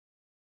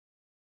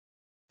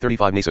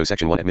35 Naso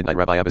Section 1 At midnight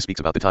Rabbi Abba speaks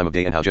about the time of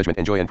day and how judgment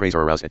and joy and praise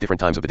are aroused at different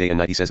times of the day and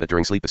night. He says that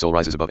during sleep the soul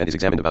rises above and is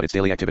examined about its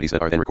daily activities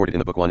that are then recorded in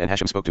the book 1. And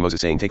Hashem spoke to Moses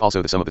saying, Take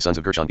also the sum of the sons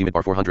of Gershon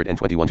Bimidbar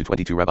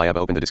 421-22. Rabbi Abba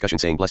opened the discussion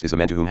saying, Blessed is the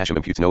man to whom Hashem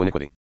imputes no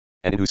iniquity,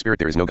 and in whose spirit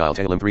there is no guile.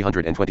 Tehillim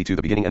 322.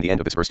 The beginning and the end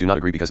of this verse do not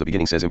agree because the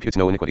beginning says imputes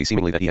no iniquity,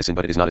 seemingly that he has sinned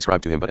but it is not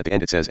ascribed to him, but at the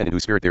end it says, and in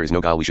whose spirit there is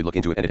no guile. We should look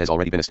into it, and it has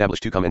already been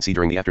established to come and see.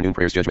 During the afternoon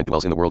prayers judgment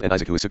dwells in the world, and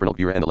Isaac who is supernal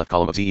Bura and the left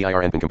column of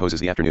Zeir Anpin composes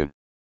the afternoon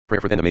prayer.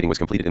 For then the mating was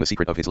completed in the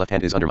secret of his left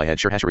hand is under my head.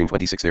 Shir Hasharim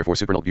 26. Therefore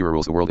supernal Bura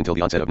rules the world until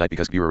the onset of night,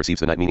 because Bura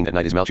receives the night, meaning that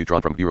night is Malchut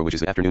drawn from Bura, which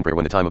is the afternoon prayer.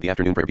 When the time of the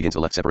afternoon prayer begins, the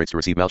left separates to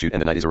receive Malchut,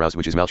 and the night is aroused,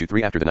 which is Malchut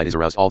 3. After the night is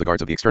aroused, all the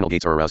guards of the external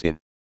gates are aroused in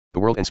the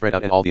world and spread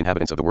out, and all the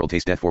inhabitants of the world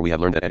taste death. For we have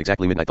learned that at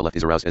exactly midnight the left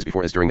is aroused as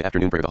before, as during the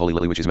afternoon prayer. The holy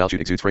lily, which is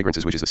Malchut, exudes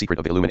fragrances, which is the secret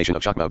of the illumination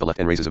of Chakma of the left,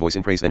 and raises a voice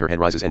in praise. Then her head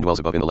rises and dwells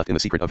above in the left. In the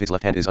secret of his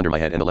left hand is under my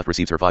head, and the left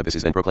receives her 5. This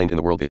is then proclaimed in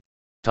the world.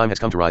 Time has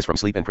come to rise from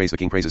sleep and praise. The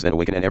king praises, then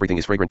awaken, and everything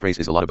is fragrant. Praise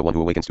is a lot of the one who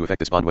awakens to effect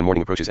this bond when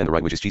morning approaches, and the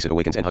right, which is Chesed,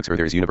 awakens and hugs her.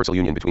 There is universal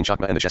union between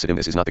Chakma and the Chesedim.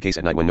 This is not the case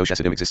at night when no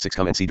Chesedim exists. 6.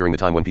 Come and see. During the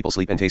time when people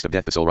sleep and taste of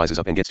death, the soul rises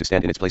up and gets to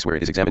stand in its place where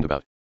it is examined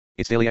about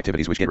its daily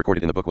activities, which get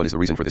recorded in the book. What is the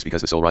reason for this?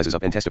 Because the soul rises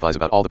up and testifies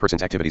about all the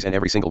person's activities and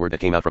every single word that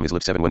came out from his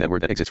lips. 7. When that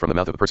word that exits from the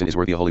mouth of a person is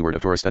worthy a holy word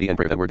of Torah study and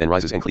prayer, that word then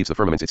rises and cleaves the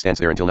firmaments. It stands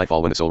there until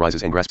nightfall, when the soul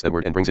rises and grasps that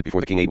word and brings it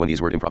before the king. 8. When he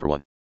is word improper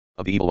one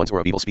of the evil ones or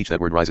of evil speech,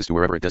 that word rises to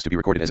wherever it does to be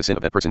recorded as a sin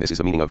of that person. This is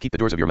the meaning of keep the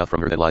doors of your mouth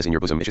from her that lies in your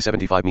bosom. Mishnah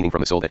 75. Meaning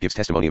from the soul that gives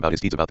testimony about his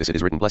deeds. About this it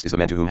is written, Blessed is the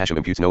man to whom Hashem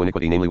imputes no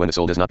iniquity, namely when the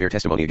soul does not bear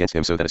testimony against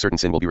him, so that a certain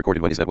sin will be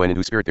recorded. When is that? When in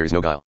whose spirit there is no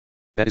guile,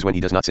 that is when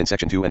he does not sin.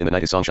 Section 2. And in the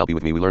night his song shall be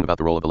with me. We learn about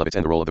the role of the Levites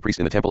and the role of the priest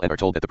in the temple, and are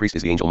told that the priest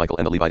is the angel Michael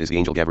and the Levite is the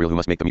angel Gabriel who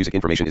must make the music.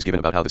 Information is given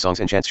about how the songs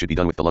and chants should be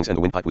done with the lungs and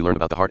the windpipe. We learn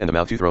about the heart and the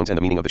mouth, 2 thrones, and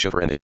the meaning of the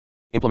shofar and the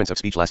implements of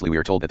speech. Lastly, we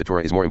are told that the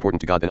Torah is more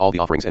important to God than all the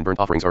offerings and burnt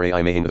offerings. Rai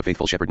Mahaim the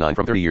faithful shepherd. 9.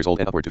 From 30 years old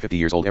and upward to 50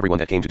 years old, everyone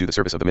that came to do the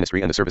service of the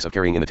ministry and the service of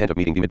carrying in the tent of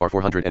meeting. Bimidbar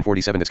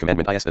 447. This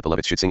commandment I asked that the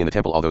Levites should sing in the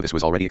temple, although this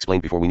was already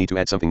explained before. We need to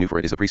add something new, for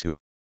it is the priest who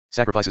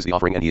sacrifices the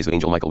offering, and he is the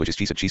angel Michael, which is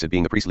Chesed. Chesed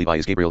being the priest. Levi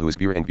is Gabriel, who is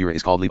Bura, and Bura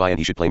is called Levi, and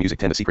he should play music.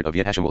 10. The secret of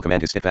Yet Hashem will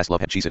command his steadfast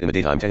love. Had Chesed in the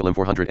daytime. Tehillim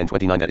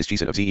 429. That is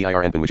Chesed of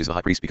Zeir Anpin, which is the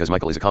high priest, because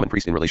Michael is a common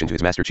priest in relation to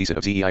his master. Chesed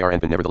of Zeir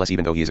Anpin. Nevertheless,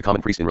 even though he is a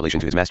common priest in relation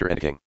to his master and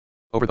a king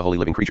over the holy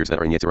living creatures that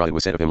are in Yetzirah, it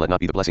was said of him, Let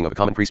not be the blessing of a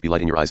common priest be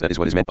light in your eyes. That is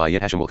what is meant by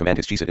Yet Hashem will command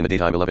his Chesed in the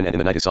daytime. 11. And in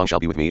the night his song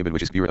shall be with me,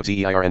 which is Bura of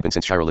Zeir Anpin.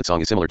 Since Shirolit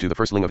song is similar to the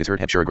first ling of his herd,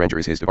 Hebshur grandeur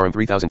is his. Devarim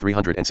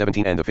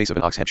 3317. And the face of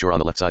an ox. Hebshur on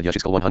the left side.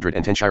 Yashkal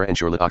 110. Shira and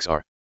Shurlit ox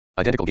are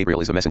identical. Gabriel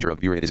is the messenger of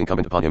Bura. It is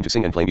incumbent upon him to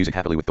sing and play music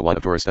happily with the wine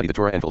of Torah. Study the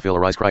Torah and fulfill.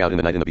 Arise, cry out in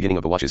the night in the beginning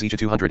of the watches. Each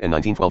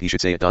 219. 12. He should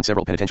say at dawn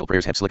several penitential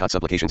prayers, have slikat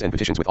supplications and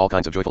petitions with all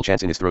kinds of joyful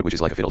chants in his throat, which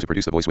is like a fiddle, to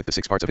produce the voice with the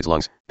 6 parts of his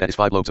lungs. That is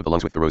 5 lobes of the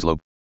lungs, with the rose lobe,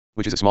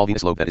 which is a small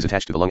venous lobe that is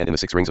attached to the lung, and in the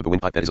 6 rings of the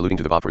windpipe, that is alluding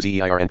to the vav for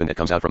Zeir Anpin that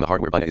comes out from the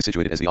heart, where Bina is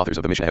situated, as the authors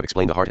of the Mishnah have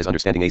explained. The heart has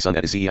understanding. A son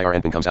that is Zeir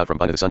Anpin comes out from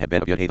Bina. The son have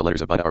Ben of Yud Hey. The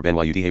letters of Bina are Ben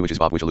Yud, which is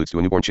vav, which alludes to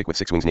a newborn chick with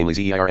 6 wings, namely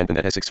Zeir Anpin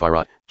that has 6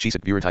 Sfirat.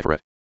 Chesed Bura Tiferet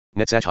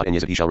Netzach and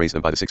Yezid. He shall raise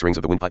them by the 6 rings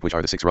of the windpipe, which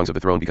are the 6 rungs of the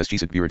throne, because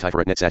Chesed Bura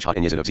Tiferet Netzach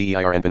and Yezid of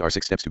Zeir Anpin are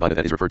 6 steps to Bina,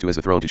 that is referred to as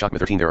the throne. To Chakma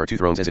 13. There are 2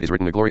 thrones, as it is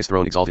written, a glorious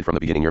throne exalted from the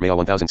beginning. Yermeiah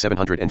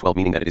 1712.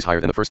 Meaning that it is higher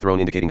than the first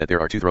throne, indicating that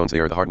there are 2 thrones. They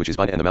are the heart, which is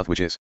Bina, and the mouth,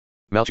 which is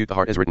Malchut. The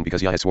heart is written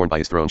because Yah has sworn by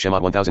his throne.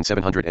 Shemot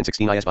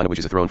 1716. Is Bina, which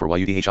is a throne for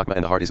Yud Chakma,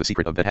 and the heart is the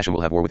secret of that Hashem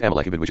will have war with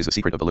Amalek. Ibid, which is the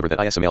secret of the liver. That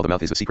Isamal, the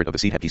mouth is the secret of the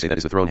seed. Hebkeseh, that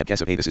is the throne.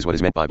 Hebkeseh, hey, this is what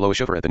is meant by blow a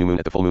shofar at the new moon,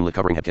 at the full moon, lit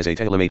covering. Hebkeseh.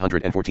 Tehillim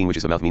 814, which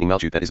is the mouth, meaning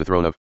Malchut, that is the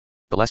throne of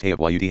the last hay of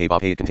Yud Hey Vav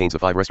Hey. It contains the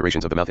 5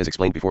 restorations of the mouth as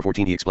explained before.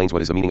 14. He explains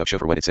what is the meaning of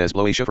shofar when it says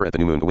blow a shofar at the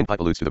new moon. The windpipe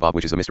alludes to the vav,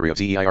 which is the mystery of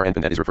Zeir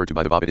Anpin that is referred to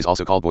by the vav. It is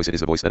also called voice. It is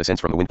the voice that ascends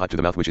from the windpipe to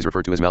the mouth, which is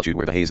referred to as Malchut,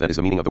 where the hay is, that is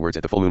the meaning of the words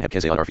at the full moon.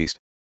 Hebkeseh on our feast.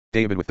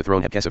 David with the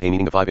throne. Hebkeseh,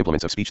 meaning the 5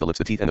 implements of speech, the lips,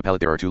 the teeth, and the palate.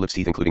 There are 2 lips,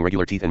 teeth, including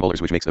regular teeth and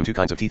molars, which makes them 2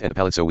 kinds of teeth, and a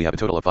palate, so we have a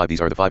total of 5. These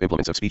are the 5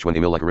 implements of speech. When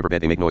they mill like a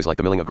riverbed, they make noise like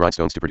the milling of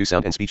grindstones to produce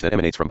sound and speech that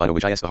emanates from Bina,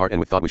 which is the heart, and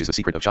with thought, which is the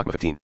secret of Chakma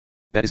 15.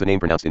 That is the name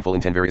pronounced in full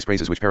in 10 various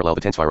phrases which parallel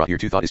the 10 Sfirat. Here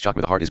 2 thought is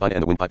Chakma, the heart is Bina,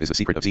 and the windpipe is the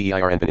secret of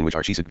Zeir Anpin, in which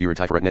are Chesed, Bura,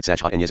 Tiferet,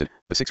 Netzach, and Yezid.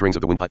 The 6 rings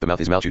of the windpipe, the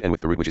mouth is Malchut, and with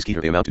the root, which is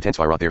Keter, they amount to 10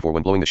 Sfirat. Therefore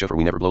when blowing the shofar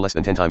we never blow less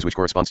than 10 times, which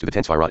corresponds to the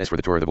 10 Sfirat. As for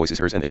the Torah, the voice is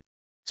hers, and the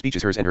speech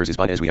is hers, and hers is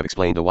Bina. As we have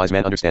explained, a wise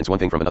man understands one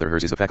thing from another.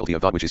 Hers is the faculty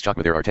of thought, which is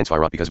Chakma. There are 10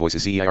 Sfirat because voice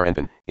is Zeir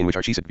Anpin, in which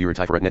are Chesed, Bura,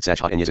 Tiferet,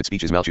 Netzach, and Yezid.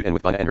 Speech is Malchut, and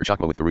with Bina and her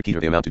Chakma with the root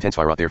Keter they amount to 10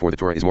 Sfirat. Therefore the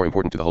Torah is more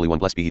important to the Holy One,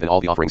 blessed be he, than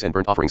all the offerings and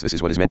burnt offerings. This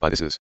is what is meant by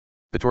this is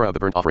the Torah of the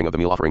burnt offering, of the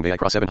meal offering.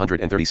 Vayikra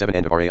 737.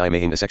 End of Rai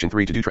Mahaim. Section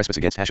 3. To do trespass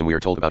against Hashem. We are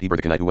told about Heber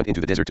the Kenite, who went into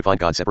the desert to find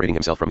God, separating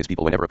himself from his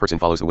people. Whenever a person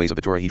follows the ways of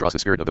the Torah, he draws the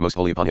spirit of the Most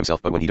Holy upon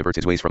himself, but when he diverts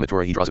his ways from the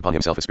Torah, he draws upon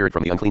himself a spirit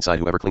from the unclean side.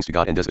 Whoever clings to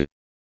God and does the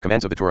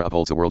commands of the Torah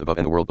upholds the world above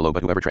and the world below,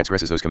 but whoever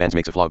transgresses those commands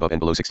makes a flaw above and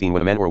below. 16.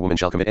 When a man or a woman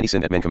shall commit any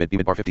sin that men commit.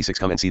 Bimidbar 56.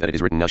 Come and see that it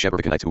is written, Now Sheber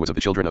the Kenites, who was of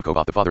the children of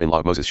Kohath, the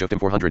father-in-law of Moses,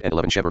 Shoftim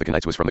 411. Sheber the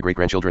Kenites was from the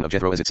great-grandchildren of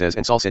Jethro, as it says,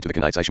 and Saul said to the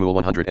Kenites, Shmuel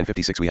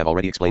 156. We have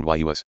already explained why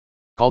he was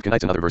called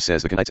Kenites. Another verse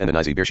says the Kenites and the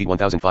Nizi. Bereshit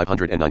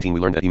 1519. We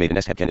learned that he made a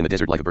nest Hebken in the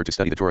desert like a bird to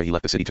study the Torah. He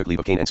left the city, took leave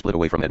of Cain, and split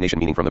away from that nation,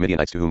 meaning from the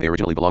Midianites to whom they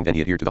originally belonged. Then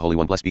he adhered to the Holy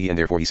One, blessed be he, and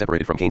therefore he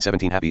separated from Cain.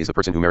 17. Happy is the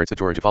person who merits the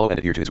Torah to follow and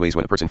adhere to his ways.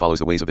 When a person follows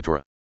the ways of the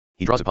Torah,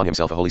 He draws upon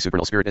himself a holy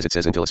supernal spirit, as it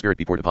says, until a spirit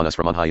be poured upon us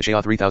from on high.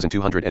 Yeshayah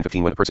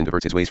 3215. When a person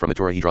diverts his ways from the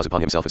Torah, he draws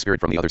upon himself a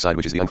spirit from the other side,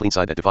 which is the unclean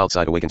side. That defiled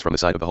side awakens from the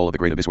side of the hole of the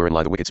great abyss wherein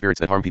lie the wicked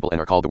spirits that harm people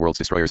and are called the world's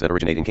destroyers, that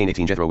originate in Cain.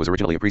 18. Jethro was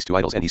originally a priest to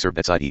idols, and he served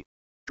that side. He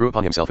drew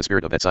upon himself a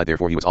spirit of that side,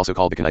 therefore he was also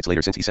called the Canaanites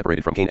later, since he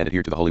separated from Cain and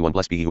adhered to the Holy One.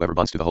 Blessed be he, whoever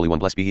bonds to the Holy One.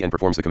 Blessed be he, and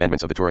performs the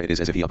commandments of the Torah. It is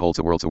as if he upholds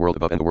the world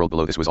above and the world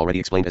below. This was already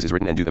explained, as is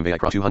written, and do them.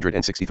 Vayikra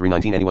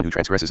 263:19. Anyone who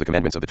transgresses the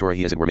commandments of the Torah,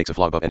 he as it were makes a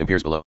flaw above and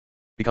impairs below,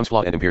 becomes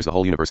flawed and impairs the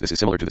whole universe. This is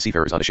similar to the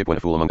seafarers on a ship when a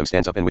fool among them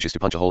stands up and wishes to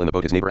punch a hole in the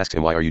boat. His neighbor asks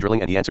him, why are you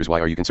drilling? And he answers, why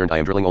are you concerned? I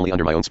am drilling only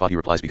under my own spot. He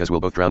replies, because we'll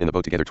both drown in the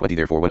boat together. 20.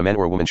 Therefore when a man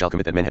or a woman shall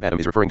commit that men have Adam,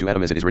 is referring to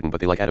Adam, as it is written, but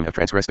they like Adam have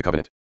transgressed the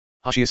covenant.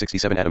 Hosea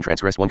 67. Adam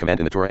transgressed one command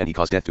in the Torah, and he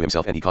caused death to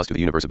himself, and he caused to the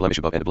universe a blemish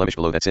above and a blemish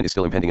below. That sin is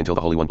still impending until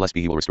the Holy One, blessed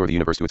be he, will restore the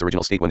universe to its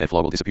original state. When that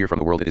flaw will disappear from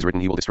the world, it is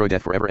written, he will destroy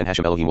death forever, and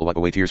Hashem Elohim will wipe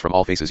away tears from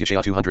all faces.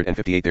 Yeshayah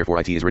 258. Therefore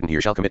it is written,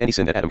 here shall commit any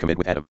sin that Adam committed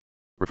with Adam,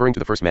 referring to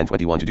the first man.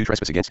 21. To do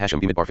trespass against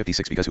Hashem. Bimidbar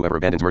 56. Because whoever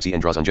abandons mercy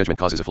and draws on judgment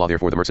causes a flaw.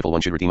 Therefore the merciful one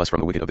should redeem us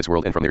from the wicked of this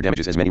world and from their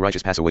damages, as many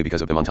righteous pass away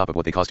because of them, on top of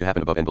what they cause to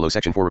happen above and below.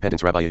 Section 4.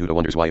 Repentance. Rabbi Yehuda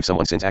wonders why, if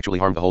someone's sins actually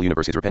harm the whole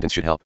universe, his repentance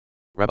should help.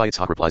 Rabbi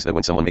Yitzhak replies that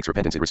when someone makes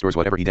repentance, it restores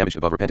whatever he damaged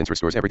above. Repentance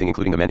restores everything,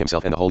 including the man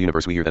himself and the whole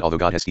universe. We hear that although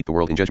God has steeped the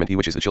world in judgment, he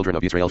wishes the children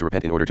of Israel to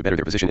repent in order to better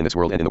their position in this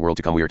world and in the world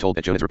to come. We are told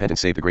that Jonah's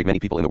repentance saved a great many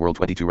people in the world.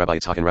 22. Rabbi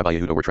Yitzhak and Rabbi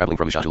Yehuda were traveling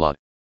from Shachulad.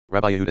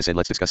 Rabbi Yehuda said,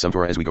 let's discuss some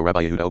Torah as we go.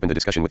 Rabbi Yehuda opened the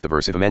discussion with the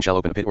verse, if a man shall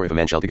open a pit, or if a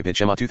man shall dig a pit.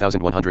 Shema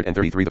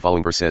 2133. The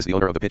following verse says, the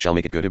owner of the pit shall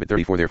make it good. Ibid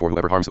 34. Therefore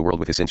whoever harms the world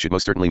with his sins should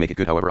most certainly make it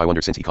good. However I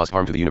wonder, since he caused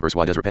harm to the universe,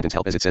 why does repentance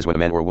help? As it says, when a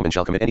man or a woman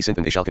shall commit any sin,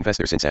 then they shall confess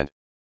their sins, and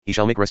he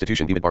shall make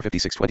restitution. Bimidbar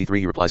 56:23.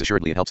 He replies,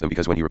 assuredly it helps them,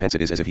 because when he repents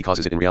it is as if he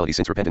causes it in reality,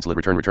 since repentance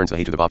returns the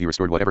hate to the vav. He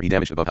restored whatever he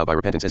damaged above. How? By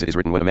repentance, as it is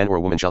written, when a man or a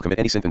woman shall commit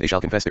any sin, then they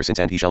shall confess their sins,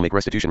 and he shall make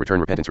restitution.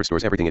 Repentance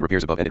restores everything. It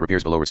repairs above and it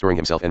repairs below, restoring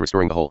himself and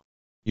restoring the whole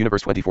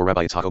universe. 24.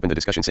 Rabbi Yitzhak opened the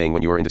discussion saying,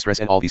 when you are in distress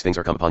and all these things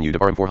are come upon you.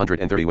 Devarim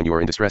 430. When you are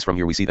in distress, from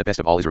here we see that best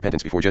of all is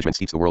repentance before judgment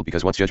steeps the world,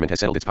 because once judgment has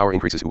settled, its power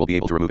increases. Who will be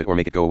able to remove it or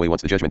make it go away?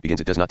 Once the judgment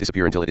begins, it does not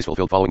disappear until it is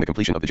fulfilled. Following the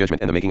completion of the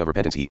judgment and the making of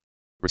repentance, he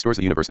restores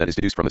the universe. That is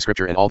deduced from the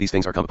scripture, and all these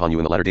things are come upon you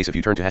in the latter days if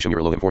you turn to Hashem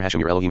your Elohim, for Hashem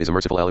your Elohim is a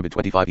merciful Elibid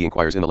 25. He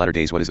inquires, in the latter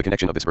days, what is the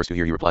connection of this verse to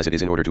here? He replies, it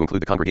is in order to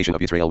include the congregation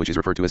of Israel, which is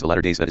referred to as the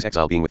latter days, that is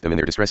exile, being with them in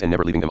their distress and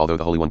never leaving them. Although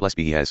the Holy One, blessed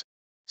be he, has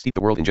steeped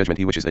the world in judgment,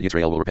 he wishes that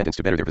Israel will repentance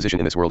to better their position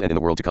in this world and in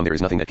the world to come. There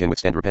is nothing that can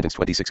withstand repentance.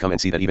 26. Come and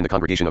see that even the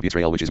congregation of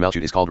Israel, which is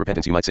Malchut, is called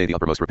repentance. You might say the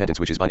uppermost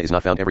repentance, which is Bina, is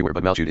not found everywhere,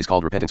 but Malchut is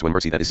called repentance when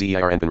mercy, that is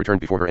Zeir, and been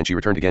returned before her, and she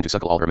returned again to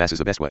suckle all her masses.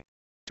 The best way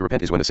to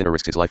repent is when the sinner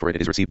risks his life for it.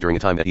 It is received during a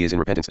time that he is in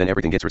repentance. Then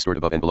everything gets restored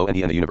above and below, and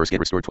he and the universe get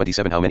restored.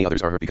 27. How many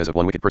others are hurt because of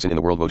one wicked person in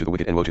the world? Woe to the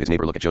wicked, and woe to his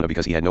neighbor. Look at Jonah,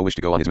 because he had no wish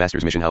to go on his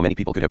master's mission. How many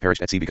people could have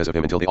perished at sea because of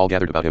him, until they all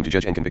gathered about him to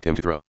judge and convict him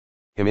to throw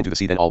him into the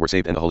sea? Then all were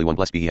saved, and the Holy One,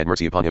 blessed be he, had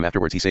mercy upon him.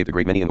 Afterwards he saved a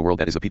great many in the world,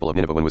 that is the people of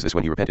Nineveh. When was this?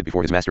 When he repented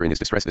before his master in his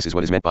distress. This is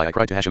what is meant by, I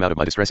cried to Hashem out of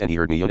my distress, and he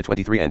heard me. Yonah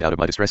 23. And out of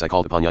my distress I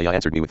called upon Yah, Yah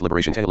answered me with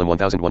liberation. Tehillim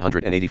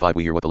 1185.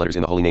 We hear what the letters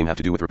in the holy name have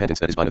to do with repentance,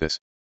 that is Bina. This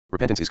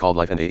repentance is called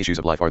life, and the issues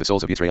of life are the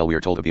souls of Israel. We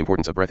are told of the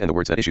importance of breath and the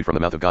words that issued from the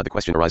mouth of God. The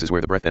question arises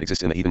where the breath that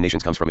exists in the heathen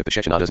nations comes from, if the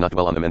Shechinah does not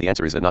dwell on them, and the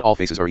answer is that not all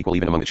faces are equal,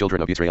 even among the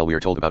children of Israel. We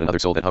are told about another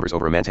soul that hovers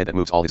over a man's head, that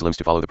moves all his limbs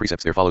to follow the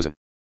precepts. There follows an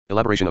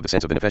elaboration of the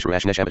sense of the nefesh,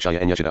 ruach, neshama,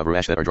 shaya, and yashid of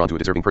ruach that are drawn to a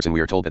deserving person. We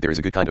are told that there is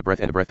a good kind of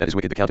breath and a breath that is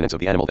wicked. The countenance of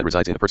the animal that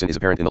resides in a person is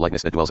apparent in the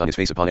likeness that dwells on his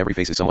face. Upon every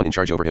face is someone in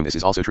charge over him. This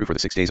is also true for the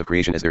 6 days of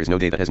creation, as there is no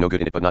day that has no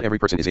good in it, but not every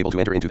person is able to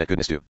enter into that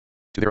goodness too.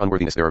 To their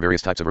unworthiness there are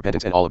various types of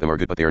repentance, and all of them are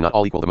good, but they are not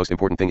all equal. The most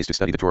important thing is to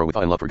study the Torah with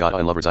awe and love for God. Awe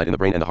and love reside in the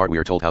brain and the heart. We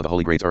are told how the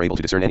holy grades are able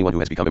to discern anyone who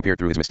has become impaired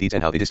through his misdeeds,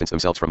 and how they distance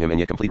themselves from him, and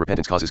yet complete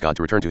repentance causes God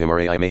to return to him.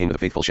 R.A.I. Mahin, the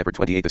faithful shepherd.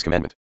 28. This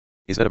commandment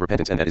is that of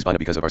repentance, and that is Bina,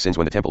 because of our sins.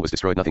 When the temple was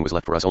destroyed, nothing was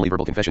left for us, only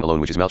verbal confession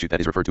alone, which is Malchut,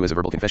 that is referred to as a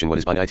verbal confession. What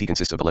is Bina? It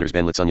consists of the letters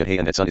Ben, Lit, Sun, Yud, Hey,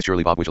 and that Sun is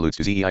surely Vav, which alludes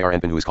to Zeir,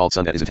 and Ben, who is called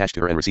Sun, that is attached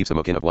to her and receives the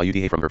mokin of Yud,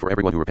 Hey from her. For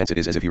everyone who repents, it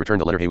is as if he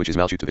returned the letter Hey, which is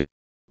Malchut, to the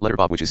letter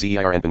Vav, which is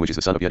Zeir, and Ben, which is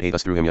the son of Yud, Hey.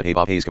 Thus through him Yud, Hey,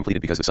 Vav, Hey is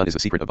completed, because the Son is the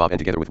secret of Vav, and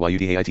together with Yud,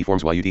 Hey, It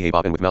forms Yud, Hey,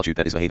 Vav, and with Malchut,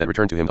 that is the Hey that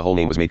returned to him, the whole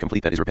name was made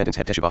complete. That is repentance.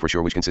 Het Teshuvah for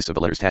sure, which consists of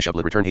the letters Tashab,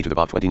 Lit, return Hey to the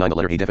Vav. 29. The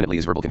letter Hey definitely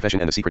is verbal confession,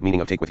 and the secret meaning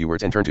of take with you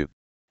words and turn to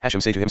Hashem,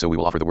 say to him, so we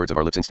will offer the words of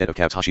our lips instead of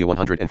calves. Hosea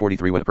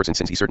 143. When a person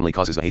sins, he certainly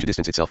causes the Hey to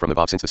distance itself from the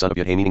Vav, since the son of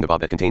Yud, Hey, meaning the Vav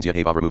that contains Yud,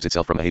 Hey, Vav, removes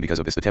itself from the Hey. Because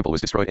of this the temple was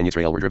destroyed, and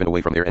Israel were driven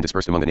away from there and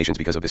dispersed among the nations.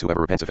 Because of this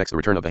whoever repents affects the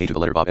return of the Hey to the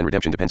letter Vav, and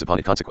redemption depends upon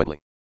it. Consequently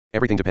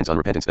everything depends on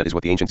repentance. That is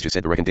what the ancients just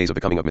said. The reckoned days of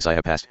the coming of Messiah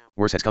have passed.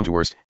 Worse has come to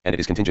worst, and it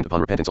is contingent upon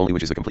repentance only,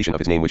 which is the completion of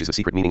his name, which is the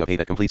secret meaning of Hey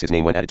that completes his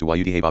name when added to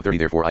Yud, Hey, Vav. 30.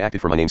 Therefore I acted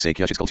for my name's sake,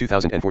 Yeshizkel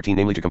 2014,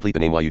 namely to complete the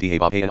name Yud, Hey,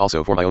 Vav, Hey, and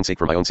also for my own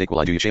sake will I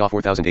do. Yeshayah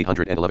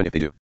 4811. If they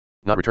do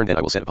not return, then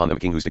I will set upon them a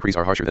king whose decrees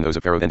are harsher than those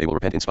of Pharaoh. Then they will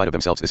repent in spite of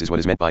themselves. This is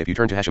what is meant by if you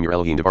turn to Hashem your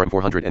Elohim. Devarim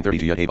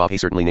 432. Yud, Hey, Vav, Hey,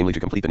 certainly, namely to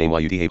complete the name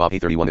Yud, Hey, Vav, Hey.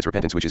 31. This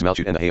repentance, which is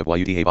Malchut, and the Hey of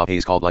Yud, Hey, Vav, Hey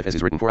is called life, as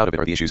is written, for out of it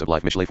are the issues of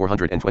life. Mishlei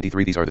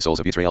 423. These are the souls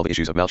of Israel. The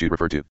issues of Malchut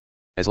referred to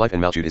as life,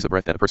 and Malchut is the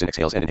breath that a person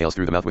exhales and inhales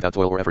through the mouth without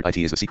toil or effort. It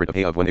is the secret of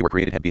Hey of when they were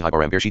created. Het B'Hai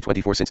Baram Bereshit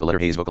 24. Since the letter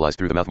Hey is vocalized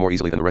through the mouth more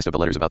easily than the rest of the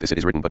letters, about this it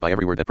is written, but by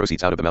every word that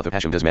proceeds out of the mouth of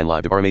Hashem does man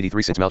live. Devarim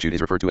 83. Since Malchut is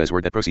referred to as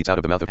word that proceeds out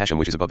of the mouth of Hashem,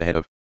 which is above the head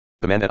of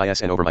The man that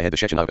is and over my head the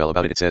Shechem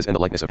about it says, and the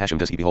likeness of Hashem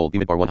does he behold,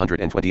 Bamidbar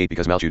 128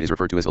 because Malchut is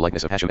referred to as the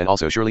likeness of Hashem, and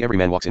also surely every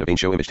man walks in a vain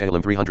show image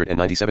Tehillim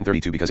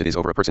 397:32 because it is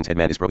over a person's head.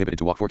 Man is prohibited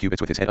to walk 4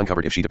 cubits with his head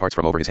uncovered. If she departs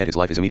from over his head his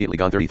life is immediately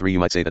gone. 33 You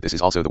might say that this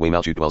is also the way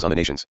Malchut dwells on the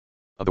nations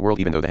of the world,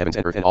 even though the heavens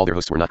and earth and all their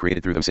hosts were not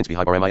created through them, since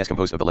B'Hibaram is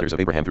composed of the letters of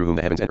Abraham, through whom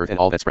the heavens and earth and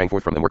all that sprang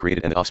forth from them were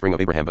created, and the offspring of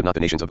Abraham, but not the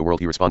nations of the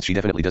world. He responds, she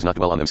definitely does not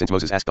dwell on them, since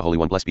Moses asked the Holy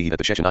One, blessed be he, that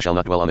the Shechem shall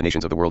not dwell on the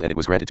nations of the world, and it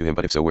was granted to him.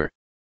 But if so, where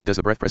does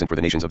the breath present for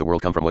the nations of the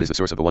world come from? What is the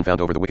source of the one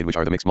found over the wicked, which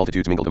are the mixed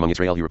multitudes mingled among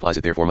Israel? He replies,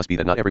 it therefore must be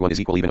that not everyone is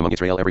equal, even among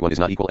Israel everyone is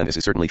not equal, and this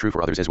is certainly true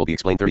for others, as will be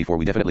explained. 34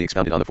 We definitely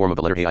expounded on the form of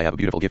the letter Hey. I have a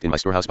beautiful gift in my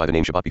storehouse by the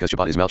name Shabbat, because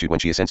Shabbat is Malchut when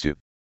she ascends to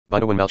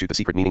Bino. When Malchut, the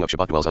secret meaning of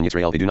Shabbat, dwells on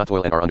Yisrael, they do not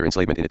toil and are under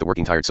enslavement in it. The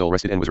working tired soul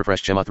rested and was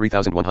refreshed. Shema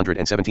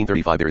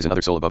 3117:35 There is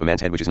another soul above a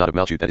man's head which is not of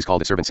Malchut, that is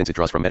called a servant, since it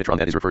draws from Metatron,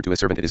 that is referred to as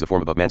servant. It is the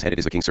form above man's head. It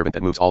is the king's servant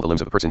that moves all the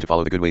limbs of a person to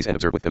follow the good ways and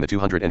observe with them the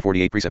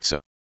 248 precepts,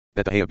 so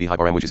that the Hey of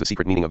B'Hibaram, which is the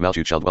secret meaning of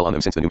Malchut, shall dwell on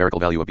them, since the numerical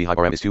value of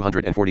B'Hibaram is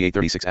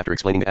 248:36. After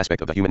explaining the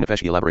aspect of the human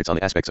nefesh, he elaborates on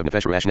the aspects of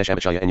nefesh, ruach,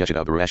 neshama, shaya, and yeshida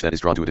of the ruach that is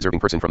drawn to a deserving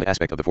person from the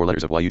aspect of the 4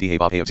 letters of Yud Hey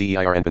Vav Hey of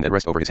Zeir Anpin that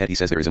rest over his head. He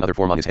says there is another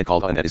form on his head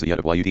called Ha, and that is the Yud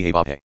of Yud Hey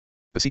Vav Hey.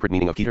 The secret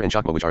meaning of Keter and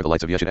Chakma, which are the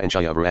lights of Yeshida and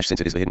Shaya of Ruach,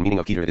 since it is the hidden meaning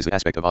of Keter, it is the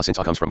aspect of Ah, since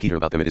Ah comes from Keter.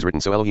 About them it is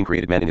written, so Elohim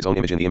created man in his own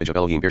image, in the image of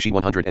Elohim. Bereshit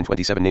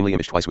 127 namely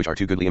image twice, which are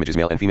 2 goodly images,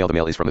 male and female. The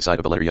male is from the side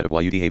of the letter Yud of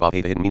Yud Hey Vav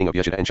Hey, the hidden meaning of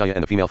Yeshida and Shaya,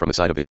 and the female from the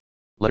side of it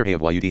letter Hey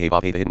of Yud Hey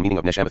Vav Hey, the hidden meaning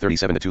of Neshama.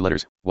 37 The 2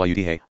 letters Yud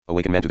Hey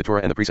awaken man to the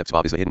Torah, and the precepts.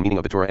 Vav is the hidden meaning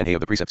of the Torah, and Hey of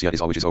the precepts. Yud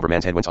is all which is over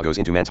man's head, whence all goes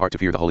into man's heart to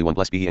fear the Holy One,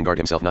 blessed be he, and guard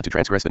himself not to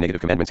transgress the negative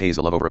commandments. Hey is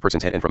the love over a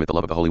person's head, and from it the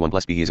love of the Holy One,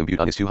 blessed be he, is imbued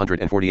on his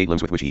 248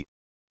 limbs, with which he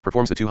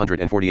performs the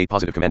 248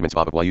 positive commandments.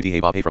 Vav of Yud Hey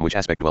Vav Hey, from which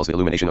aspect dwells the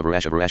illumination of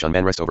Ruach on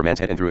man, rests over man's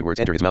head, and through it words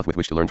enter his mouth with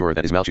which to learn Torah,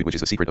 that is Malchut, which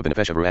is the secret of the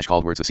nefesh of Ruach,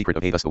 called words, the secret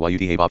of Hey. Thus the Yud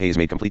Hey Vav Hey is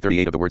made complete.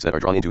 38 Of the words that are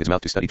drawn into his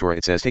mouth to study Torah,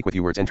 it says, take with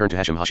you words and turn to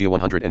Hashem. Hashia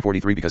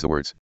 143 Because the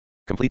words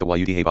complete the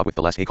Yud Hey Vav with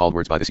the last Hey called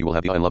words. By this you will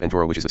have the and love and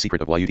Torah, which is the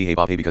secret of Yud Hey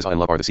Vav Hey, because and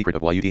love are the secret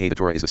of Yud Hey. The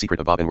Torah is the secret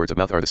of Vav, and words of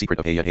mouth are the secret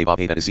of Hey. Yud Hey Vav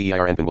Hey, that is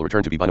Zeir Anpin, will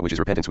return to Bina, which is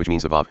repentance, which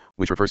means the Vav,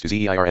 which refers to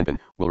Zeir Anpin,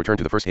 will return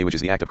to the first Hey, which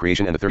is the act of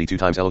creation, and the 32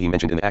 times Elohim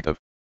mentioned in the act of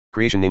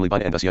creation, namely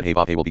Bina, and thus Yud Hey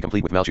Vav Hey will be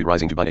complete with Malchut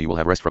rising to Bina. You will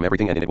have rest from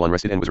everything, and in it one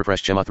rested and was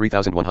refreshed. Shema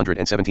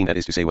 3117 That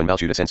is to say, when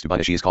Malchut ascends to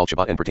Bina, she is called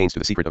Shabbat and pertains to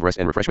the secret of rest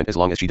and refreshment. As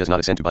long as she does not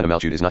ascend to Bina,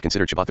 Malchut is not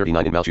considered Shabbat.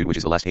 39 In Malchut, which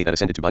is the last Hey that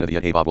ascended to Bina, the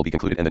Yud Hey Vav will be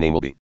concluded, and the name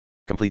will be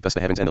complete. Thus the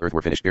heavens and the earth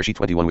were finished. Bereshit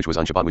 21 which was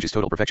on Shabbat, which is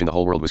total perfection. The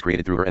whole world was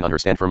created through her, and on her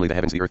stand firmly the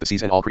heavens, the earth, the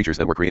seas, and all creatures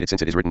that were created,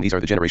 since it is written, these are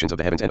the generations of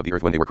the heavens and of the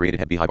earth when they were created.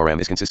 Het B'Hibaram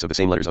is consists of the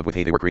same letters of with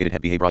Hey they were created.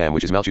 Het B'Hibaram,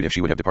 which is Malchut. If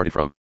she would have departed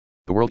from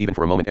the world even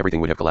for a moment, everything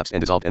would have collapsed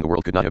and dissolved, and the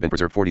world could not have been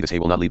preserved. 40 This Hey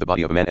will not leave the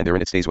body of a man, and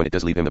therein it stays. When it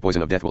does leave him, the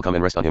poison of death will come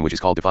and rest on him, which is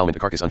called defilement. The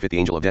carcass unfit, the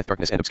angel of death,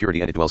 darkness and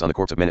obscurity, and it dwells on the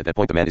corpse of men. At that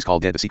point the man is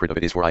called dead. The secret of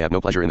it is, for I have no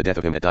pleasure in the death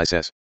of him that dies,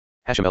 says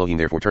Hashem. Elohim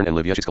therefore turn and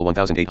live. Yechezkel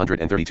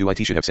 1832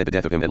 It should have said the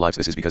death of him that lives.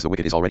 This is because the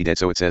wicked is already dead,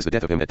 so it says the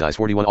death of him that dies.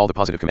 41 All the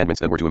positive commandments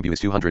that were to imbue his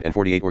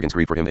 248 organs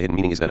grieve for him. The hidden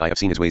meaning is that I have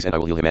seen his ways, and I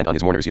will heal him, and on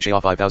his mourners.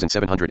 Yeshayah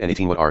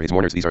 5718 What are his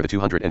mourners? These are the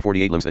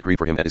 248 limbs that grieve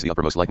for him, that is the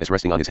uppermost likeness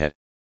resting on his head.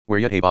 Where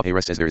Yud Hey Vav Hey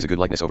rests, as there is a good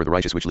likeness over the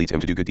righteous which leads him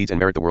to do good deeds and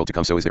merit the world to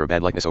come, so is there a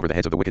bad likeness over the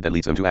heads of the wicked that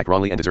leads them to act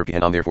wrongly and deserve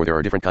Gehenna. Therefore there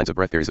are different kinds of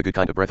breath. There is a good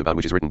kind of breath about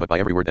which is written, but by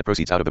every word that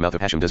proceeds out of the mouth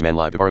of Hashem does man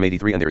live. Devarim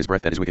 83 And there is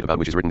breath that is wicked about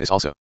which is written, this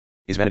also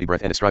is vanity,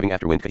 breath, and a striving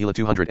after wind. Kahila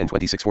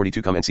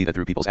 226:42 Come and see that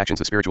through people's actions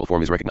the spiritual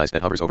form is recognized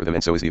that hovers over them,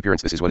 and so is the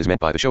appearance. This is what is meant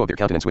by the show of their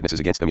countenance witnesses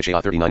against them.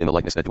 Yeshayah 39 In the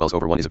likeness that dwells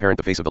over one is apparent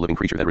the face of the living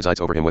creature that resides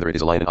over him, whether it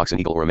is a lion, an ox, an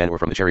eagle, or a man, or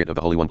from the chariot of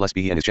the Holy One, blessed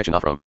be he, and his Shechem,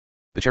 from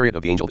the chariot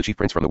of the angel, the chief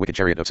prince, from the wicked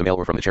chariot of Samael,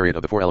 or from the chariot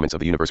of the 4 elements of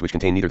the universe, which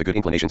contain neither the good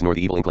inclinations nor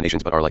the evil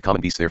inclinations, but are like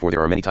common beasts. Therefore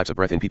there are many types of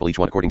breath in people, each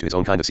one according to his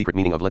own kind. The secret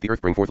meaning of let the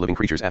earth bring forth living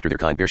creatures after their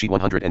kind. Bereshit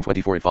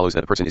 124 It follows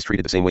that a person is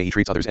treated the same way he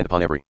treats others, and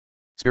upon every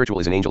spiritual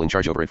is an angel in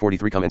charge over it.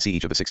 43 Come and see,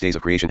 each of the 6 days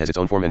of creation has its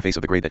own form and face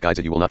of the grade that guides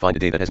it. You will not find a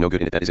day that has no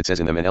good in it, that is, it says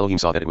in them, and Elohim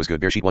saw that it was good.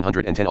 Bereshit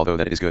 110 Although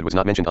that it is good was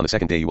not mentioned on the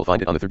 2nd day, you will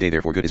find it on the 3rd day,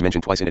 therefore good is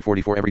mentioned twice in it.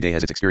 44 Every day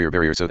has its exterior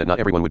barrier, so that not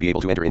everyone would be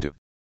able to enter into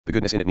the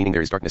goodness in it, meaning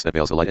there is darkness that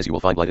veils the light, as you will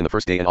find light in the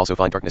first day and also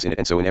find darkness in it,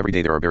 and so in every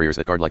day there are barriers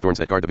that guard like thorns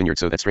that guard the vineyard,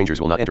 so that strangers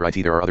will not enter.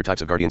 There are other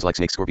types of guardians like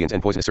snakes, scorpions,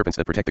 and poisonous serpents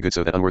that protect the good,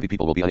 so that unworthy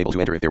people will be unable to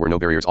enter. If there were no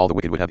barriers, all the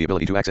wicked would have the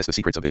ability to access the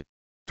secrets of it.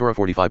 Torah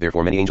 45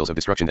 Therefore many angels of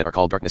destruction that are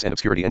called darkness and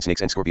obscurity, and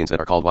snakes and scorpions that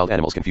are called wild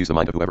animals, confuse the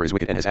mind of whoever is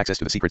wicked and has access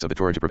to the secrets of the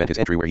Torah to prevent his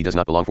entry where he does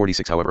not belong.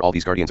 46 However all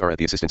these guardians are at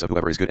the assistance of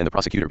whoever is good, and the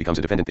prosecutor becomes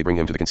a defendant. They bring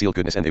him to the concealed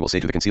goodness, and they will say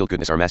to the concealed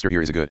goodness, our master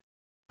here is a good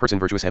person,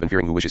 virtuous,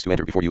 heaven-fearing, who wishes to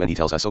enter before you, and he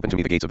tells us, open to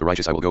me the gates of the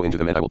righteous, I will go into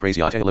them, and I will praise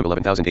Yah. Tehillim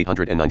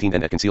 11819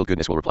 Then that concealed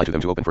goodness will reply to them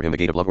to open for him the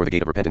gate of love or the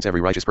gate of repentance. Every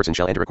righteous person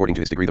shall enter according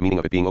to his degree, the meaning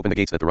of it being open the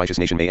gates that the righteous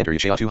nation may enter.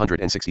 Yeshayah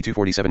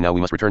 262:47 Now we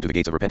must return to the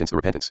gates of repentance. The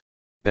repentance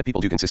that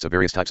people do consists of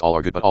various types. All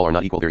are good, but all are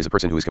not equal. There is a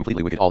person who is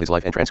completely wicked all his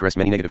life and transgressed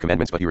many negative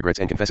commandments, but he regrets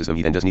and confesses them.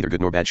 He then does neither good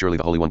nor bad. Surely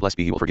the Holy One, blessed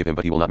be he, will forgive him,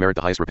 but he will not merit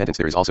the highest repentance.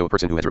 There is also a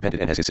person who has repented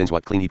and has his sins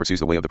wiped clean. He pursues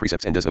the way of the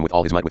precepts and does them with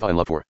all his might, with awe and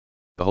love for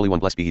the Holy One,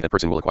 blessed be he. That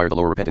person will acquire the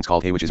lower repentance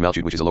called Hey, which is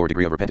Malchut, which is a lower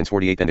degree of repentance.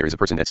 48 Then there is a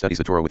person that studies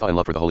the Torah with awe and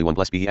love for the Holy One,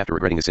 blessed be he. After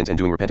regretting his sins and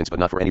doing repentance, but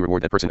not for any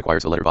reward, that person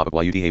acquires the letter Vav of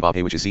Yud Hey Vav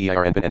Hey, which is Zeir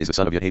Anpin, and is the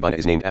son of Yud Hey, Bina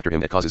is named after him,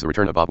 that causes the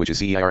return of Vav, which is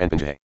Zeir Anpin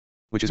to Hey.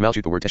 which is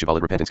Malchut. The word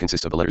Teshuvah, repentance,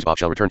 consists of the letters Bob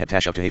shall return, Het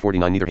Tashuv to Hey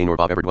 49. Neither Hey nor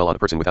Bob ever dwell on a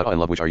person without awe and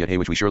love, which are yet Hey,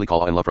 which we surely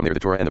call awe and love. From there the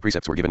Torah and the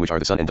precepts were given, which are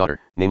the son and daughter,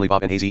 namely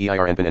Bob and Hey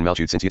Zeir and Ben and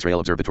Malchut. Since Yisrael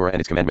observed the Torah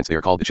and its commandments, they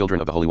are called the children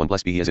of the Holy One.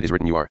 Blessed be he, as it is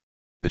written, you are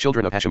the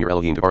children of Hashem, your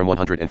Elohim. Devarim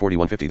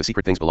 141:50. The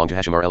secret things belong to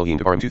Hashem, our Elohim.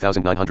 Devarim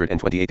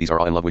 2928. These are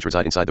awe and love which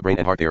reside inside the brain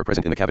and heart. They are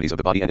present in the cavities of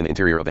the body and in the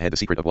interior of the head. The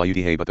secret of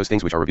Yud. But those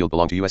things which are revealed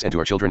belong to us and to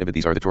our children.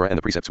 These are the Torah and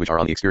the precepts which are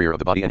on the exterior of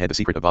the body and head. The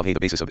secret of Vav. The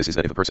basis of this is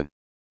that if a person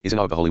is in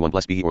awe of the Holy One,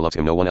 blessed be he, or loves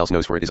him, no one else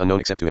knows, for it is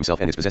unknown except to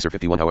himself and his possessor.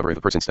 51. However, if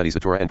a person studies the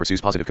Torah and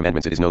pursues positive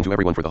commandments, it is known to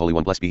everyone, for the Holy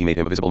One, blessed be he, made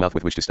him a visible mouth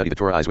with which to study the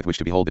Torah, eyes with which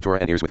to behold the Torah,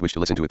 and ears with which to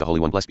listen to it. The Holy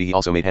One, blessed be he,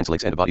 also made hands,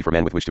 legs, and a body for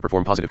man with which to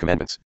perform positive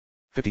commandments.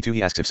 52.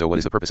 He asks, if so, what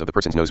is the purpose of the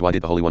person's nose? Why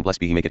did the Holy One, blessed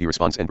be he, make it? He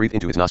responds, and breathed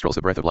into his nostrils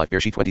the breath of life.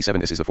 Bereshit 27.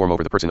 This is the form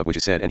over the person of which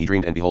is said, and he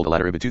dreamed, and behold, a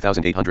ladder. Ibid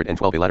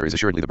 2812. A ladder is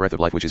assuredly the breath of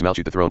life, which is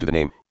Malchut, the throne to the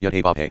name Yud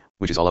Hey Vav Hey,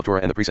 which is all of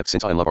Torah and the precepts,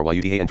 since I and love are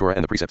Yud Hey, and Torah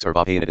and the precepts are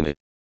Vav Hey, and in it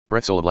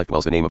breath soul of life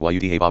dwells the name of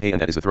Yud Hey Vav Hey,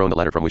 and that is the throne, the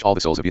ladder from which all the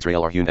souls of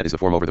Israel are hewn. That is the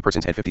form over the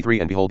person's head. 53.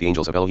 And behold, the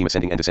angels of Elohim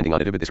ascending and descending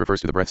on it. Ibid. This refers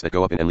to the breaths that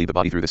go up in and leave the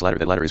body through this ladder.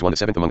 That ladder is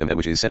 1/7 among them, that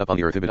which is set up on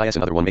the earth. Ibid. Is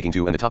another one, making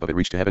 2, and the top of it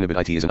reached to heaven. Ibid.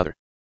 It is another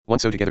one,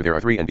 so together there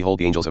are 3. And behold,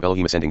 the angels of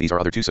Elohim ascending, these are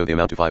other 2, so they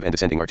amount to 5, and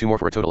descending are 2 more,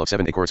 for a total of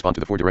 7. They correspond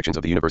to the 4 directions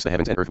of the universe, the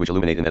heavens and earth, which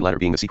illuminate in that ladder,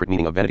 being the secret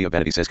meaning of vanity of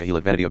vanities. Says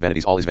Kahilot, vanity of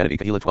vanities, all is vanity.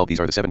 Kahilot 12. These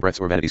are the 7 breaths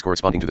or vanities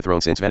corresponding to the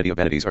throne, since vanity of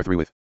vanities are 3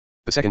 with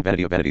the second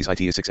vanity of vanities it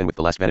is 6, and with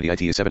the last vanity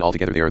it is 7.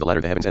 Altogether they are the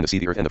ladder, the heavens and the sea,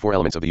 the earth, and the 4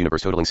 elements of the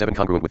universe, totaling 7,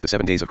 congruent with the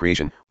 7 days of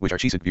creation, which are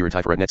Chesed, Virut,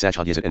 Tiferet, Netzach,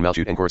 Had, and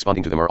Malchut, and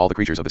corresponding to them are all the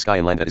creatures of the sky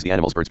and land, that is the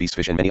animals, birds, beasts,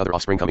 fish, and many other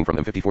offspring coming from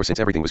them. 54. Since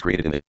everything was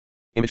created in the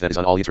image that is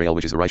on all Israel,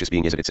 which is the righteous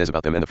being, is it says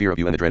about them, and the fear of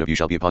you and the dread of you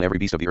shall be upon every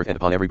beast of the earth and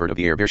upon every bird of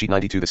the air. Bereshit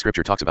 92. The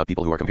scripture talks about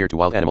people who are compared to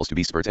wild animals, to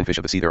beasts, birds, and fish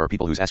of the sea. There are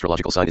people whose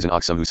astrological sign is an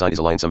ox, some whose sign is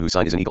a lion, some whose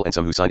sign is an eagle, and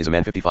some whose sign is a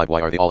man. 55. Why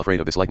are they all afraid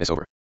of this likeness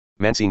over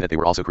man, seeing that they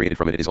were also created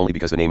from it? It is only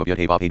because the name of Yud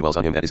Hey Vav Hey dwells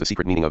on him. That is the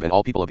secret meaning of, and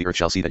all people of the earth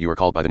shall see that you are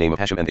called by the name of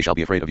Hashem, and they shall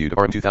be afraid of you.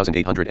 Devarim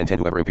 2810.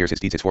 Whoever impairs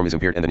his deeds, his form is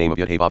impaired, and the name of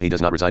Yud Hey Vav Hey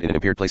does not reside in an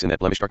impaired place. In that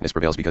blemish darkness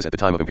prevails, because at the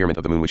time of impairment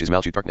of the moon, which is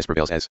Malchut, darkness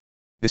prevails. As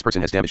this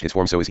person has damaged his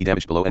form, so is he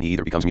damaged below, and he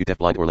either becomes mute, deaf,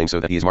 blind, or lame, so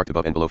that he is marked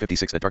above and below.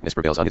 56. That darkness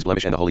prevails on his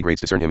blemish, and the holy grades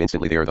discern him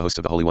instantly. They are the hosts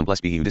of the Holy One.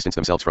 Blessed be he who distance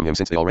themselves from him,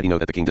 since they already know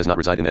that the king does not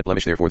reside in that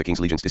blemish. Therefore the king's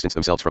legions distance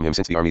themselves from him,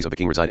 since the armies of the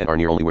king reside and are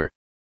near only where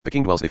the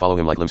king dwells. They follow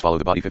him like limbs follow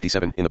the body.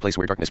 57. In the place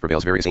where darkness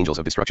prevails, various angels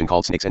of destruction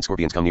called snakes and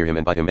scorpions come near him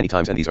and bite him many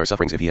times, and these are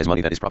sufferings. If he has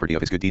money, that is property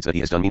of his good deeds that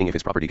he has done, meaning if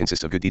his property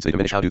consists of good deeds, they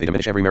diminish. How do they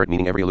diminish? Every merit,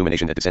 meaning every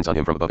illumination that descends on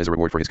him from above as a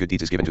reward for his good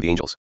deeds, is given to the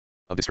angels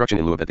of destruction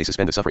in lieu of that they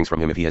suspend the sufferings from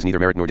him if he has neither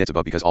merit nor debts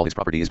above, because all his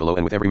property is below,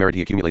 and with every merit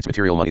he accumulates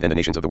material money. Then the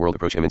nations of the world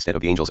approach him instead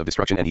of the angels of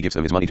destruction, and he gives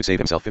them his money to save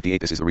himself.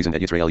 58. This is the reason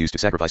that Yisrael used to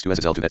sacrifice to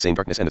Azazel, to that same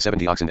darkness, and the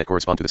 70 oxen that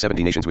correspond to the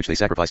 70 nations which they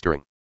sacrificed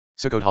during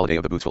Sukkot, holiday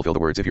of the booths, fulfill the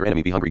words, if your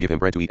enemy be hungry, give him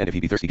bread to eat, and if he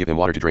be thirsty, give him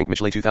water to drink.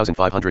 Mishlei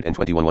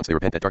 2521. Once they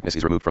repent, that darkness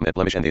is removed from that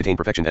blemish, and they attain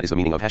perfection. That is the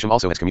meaning of Hashem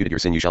also has commuted your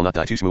sin, you shall not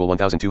die. 2 Shmuel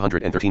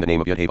 1213. The name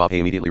of Yud Hey Vav Hey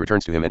immediately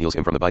returns to him and heals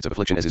him from the bites of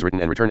affliction, as is written,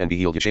 and return and be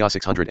healed. Yeshayah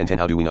 610.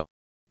 How do we know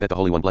that the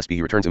Holy One, blessed be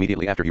he, returns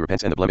immediately after he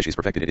repents and the blemish is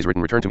perfected? It is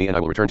written, return to me and I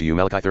will return to you.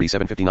 Malachi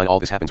 37:59.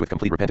 All this happens with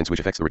complete repentance, which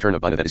affects the return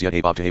of Bina, that is Yud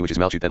Hey Vav Hey, which is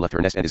Malchut, that left her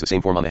nest and is the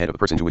same form on the head of a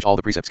person, to which all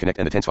the precepts connect,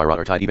 and the 10 Sfirot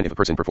are tied, even if a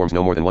person performs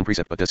no more than 1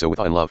 precept, but does so with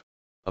awe and love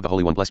of the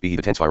Holy One. Blessed be he,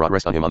 the 10 Sfirot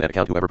rest on him. On that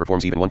account, whoever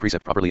performs even 1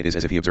 precept properly, it is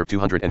as if he observed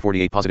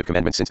 248 positive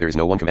commandments, since there is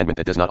no one commandment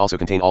that does not also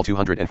contain all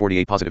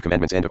 248 positive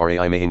commandments. And of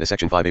Rai Mayhem. The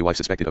section 5. A wife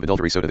suspected of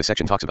adultery. So the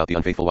section talks about the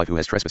unfaithful wife who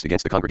has trespassed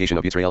against the congregation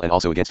of Israel, and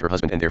also against her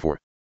husband, and therefore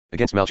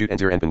against Malchut and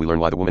Zir Anpin. We learn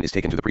why the woman is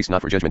taken to the priest,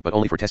 not for judgment, but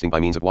only for testing by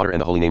means of water and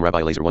the holy name.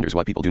 Rabbi Elazar wonders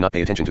why people do not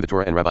pay attention to the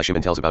Torah, and Rabbi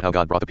Shimon tells about how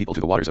God brought the people to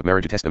the waters of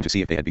Meribah to test them, to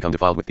see if they had become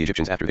defiled with the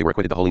Egyptians. After they were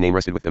acquitted, the holy name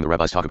rested with them. The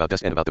rabbis talk about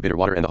dust and about the bitter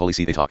water and the holy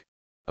sea. They talk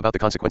about the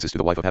consequences to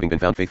the wife of having been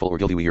found faithful or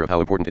guilty. We hear of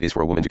how important it is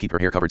for a woman to keep her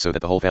hair covered so that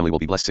the whole family will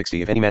be blessed.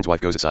 60. If any man's wife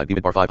goes aside,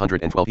 Bimidbar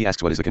 512. He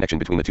asks what is the connection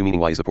between the two, meaning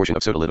why is the portion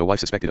of Soda lit a wife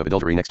suspected of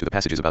adultery next to the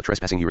passages about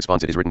trespassing? He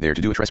responds, it is written there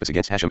to do a trespass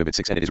against Hashem. Bibid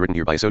 6. And it is written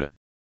here by Soda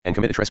and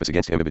commit a trespass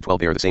against him. Bibid 12.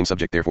 They are the same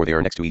subject, therefore they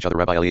are next to each other.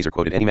 Rabbi Elazar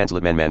quoted, any man's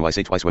lit man, why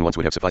say twice when once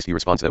would have sufficed? He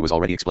responds, that was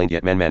already explained.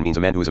 Yet man means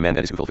a man who is a man,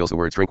 that is who fulfills the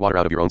words, drink water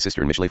out of your own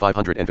cistern. Mishlei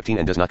 515.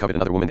 And does not covet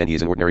another woman, then he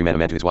is an ordinary man, a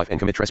man to his wife, and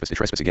commit trespass to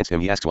trespass against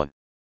him. He asks, 1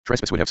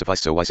 trespass would have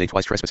sufficed, so why say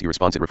twice trespass? He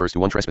responds, it refers to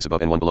 1 trespass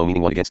above and 1 below,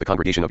 meaning 1 against the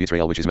congregation of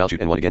Israel, which is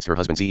Malchut, and 1 against her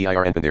husband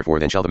Zeir Anpin. Therefore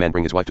then shall the man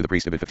bring his wife to the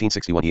priest. Ibid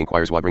 1561. He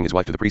inquires, why bring his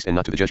wife to the priest and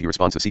not to the judge? He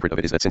responds, the secret of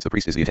it is that since the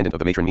priest is the attendant of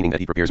the matron, meaning that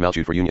he prepares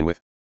Malchut for union with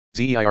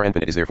Zeir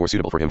Anpin, it is therefore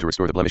suitable for him to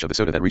restore the blemish of the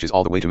Soda that reaches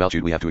all the way to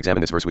Malchut. We have to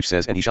examine this verse which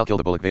says, and he shall kill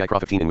the bullock, Vayikra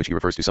 15, in which he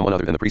refers to someone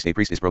other than the priest. A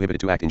priest is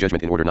prohibited to act in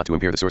judgment in order not to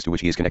impair the source to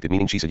which he is connected,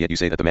 meaning she said, yet you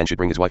say that the man should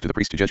bring his wife to the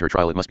priest to judge her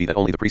trial. It must be that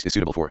only the priest is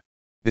suitable for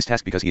this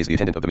task, because he is the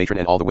attendant of the matron,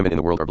 and all the women in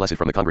the world are blessed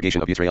from the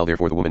congregation of Israel.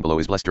 Therefore the woman below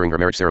is blessed during her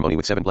marriage ceremony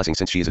with 7 blessings,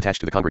 since she is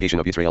attached to the congregation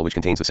of Israel, which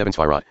contains the 7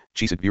 Sfirot,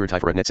 Chesed, Virut,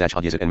 Tiferet, Netzach,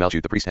 Had, and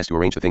Malchut. The priest has to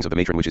arrange the things of the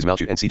matron, which is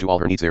Malchut, and see to all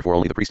her needs. Therefore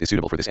only the priest is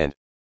suitable for this end.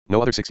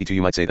 No other. 62.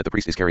 You might say that the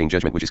priest is carrying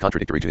judgment, which is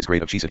contradictory to his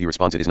grade of Chesed. He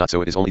responds, it is not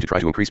so. It is only to try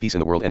to increase peace in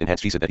the world and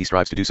enhance Chesed that he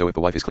strives to do so. If the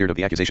wife is cleared of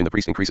the accusation, the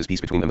priest increases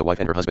peace between them, the wife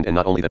and her husband, and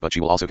not only that, but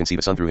she will also conceive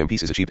a son through him.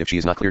 Peace is achieved if she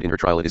is not cleared in her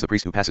trial. It is the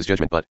priest who passes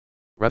judgment, but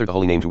Rather, the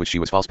holy name to which she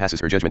was false passes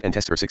her judgment and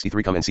tests her.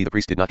 63 Come and see. The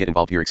priest did not get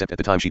involved here except at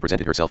the time she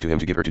presented herself to him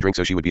to give her to drink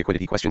so she would be acquitted.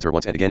 He questions her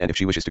once and again, and if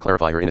she wishes to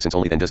clarify her innocence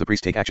only then does the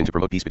priest take action to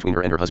promote peace between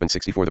her and her husband.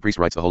 64 The priest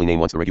writes the holy name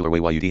once the regular way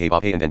Yud Hey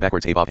Vav Hey and then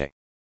backwards Hey Vav Hey.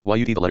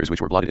 Yud the letters which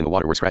were blotted in the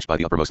water were scratched by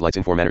the uppermost lights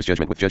in four manners: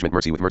 judgment with judgment,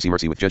 mercy with mercy,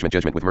 mercy with judgment,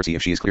 judgment with mercy.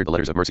 If she is cleared the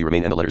letters of mercy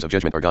remain and the letters of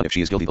judgment are gone. If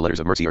she is guilty the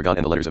letters of mercy are gone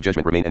and the letters of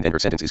judgment remain, and then her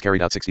sentence is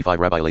carried out. 65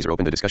 Rabbi Elazar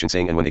opened the discussion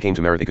saying, and when they came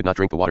to Marah they could not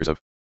drink the waters of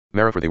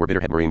Marah, for they were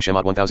bitter. Marim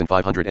Shemot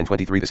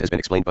 1523. This has been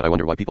explained, but I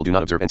wonder why people do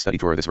not observe and study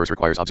Torah. This verse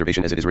requires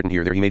observation as it is written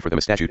here. There he made for them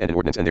a statute and an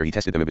ordinance, and there he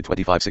tested them. Ibid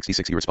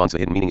 2566. He responds, the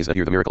hidden meaning is that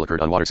here the miracle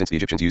occurred on water, since the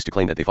Egyptians used to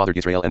claim that they fathered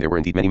Israel, and there were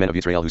indeed many men of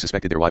Israel who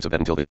suspected their wives of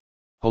that until the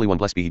Holy One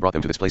blessed be he brought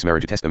them to this place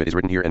Marah to test them. It is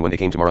written here, and when they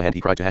came to Marah and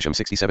he cried to Hashem.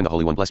 67 The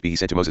Holy One blessed be he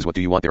said to Moses, what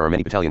do you want? There are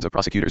many battalions of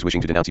prosecutors wishing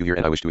to denounce you here,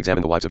 and I wish to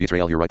examine the wives of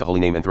Israel. Here write the holy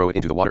name and throw it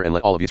into the water, and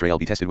let all of Israel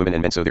be tested, women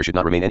and men, so there should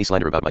not remain any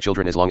slander about my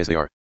children as long as they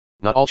are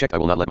not all checked. I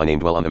will not let my name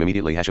dwell on them.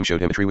 Immediately Hashem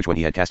showed him a tree which when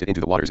he had cast it into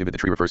the waters, Ibid the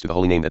tree refers to the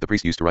holy name that the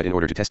priest used to write in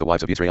order to test the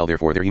wives of Israel.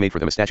 Therefore there he made for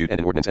them a statute and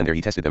an ordinance, and there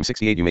he tested them.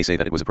 68 You may say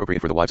that it was appropriate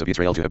for the wives of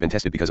Israel to have been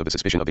tested because of the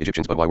suspicion of the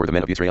Egyptians, but why were the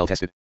men of Israel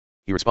tested?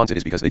 He responds, it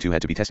is because they too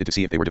had to be tested to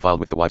see if they were defiled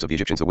with the wives of the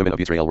Egyptians. The women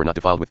of Israel were not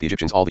defiled with the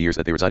Egyptians. All the years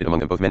that they resided among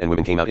them both men and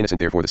women came out innocent.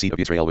 Therefore the seed of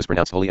Israel was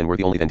pronounced holy and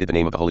worthy. Only then did the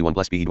name of the Holy One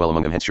blessed be he dwell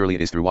among them. Hence surely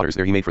it is through waters.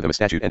 There he made for them a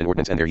statute and an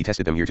ordinance, and there he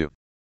tested them here too.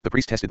 The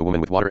priest tested the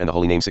woman with water and the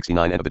holy name.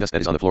 69 And of the dust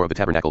that is on the floor of the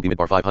tabernacle.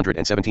 Bimidbar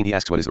 517. He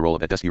asks, what is the role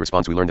of that dust? He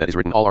responds, we learn that is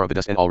written, all are of the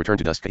dust and all return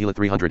to dust. Kahila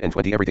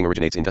 320 Everything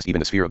originates in dust, even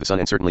the sphere of the sun,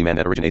 and certainly man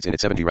that originates in it.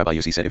 70 Rabbi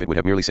Yossi said, if it would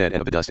have merely said and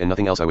of the dust and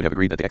nothing else I would have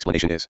agreed that the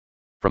explanation is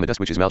from the dust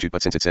which is Malchut,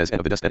 but since it says and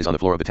of the dust that is on the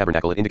floor of the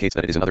tabernacle, it indicates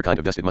that it is another kind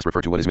of dust. It must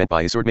refer to what is meant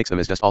by his sword makes them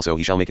as dust. Also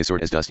he shall make his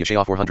sword as dust.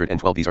 Yeshayah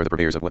 412 These are the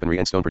purveyors of weaponry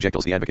and stone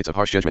projectiles, the advocates of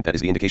harsh judgment. That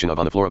is the indication of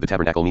on the floor of the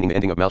tabernacle, meaning the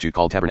ending of Malchut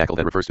called tabernacle,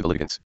 that refers to the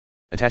litigants.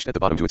 Attached at the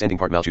bottom to its ending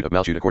part Malchut of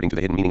Malchut according to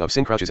the hidden meaning of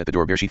sin crouches at the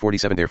door. Bereshit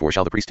 47 Therefore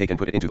shall the priest take and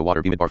put it into the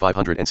water. Bimidbar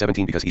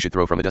 517 Because he should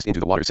throw from the dust into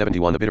the water.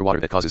 71 The bitter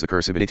water that causes the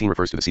curse. Ibid 18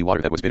 refers to the sea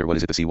water that was bitter. What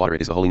is it? The sea water.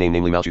 It is the holy name,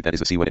 namely Malchut, that is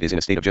the sea when it is in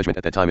a state of judgment.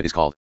 At that time it is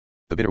called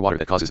the bitter water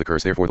that causes the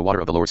curse. Therefore the water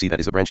of the lower sea that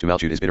is the branch to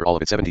Malchut is bitter, all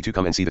of it. 72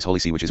 Come and see this holy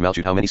sea which is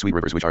Malchut. How many sweet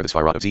rivers which are the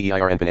Sphirot of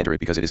Zeir and enter it,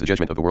 because it is the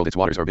judgment of the world. Its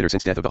waters are bitter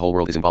since death of the whole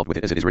world is involved with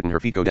it, as it is written, her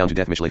feet go down to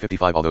death. Mishlei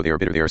 55 Although they are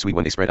bitter they are sweet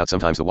when they spread out.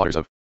 Sometimes the waters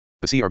of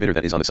the sea are bitter,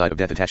 that is on the side of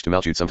death attached to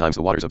Malchut. Sometimes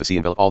the waters of the sea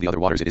envelop all the other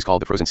waters. It is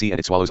called the frozen sea, and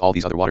it swallows all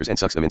these other waters and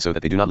sucks them in so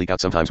that they do not leak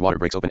out. Sometimes water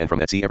breaks open and from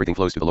that sea everything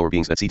flows to the lower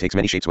beings. That sea takes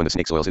many shapes. When the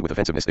snake soils it with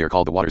offensiveness they are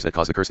called the waters that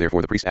cause the curse.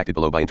 Therefore the priest acted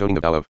below by intoning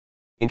the vow of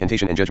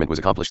incantation, and judgment was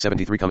accomplished.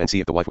 73 Come and see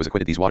if the wife was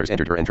acquitted. These waters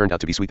entered her and turned out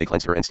to be sweet. They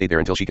cleansed her and stayed there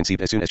until she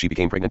conceived. As soon as she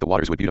became pregnant the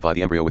waters would beautify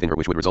the embryo within her,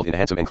 which would result in a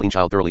handsome and clean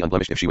child, thoroughly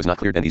unblemished. If she was not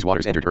cleared then these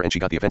waters entered her and she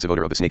got the offensive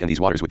odor of the snake, and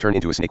these waters would turn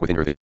into a snake within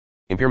her. The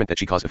impairment that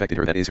she caused affected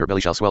her, that is her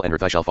belly shall swell and her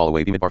thigh shall fall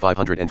away. Bimidbar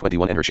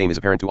 521 And her shame is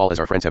apparent to all, as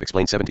our friends have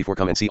explained. 74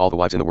 Come and see all the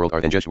wives in the world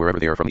are then judged wherever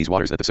they are from these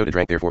waters that the soda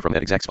drank. Therefore from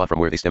that exact spot from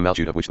where they stem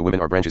Malchut, of which the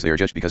women are branches, they are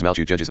judged because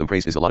Malchut judges them.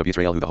 Praised is the lot of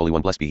Israel, who the Holy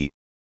One blessed be he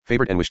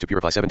favored and wished to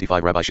purify.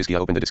 75 Rabbi Shishkiah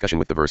opened the discussion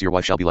with the verse, your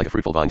wife shall be like a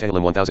fruitful vine.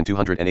 Tehillim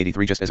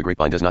 1283 Just as a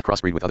grapevine does not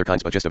crossbreed with other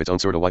kinds but just of its own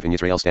sort, a wife in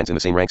Israel stands in the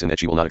same ranks in that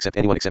she will not accept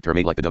anyone except her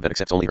mate, like the dove that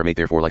accepts only her mate.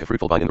 Therefore like a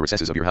fruitful vine in the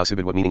recesses of your house.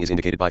 Ibid What meaning is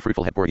indicated by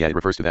fruitful het It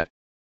refers to that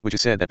which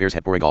is said that bears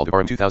het Gal.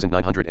 Devarim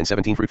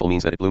 2917 Fruitful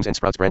means that it blooms and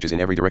sprouts branches in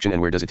every direction. And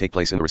where does it take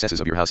place? In the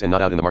recesses of your house and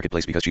not out in the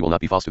marketplace, because she will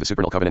not be false to the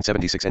supernal covenant.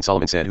 76 And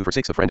Solomon said, who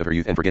forsakes the friend of her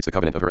youth and forgets the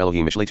covenant of her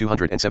Elohim. Mishlei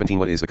 217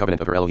 What is the covenant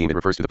of her Elohim? It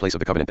refers to the place of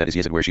the covenant, that is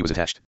Yesod, where she was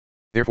attached.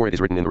 Therefore it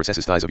is written in the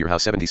recesses thighs of your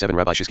house. 77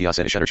 Rabbi Shishkiah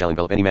said, a shutter shall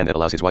envelop any man that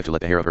allows his wife to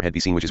let the hair of her head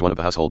be seen, which is one of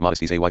the household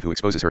modesties. A wife who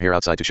exposes her hair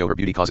outside to show her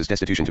beauty causes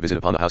destitution to visit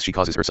upon the house. She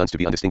causes her sons to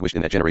be undistinguished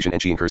in that generation,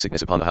 and she incurs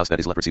sickness upon the house, that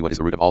is leprosy. What is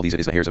the root of all these?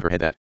 It is the hairs of her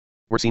head that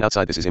were seen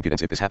outside. This is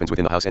impudence if this happens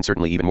within the house, and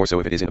certainly even more so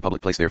if it is in a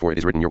public place. Therefore it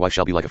is written, your wife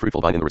shall be like a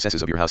fruitful vine in the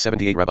recesses of your house.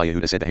 78 Rabbi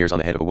Yehuda said, the hairs on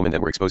the head of a woman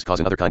that were exposed cause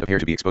another kind of hair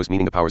to be exposed,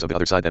 meaning the powers of the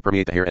other side that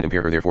permeate the hair and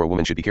impair her. Therefore a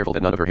woman should be careful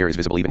that none of her hair is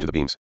visible even to the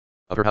beams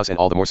of her house, and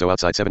all the more so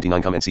outside.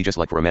 79 Come and see just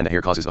like for a man the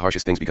hair causes the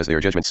harshest things because they are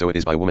judgments, so it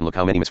is by a woman. Look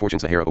how many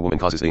misfortunes the hair of a woman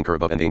causes. They incur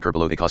above and they incur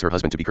below. They cause her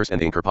husband to be cursed and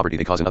they incur poverty.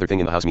 They cause another thing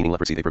in the house, meaning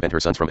leprosy. They prevent her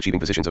sons from achieving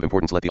positions of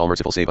importance. Let the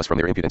All-Merciful save us from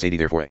their impudence. 80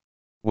 Therefore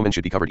a woman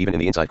should be covered even in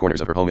the inside corners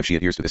of her home if she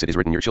adheres to this. It is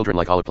written, your children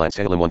like olive plants.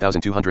 Tehillim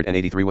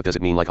 1283 What does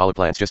it mean like olive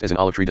plants? Just as an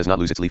olive tree does not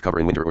lose its leaf cover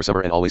in winter or summer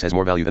and always has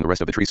more value than the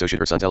rest of the tree, so should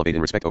her sons elevate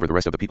in respect over the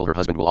rest of the people. Her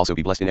husband will also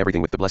be blessed in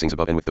everything with the blessings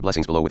above and with the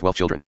blessings below, with wealth,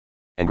 children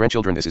and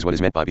grandchildren. This is what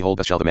is meant by behold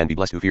thus shall the man be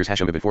blessed who fears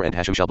Hashem. Ibid 4 And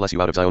Hashem shall bless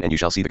you out of Zion, and you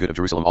shall see the good of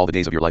Jerusalem all the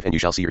days of your life, and you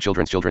shall see your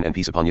children's children, and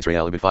peace upon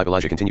Yisrael. Ibid 5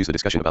 Elijah continues the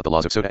discussion about the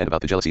laws of Soda and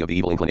about the jealousy of the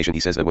evil inclination. He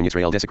says that when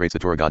Yisrael desecrates the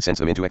Torah, God sends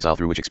them into exile,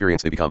 through which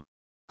experience they become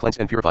cleansed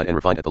and purified and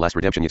refined. At the last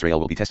redemption Yisrael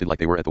will be tested like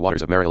they were at the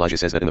waters of Marah. Elijah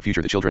says that in the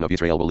future the children of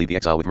Yisrael will leave the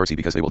exile with mercy,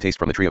 because they will taste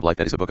from the tree of life,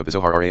 that is the book of the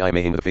Zohar. Rai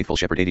Mayhem the faithful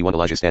shepherd. 81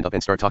 Elijah stand up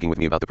and start talking with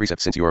me about the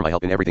precepts, since you are my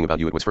help in everything. About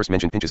you it was first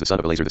mentioned Pinchas the son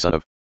of Elazar the son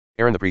of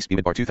Aaron the priest.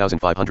 Bimidbar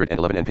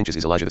 2511 And Pinchas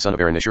is Elijah the son of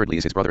Aaron. Assuredly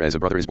is his brother, as a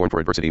brother is born for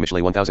adversity.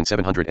 Mishlei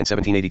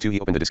 1717 82 He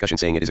opened the discussion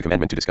saying, it is a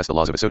commandment to discuss the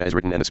laws of a Soda as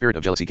written, and the spirit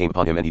of jealousy came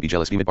upon him and he be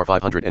jealous. Bimidbar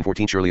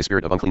 514 Surely a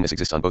spirit of uncleanness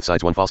exists on both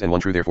sides, one false and one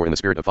true. Therefore in the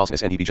spirit of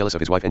falseness and he be jealous of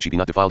his wife, and she be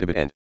not defiled. Ibid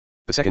End.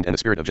 The second, and the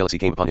spirit of jealousy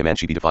came upon him and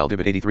she be defiled.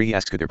 Ibid 83 he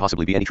asks, could there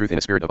possibly be any truth in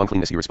a spirit of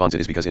uncleanness? He responds,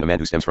 it is because in a man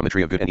who stems from the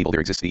tree of good and evil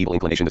there exists the evil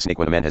inclination. The snake,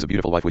 when a man has a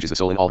beautiful wife which is the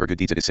soul in all her good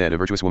deeds, it is said, a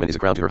virtuous woman is a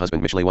crown to her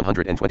husband. Mishle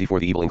 124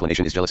 the evil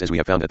inclination is jealous, as we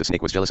have found that the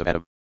snake was jealous of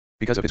Adam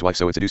because of his wife,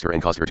 so it seduced her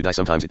and caused her to die.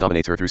 Sometimes it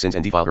dominates her through sins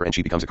and defile her, and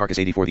she becomes a carcass.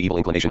 84 the evil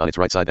inclination on its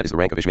right side, that is the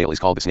rank of Ishmael, is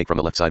called the snake. From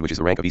the left side, which is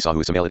the rank of Esau, who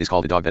is a male, it is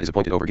called a dog that is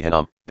appointed over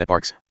Gehenna, that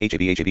barks.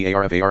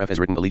 Habarf as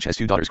written, the leech has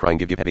two daughters crying,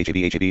 give Habib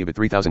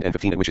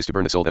 3015, it wishes to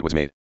burn the soul that was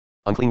made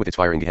unclean with its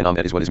fire in Gehenna.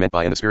 That is what is meant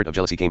by, and the spirit of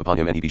jealousy came upon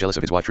him, and he be jealous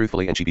of his wife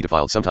truthfully, and she be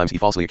defiled. Sometimes he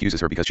falsely accuses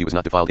her because she was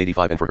not defiled.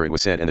 85 and for her it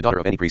was said, and the daughter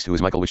of any priest who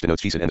is Michael, which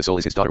denotes Chesed, and the soul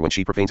is his daughter. When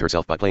she profanes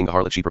herself by playing the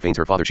harlot, she profanes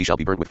her father, she shall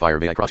be burnt with fire.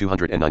 Vayikra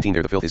 219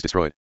 there the filth is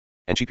destroyed,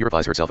 and she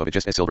purifies herself of it,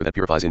 just as silver that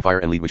purifies in fire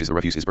and lead, which is the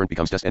refuse, is burnt,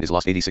 becomes dust, and is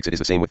lost. 86 it is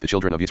the same with the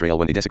children of Israel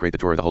when they desecrate the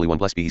Torah. The Holy One,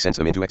 blessed be he, sends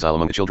them into exile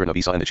among the children of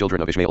Esau and the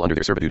children of Ishmael under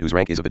their servitude, whose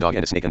rank is of the dog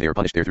and a snake, and they are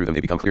punished there. Through them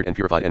they become cleared and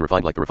purified and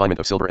refined like the refinement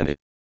of silver and the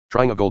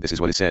trying of gold. This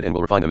is what is said, and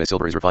will refine them as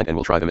silver is refined, and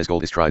will try them as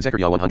gold is tried.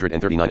 Zechariah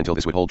 139 until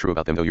this would hold true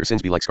about them, though your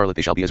sins be like scarlet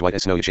they shall be as white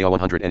as snow. Yeshayah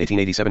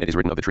 118:87 it is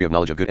written of the tree of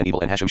knowledge of good and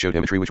evil, and Hashem showed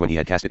him a tree which when he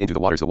had cast it into the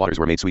waters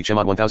were made sweet.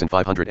 Shemot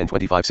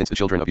 1525 since the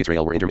children of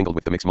Israel were intermingled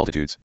with the mixed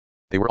multitudes,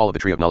 they were all of the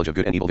tree of knowledge of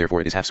good and evil,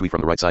 therefore it is half sweet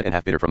from the right side and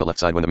half bitter from the left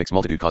side. When the mixed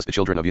multitude caused the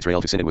children of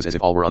Israel to sin, it was as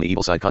if all were on the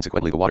evil side.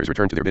 Consequently the waters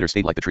returned to their bitter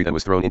state like the tree that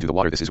was thrown into the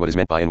water. This is what is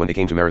meant by, and when they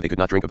came to Marah they could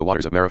not drink of the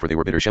waters of Marah, for they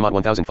were bitter. Shemot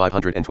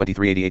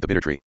 1523:88 the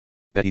bitter tree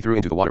that he threw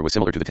into the water was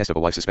similar to the test of a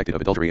wife suspected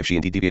of adultery. If she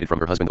indeed deviated from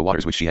her husband, the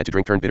waters which she had to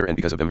drink turned bitter, and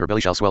because of them her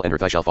belly shall swell and her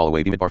thigh shall fall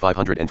away. Bimidbar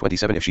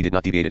 527 if she did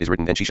not deviate, it is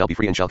written, then she shall be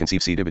free and shall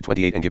conceive seed. Ibid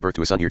 28 and give birth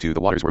to a son. Here too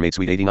the waters were made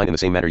sweet. 89 in the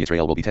same manner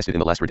Israel will be tested in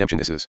the last redemption.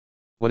 This is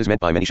what is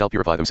meant by many shall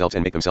purify themselves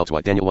and make themselves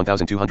white. Daniel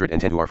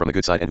 1210 who are from the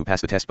good side and who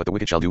pass the test, but the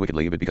wicked shall do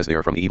wickedly, but because they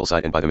are from the evil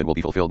side, and by them it will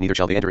be fulfilled, neither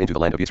shall they enter into the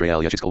land of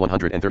Israel. Yechezkel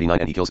 139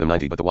 and he kills them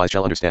 90, but the wise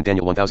shall understand.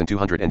 Daniel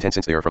 1210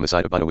 since they are from the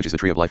side of Bina, which is the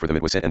tree of life, for them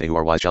it was said, and they who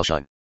are wise shall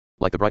shine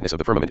like the brightness of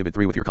the firmament. Ibid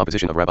 3 with your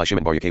composition of Rabbi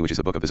Shimon Rabbi Berg, which is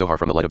the book of the Zohar,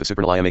 from the light of the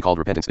supernal Ima called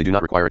repentance. They do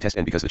not require a test,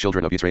 and because the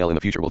children of Israel in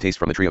the future will taste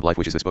from the tree of life,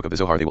 which is this book of the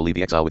Zohar, they will leave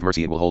the exile with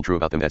mercy. It will hold true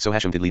about them that so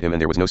Hashem did lead him,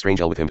 and there was no strange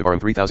hell with him. Devarim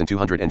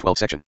 3212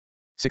 section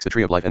 6 the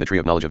tree of life and the tree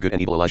of knowledge of good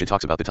and evil. Elijah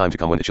talks about the time to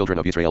come when the children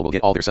of Israel will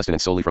get all their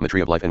sustenance solely from the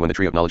tree of life, and when the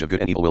tree of knowledge of good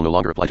and evil will no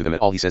longer apply to them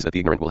at all. He says that the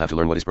ignorant will have to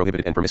learn what is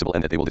prohibited and permissible,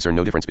 and that they will discern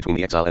no difference between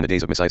the exile and the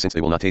days of Messiah, since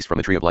they will not taste from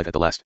the tree of life at the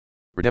last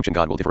redemption.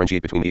 God will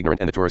differentiate between the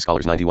ignorant and the Torah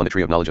scholars. 91 the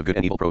tree of knowledge of good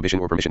and evil, prohibition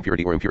or permission,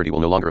 purity or impurity will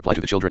no longer apply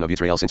to the children of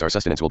Israel, since our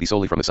sustenance will be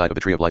solely from the side of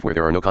the tree of life, where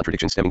there are no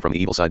contradictions stemming from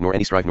the evil side, nor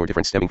any strife nor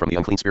difference stemming from the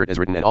unclean spirit, as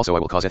written, and also I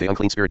will cause the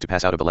unclean spirit to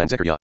pass out of the land.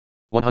 Zechariah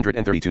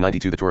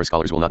 132:92 the Torah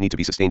scholars will not need to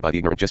be sustained by the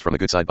ignorant just from the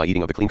good side by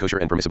eating of the clean, kosher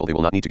and permissible. They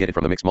will not need to get it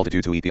from the mixed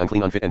multitudes who eat the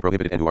unclean, unfit and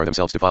prohibited, and who are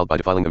themselves defiled by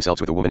defiling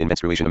themselves with a woman in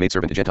menstruation, a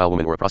maidservant, a Gentile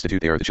woman, or a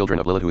prostitute. They are the children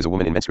of Lilith, who is a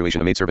woman in menstruation,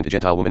 a maidservant, a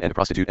Gentile woman, and a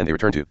prostitute, and they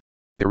return to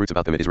their roots.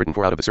 About them it is written,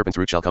 for out of the serpent's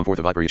root shall come forth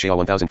a viper. Yeshayah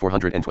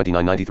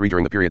 1429:93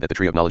 during the period that the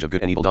tree of knowledge of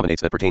good and evil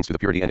dominates, that pertains to the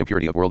purity and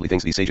impurity of worldly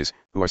things, these sages,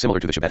 who are similar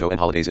to the Shabbatot and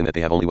holidays in that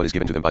they have only what is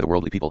given to them by the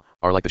worldly people,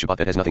 are like the Shabbat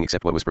that has nothing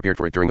except what was prepared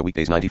for it during the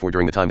weekdays. 94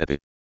 during the time that the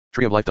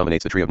tree of life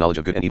dominates, the tree of knowledge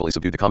of good and evil is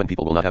subdued. The common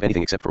people will not have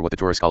anything except for what the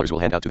Torah scholars will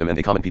hand out to them, and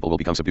the common people will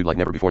become subdued like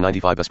never before.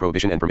 95 thus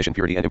prohibition and permission,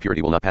 purity and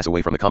impurity will not pass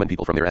away from the common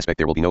people from their aspect.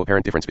 There will be no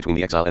apparent difference between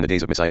the exile and the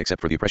days of Messiah,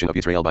 except for the oppression of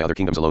Israel by other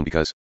kingdoms alone,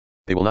 because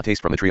they will not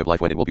taste from the tree of life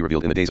when it will be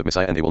revealed in the days of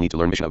Messiah, and they will need to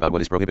learn mission about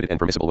what is prohibited and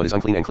permissible, what is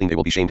unclean and clean. They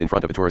will be shamed in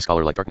front of a Torah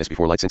scholar like darkness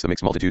before light, since the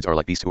mixed multitudes are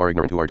like beasts who are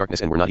ignorant, who are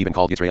darkness, and were not even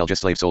called Israel,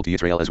 just slaves sold to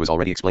Israel, as was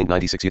already explained.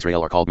 96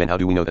 Israel are called men. How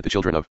do we know that the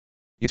children of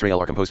Israel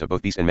are composed of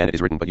both beast and man? It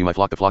is written, but you my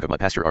flock, the flock of my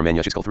pasture are men.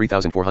 Yechezkel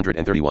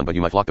 3431 but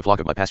you my flock, the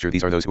flock of my pasture.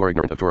 These are those who are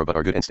ignorant of Torah but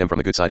are good and stem from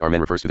the good side. Are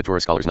men refers to the Torah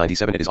scholars.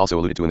 97 it is also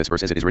alluded to in this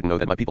verse, as it is written, oh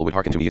that my people would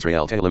hearken to me.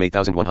 Israel Tehillim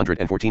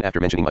 8114 after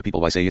mentioning my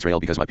people, why say Israel?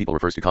 Because my people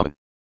refers to common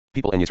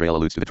people, and Israel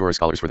alludes to the Torah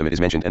scholars. For them it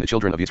is mentioned, and the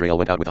children of Israel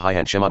went out with a high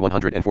hand. Shemot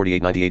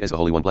 148:98 as the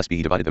Holy One, blessed be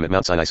he, divided them at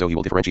Mount Sinai, so he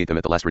will differentiate them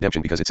at the last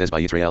redemption, because it says by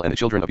Israel, and the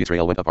children of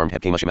Israel went up armed.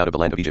 Heb Kamashim out of the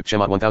land of Egypt.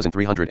 Shemot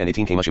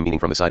 1318 Kamashim, meaning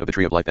from the side of the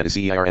tree of life, that is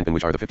Zeir Anpin,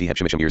 which are the 50 Heb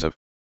Shemishim years of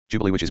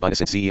Jubilee, which is Bina,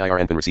 since Zeir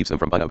Anpin receives them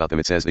from Bina. About them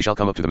it says, they shall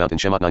come up to the mountain.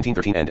 Shemot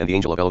 1913 and the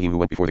angel of Elohim who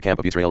went before the camp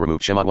of Israel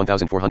removed. Shemot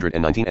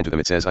 1419 and to them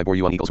it says, I bore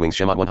you on eagle's wings.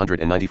 Shemot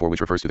 194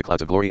 which refers to the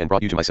clouds of glory, and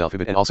brought you to myself.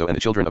 And also, and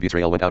the children of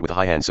Israel went out with a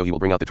high hand, so he will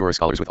bring out the Torah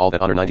scholars with all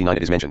that honor. 99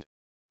 it is mentioned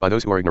by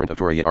those who are ignorant of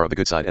Torah yet are of the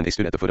good side, and they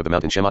stood at the foot of the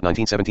mountain. Shemot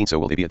 19:17 so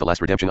will they be at the last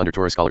redemption under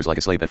Torah scholars, like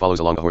a slave that follows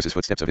along the horse's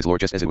footsteps of his Lord,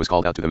 just as it was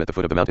called out to them at the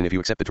foot of the mountain. If you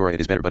accept the Torah it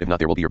is better, but if not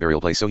there will be your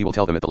burial place. So he will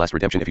tell them at the last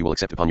redemption, if you will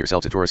accept upon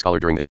yourselves a Torah scholar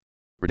during the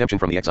redemption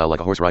from the exile, like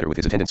a horse rider with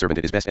his attendant servant,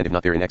 it is best, and if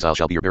not there in exile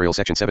shall be your burial.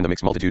 Section 7 the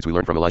mixed multitudes. We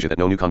learn from Elijah that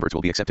no new converts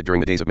will be accepted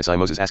during the days of Messiah.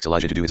 Moses asks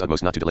Elijah to do his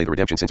utmost not to delay the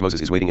redemption, since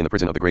Moses is waiting in the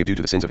prison of the grave due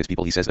to the sins of his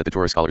people. He says that the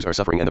Torah scholars are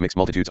suffering and the mixed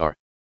multitudes are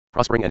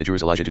prospering, and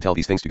adjures Elijah to tell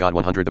these things to God.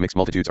 100 the mixed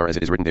multitudes are as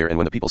it is written there, and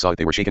when the people saw it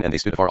they were shaken and they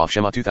stood afar off.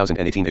 Shemot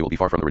 2018 they will be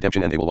far from the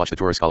redemption, and they will watch the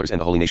Torah scholars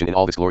and the holy nation in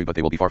all this glory, but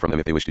they will be far from them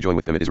if they wish to join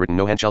with them. It is written,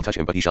 no hand shall touch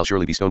him, but he shall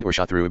surely be stoned or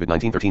shot through. Ibid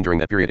 1913 during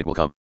that period it will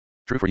come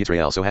true for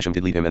Israel, so Hashem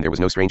did lead him, and there was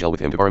no strange hell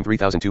with him. Devarim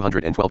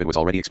 3212 it was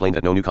already explained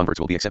that no new converts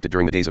will be accepted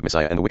during the days of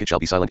Messiah, and the wicked shall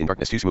be silent in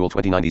darkness. 2 Shmuel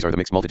 29 these are the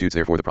mixed multitudes,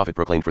 therefore the prophet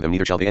proclaimed for them,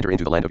 neither shall they enter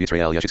into the land of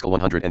Israel. Yechezkel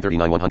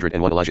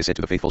 139:101 Elijah said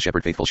to the faithful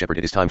shepherd,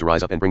 it is time to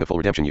rise up and bring the full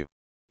redemption. You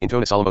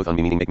Intone a solemn oath on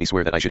me, meaning make me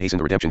swear that I should hasten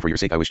the redemption for your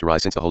sake I wish to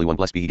rise, since the Holy One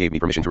blessed be he gave me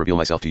permission to reveal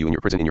myself to you in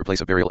your prison, in your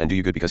place of burial, and do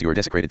you good because you are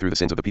desecrated through the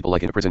sins of the people,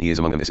 like in a prison he is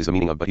among them. This is the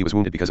meaning of but he was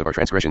wounded because of our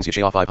transgressions.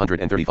 Yeshayah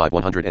 535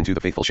 102.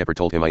 The faithful shepherd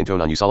told him, I intone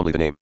on you solemnly the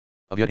name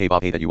of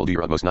Yud-Hey-Vav-Hey that you will do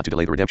your utmost not to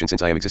delay the redemption,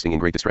 since I am existing in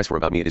great distress, for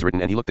about me it is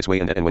written, and he looked this way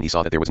and that, and when he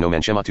saw that there was no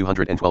man, Shema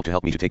 212, to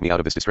help me to take me out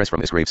of this distress from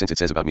this grave, since it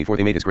says about me, for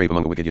they made his grave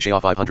among the wicked. Yeshayah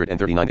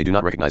 539. They do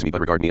not recognize me, but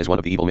regard me as one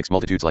of the evil mixed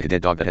multitudes, like a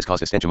dead dog that has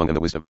caused a stench among them. The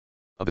wisdom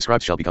of the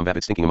scribes shall become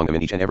vapid, stinking among them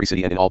in each and every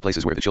city and in all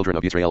places where the children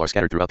of Israel are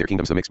scattered throughout their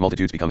kingdoms. The mixed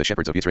multitudes become the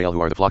shepherds of Israel, who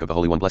are the flock of the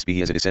Holy One, blessed be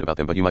he, as it is said about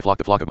them. But you, my flock,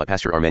 the flock of my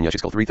pasture, are men.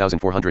 Yechezkel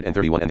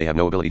 3431. And they have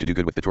no ability to do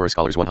good with the Torah.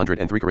 Scholars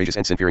 103. Courageous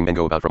and sin-fearing men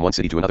go about from one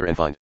city to another and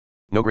find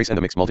no grace, and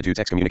the mixed multitudes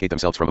excommunicate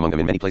themselves from among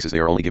them. In many places they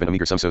are only given a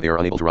meager sum, so they are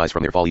unable to rise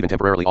from their fall even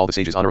temporarily. All the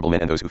sages, honorable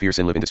men, and those who fear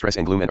sin live in distress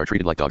and gloom and are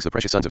treated like dogs. The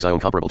precious sons of Zion,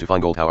 comparable to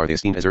fine gold, how are they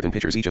esteemed as earthen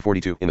pitchers, each of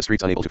 42. In the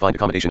streets unable to find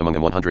accommodation among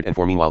them.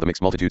 104. Meanwhile the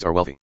mixed multitudes are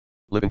wealthy,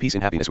 live in peace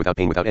and happiness, without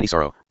pain, without any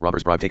sorrow.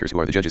 Robbers, bribe takers, who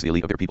are the judges, the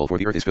elite of their people, for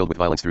the earth is filled with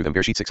violence through them.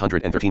 Bereshit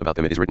 613. About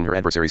them it is written, her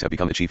adversaries have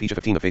become the chief. Each of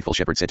 15. The faithful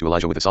shepherd said to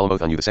Elijah with a solemn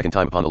oath on you the second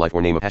time upon the life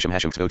or name of Hashem,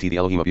 Tzvot, the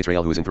Elohim of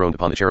Israel, who is enthroned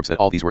upon the cherubs, that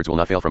all these words will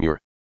not fail from your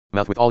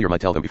mouth with all your might.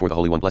 Tell them before the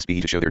Holy One, blessed be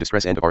he, to show their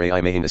distress. End of Rai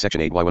Mayhem.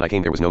 Section 8. Why when I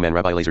came there was no man.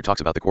 Rabbi Elazar talks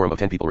about the quorum of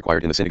 10 people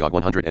required in the synagogue.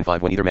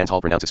 105. When either man's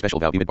hall pronounce a special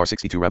vow. Bimidbar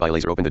 62. Rabbi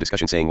Elazar opened the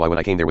discussion saying, why when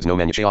I came there was no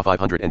man. Yeshayah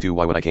 502.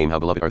 Why when I came, how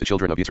beloved are the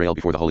children of Israel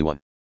before the Holy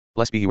One.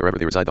 Blessed be he wherever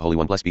they reside, the Holy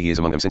One, blessed be he is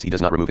among them, since he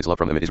does not remove his love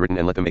from them. It is written,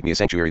 and let them make me a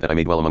sanctuary that I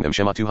may dwell among them.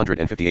 Shema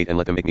 258. And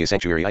let them make me a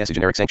sanctuary. Is a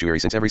generic sanctuary,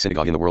 since every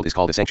synagogue in the world is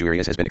called a sanctuary,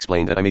 as has been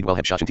explained, that I may dwell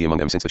Hebshashanti among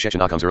them, since the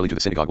Shechinah comes early to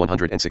the synagogue.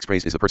 106.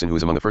 Praised is the person who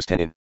is among the first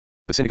 10 in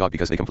the synagogue,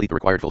 because they complete the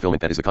required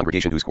fulfillment, that is, the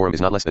congregation whose quorum is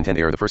not less than 10.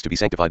 They are the first to be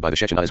sanctified by the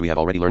Shechinah. As we have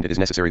already learned, it is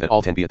necessary that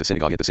all 10 be at the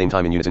synagogue at the same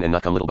time in unison, and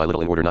not come little by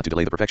little, in order not to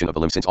delay the perfection of the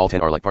limbs, since all 10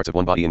 are like parts of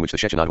one body in which the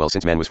Shechinah dwells,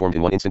 since man was formed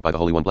in one instant by the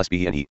Holy One, blessed be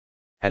he, and he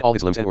had all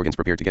his limbs and organs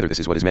prepared together. This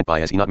is what is meant by,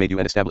 has he not made you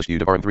and established you.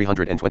 Devarim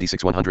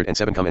 326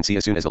 107. Come and see,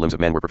 as soon as the limbs of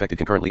man were perfected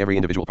concurrently, every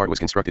individual part was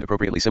constructed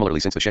appropriately. Similarly,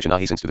 since the Shechinah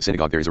hastens to the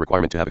synagogue, there is a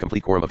requirement to have a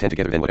complete quorum of 10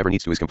 together. Then whatever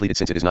needs to is completed,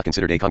 since it is not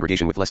considered a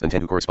congregation with less than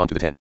 10 who correspond to the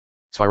 10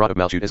 Sfirot of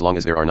Malchut. As long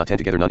as there are not 10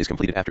 together, none is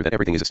completed. After that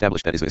everything is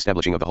established, that is the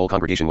establishing of the whole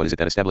congregation. What is it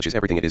that establishes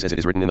everything? It is as it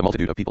is written, in the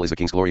multitude of people is the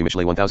king's glory.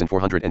 Mishlei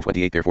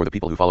 1428. Therefore the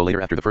people who follow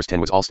later after the first 10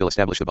 was all still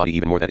establish the body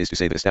even more, that is to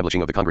say, the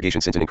establishing of the congregation,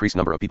 since an increased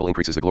number of people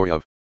increases the glory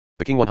of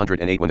the king.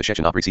 108. When the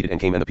Shechinah preceded and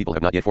came, and the people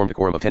have not yet formed a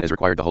quorum of 10 as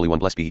required, the Holy One,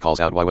 blessed be he, calls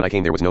out, why when I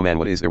came there was no man.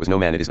 What is there was no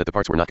man? It is that the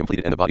parts were not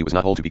completed and the body was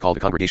not whole to be called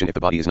a congregation. If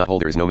the body is not whole,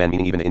 there is no man,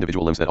 meaning even the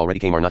individual limbs that already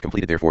came are not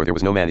completed. Therefore there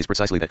was no man is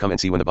precisely that. Come and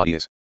see, when the body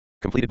is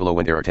completed below,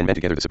 when there are 10 men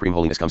together, the supreme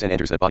holiness comes and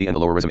enters that body, and the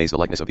lower resumes the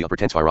likeness of the upper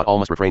 10 Sfirot. All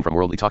must refrain from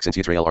worldly talk, since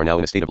Israel are now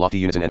in a state of lofty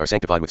unison and are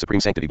sanctified with supreme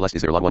sanctity. Blessed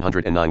is their lot.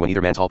 109. When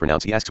either man's hall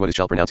pronounce, he asks what is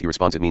shall pronounce. He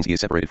responds, it means he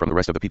is separated from the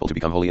rest of the people to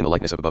become holy in the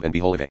likeness of above and be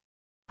whole. If a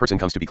person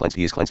comes to be cleansed,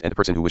 he is cleansed, and a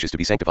person who wishes to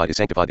be sanctified is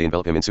sanctified. They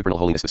envelop him in supernal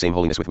holiness, the same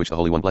holiness with which the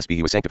Holy One, blessed be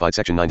he, was sanctified.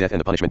 Section 9. Death and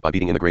the punishment by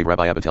beating in the grave.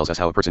 Rabbi Abba tells us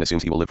how a person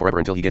assumes he will live forever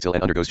until he gets ill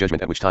and undergoes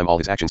judgment, at which time all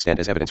his actions stand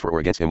as evidence for or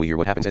against him. We hear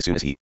what happens as soon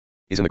as he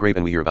is in the grave,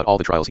 and we hear about all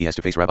the trials he has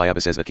to face. Rabbi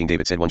Abba says that King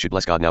David said one should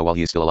bless God now while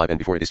he is still alive and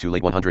before it is too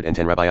late.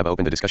 110. Rabbi Abba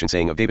opened the discussion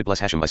saying of David, bless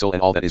Hashem my soul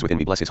and all that is within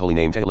me, bless his holy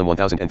name. Tehillim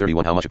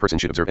 1031. How much a person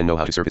should observe and know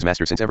how to serve his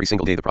master, since every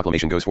single day the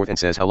proclamation goes forth and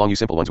says, how long you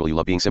simple ones will you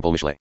love being simple.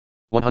 Mishlei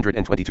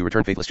 122.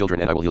 Return faithless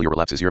children and I will heal your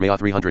relapses. Yeremiah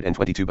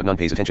 322. But none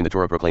pays attention. The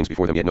Torah proclaims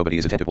before them, yet nobody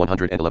is attentive.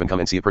 111.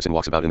 Come and see, a person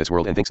walks about in this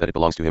world and thinks that it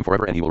belongs to him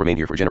forever, and he will remain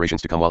here for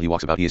generations to come. While he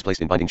walks about, he is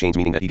placed in binding chains,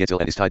 meaning that he gets ill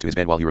and is tied to his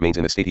bed. While he remains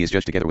in this state, he is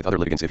judged together with other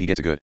litigants. If he gets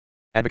a good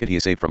advocate, he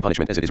is saved from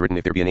punishment, as it is written,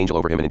 if there be an angel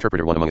over him, an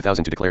interpreter, one among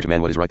 1,000, to declare to man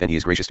what is right, then he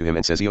is gracious to him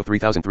and says, Eo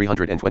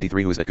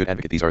 3323. Who is that good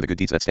advocate? These are the good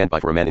deeds that stand by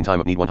for a man in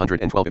time of need.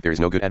 112. If there is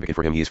no good advocate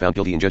for him, he is found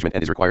guilty in judgment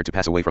and is required to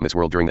pass away from this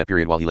world. During that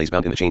period, while he lays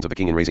bound in the chains of the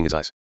king, and raising his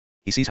eyes,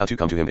 he sees how to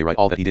come to him. They write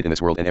all that he did in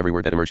this world, and every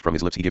word that emerged from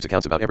his lips he gives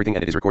accounts about everything,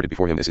 and it is recorded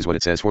before him. This is what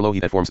it says, for lo, he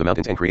that forms the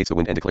mountains and creates the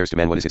wind and declares to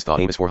man what is his thought.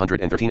 Amos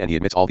 413. And he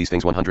admits all these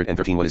things.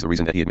 113. What is the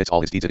reason that he admits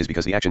all his deeds? It is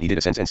because the action he did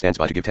ascends and stands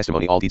by to give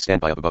testimony. All deeds stand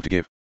by up above to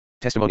give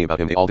testimony about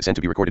him. They all descend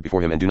to be recorded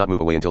before him and do not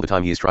move away until the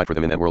time he is tried for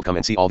them in that world. Come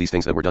and see, all these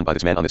things that were done by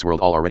this man on this world,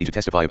 all are ready to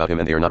testify about him,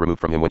 and they are not removed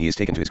from him. When he is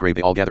taken to his grave,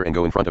 they all gather and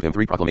go in front of him.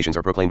 3 proclamations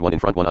are proclaimed, one in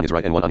front, one on his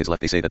right, and one on his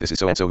left. They say that this is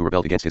so and so who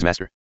rebelled against his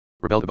master,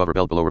 rebelled above,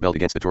 rebelled below, rebelled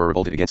against the Torah,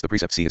 revolted against the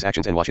precepts. See his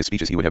actions and watch his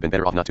speeches. He would have been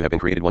better off not to have been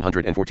created.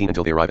 114.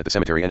 Until they arrive at the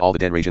cemetery, and all the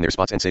dead rage in their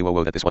spots and say, woe,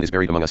 woe, that this one is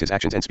buried among us. His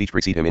actions and speech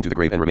precede him into the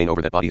grave and remain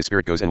over that body. His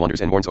spirit goes and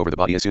wanders and mourns over the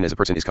body. As soon as a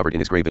person is covered in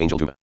his grave, the angel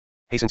Duma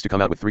hastens to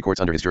come out with 3 courts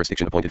under his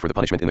jurisdiction appointed for the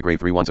punishment in the grave.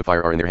 3 wands of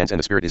fire are in their hands, and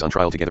the spirit is on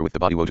trial together with the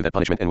body. Woe to that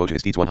punishment and woe to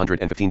his deeds.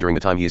 115. During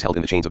the time he is held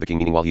in the chains of the king,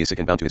 meaning while he is sick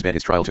and bound to his bed,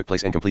 his trial took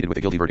place and completed with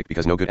a guilty verdict,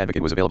 because no good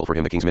advocate was available for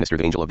him. The king's minister,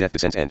 the angel of death,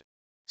 descends and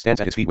stands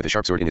at his feet with a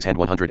sharp sword in his hand.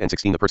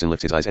 116. The person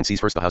lifts his eyes and sees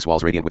first the house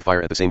walls radiant with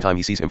fire. At the same time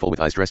he sees him full with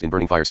eyes dressed in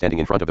burning fire standing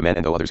in front of the man,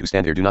 and though others who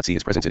stand there do not see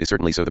his presence, it is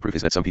certainly so. The proof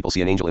is that some people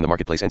see an angel in the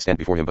marketplace and stand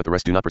before him, but the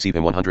rest do not perceive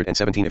him.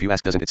 117. If you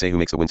ask, doesn't it say who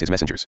makes the winds his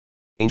messengers?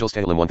 Angels.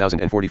 Tehillim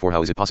 1044.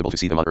 How is it possible to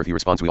see them on earth? He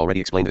responds, we already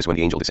explained this. When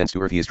the angel descends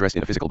to earth, he is dressed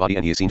in a physical body,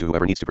 and he is seen to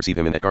whoever needs to perceive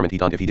him in that garment he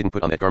donned. If he didn't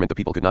put on that garment, the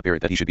people could not bear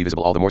it that he should be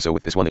visible, all the more so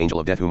with this one, the angel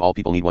of death, whom all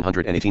people need.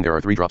 118. There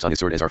are 3 drops on his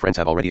sword, as our friends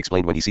have already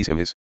explained. When he sees him,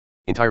 his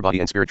Entire body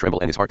and spirit tremble,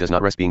 and his heart does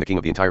not rest, being the king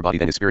of the entire body.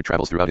 Then his spirit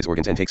travels throughout his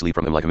organs and takes leave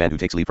from them like a man who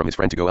takes leave from his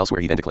friend to go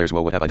elsewhere. He then declares,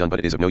 woe, what have I done? But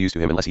it is of no use to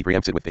him unless he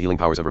preempts it with the healing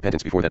powers of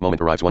repentance. Before that moment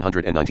arrives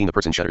 119, the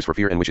person shudders for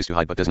fear and wishes to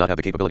hide, but does not have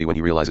the capability. When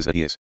he realizes that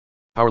he is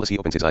powerless, he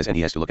opens his eyes, and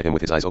he has to look at him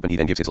with his eyes open. He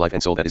then gives his life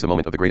and soul. That is the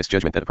moment of the greatest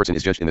judgment, that a person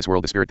is judged in this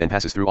world. The spirit then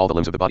passes through all the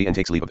limbs of the body and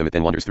takes leave of them. It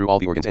then wanders through all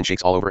the organs and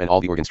shakes all over, and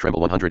all the organs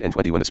tremble.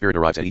 120, when the spirit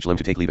arrives at each limb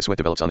to take leave, a sweat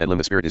develops on that limb.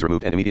 The spirit is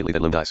removed, and immediately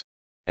that limb dies.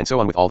 And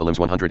so on with all the limbs.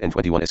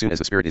 121, as soon as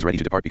the spirit is ready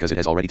to depart, because it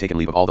has already taken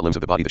leave of all the limbs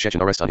of the body, the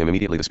Shechinah rests on him.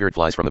 Immediately the spirit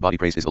flies from the body.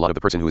 Praised is the lot of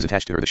the person who is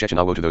attached to her. The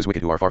Shechinah, woe to those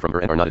wicked who are far from her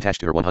and are not attached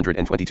to her.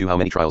 122, how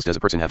many trials does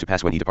a person have to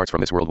pass when he departs from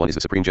this world? One is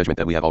the supreme judgment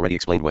that we have already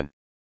explained. When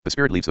the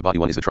spirit leaves the body,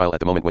 one is the trial at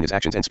the moment when his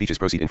actions and speeches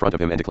proceed in front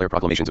of him and declare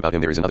proclamations about him.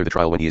 There is another, the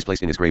trial when he is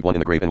placed in his grave, one in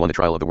the grave, and one the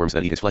trial of the worms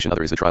that eat his flesh.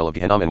 Another is the trial of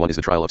Gehenna, and one is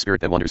the trial of spirit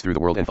that wanders through the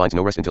world and finds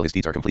no rest until his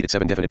deeds are completed.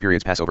 7 definite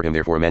periods pass over him.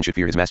 Therefore a man should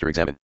fear his master,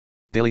 examine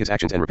daily his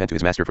actions, and repent to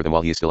his master for them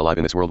while he is still alive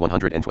in this world.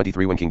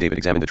 123, when King David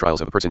examined the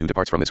trials of a person who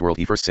departs from this world,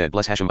 he first said,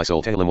 bless Hashem my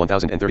soul. Tehillim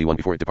 1031,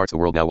 before it departs the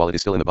world. Now while it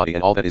is still in the body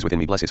and all that is within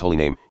me, bless his holy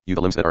name. You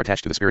the limbs that are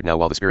attached to the spirit, now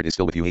while the spirit is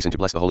still with you, hasten to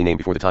bless the holy name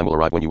before the time will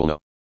arrive when you will no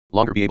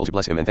longer be able to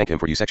bless him and thank him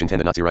for you. Section 10,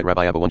 the Nazirite.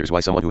 Rabbi Abba wonders why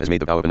someone who has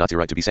made the vow of a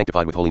Nazirite to be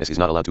sanctified with holiness is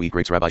not allowed to eat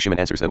grapes. Rabbi Shimon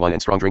answers that wine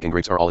and strong drink and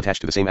grapes are all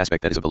attached to the same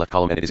aspect, that is of the left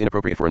column, and it is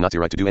inappropriate for a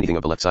Nazirite to do anything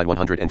of the left side.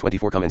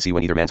 124, come and see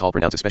when either man's hall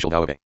pronounce a special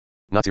vow of a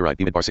Nazirite.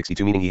 Bimidbar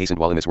 62, meaning he hastened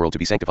while in this world to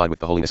be sanctified with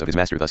the holiness of his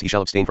master. Thus he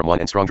shall abstain from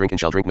wine and strong drink, and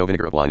shall drink no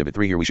vinegar of wine. Ibid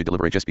 3, here we should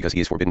deliberate. Just because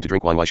he is forbidden to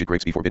drink wine, why should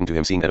grapes be forbidden to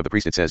him? Seeing that of the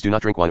priest it says, do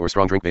not drink wine or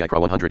strong drink. Vayikra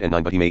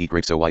 109, but he may eat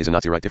grapes, so why is a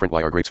Nazirite different?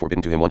 Why are grapes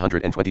forbidden to him?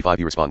 125,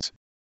 he responds,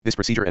 this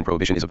procedure and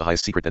prohibition is of the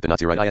highest secret, that the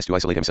Nazirite is to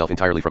isolate himself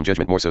entirely from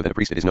judgment. More so than a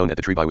priest, it is known that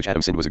the tree by which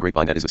Adam sinned was a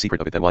grapevine. That is the secret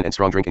of it, that wine and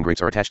strong drink and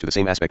grapes are attached to the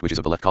same aspect, which is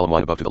of the left column.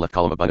 Wine above to the left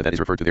column of bina, that is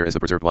referred to there as the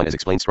preserved wine, as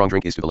explained. Strong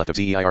drink is to the left of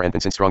zeir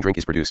anpin, since strong drink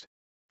is produced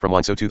from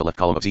wine, so too the left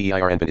column of zeir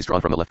anpin is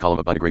drawn from the left column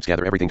of bina. Grapes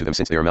gather everything to them,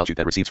 since they are malchut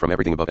that receives from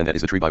everything above, and that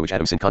is the tree by which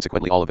Adam sinned.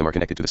 Consequently all of them are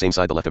connected to the same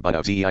side, the left of bina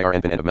of zeir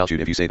anpin and of malchut.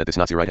 If you say that this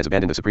Nazirite has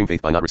abandoned the supreme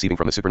faith by not receiving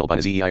from the supernal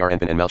bina zeir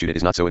anpin and malchut, it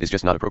is not so. It is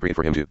just not appropriate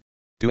for him to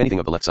do anything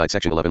of the left side.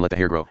 Section 11, let the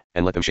hair grow,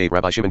 and let them shave.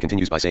 Rabbi Shimon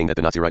continues by saying that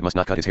the Nazirite must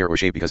not cut his hair or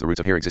shave, because the roots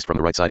of hair exist from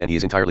the right side, and he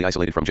is entirely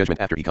isolated from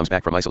judgment. After he comes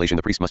back from isolation,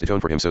 the priest must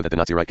atone for him, so that the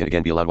Nazirite can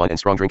again be allowed wine and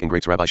strong drink and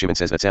grapes. Rabbi Shimon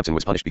says that Samson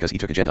was punished because he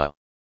took a Gentile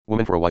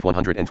woman for a wife.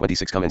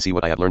 126, come and see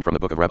what I have learned from the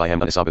book of Rabbi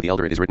Hamdan Isaba the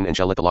elder. It is written, and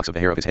shall let the locks of the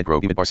hair of his head grow.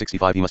 Bimidbar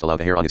 65, he must allow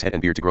the hair on his head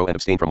and beard to grow, and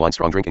abstain from wine,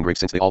 strong drink and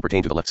grapes, since they all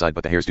pertain to the left side,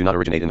 but the hairs do not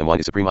originate in them. Wine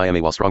is supreme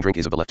ima, while strong drink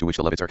is of the left, to which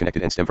the levites are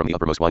connected and stem from the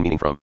uppermost wine, meaning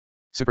from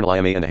supernal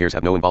ima, and the hairs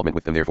have no involvement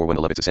with them. Therefore when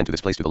the levites ascend to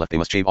this place to the left, they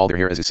must shave all their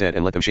hair, as is said,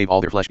 and let them shave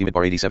all their flesh.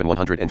 Bimidbar 87,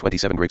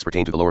 127, grapes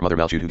pertain to the lower mother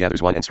malchut, who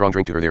gathers wine and strong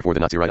drink to her. Therefore the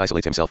Nazirite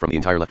isolates himself from the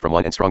entire left from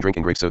wine and strong drink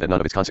and grapes, so that none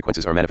of its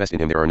consequences are manifest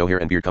in him. There are no hair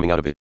and beard coming out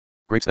of it.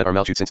 Grapes that are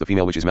malchut, since the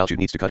female which is malchut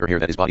needs to cut her hair,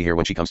 that is body hair,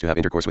 when she comes to have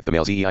intercourse with the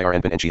male zeir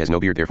anpin, and she has no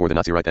beard. Therefore the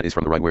Nazirite that is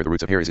from the right, where the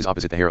roots of hair is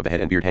opposite the hair of the head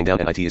and beard hang down,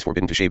 and it is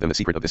forbidden to shave them. The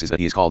secret of this is that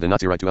he is called a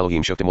Nazirite to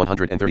Elohim. Shoftim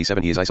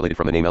 137, he is isolated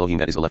from the name Elohim,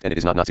 that is the left, and it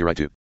is not Nazirite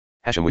to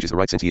Hashem, which is the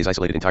right, since he is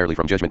isolated entirely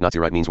from judgment.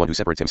 Nazirite means one who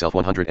separates himself.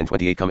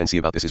 128, come and see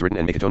about this is written,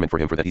 and make atonement for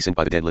him, for that he sinned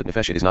by the dead lit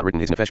nefesh. It is not written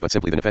his nefesh, but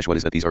simply the nefesh. What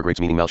is that? These are grapes,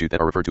 meaning malchut,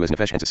 that are referred to as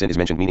nefesh, hence a sin is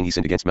mentioned, meaning he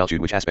sinned against malchut.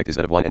 Which aspect is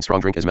that of wine and strong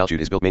drink, as malchut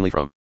is built mainly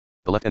from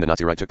the left, and the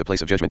Nazirite took the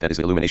place of judgment, that is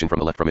the illumination from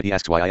the left from it. He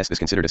asks, why is this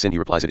considered a sin? He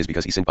replies, it is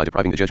because he sinned by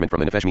depriving the judgment from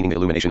the nefesh, meaning the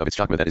illumination of its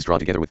chakma that is drawn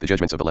together with the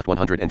judgments of the left.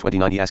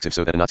 129, he asks if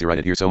so that a Nazirite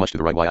adheres so much to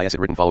the right, why is it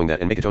written following that,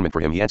 and make atonement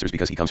for him? He answers,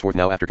 because he comes forth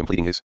now after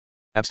completing his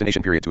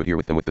abstination period to adhere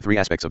with them with the three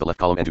aspects of the left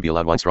column, and to be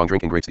allowed wine, strong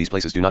drink and grapes. These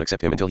places do not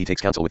accept him until he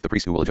takes counsel with the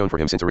priest, who will atone for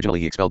him, since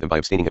originally he expelled them by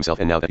abstaining himself,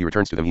 and now that he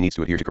returns to them he needs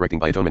to adhere to correcting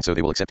by atonement, so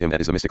they will accept him.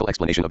 That is the mystical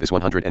explanation of this.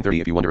 130,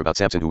 if you wonder about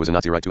Samson, who was a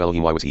Nazirite to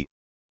Elohim, why was he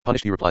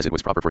punished? He replies, it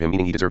was proper for him,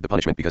 meaning he deserved the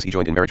punishment, because he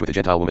joined in marriage with a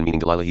Gentile woman, meaning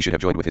Delilah. He should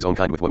have joined with his own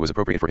kind with what was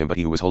appropriate for him, but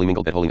he who was holy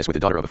mingled that holiness with the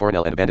daughter of a foreign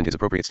and abandoned his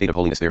appropriate state of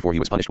holiness. Therefore he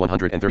was punished.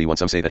 131,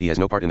 some say that he has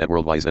no part in that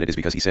world. Why is that? It is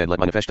because he said, let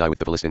my nefesh die with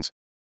the Philistines.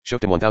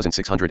 Shoftim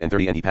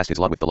 1630, and he passed his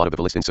lot with the lot of the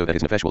Philistines, so that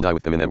his nefesh will die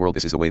with them in that world.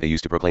 This is the way they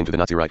used to proclaim to the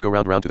Nazirite, go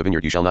round to the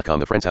vineyard, you shall not come.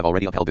 The friends have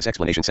already upheld this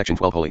explanation. Section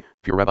 12, holy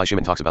pure. Rabbi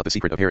Shimon talks about the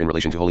secret of hair in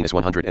relation to holiness.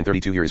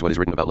 132, here is what is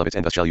written about Levites,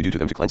 and thus shall you do to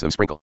them to cleanse them.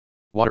 Sprinkle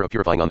water of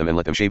purifying on them, and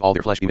let them shave all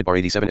their flesh. Bimidbar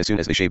 87, as soon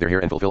as they shave their hair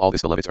and fulfill all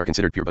this, the Levites are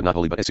considered pure but not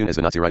holy, but as soon as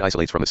the Nazirite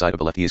isolates from the side of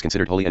the left, he is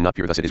considered holy and not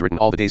pure. Thus it is written,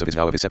 all the days of his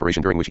vow of his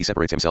separation, during which he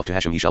separates himself to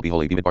Hashem, he shall be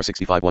holy. Bimidbar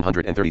 65,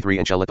 133,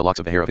 and shall let the locks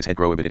of the hair of his head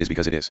grow. It is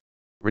because it is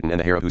written,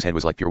 and the hair of whose head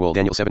was like pure wool.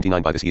 Daniel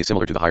 79, by this he is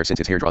similar to the higher, since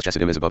his hair draws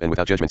chassidim is above and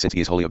without judgment, since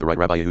he is holy of the right.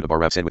 Rabbi Yehuda bar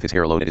Rav said, with his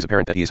hair alone it is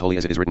apparent that he is holy,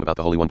 as it is written about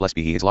the Holy One, blessed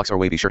be he. His locks are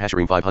wavy. Shir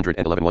Hasharim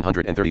 511,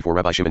 134,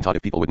 Rabbi Shimon taught,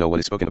 if people would know what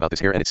is spoken about this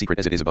hair and its secret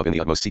as it is above in the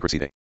utmost secrecy,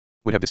 they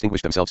would have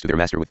distinguished themselves to their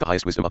master with the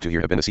highest wisdom. Up to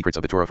here have been the secrets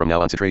of the Torah. From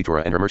now on, Sitray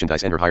Torah and her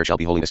merchandise and her hire shall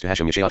be holiness to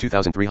Hashem. Yeshayah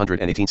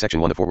 2318, section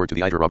 1. The foreword to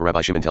the Eider Rabbi.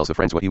 Rabbi Shimon tells the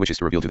friends what he wishes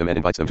to reveal to them and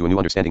invites them to a new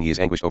understanding. He is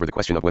anguished over the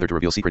question of whether to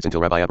reveal secrets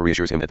until Rabbi Abba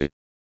reassures him that the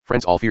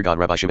friends all fear God.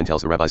 Rabbi Shimon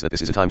tells the rabbis that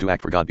this is a time to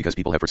act for God, because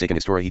people have forsaken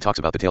his Torah. He talks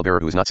about the talebearer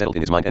who is not settled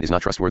in his mind and is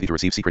not trustworthy to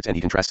receive secrets, and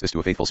he contrasts this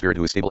to a faithful spirit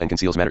who is stable and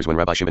conceals matters. When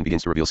Rabbi Shimon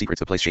begins to reveal secrets,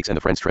 the place shakes and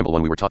the friends tremble.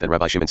 When we were taught that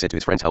Rabbi Shimon said to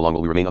his friends, how long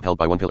will we remain upheld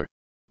by one pillar?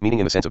 Meaning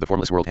in the sense of the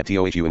formless world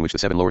Heptohu, in which the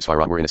seven lower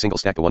Sphirot were in a single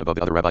stack the one above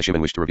the other. Rabbi Shimon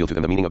wished to reveal to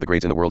them the meaning of the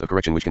grades in the world of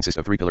correction, which consist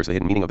of three pillars, the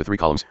hidden meaning of the three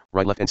columns,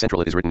 right, left, and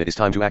central. It is written, it is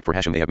time to act for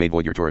Hashem, they have made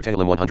void your Torah.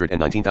 Tehillim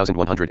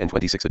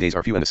 119,126. The days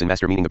are few and the sin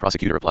master, meaning the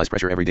prosecutor, applies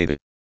pressure every day. The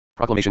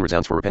proclamation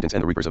resounds for repentance,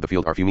 and the reapers of the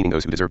field are few, meaning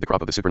those who deserve the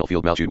crop of the supernal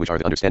field Malchut, which are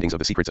the understandings of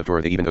the secrets of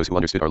Torah. They, even those who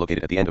understood, are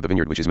located at the end of the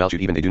vineyard, which is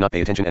Malchut. Even they do not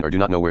pay attention and do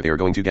not know where they are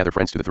going to. Gather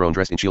friends to the throne,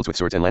 dressed in shields with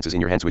swords and lances in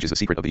your hands, which is the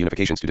secret of the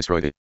unifications to destroy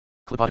the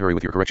Klipot. Hurry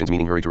with your corrections,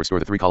 meaning hurry to restore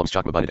the three columns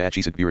Chakma Binat at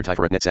Chesed Bura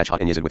Tiferet Netzach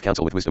Hot and Yezid, with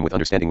counsel, with wisdom, with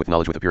understanding, with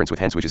knowledge, with appearance, with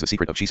hands, which is the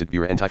secret of Chesed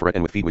Bura and Tiferet,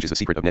 and with feet, which is the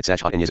secret of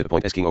Netzach Hot and Yezid.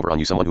 Appoint as king over on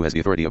you someone who has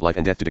the authority of life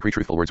and death to decree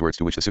truthful words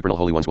to which the supernal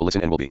holy ones will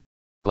listen and will be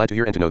glad to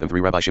hear and to know them.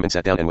 3. Rabbi Shimon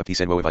sat down and wept. He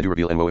said, woe if I do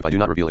reveal, and woe if I do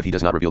not reveal. If he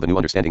does not reveal, the new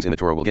understandings in the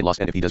Torah will get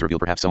lost, and if he does reveal,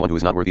 perhaps someone who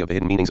is not worthy of the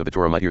hidden meanings of the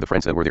Torah might hear. The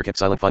friends that were there kept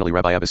silent. Finally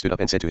Rabbi Abba stood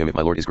up and said to him, if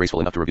my Lord is graceful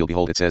enough to reveal,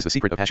 behold, it says, the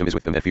secret of Hashem is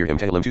with them that fear him.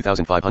 Tehillim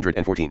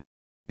 2514.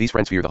 These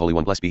friends fear the Holy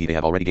One, blessed be he. They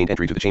have already gained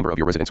entry to the chamber of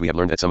your residence. We have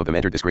learned that some of them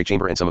entered this great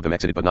chamber and some of them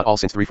exited, but not all,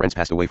 since 3 friends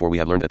passed away. For we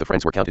have learned that the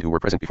friends were counted who were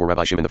present before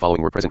Rabbi Shimon. The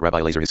following were present: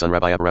 Rabbi Elazar his son,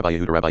 Rabbi Abba, Rabbi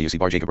Yehuda, Rabbi Yossi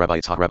bar Jacob,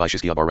 Rabbi Yitzhak, Rabbi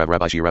Shishkiah bar Rav,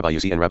 Rabbi Shia, Rabbi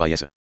Yossi, and Rabbi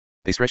Yesa.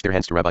 They stretched their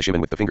hands to Rabbi Shimon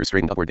with the fingers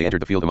straightened upward. They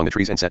entered the field among the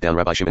trees and sat down.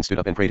 Rabbi Shimon stood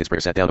up and prayed his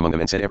prayer, sat down among them,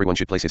 and said, everyone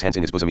should place his hands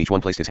in his bosom. Each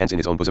one placed his hands in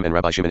his own bosom, and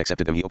Rabbi Shimon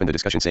accepted them. He opened the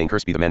discussion, saying,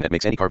 cursed be the man that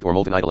makes any carved or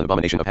molten idol, an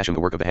abomination of Hashem, the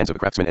work of the hands of a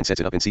craftsman, and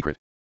sets it up in secret.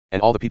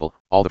 And all the people,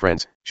 all the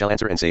friends, shall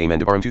answer and say amen.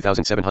 Devarim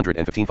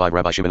 2715. 5.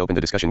 Rabbi Shimon opened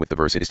the discussion with the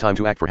verse, it is time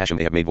to act for Hashem,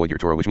 they have made void your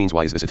Torah, which means,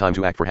 why is this a time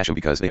to act for Hashem?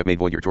 Because they have made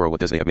void your Torah. What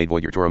does they have made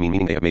void your Torah mean?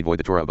 Meaning they have made void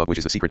the Torah above, which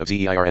is the secret of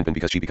Zeir Anpin,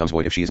 because she becomes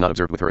void if she is not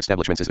observed with her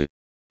establishments. As the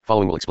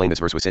following will explain. This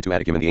verse was said to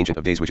Adakim in the Ancient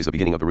of Days, which is the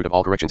beginning of the root of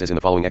all corrections, as in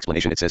the following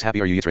explanation. It says, happy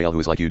are you Yisrael, who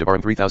is like you.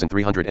 Devarim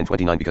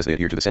 3329, because they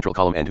adhere to the central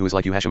column, and who is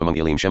like you Hashem among the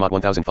Elim. Shemot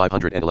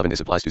 1511. This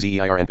applies to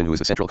Zeir Anpin, who is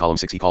the central column.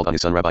 6. He called on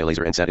his son Rabbi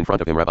Elazar and sat in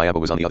front of him. Rabbi Abba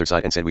was on the other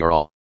side and said, we are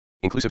all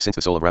inclusive, since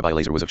the soul of Rabbi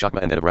Elazar was of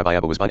Chakma and that of Rabbi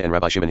Abba was Bina, and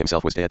Rabbi Shimon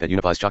himself was Dehat, that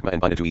unifies Chakma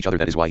and Bina to each other.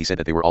 That is why he said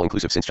that they were all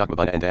inclusive, since Chakma,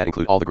 Bina, and Dehat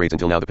include all the grades.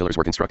 Until now the pillars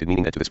were constructed,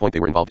 meaning that to this point they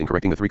were involved in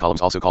correcting the 3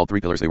 columns, also called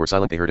 3 pillars. They were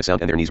silent, they heard a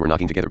sound, and their knees were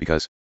knocking together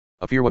because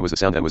of fear. What was the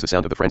sound? That was the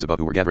sound of the friends above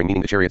who were gathering,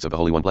 meaning the chariots of the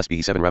Holy One, blessed be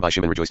he. 7. Rabbi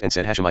Shimon rejoiced and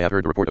said, Hashem, I have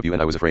heard the report of you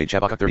and I was afraid.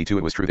 Habakkuk 32.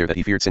 It was true there that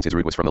he feared, since his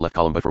root was from the left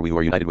column, but for we who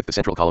are united with the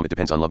central column, it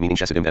depends on love, meaning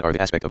Chesedim, that are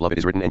the aspect of love. It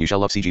is written, and you shall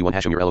love CG1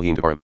 Hashem your Elohim.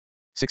 Devarim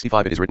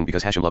 65. It is written,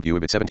 because Hashem loved you.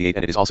 Ibid 78.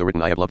 And it is also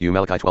written, I have loved you.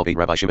 Malachi 12:8.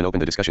 Rabbi Shimon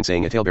opened the discussion,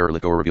 saying, a talebearer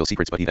let go or reveal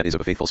secrets, but he that is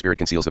of a faithful spirit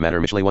conceals the matter.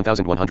 Mishlei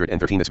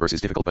 1113. This verse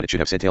is difficult, but it should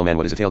have said, tale man,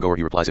 what is a talegoer?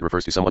 He replies, it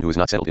refers to someone who is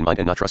not settled in mind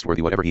and not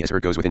trustworthy. Whatever he has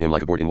heard goes within him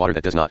like a board in water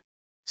that does not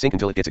sink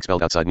until it gets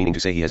expelled outside, meaning to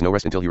say he has no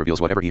rest until he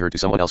reveals whatever he heard to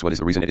someone else. What is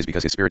the reason? It is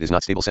because his spirit is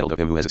not stable, settled of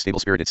him who has a stable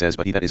spirit. It says,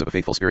 but he that is of a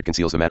faithful spirit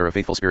conceals the matter. A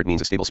faithful spirit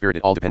means a stable spirit.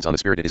 It all depends on the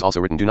spirit. It is also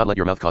written, do not let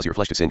your mouth cause your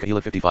flesh to sin.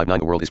 Kahila 55:9.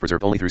 The world is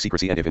preserved only through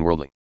secrecy, and if in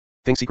worldly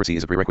things secrecy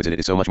is a prerequisite, it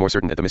is so much more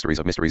certain that the mysteries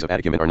of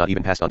Adakim are not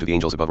even passed on to the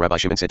angels above. Rabbi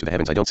Shimon said to the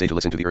heavens, I don't say to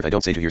listen, to the earth I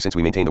don't say to hear, since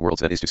we maintain the worlds,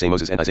 that is to say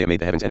Moses and Isaiah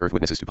made the heavens and earth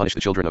witnesses to punish the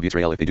children of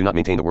Israel if they do not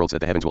maintain the worlds, that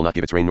the heavens will not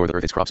give its rain nor the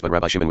earth its crops. But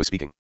Rabbi Shimon was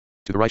speaking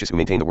to the righteous who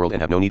maintain the world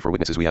and have no need for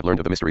witnesses. We have learned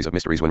of the mysteries of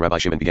mysteries when Rabbi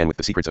Shimon began with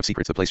the secrets of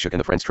secrets. The place shook and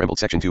the friends trembled.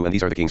 Section 2. And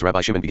these are the kings. Rabbi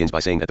Shimon begins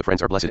by saying that the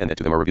friends are blessed and that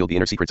to them are revealed the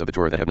inner secrets of the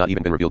Torah that have not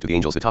even been revealed to the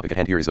angels. The topic at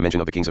hand here is the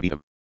mention of the kings of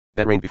Edom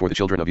that reigned before the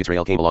children of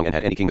Israel came along, and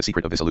had any king the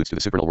secret of this alludes to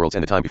the supernal worlds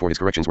and the time before his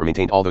corrections were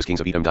maintained. All those kings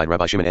of Edom died.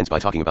 Rabbi Shimon ends by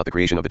talking about the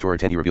creation of the Torah.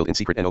 10. He revealed in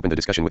secret and opened the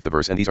discussion with the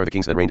verse, and these are the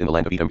kings that reigned in the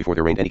land of Edom before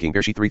there reigned any king.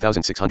 Bereshit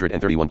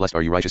 3631. Blessed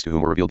are you righteous, to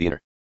whom were revealed the inner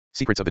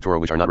secrets of the Torah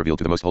which are not revealed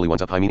to the most holy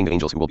ones up high, meaning the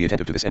angels who will be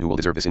attentive to this and who will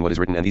deserve this in what is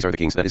written. And these are the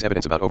kings. That is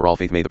evidence about overall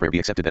faith. May the prayer be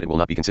accepted that it will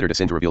not be considered a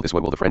sin to reveal this.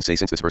 What will the friends say,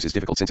 since this verse is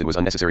difficult? Since it was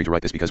unnecessary to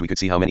write this, because we could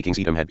see how many kings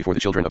Edom had before the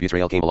children of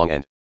Israel came along,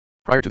 and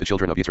prior to the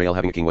children of Israel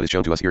having a king. What is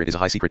shown to us here, it is a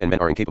high secret, and men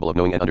are incapable of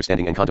knowing and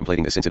understanding and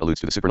contemplating this, since it alludes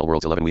to the supernal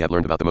worlds. 11. We have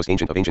learned about the most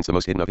ancient of ancients, the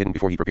most hidden of hidden,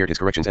 before he prepared his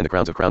corrections, and the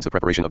crowns of crowns. The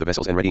preparation of the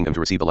vessels and readying them to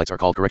receive the lights are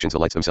called corrections. The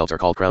lights themselves are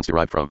called crowns,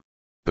 derived from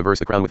the verse,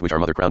 the crown with which our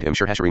mother crowned him.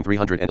 Shir Hashirim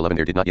 311.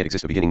 There did not yet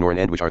exist a beginning nor an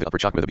end, which are the upper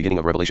Chakma, the beginning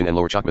of revelation, and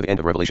lower Chakma, the end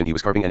of revelation. He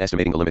was carving and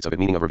estimating the limits of it,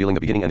 meaning of revealing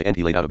the beginning and the end.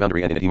 He laid out a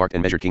boundary, and in it he marked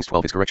and measured kings.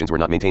 12. His corrections were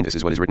not maintained. This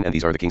is what is written, and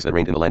these are the kings that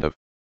reigned in the land of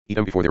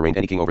Edom before there reigned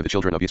any king over the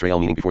children of Israel,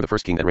 meaning before the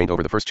first king that reigned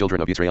over the first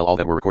children of Israel. All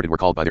that were recorded were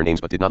called by their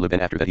names, but did not live.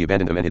 Then after that he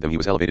abandoned them and hid them. He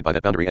was elevated by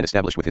that boundary and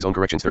established with his own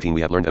corrections. 13.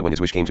 We have learned that when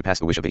his wish came to pass,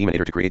 the wish of the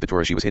emanator to create the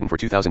Torah, she was hidden for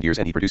 2,000 years,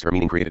 and he produced her,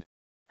 meaning created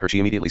her. She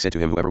immediately said to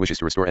him, whoever wishes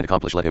to restore and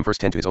accomplish, let him first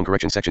tend to his own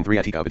correction. Section 3.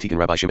 Atika of Atikan.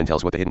 Rabbi Shimon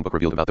tells what the hidden book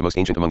revealed about the most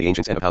ancient among the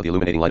ancients, and of how the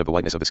illuminating light of the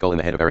whiteness of the skull in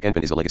the head of Eric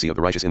Enpin is the legacy of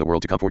the righteous in the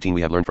world to come. 14.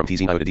 We have learned from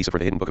Tzin Iodadisa for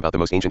the hidden book about the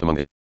most ancient among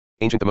the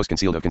ancient, the most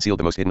concealed of concealed,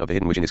 the most hidden of the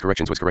hidden, which in his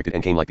corrections was corrected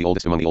and came like the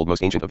oldest among the old,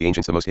 most ancient of the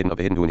ancients, the most hidden of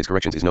the hidden, who in his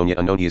corrections is known yet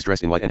unknown. He is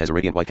dressed in white and has a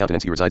radiant white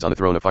countenance. He resides on the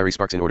throne of fiery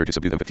sparks in order to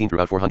subdue them. 15.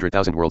 Throughout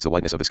 400,000 worlds, the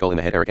whiteness of the skull in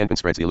the head Eric Enpin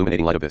spreads the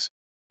illuminating light of this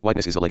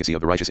whiteness is the legacy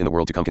of the righteous in the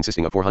world to come,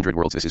 consisting of 400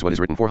 worlds. This is what is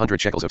written.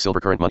 400 shekels of silver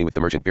current money with the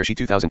merchant. Bereshit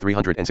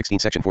 2316.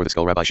 Section 4. The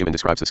skull. Rabbi Shimon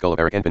describes the skull of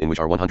Eric Enpin, in which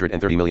are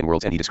 130 million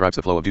worlds, and he describes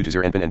the flow of dew to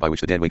Zeir Enpin, and by which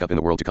the dead wake up in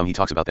the world to come. He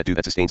talks about that dew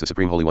that sustains the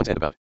supreme holy ones, and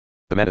about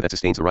the manna that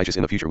sustains the righteous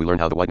in the future. We learn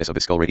how the whiteness of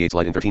the skull radiates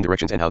light in 13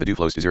 directions, and how the dew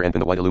flows to Zeir Enpin,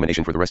 the white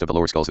illumination for the rest of the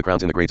lower skulls. The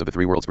crowns in the grades of the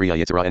 3 worlds, Bria,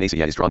 Yetzirah, and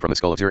Asiyah, is drawn from the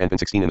skull of Zeir Enpin.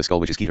 16. In the skull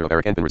which is Keter of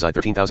Eric Enpin reside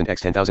 13,000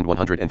 x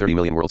 10,130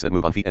 million worlds that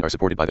move on feet and are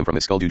supported by them. From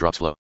the skull dew drops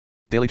flow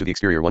Daily to the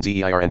exterior 1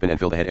 zeir Anpin and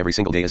fill the head every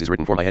single day as is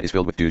written, for my head is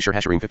filled with dew. Shir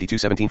Hasharim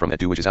 52:17 from that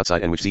dew which is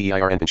outside and which zeir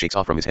Anpin shakes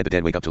off from his head, the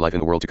dead wake up to life in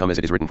the world to come, as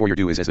it is written, for your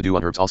dew is as the dew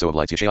on herbs also of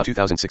lights. Yeshayah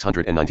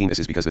 2619. This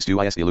is because this dew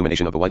is the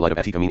illumination of the white light of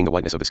Atika, meaning the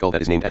whiteness of the skull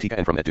that is named Atika,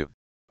 and from that dew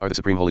are the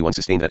supreme holy ones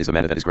sustained, that is the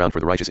manna that is ground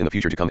for the righteous in the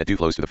future to come. That dew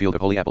flows to the field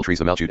of holy apple trees,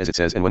 the Malchut, as it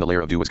says, and when the layer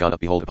of dew was gone up,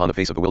 behold, upon the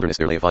face of the wilderness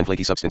there lay a fine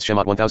flaky substance.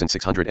 Shemot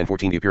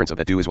 1614. The appearance of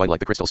that dew is white like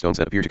the crystal stones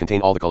that appear to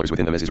contain all the colors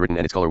within them, as is written,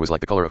 and its color was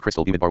like the color of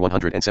crystal. Bimidbar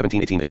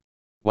 117:18. The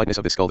whiteness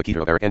of the skull, the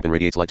keter of Erech Anpin,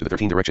 radiates light to the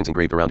 13 directions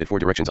engraved around it, 4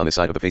 directions on this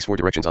side of the face, 4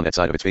 directions on that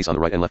side of its face, on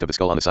the right and left of the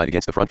skull, on the side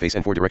against the front face,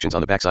 and 4 directions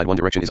on the back side. 1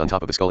 direction is on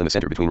top of the skull in the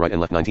center between right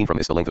and left. 19 from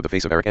this the length of the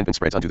face of Erech Anpin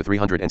spreads unto the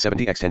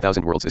 370 x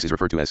 10,000 worlds. This is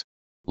referred to as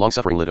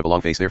long-suffering lid of a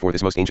long face. Therefore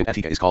this most ancient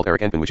Atika is called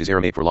Erech Anpin, which is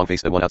Aramaic for long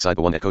face. The one outside,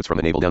 the one that coats from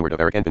the navel downward of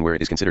Erech Anpin, where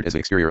it is considered as the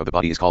exterior of the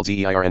body, is called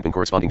zeir Anpin,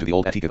 corresponding to the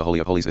old Atika, the holy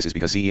of holies. This is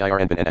because zeir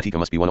Anpin and Atika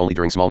must be one only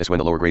during smallness, when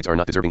the lower grades are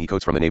not deserving. He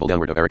coats from the navel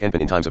downward of Erech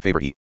Anpin. In times of favor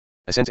he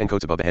ascends and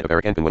coats above the head of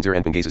Erech Anpin. When zeir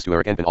Anpin gazes to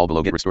Erech Anpin, all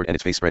below get restored and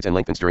its face spreads and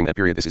lengthens during that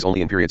period. This is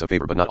only in periods of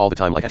favor, but not all the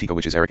time, like Atika,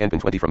 which is Erech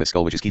Anpin. 20 from the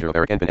skull, which is keter of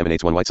Erech Anpin,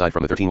 emanates one white side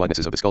from the 13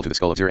 whitenesses of the skull to the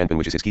skull of zeir Anpin,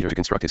 which is his keter, to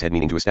construct his head,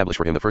 meaning to establish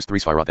for him the first 3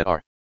 Sphirot that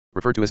are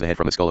referred to as the head.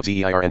 From the skull of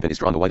zeir Anpin is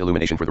drawn the white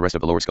illumination for the rest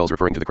of the lower skulls,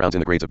 referring to the crowns in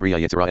the grades of Bria,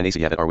 Yetzirah, and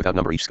Asiyah that are without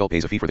number. Each skull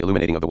pays a fee for the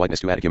illuminating of the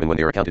whiteness to Atikim, and when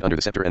they are counted under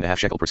the scepter, and the half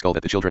shekel per skull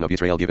that the children of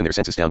Yisrael given their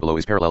census down below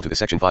is parallel to the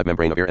section 5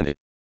 membrane of air and the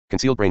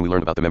concealed brain. We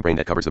learned about the membrane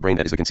that covers the brain,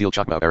 that is the concealed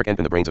chakma of Erech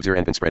Anpin. The brains of zeir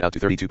Anpin spread out to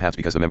 32 paths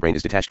because the membrane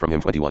is detached from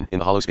him. 21. In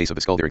the hollow space of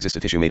the skull there exists a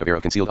tissue made of air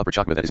of concealed upper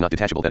chakma that is not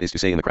detachable, that is to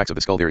say, in the cracks of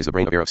the skull there is the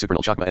brain of air of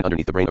supernal chakma, and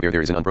underneath the brain of air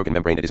there is an unbroken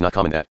membrane. It is not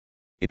common that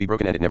it be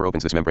broken, and it never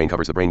opens. This membrane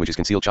covers the brain which is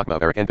concealed chakma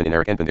of Erech Anpin. In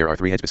Erech Anpin there are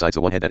 3 heads besides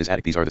the one head that is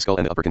Attic. These are the skull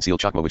and the upper concealed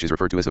chakma, which is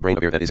referred to as the brain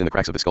of air, that is in the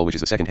cracks of the skull, which is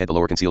the second head. The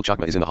lower concealed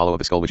chakma is in the hollow of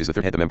the skull, which is the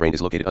third head. The membrane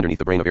is located underneath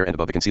the brain of air and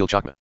above the concealed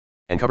chakma,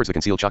 and covers the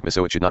concealed chakma,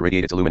 so it should not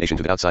radiate its illumination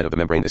to the outside of the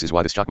membrane. This is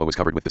why this chakma was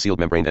covered with the sealed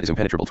membrane that is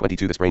impenetrable.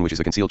 22. This brain, which is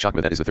the concealed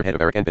chakma, that is the third head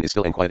of Erech Anpin, is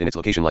still and quiet in its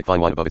location like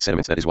fine wine above its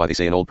sediments. That is why they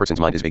say an old person's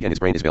mind is vague and his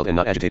brain is veiled and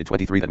not agitated.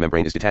 23. That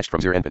membrane is detached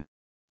from zeir Anpin.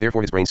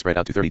 Therefore his brain spread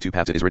out to 32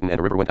 paths. It is written, and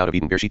a river went out of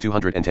Eden. Bereshit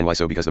 210. Why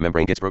so? Because the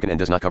membrane gets broken and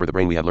does not cover the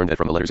brain. We have learned that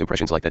from the letters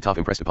impressions like that Taf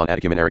impressed upon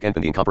Atikim and Erech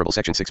Anpin. The incomparable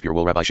section 6 pure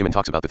wool. Rabbi Shimon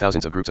talks about the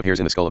thousands of groups of hairs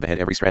in the skull of the head,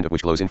 every strand of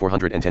which glows in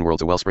 410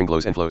 worlds. A wellspring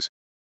glows and flows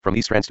from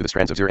these strands to the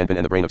strands of zeir Anpin,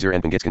 and the brain of zeir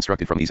Anpin gets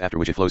constructed from these, after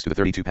which it flows to the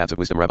 32 paths of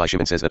wisdom. Rabbi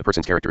Shimon says that a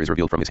person's character is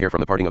revealed from his hair,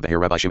 from the parting of the hair.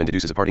 Rabbi Shimon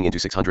deduces a parting into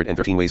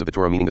 613 ways of the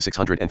Torah, meaning the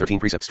 613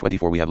 precepts.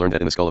 24. We have learned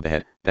that in the skull of the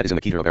head, that is in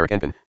the keter of Erech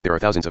Anpin, there are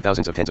thousands of tens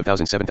of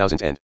thousands,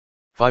 7,000s, and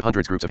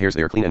 500 groups of hairs.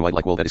 They are clean and white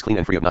like wool, that is clean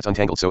and free of knots,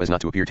 untangled so as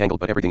not to appear tangled,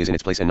 but everything is in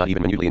its place and not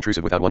even minutely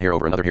intrusive, without one hair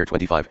over another hair.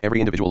 25.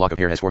 Every individual lock of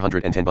hair has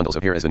 410 bundles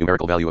of hair as the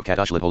numerical value of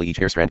Kadash lit holy. Each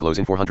hair strand glows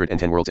in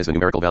 410 worlds as the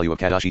numerical value of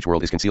Kadash. Each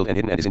world is concealed and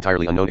hidden and is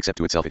entirely unknown except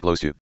to itself. It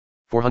glows to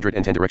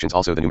 410 directions.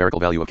 Also the numerical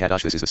value of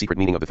Kadash. This is the secret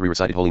meaning of the 3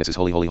 recited holinesses.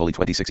 Holy, holy, holy.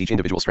 26. Each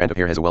individual strand of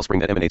hair has a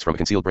wellspring that emanates from a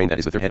concealed brain, that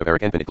is the third head of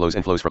Erech Anpin. It glows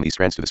and flows from these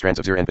strands to the strands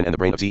of zeir Anpin, and the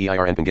brain of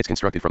zeir Anpin gets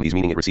constructed from these,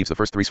 meaning it receives the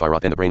first 3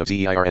 Sphirot. Then the brain of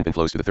zeir Anpin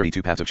flows to the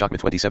 32 paths of Chakma.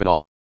 27.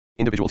 All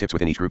individual tips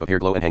within each group of hair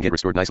glow and hang, get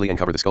restored nicely, and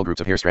cover the skull. Groups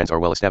of hair strands are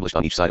well established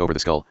on each side over the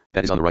skull,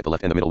 that is on the right, the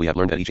left, and the middle. We have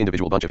learned that each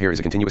individual bunch of hair is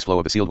a continuous flow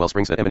of the sealed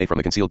wellsprings that emanate from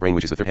the concealed brain,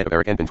 which is the third head of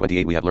Erech Anpin.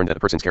 28. We have learned that a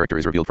person's character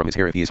is revealed from his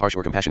hair if he is harsh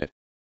or compassionate.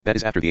 That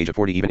is after the age of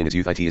 40. Even in his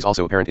youth, it is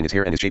also apparent in his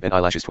hair and his shape and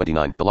eyelashes.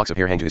 29. The locks of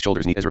hair hang to his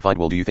shoulders, neat as refined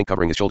wool. Do you think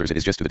covering his shoulders? It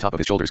is just to the top of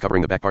his shoulders,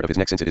 covering the back part of his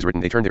neck, since it is written,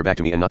 they turn their back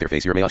to me and not their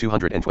face. Yeremiah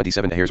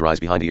 227. The hairs rise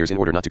behind the ears in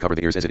order not to cover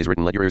the ears, as it is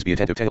written, let your ears be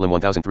attentive. Tehillim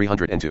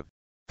 1302.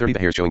 30. The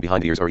hairs showing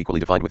behind the ears are equally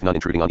defined, with none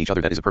intruding on each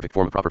other. That is a perfect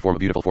form, a proper form, a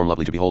beautiful form,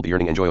 lovely to behold. The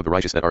yearning and joy of the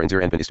righteous that are in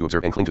zeir Anpin is to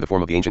observe and cling to the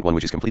form of the ancient one,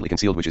 which is completely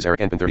concealed, which is Erech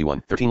Anpin.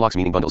 31. 13 locks,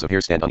 meaning bundles of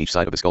hair, stand on each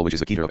side of the skull, which is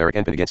the keter of Erech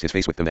Anpin. Against his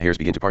face with them the hairs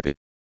begin to part. The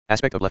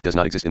aspect of left does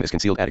not exist in this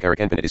concealed Attic Erech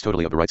Anpin. It is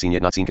totally of the right, seen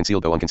yet not seen,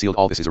 concealed though unconcealed.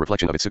 All this is a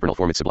reflection of its supernal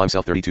form, its sublime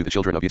self. 32. The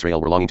children of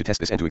Israel were longing to test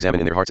this and to examine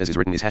in their hearts, as is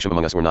written, is Hashem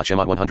among us or not?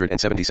 Shemot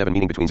 177.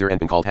 Meaning between zeir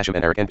Anpin called Hashem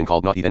and Erech Anpin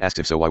called not. He then asks,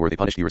 if so, why were they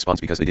punished? He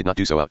responds, because they did not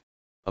do so out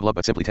of love,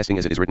 but simply testing,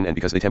 as it is written, and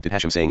because they tempted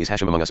Hashem, saying, is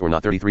Hashem among us or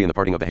not? 33. In the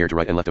parting of the hair to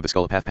right and left of the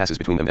skull, a path passes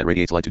between them that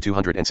radiates light to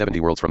 270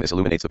 worlds. From this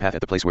illuminates the path at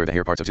the place where the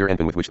hair parts of zeir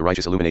Anpin, with which the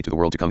righteous illuminate to the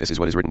world to come. This is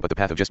what is written, but the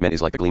path of just men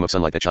is like the gleam of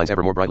sunlight that shines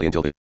ever more brightly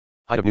until the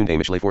height of noonday.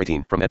 Mishlei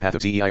 14. From that path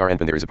of zeir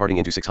Anpin there is a parting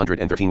into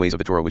 613 ways of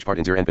the Torah, which part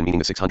in zeir Anpin, meaning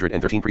the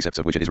 613 precepts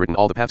of which it is written,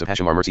 all the paths of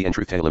Hashem are mercy and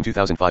truth. Tehillim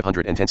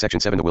 2510. Section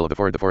 7. The will of the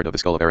forehead. The forehead of the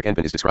skull of Erech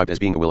Anpin is described as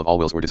being the will of all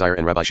wills or desire,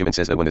 and Rabbi Shimon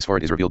says that when this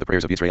forehead is revealed, the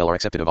prayers of Yisrael are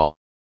accepted of all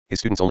his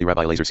students. Only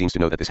Rabbi Lazar seems to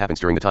know that this happens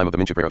during the time of the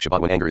Mincha prayer of Shabbat,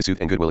 when anger is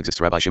soothed and goodwill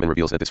exists. Rabbi Shimon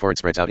reveals that this forehead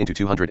spreads out into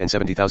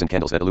 270,000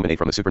 candles that illuminate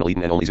from the supernal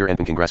Eden, and only zeir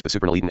Anpin can grasp the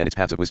supernal Eden and its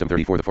paths of wisdom.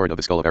 34. The forehead of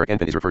the skull of Erech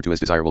Anpin is referred to as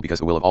desirable because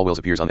the will of all wills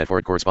appears on that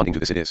forehead. Corresponding to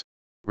this it is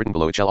written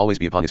below, it shall always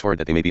be upon his forehead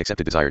that they may be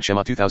accepted, desired.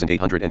 Shema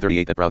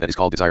 2838. That brow that is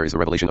called desire is the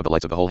revelation of the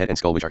lights of the whole head and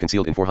skull, which are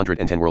concealed in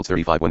 410 worlds.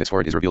 35. When this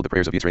forehead is revealed, the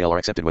prayers of Yisrael are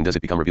accepted. When does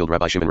it become revealed?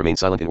 Rabbi Shimon remained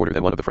silent in order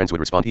that one of the friends would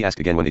respond. He asked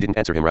again. When they didn't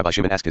answer him, Rabbi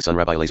Shimon asked his son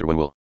Rabbi Lazar, when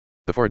will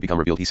the forehead become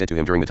revealed? He said to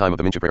him, during the time of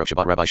the Mincha prayer of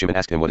Shabbat. Rabbi Shimon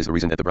asked him, what is the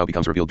reason that the brow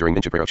becomes revealed during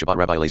Mincha prayer of Shabbat?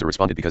 Rabbi Lazar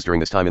responded, because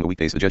during this time in the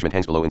weekdays the judgment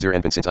hangs below in zeir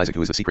Anpin, since Isaac,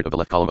 who is the secret of the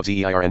left column of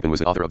zeir Anpin, was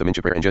the author of the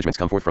Mincha prayer, and judgments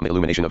come forth from the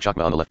illumination of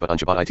Chakma on the left, but on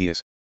Shabbat it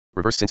is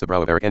Reverse, since the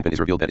brow of Eric Anpin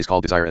is revealed that is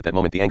called desire, at that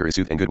moment the anger is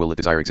soothed and goodwill that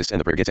desire exists and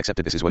the prayer gets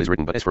accepted. This is what is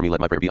written. But as for me,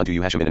 let my prayer be unto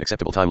you Hashem in an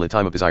acceptable time.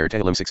 Time of desire,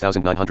 Tehillim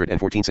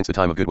 6914. Since the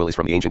time of goodwill is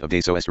from the Ancient of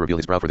Days, so as to reveal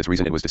his brow. For this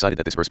reason it was decided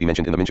that this verse be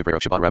mentioned in the Mincha prayer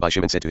of Shabbat. Rabbi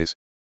Shimon said to his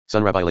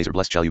son Rabbi Elazar,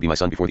 blessed shall you be my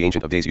son before the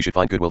Ancient of Days. You should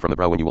find goodwill from the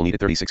brow when you will need it.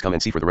 36. Come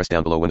and see for the rest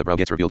down below. When the brow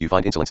gets revealed you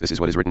find insolence. This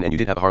is what is written. And you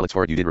did have a harlot's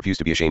forehead, you did refuse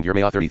to be ashamed. Your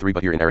Mayah 33.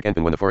 But here in Eric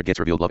Anpin when the forehead gets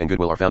revealed love and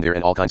goodwill are found there,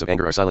 and all kinds of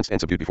anger are silenced and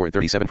subdued before it.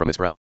 37. From this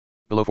brow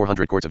below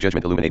 400 cords of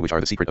judgment illuminate, which are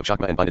the secret of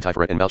Chakma and Binda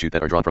Tiferet and Malchut,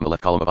 that are drawn from the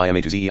left column of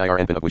Ima to Zeir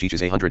Anpin, of which each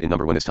is 100 in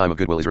number. When this time of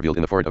goodwill is revealed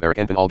in the forehead of Eric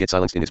Anpin, all get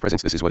silenced in his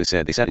presence. This is what is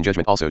said. They sat in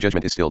judgment also.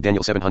 Judgment is still.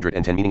 Daniel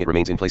 710, meaning it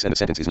remains in place and the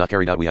sentence is not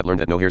carried out. We have learned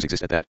that no hairs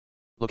exist at that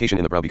location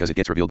in the brow because it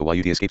gets revealed. The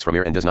Yud escapes from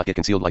air and does not get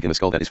concealed like in the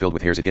skull that is filled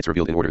with hairs. It gets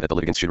revealed in order that the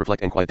litigants should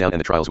reflect and quiet down and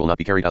the trials will not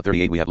be carried out.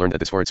 38. We have learned that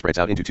this forehead spreads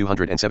out into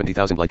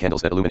 270,000 light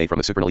candles that illuminate from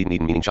the supernal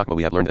Eden, meaning Chakma.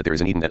 We have learned that there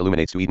is an Eden that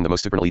illuminates to Eden, the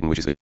most supernal Eden, which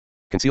is the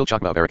concealed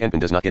Chakma of Eric Anpin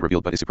does not get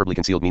revealed but is superbly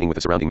concealed, meaning with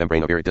the surrounding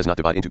membrane of air it does not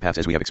divide into paths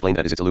as we have explained,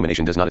 that is its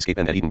illumination does not escape,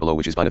 and that Eden below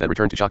which is Binda that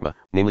return to Chakma,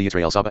 namely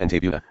Yisrael, Saba and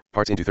Tevuna,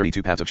 parts into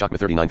 32 paths of Chakma.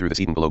 39. Through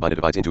this Eden below Binda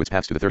divides into its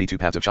paths to the 32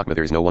 paths of Chakma.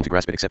 There is no one to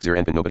grasp it except Zeir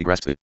Anpin. Nobody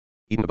grasps it.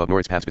 Eden above nor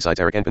its paths besides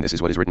Eric Anpin. This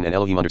is what is written. And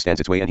Elohim understands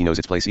its way and he knows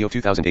its place. CO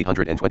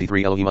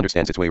 2823. Elohim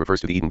understands its way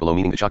refers to the Eden below,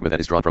 meaning the Chakma that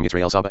is drawn from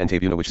Yisrael, Saba and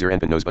Tevuna, which Zeir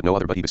Anpin knows but no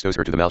other, but he bestows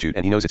her to the Malchut,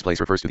 and he knows its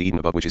place refers to the Eden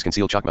above which is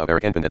concealed Chakma of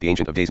Eric Anpin that the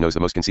Ancient of Days knows, the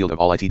most concealed of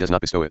all it does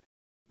not bestow it.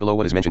 Below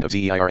what is mentioned of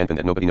Zeir Anpin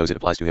that nobody knows it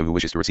applies to him who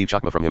wishes to receive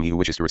Chakma from him. He who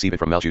wishes to receive it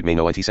from Malchut may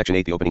know it. Section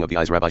 8. The opening of the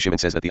eyes. Rabbi Shimon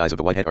says that the eyes of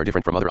the white head are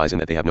different from other eyes in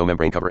that they have no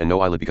membrane cover and no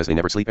eyelid because they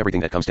never sleep.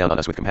 Everything that comes down on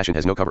us with compassion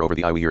has no cover over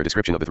the eye. We hear a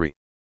description of the three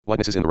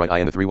whitenesses in the right eye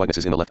and the three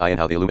whitenesses in the left eye and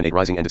how they illuminate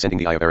rising and descending.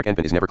 The eye of Eric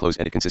Anpin is never closed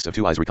and it consists of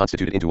two eyes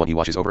reconstituted into one. He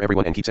watches over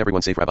everyone and keeps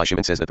everyone safe. Rabbi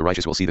Shimon says that the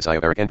righteous will see this eye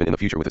of Eric Anpin in the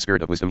future with the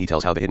spirit of wisdom. He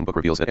tells how the hidden book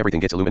reveals that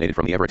everything gets illuminated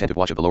from the ever attentive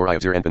watch of the lower eye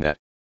of Zeir Anpin that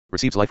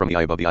receives light from the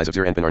eye above. The eyes of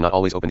Zeir Anpin are not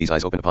always open. These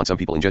eyes open upon some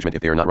people in judgment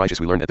if they are not righteous.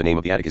 We learn that the name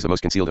of the Attic is the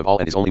most concealed of all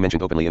and is only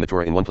mentioned openly in the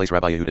Torah in one place.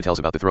 Rabbi Yehuda tells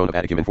about the throne of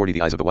Attic in 40.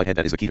 The eyes of the white head,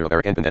 that is the Keter of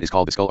Eric Anpin, that is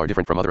called the skull, are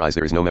different from other eyes.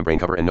 There is no membrane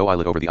cover and no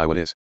eyelid over the eye. What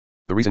is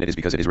the reason? It is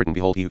because it is written,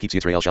 behold, he who keeps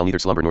Yisrael shall neither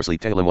slumber nor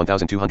sleep. Tehillim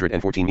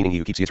 1214, meaning he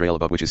who keeps Yisrael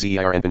above which is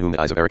Zeir Anpin, whom the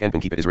eyes of Eric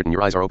Anpin keep. It is written,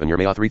 your eyes are open. Your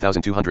Mayah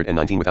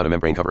 3219, without a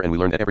membrane cover. And we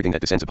learn that everything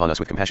that descends upon us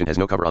with compassion has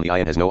no cover on the eye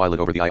and has no eyelid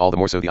over the eye, all the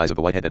more so the eyes of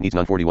the white head that needs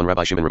none. 41.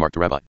 Rabbi Shimon remarked to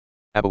Rabbi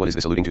Abba, what is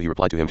this alluding to? He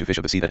replied to him, to fish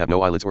of the sea that have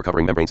no eyelids or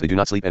covering membranes. They do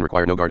not sleep and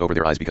require no guard over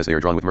their eyes because they are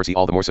drawn with mercy,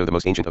 all the more so the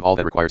most ancient of all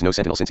that requires no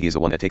sentinel, since he is the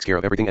one that takes care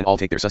of everything and all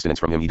take their sustenance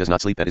from him. He does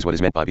not sleep. That is what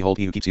is meant by behold,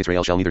 he who keeps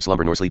Yisrael shall neither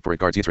slumber nor sleep, for it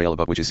guards Yisrael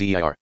above which is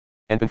Zeir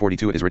Anpin.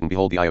 42. It is written,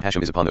 behold, the eye of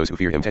Hashem is upon those who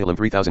fear him. Tehillim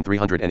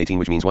 3318,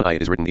 which means one eye.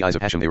 It is written, the eyes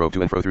of Hashem, they rove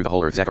to and fro through the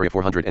whole earth. Zechariah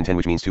 410,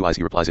 which means two eyes.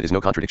 He replies, it is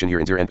no contradiction here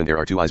in Zeir Anpin there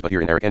are two eyes, but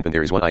here in Eric Anpin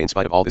there is one eye. In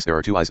spite of all this there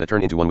are two eyes that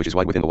turn into one, which is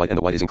white within the white, and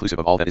the white is inclusive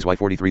of all that is white.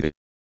 43. The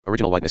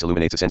original whiteness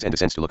illuminates, ascends and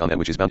descends to look on that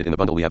which is bounded in the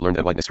bundle. We have learned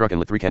that whiteness struck and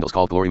lit three candles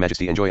called glory,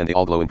 majesty and joy, and they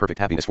all glow in perfect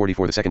happiness.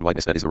 44. The second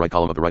whiteness, that is the right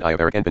column of the right eye of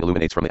Eric Anpin,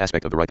 illuminates from the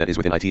aspect of the right that is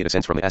within it. It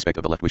ascends from the aspect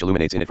of the left which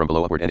illuminates in it from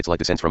below upward, and its light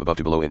descends from above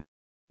to below in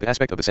the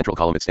aspect of the central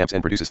column. It stamps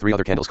and produces three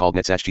other candles called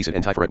Netzach, Chesed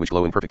and Tiferet, which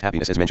glow in perfect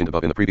happiness as mentioned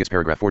above in the previous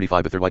paragraph.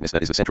 45. The third whiteness,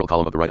 that is the central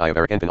column of the right eye of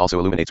Eric Anpin, also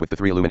illuminates with the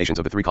three illuminations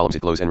of the three columns.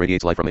 It glows and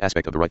radiates light from the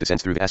aspect of the right,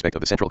 descends through the aspect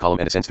of the central column,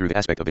 and ascends through the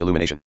aspect of the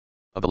illumination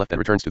of the left that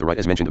returns to the right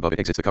as mentioned above. It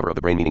exits the cover of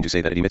the brain, meaning to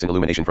say that it emits an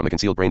illumination from the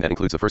concealed brain that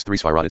includes the first three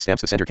Sphirot. It stamps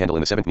the center candle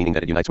in the seventh, meaning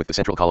that it unites with the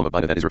central column of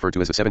Binda that is referred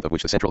to as the seventh, of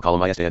which the central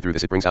column is. Through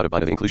this it brings out of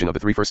Binda the inclusion of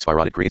the three first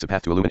Sphirot. It creates a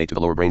path to illuminate to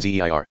the lower brain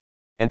Zeir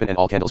Anpin, and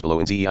all candles below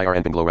in Zeir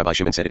Anpin glow. Rabbi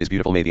Shimon said, it is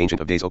beautiful. May the Ancient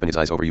of Days open his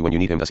eyes over you when you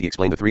need him. Thus he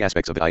explained the three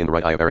aspects of the eye in the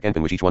right eye of Eric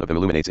Anpin, which each one of them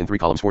illuminates in three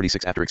columns.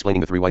 46. After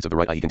explaining the three whites of the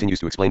right eye, he continues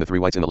to explain the three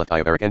whites in the left eye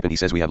of Eric Anpin. He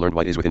says, we have learned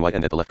white is within white,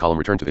 and that the left column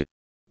returned to the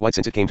white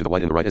since it came to the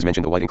white in the right as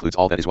mentioned. The white includes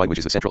all that is white, which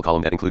is the central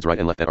column that includes right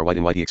and left that are white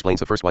in white. He explains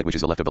the first white, which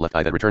is the left of the left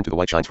eye that returned to the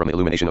white, shines from the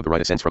illumination of the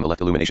right, ascends from the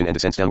left illumination, and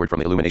descends downward from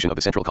the illumination of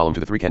the central column to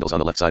the three candles on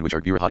the left side, which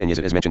are Gvurah and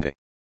Yezid as mentioned. They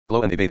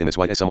glow and they bathe in this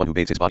white as someone who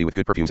bathes his body with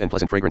good perfumes and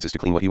pleasant fragrances to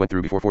clean what he went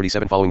through before.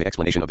 47. Following the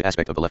explanation of the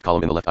aspect of the left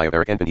column in the left eye of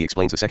Eric Anpin, he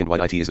explains the second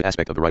white it is the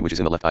aspect of the right which is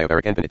in the left eye of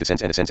Eric Anpin. It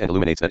descends and ascends and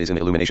illuminates, that is in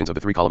the illuminations of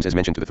the three columns as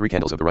mentioned, to the three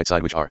candles of the right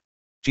side, which are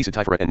Chesed,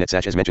 Tiferet and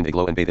Netzach as mentioned. They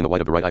glow and bathe in the white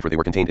of the right eye, for they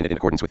were contained in it in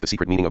accordance with the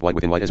secret meaning of white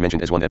within white as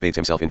mentioned, as one that bathes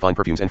himself in fine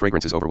perfumes and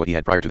fragrances over what he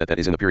had prior to that, that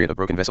is in the period of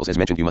broken vessels as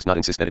mentioned. You must not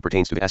insist that it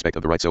pertains to the aspect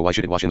of the right, so why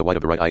should it wash in the white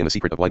of the right eye in the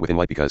secret of white within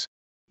white? Because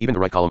even the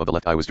right column of the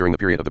left eye was during the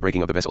period of the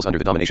breaking of the vessels under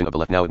the domination of the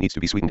left. Now it needs to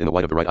be sweetened in the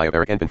white of the right eye of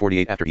Eric Anpin.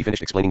 48. After he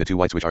finished explaining the two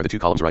whites which are the two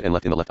columns right and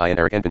left in the left eye in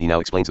Eric Anpin, he now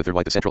explains the third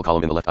white, the central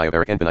column in the left eye of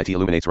Eric Anpin. It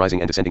illuminates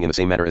rising and descending in the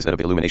same manner as that of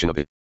the illumination of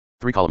the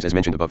three columns as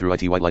mentioned above. Through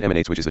it white light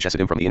emanates, which is the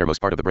Chesedim from the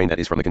innermost part of the brain, that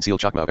is from the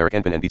concealed Chakma of Eric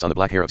Anpin, and beats on the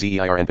black hair of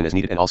Zeir Anpin as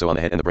needed, and also on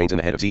the head and the brains in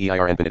the head of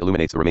Zeir Anpin. It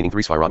illuminates the remaining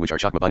three Sphirot, which are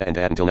Chakma, Binda and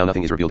Ta'at. Until now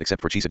nothing is revealed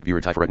except for Chesed,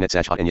 Gvurah, Tiferet,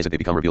 Netzach, and Yezid. They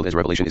become revealed as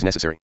revelation is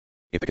necessary.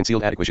 If the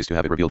concealed Attic wishes to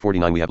have it revealed.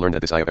 49. We have learned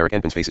that this eye of Eric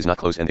Anpin's face is not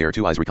closed, and there are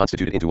two eyes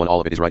reconstituted into one.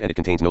 All of it is right, and it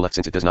contains no left,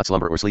 since it does not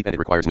slumber or sleep, and it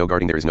requires no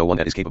guarding. There is no one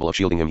that is capable of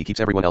shielding him. He keeps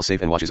everyone else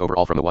safe and watches over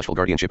all. From the watchful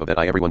guardianship of that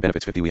eye everyone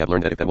benefits. 50. We have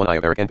learned that if that one eye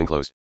of Eric Anpin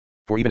closed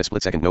for even a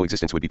split second, no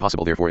existence would be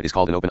possible. Therefore it is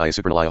called an open eye, a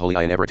supernal eye, a holy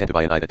eye, an ever attentive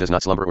eye, an eye that does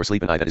not slumber or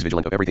sleep, an eye that is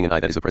vigilant of everything, an eye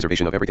that is the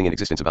preservation of everything in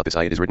existence. About this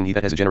eye it is written, he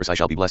that has a generous eye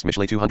shall be blessed.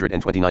 Mishlei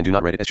 229. Do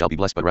not read it as shall be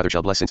blessed, but rather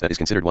shall bless, since that is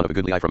considered one of a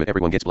goodly eye. From it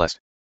everyone gets blessed.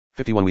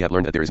 51 We have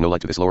learned that there is no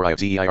light to this lower eye of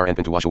Zeir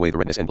Anpin to wash away the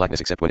redness and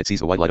blackness except when it sees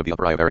the white light of the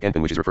upper eye of Erech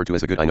Anpin, which is referred to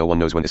as the good eye. No one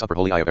knows when this upper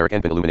holy eye of Erech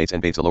Anpin illuminates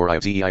and bathes the lower eye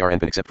of Zeir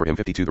Anpin except for him.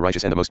 52 The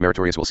righteous and the most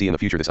meritorious will see in the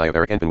future this eye of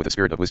Erech Anpin with the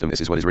spirit of wisdom.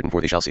 This is what is written, for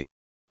they shall see.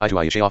 Eye to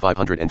eye Yeshayah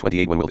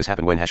 528 When will this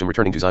happen? When Hashem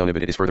returning to Zion.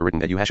 But it is further written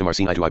that you Hashem are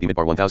seen eye to eye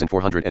Bimidbar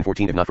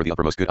 1414 If not for the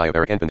uppermost good eye of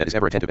Erech Anpin that is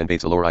ever attentive and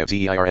bathes the lower eye of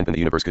Zeir Anpin, the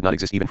universe could not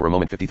exist even for a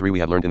moment. 53 We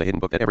have learned in the hidden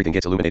book that everything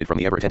gets illuminated from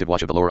the ever attentive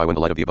watch of the lower eye when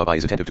the light of the above eye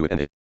is attentive to it, and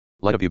the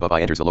light of the above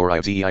eye enters the lower eye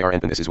of Zeir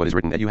Anpin. This is what is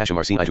written, that you Hashem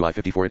are seen eye to eye.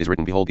 54 It is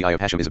written, behold, the eye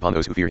of Hashem is upon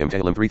those who fear him.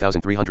 Tehillim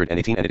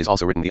 3318 And it is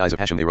also written, the eyes of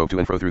Hashem they rove to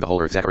and fro through the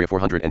whole earth. Zechariah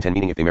 410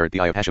 Meaning, if they merit,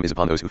 the eye of Hashem is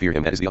upon those who fear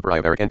him. That is the upper eye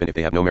of Erech Anpin. If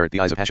they have no merit, the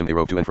eyes of Hashem they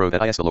rove to and fro.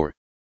 That eye is the lower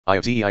eye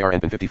of Zeir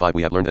Anpin. 55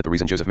 We have learned that the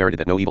reason Joseph merited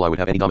that no evil eye would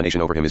have any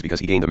domination over him is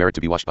because he gained the merit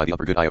to be watched by the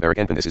upper good eye of Erech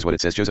Anpin. This is what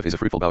it says, Joseph is a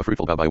fruitful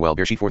bough by well.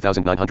 Bereshit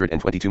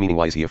 4922 Meaning,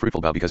 why is he a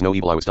fruitful bough? Because no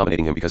evil eye was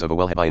dominating him, because of a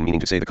well Hebayin, meaning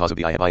to say the cause of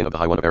the eye Hebayin of the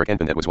high one of Erech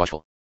Anpin that was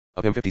watchful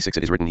of him. 56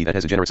 It is written, he that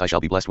has a generous eye shall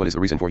be blessed. What is the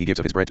reason? For he gives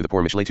of his bread to the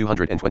poor. Mishlei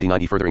 229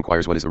 He further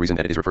inquires, what is the reason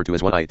that it is referred to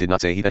as one eye? It did not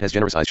say, he that has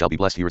generous eyes shall be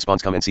blessed. He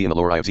responds, come and see in the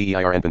lower eye of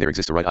Zeir Anpin there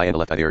exists a right eye and a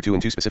left eye. There are two in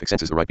two specific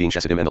senses, the right being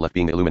Chesedim and the left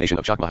being the illumination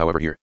of Chakma. However,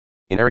 here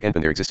in Erech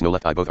Anpin there exists no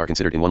left eye. Both are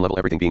considered in one level,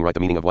 everything being right, the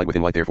meaning of white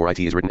within white. Therefore it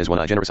is written as one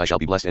eye. Generous eye shall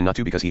be blessed and not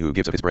two, because he who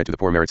gives of his bread to the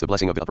poor merits the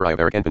blessing of the upper eye of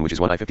Erech Anpin, which is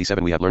one eye.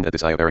 57 We have learned that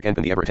this eye of Erech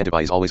Anpin, the ever attentive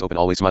eye, is always open,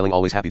 always smiling,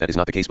 always happy. That is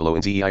not the case below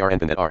in Zeir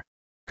Anpin that are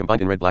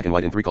combined in red, black and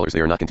white in three colors.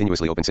 They are not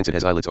continuously open, since it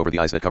has eyelids over the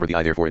eyes that cover the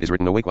eye. Therefore it is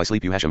written, awake, why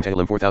sleep you Hashem?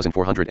 Tehillim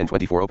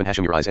 4424 Open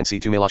Hashem your eyes and see.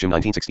 2 Melashim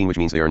 19:16 Which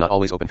means they are not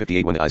always open.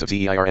 58 When the eyes of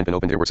Zeir Anpin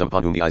opened, there were some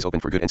upon whom the eyes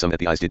opened for good and some that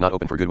the eyes did not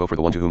open for good. Woe for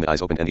the one to whom the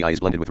eyes opened and the eye is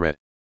blended with red,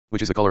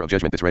 which is the color of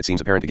judgment. This red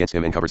seems apparent against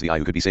him and covers the eye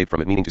who could be saved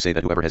from it, meaning to say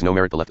that whoever has no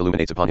merit the left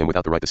illuminates upon him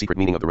without the right. The secret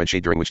meaning of the red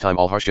shade, during which time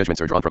all harsh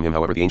judgments are drawn from him.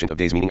 However, the ancient of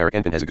days meaning Erech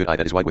Anpin has a good eye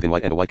that is white within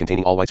white, and a white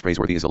containing all whites.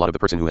 Praiseworthy is the lot of the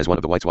person who has one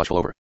of the whites watchful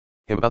over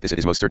him. About this it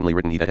is most certainly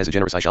written, he that has a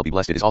generous eye shall be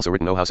blessed. It is also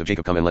written, O house of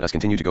Jacob, come and let us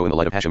continue to go in the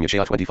light of Hashem.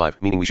 Yeshayah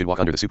 25 Meaning we should walk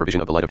under the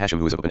supervision of the light of Hashem,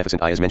 who is of a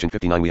beneficent eye, as mentioned.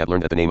 59 We have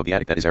learned that the name of the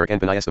attic that is Erech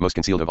Anpin is the most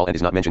concealed of all and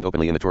is not mentioned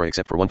openly in the Torah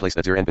except for one place,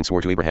 that Zeir Anpin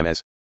swore to Abraham,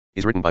 as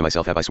is written, by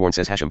myself have I sworn,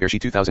 says Hashem.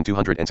 Bereshit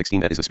 2216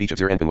 That is the speech of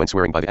Zeir Anpin when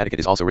swearing by the attic. It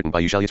is also written, by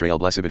you shall Yisrael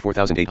bless. Ibid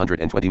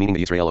 4820 Meaning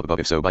the Yisrael of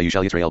above. If so, by you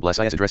shall Yisrael bless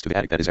I is addressed to the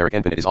attic that is Erech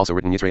Anpin. It is also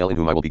written, Yisrael in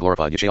whom I will be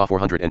glorified. Yeshayah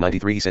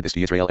 493 He said this to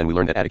Yisrael, and we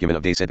learned that Adakim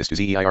of days said this to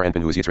Zeir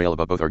Anpin, who is Yisrael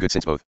above. Both are good,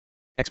 since both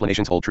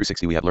explanations hold true.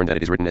 60 We have learned that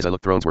it is written, as I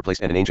looked thrones were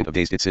placed and an ancient of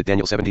days did sit.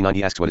 Daniel 79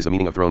 He asks, what is the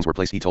meaning of thrones were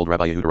placed? He told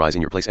Rabbi Yehuda, rise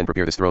in your place and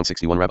prepare this throne.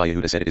 61 Rabbi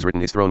Yehuda said, it is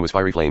written, his throne was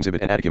fiery flames.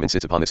 Ibid and Adakim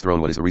sits upon this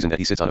throne. What is the reason that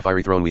he sits on a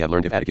fiery throne? We have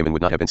learned, if Adakim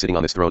would not have been sitting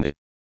on this throne, the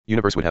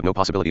universe would have no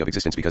possibility of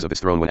existence because of this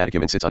throne. When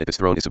Adakim sits on it, this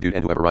throne is subdued,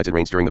 and whoever rides it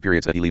reigns during the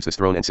periods that he leaves this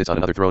throne and sits on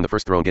another throne. The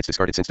first throne gets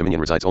discarded, since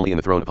dominion resides only in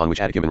the throne upon which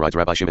Adakim rides.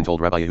 Rabbi Shimon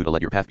told Rabbi Yehuda,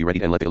 let your path be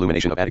readied and let the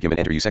illumination of Adakim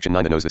enter you. Section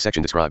 9 The nose. This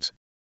section describes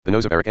the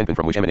nose of Erech Anpin,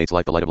 from which emanates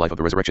life, the light of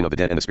the resurrection of the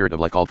dead, and the spirit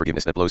of life called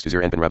forgiveness that blows to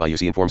Zeir Anpin. Rabbi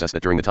Yossi informs us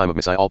that during the time of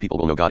Messiah all people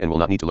will know God and will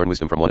not need to learn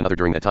wisdom from one another.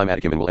 During that time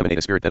Adakim will emanate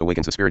a spirit that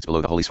awakens the spirits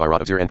below the holy Sphirot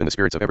of Zeir Anpin. The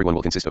spirits of everyone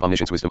will consist of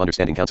omniscience, wisdom,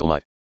 understanding, counsel,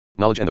 might,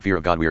 knowledge, and the fear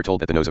of God. We are told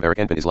that the nose of Erech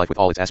Anpin is life with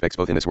all its aspects,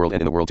 both in this world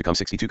and in the world to come.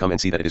 62 Come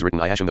and see that it is written,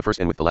 I Hashem the first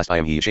and with the last I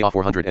am he. Yeshayah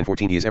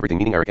 414 He is everything,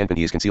 meaning Erech Anpin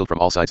he is concealed from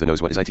all sides. The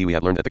nose. What is it? We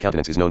have learned that the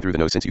countenance is known through the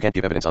nose, since you can't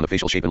give evidence on the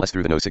facial shape unless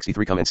through the nose.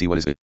 63 Come and see what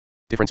is the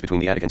difference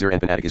between the attic and Zeir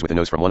Anpin. Attic is with the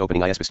nose. From one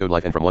opening eye is bestowed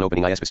life, and from one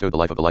opening eye is bestowed the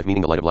life of the life,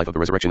 meaning the light of the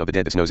resurrection of the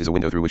dead. This nose is a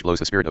window through which blows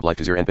the spirit of life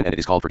to Zeir Anpin, and it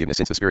is called forgiveness,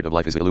 since the spirit of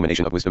life is the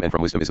illumination of wisdom, and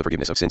from wisdom is the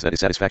forgiveness of sins. That is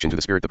satisfaction to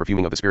the spirit, the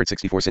perfuming of the spirit.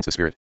 64 Since the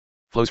spirit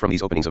flows from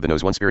these openings of the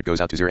nose, one spirit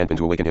goes out to Zeir Anpin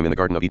to awaken him in the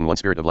Garden of Eden. One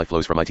spirit of life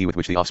flows from it, with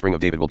which the offspring of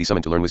David will be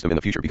summoned to learn wisdom in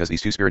the future, because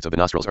these two spirits of the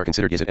nostrils are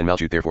considered Yesod and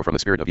Malchut. Therefore from the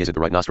spirit of Yesod, the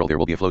right nostril, there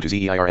will be a flow to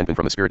Zeir Anpin.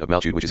 From the spirit of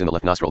Malchut, which is in the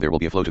left nostril, there will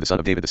be a flow to the son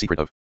of David. The secret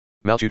of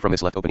Malchut. From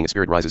this left opening a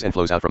spirit rises and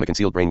flows out from the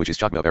concealed brain, which is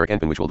Chakma of Erech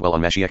Anpin, which will dwell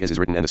on Mashiach, as is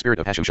written, and the spirit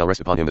of Hashem shall rest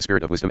upon him, the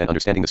spirit of wisdom and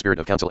understanding, the spirit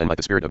of counsel and might,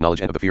 the spirit of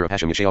knowledge and of the fear of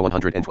Hashem. Yeshayah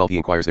 112 He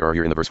inquires, there are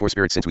here in the verse 4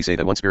 spirits, since we say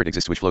that one spirit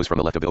exists which flows from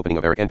the left of the opening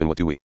of Erech Anpin, what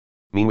do we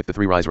mean with the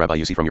three? Rise Rabbi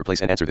Yossi from your place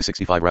and answer. The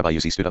 65 Rabbi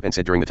Yossi stood up and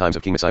said, during the times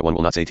of King Messiah one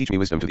will not say, teach me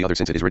wisdom, to the other,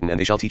 since it is written, and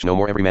they shall teach no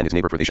more every man his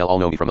neighbor, for they shall all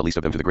know me, from the least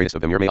of them to the greatest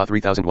of them. Yirmiyah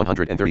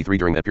 3133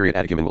 During that period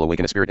Adakim will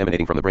awaken a spirit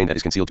emanating from the brain that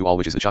is concealed to all,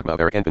 which is the Chakma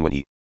of Erech Anpin. When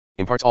he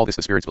imparts all this,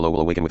 the spirits below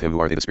will awaken with him. Who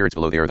are they? The spirits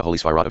below, they are the holy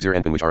Sphirot of Zeir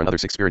Anpin, which are another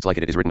 6 spirits like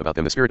it. It is written about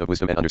them, the spirit of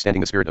wisdom and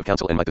understanding, the spirit of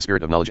counsel and might, the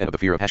spirit of knowledge and of the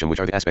fear of Hashem, which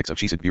are the aspects of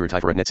Chesed, B'ur,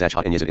 Tiferet, Netzach,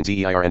 Hod, and Yesod in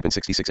Zeir Anpin.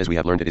 66 As we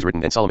have learned, it is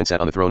written, and Solomon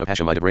sat on the throne of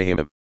Hashem I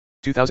Debrahim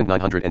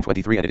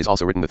 2923 And it is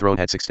also written, the throne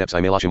had 6 steps. I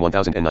Melashim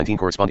 1019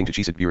 corresponding to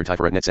Chesed, B'ur,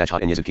 Tiferet, Netzach,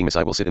 Hod, and Yesod. King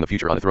Messiah will sit in the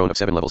future on a throne of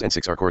 7 levels, and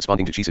 6 are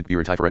corresponding to Chesed,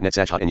 B'ur, Tiferet,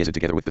 Netzach, Hod, and Yesod,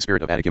 together with the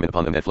spirit of Adakim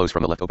upon them that flows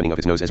from the left opening of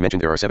his nose. As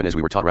mentioned, there are 7 as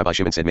we were taught. Rabbi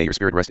Shimon said, may your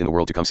spirit rest in the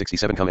world to come.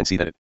 67 Come and see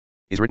that it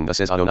is written, thus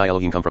says Adonai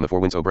Elohim, come from the 4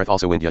 winds, O breath,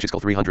 also wind.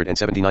 Yechezkel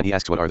 379 He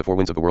asks, what are the 4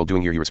 winds of the world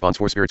doing here? He responds,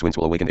 4 spirits. Winds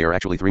will awaken. They are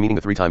actually 3, meaning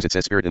the 3 times it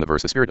says spirit in the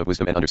verse, the spirit of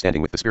wisdom and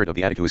understanding with the spirit of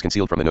the attic who is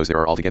concealed from the nose. There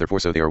are altogether 4,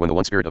 so they are when the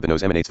one spirit of the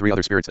nose emanates, 3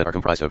 other spirits that are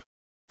comprised of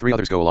 3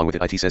 others go along with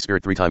it. It says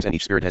spirit 3 times, and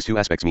each spirit has 2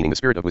 aspects, meaning the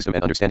spirit of wisdom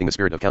and understanding, the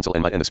spirit of counsel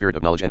and might, and the spirit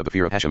of knowledge and of the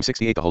fear of Hashem.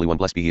 68 The Holy One,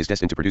 blessed be he, is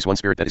destined to produce one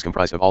spirit that is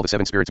comprised of all the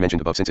 7 spirits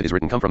mentioned above, since it is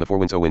written, come from the 4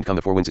 winds, O wind. Come,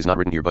 the 4 winds is not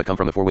written here, but come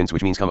from the 4 winds,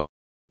 which means come, O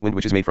Wind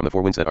which is made from the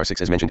four winds that are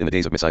six as mentioned in the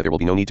days of Messiah. There will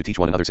be no need to teach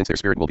one another, since their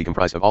spirit will be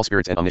comprised of all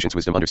spirits, and omniscience,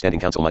 wisdom, understanding,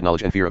 counsel, might,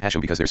 knowledge, and fear of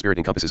Hashem, because their spirit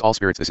encompasses all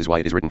spirits. This is why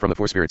it is written from the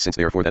four spirits, since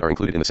they are four that are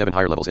included in the seven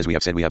higher levels. As we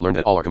have said, we have learned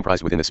that all are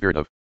comprised within the spirit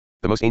of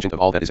the most ancient of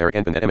all, that is Eric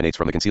Enpin, that emanates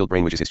from the concealed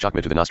brain, which is his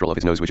chakma, to the nostril of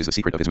his nose, which is the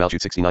secret of his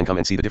malchut. 69. Come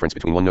and see the difference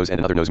between one nose and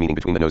another nose, meaning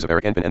between the nose of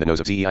Eric Enpin and the nose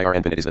of Zeir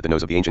Enpin. It is that the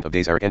nose of the Ancient of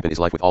Days Eric Enpin is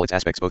life with all its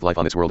aspects, both life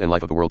on this world and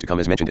life of the world to come.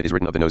 As mentioned, it is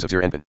written of the nose of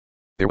Zeir Enpin.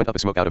 There went up a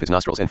smoke out of his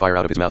nostrils and fire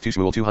out of his mouth. 2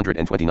 Shmuel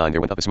 229.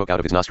 There went up a smoke out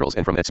of his nostrils,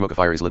 and from that smoke a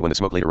fire is lit. When the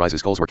smoke later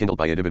rises, coals were kindled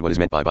by it. What is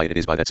meant by it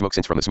is by that smoke,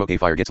 since from the smoke a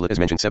fire gets lit. As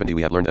mentioned 70.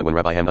 We have learned that when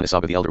Rabbi Naso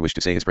the elder wished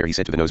to say his prayer, he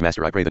said to the nose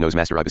master, I pray the nose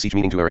master, I beseech,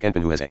 meaning to Eric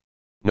Enpin, who has a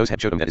nose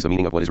had showed him that is the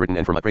meaning of what is written,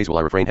 and from my praise will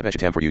I refrain.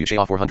 Hepeshatam for you.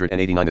 Yeshayah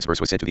 489. This verse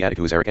was said to the addict,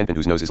 who is Eric Enpin,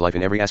 whose nose is life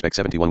in every aspect.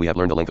 71. We have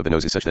learned the length of the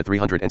nose is such that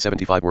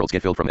 375 worlds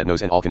get filled from that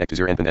nose, and all connect to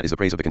Zeir Enpin. That is the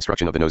praise of the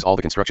construction of the nose. All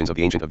the constructions of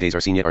the Ancient of Days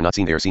are seen yet are not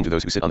seen. They are seen to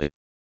those who sit on the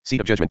seat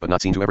of judgment, but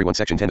not seen to everyone.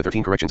 Section 10. The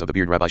 13 corrections of the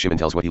beard. Rabbi Shimon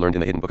tells what he learned in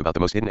the hidden book about the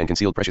most hidden and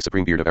concealed precious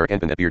supreme beard of Eric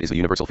Enpin. That beard is the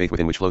universal faith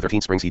within which flow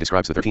 13 springs. He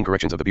describes the 13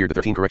 corrections of the beard. The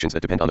 13 corrections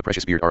that depend on the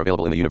precious beard are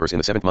available in the universe in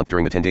the 7th month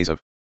during the 10 days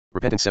of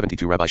repentance.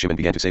 72. Rabbi Shimon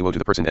began to say, woe to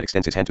the person that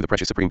extends his hand to the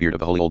precious supreme beard of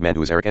the holy old man,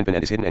 who is Eric Enpin,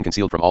 and is hidden and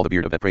concealed from all the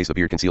beard of that praise. The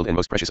beard concealed and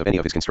most precious of any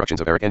of his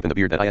constructions of Eric Enpin. The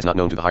beard that eye is not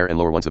known to the higher and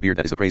lower ones. The beard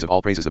that is the praise of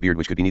all praises. The beard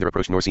which could be neither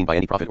approached nor seen by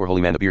any prophet or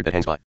holy man. The beard that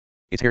hangs by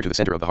its hair to the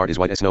center of the heart is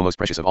white as snow, most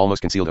precious of all,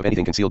 most concealed of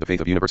anything concealed. The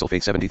faith of universal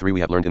faith. 73.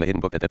 We have learned in the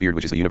hidden book that beard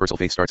which is the universal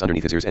faith starts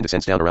underneath his ears and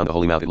descends down around the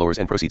holy mouth. It lowers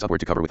and proceeds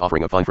upward to cover with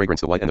offering of fine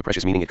fragrance the white and the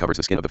precious, meaning it covers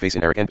the skin of the face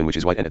in Eric Enpin, which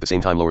is white, and at the same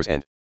time lowers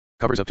and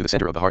covers up to the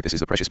center of the heart. This is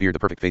the precious beard, the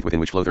perfect faith within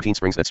which flow 13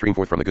 springs that stream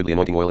forth from the goodly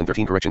anointing oil. In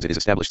 13 corrections it is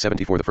established.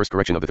 74. The first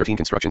correction of the 13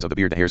 constructions of the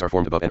beard. The hairs are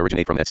formed above and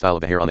originate from that style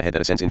of the hair on the head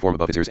that ascends in form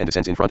above his ears and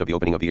descends in front of the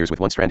opening of the ears with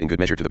one strand in good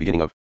measure to the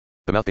beginning of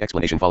the mouth. The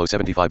explanation follows.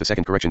 75. The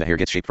second correction. The hair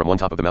gets shaped from one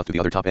top of the mouth to the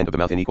other top end of the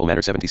mouth in equal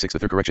manner. 76. The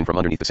third correction. From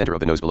underneath the center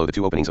of the nose below the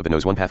two openings of the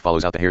nose one path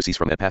follows out. The hair cease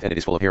from that path, and it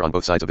is full of hair on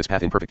both sides of this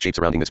path in perfect shape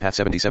surrounding this path.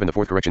 77. The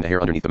fourth correction. The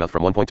hair underneath the mouth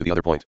from one point to the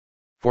other point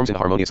forms in a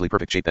harmoniously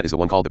perfect shape, that is the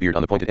one called the beard,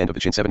 on the pointed end of the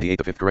chin. 78.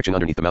 The fifth correction.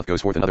 Underneath the mouth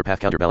goes forth another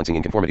path counterbalancing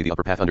in conformity the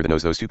upper path under the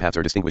nose. Those two paths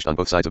are distinguished on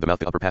both sides of the mouth,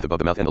 the upper path above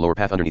the mouth and the lower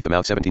path underneath the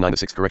mouth. 79. The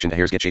sixth correction. The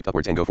hairs get shaped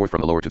upwards and go forth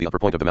from the lower to the upper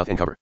point of the mouth and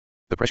cover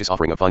the precious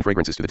offering of fine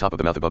fragrances to the top of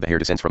the mouth above. The hair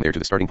descends from there to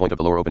the starting point of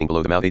the lower opening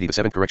below the mouth. 80. The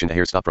seventh correction. The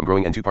hairs stop from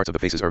growing and two parts of the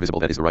faces are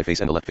visible, that is the right face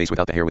and the left face,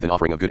 without the hair, with an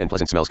offering of good and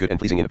pleasant smells, good and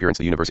pleasing in appearance.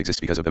 The universe exists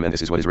because of them, and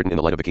this is what is written in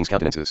the light of the king's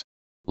countenances.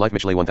 Life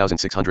Mishlei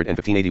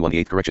 1615. 81. The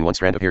eighth correction. One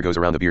strand of hair goes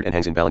around the beard and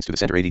hangs in balance to the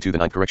center. 82. The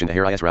ninth correction. The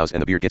hair is roused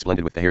and the beard gets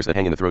blended with the hairs that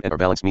hang in the throat and are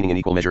balanced, meaning in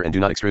equal measure and do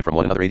not extrude from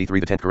one another. 83.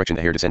 The 10th correction.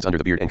 The hair descends under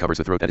the beard and covers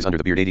the throat that is under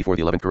the beard. 84.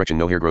 The 11th correction.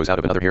 No hair grows out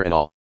of another hair, and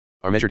all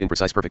are measured in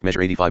precise perfect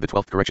measure. 85. The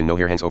 12th correction. No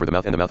hair hangs over the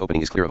mouth, and the mouth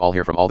opening is clear of all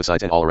hair from all the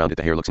sides, and all around it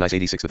the hair looks nice.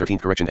 86. The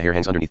 13th correction. The hair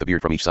hangs underneath the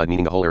beard from each side,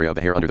 meaning the whole area of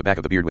the hair under the back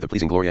of the beard, with a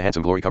pleasing glory, a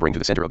handsome glory covering to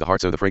the center of the heart,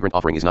 so the fragrant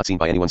offering is not seen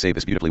by anyone save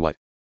this beautifully white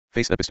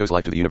face that bestows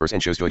life to the universe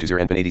and shows joy to Zeir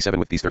Enpin. 87.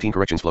 With these 13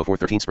 corrections flow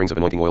forth 13 springs of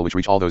anointing oil, which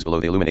reach all those below.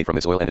 They illuminate from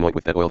this oil and anoint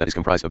with that oil that is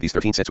comprised of these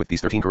 13 sets. With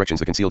these 13 corrections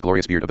the concealed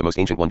glorious beard of the most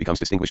ancient one becomes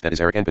distinguished, that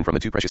is Eric Enpin, from the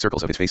two precious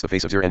circles of his face. The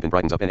face of Zeir Enpin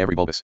brightens up, and every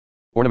bulbous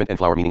ornament and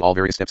flower, meaning all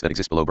various steps that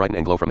exist below, brighten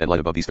and glow from that light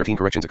above. These 13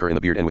 corrections occur in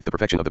the beard, and with the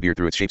perfection of the beard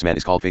through its shapes man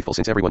is called faithful,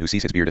 since everyone who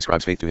sees his beard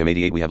ascribes faith to him.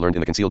 88. We have learned in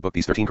the concealed book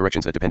these 13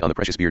 corrections that depend on the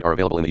precious beard are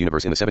available in the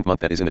universe in the 7th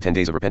month, that is in the 10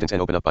 days of repentance,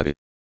 and open up by the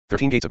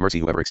 13 gates of mercy.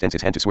 Whoever extends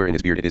his hand to swear in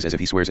his beard, it is as if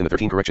he swears in the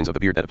 13 corrections of the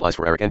beard. That applies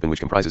for Eric Enpin, which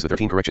comprises the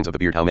 13 corrections of the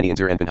beard. How many in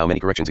Zeir Enpin? How many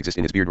corrections exist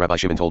in his beard? Rabbi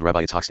Shimon told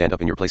Rabbi Yitzhak, stand up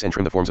in your place and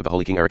trim the forms of the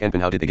holy king Eric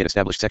Enpin. How did they get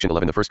established? Section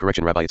 11. The first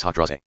correction. Rabbi Yitzhak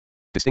draws a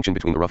distinction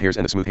between the rough hairs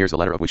and the smooth hairs, the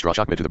latter of which draw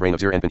chakma to the brain of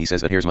Zeir Enpin. He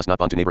says that hairs must not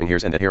bond to neighboring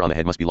hairs, and that hair on the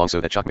head must be long,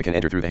 so that chakma can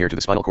enter through the hair to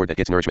the spinal cord that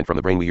gets nourishment from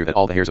the brain. We hear that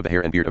all the hairs of the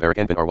hair and beard of Eric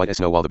Enpin are white as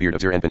snow, while the beard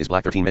of Zeir Enpin is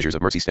black. 13 measures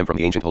of mercy stem from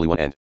the ancient holy one,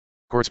 and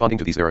corresponding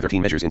to these there are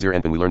 13 measures in Zeir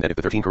Enpin. We learned that if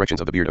the 13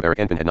 corrections of the beard of Eric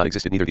Enpin had not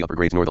existed, neither the upper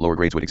grades nor the lower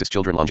grades would exist.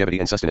 Children, longevity,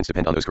 and sustenance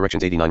depend on those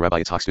corrections. 89.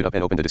 Rabbi Yitzhak stood up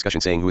and opened the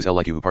discussion, saying, who is El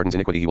like you, who pardons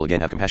iniquity? He will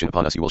again have compassion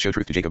upon us. You will show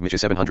truth to Jacob. Mishnah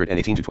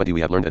 718-20.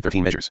 We have learned that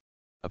 13 measures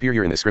appear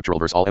here in this scriptural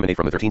verse. All emanate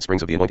from the 13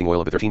 springs of the anointing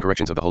oil of the 13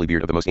 corrections of the holy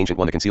beard of the most ancient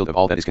one, the concealed of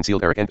all that is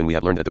concealed Eric Enpin. We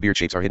have learned that the beard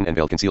shapes are hidden and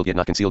veiled, concealed yet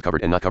not concealed,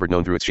 covered and not covered,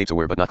 known through its shapes,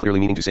 aware but not clearly,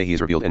 meaning to say he is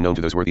revealed and known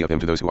to those worthy of him.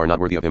 To those who are not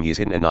worthy of him he is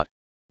hidden and not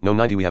known.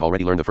 90. We have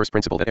already learned the first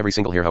principle, that every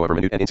single hair, however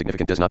minute and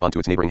insignificant, does not bond to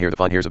its neighboring hair. The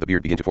fine hairs of the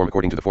beard begin to form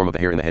according to the form of the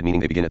hair in the head, meaning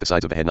they begin at the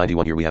sides of the head.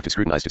 91. Here we have to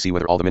scrutinize to see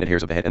whether all the minute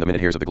hairs of the head and the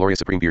minute hairs of the glorious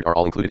supreme beard are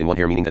all included in one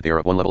hair, meaning that they are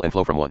of one level and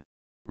flow from one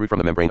root from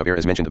the membrane of air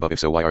as mentioned above. If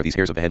so, why are these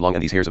hairs of the head long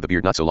and these hairs of the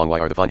beard not so long? Why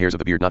are the fine hairs of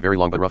the beard not very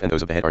long but rough, and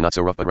those of the head are not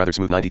so rough but rather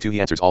smooth? 92.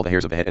 He answers, all the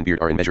hairs of the head and beard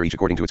are in measure each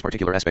according to its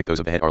particular aspect. Those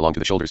of the head are long to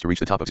the shoulders to reach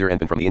the top of Zeir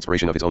Enpin, from the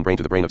inspiration of his own brain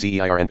to the brain of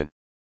Zeir Enpin.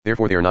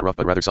 Therefore they are not rough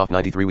but rather soft.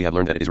 93. We have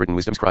learned that it is written,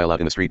 wisdom's cry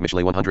aloud in the street.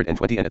 Mishlei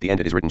 120. And at the end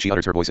it is written, she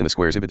utters her voice in the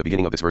square. Zibit. The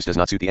beginning of this verse does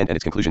not suit the end, and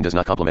its conclusion does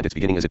not complement its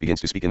beginning, as it begins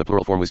to speak in the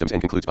plural form wisdoms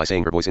and concludes by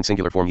saying her voice in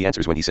singular form. He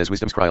answers when he says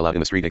wisdom's cry aloud in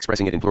the street,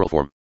 expressing it in plural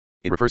form.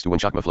 It refers to when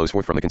chakma flows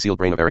forth from the concealed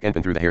brain of Eric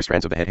Enpin through the hair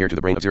strands of the head hair to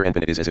the brain of Zeir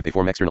Enpin. It is as if they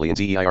form externally in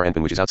Zeir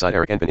Enpin, which is outside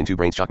Eric Enpin, in two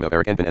brains, chakma of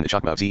Eric Enpin and the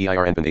chakma of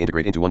Zeir Enpin. They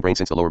integrate into one brain,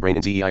 since the lower brain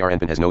in Zeir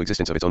Enpin has no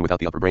existence of its own without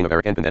the upper brain of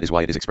Eric Enpin. That is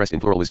why it is expressed in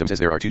plural wisdoms, as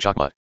there are two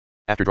chakma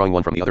After drawing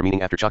one from the other,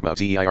 meaning after chakma of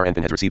Zeir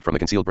Anpin has received from the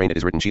concealed brain, it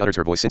is written, she utters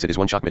her voice, since it is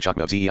one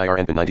chakma of Zeir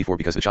Anpin 94,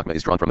 because the chakma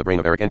is drawn from the brain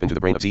of Eric Anpin to the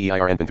brain of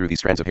Zeir Anpin through these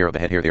strands of hair of the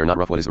head hair. They are not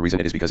rough. What is the reason?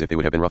 It is because if they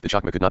would have been rough, the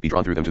chakma could not be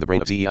drawn through them to the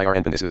brain of Zeir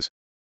Anpin. This is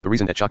the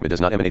reason that chakma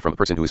does not emanate from a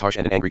person who is harsh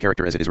and an angry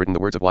character, as it is written, the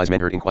words of wise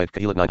men heard in quiet.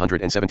 Kahilat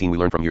 917. We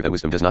learn from here that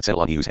wisdom does not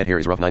settle on he whose head hair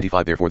is rough.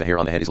 95. Therefore the hair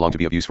on the head is long to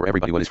be of use for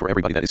everybody. What is for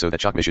everybody? That is so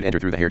that chakma should enter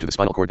through the hair to the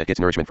spinal cord that gets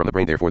nourishment from the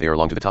brain. Therefore they are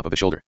long to the top of the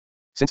shoulder.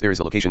 Since there is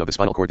a location of the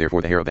spinal cord,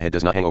 therefore the hair of the head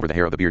does not hang over the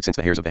hair of the beard. Since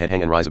the hairs of the head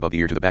hang and rise above the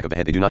ear to the back of the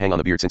head, they do not hang on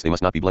the beard, since they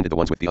must not be blended the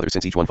ones with the other,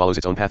 since each one follows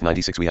its own path.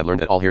 96. We have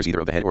learned that all hairs either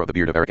of the head or of the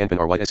beard of Eric Anpin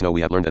are white as snow.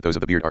 We have learned that those of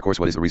the beard are coarse.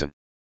 What is the reason?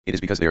 It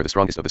is because they are the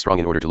strongest of the strong,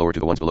 in order to lower to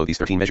the ones below these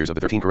 13 measures of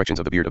the 13 corrections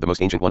of the beard of the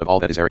most ancient one of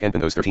all, that is Eric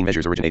Anpin. Those 13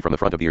 measures originate from the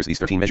front of the ears. These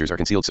 13 measures are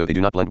concealed, so they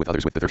do not blend with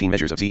others with the 13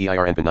 measures of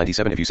Zeir Anpin.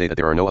 97. If you say that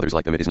there are no others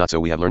like them, it is not so.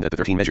 We have learned that the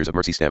 13 measures of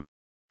mercy stem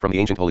from the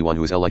ancient Holy One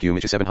who is El like you.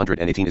 Misha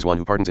 718 is one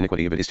who pardons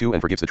iniquity. If it is 2,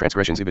 and forgives the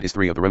transgressions. If it is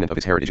 3, of the remnant of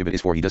his heritage. If it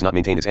is 4, he does not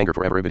maintain his anger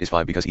forever. If it is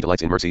 5, because he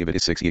delights in mercy. If it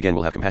is 6, he again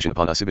will have compassion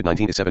upon us. If it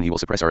 19 is 7, he will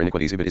suppress our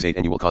iniquities. If it is 8,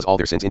 and you will cause all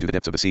their sins into the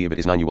depths of the sea. If it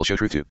is 9, you will show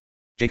truth to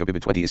Jacob. If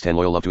it 20 is 10,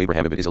 loyal love to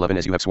Abraham. If it is 11,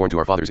 as you have sworn to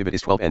our fathers. If it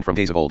is 12, and from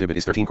days of old. If it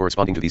is 13,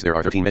 corresponding to these there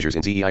are 13 measures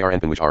in Zeir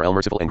Anpin, which are El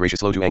merciful and gracious,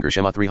 slow to anger.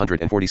 Shema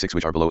 346,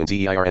 which are below in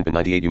Zeir Anpin.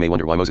 98. You may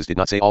wonder why Moses did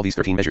not say all these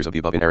 13 measures of the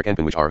above in Eric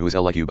Anpin, which are who is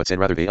El like you, but said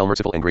rather they El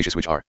merciful and gracious,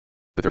 which are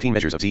the 13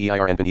 measures of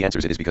Zeir Anpin. He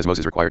answers, it is because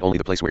Moses required only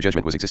the place where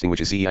judgment was existing, which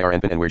is Zeir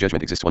Anpin, and where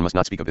judgment exists one must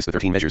not speak of this. The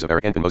 13 measures of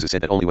Eric Anpin. Moses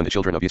said that only when the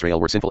children of Israel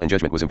were sinful and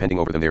judgment was impending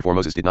over them. Therefore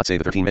Moses did not say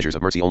the 13 measures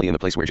of mercy only in the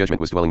place where judgment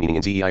was dwelling, meaning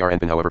in Zeir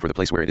Anpin. However, for the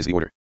place where it is the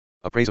order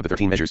of praise of the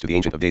 13 measures to the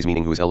Ancient of Days,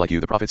 meaning who is El like you,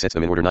 the prophet sets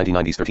them in order.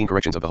 99. These 13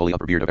 corrections of the holy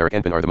upper beard of Eric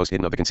Anpin are the most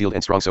hidden of the concealed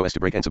and strong, so as to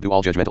break and subdue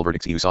all judgmental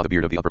verdicts. He who saw the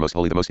beard of the uppermost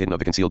holy, the most hidden of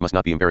the concealed, must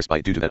not be embarrassed by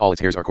it, due to that all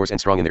its hairs are coarse and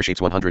strong in their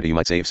shapes. 100. You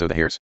might say, if so, the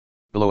hairs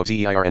below of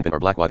Zeir Anpin are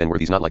black. Why then were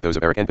these not like those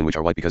of Eric Anpin, which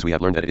are white? Because we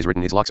have learned that it is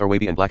written, his locks are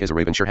wavy and black as a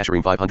raven. Shir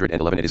Hashirim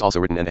 511. It is also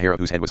written, and the hair of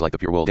whose head was like the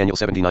pure wool. Daniel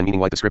 79. Meaning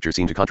white. The scriptures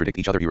seem to contradict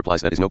each other. He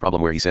replies, that is no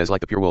problem. Where he says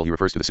like the pure wool, he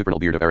refers to the supernal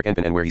beard of Eric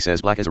Anpin, and where he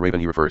says black as a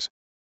raven, he refers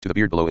to the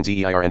beard below in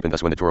Zeir Anpin.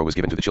 Thus when the Torah was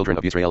given to the children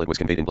of Israel, it was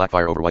conveyed in black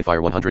fire over white fire.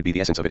 100b.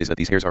 The essence of it is that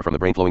these hairs are from the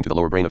brain flowing to the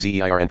lower brain of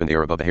Zeir Anpin. They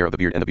are above the hair of the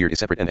beard, and the beard is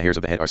separate, and the hairs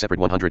of the head are separate.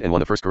 101.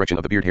 The first correction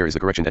of the beard hair is the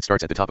correction that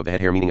starts at the top of the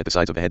head hair, meaning at the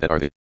sides of the head that are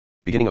the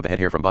beginning of the head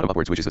hair from bottom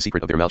upwards, which is the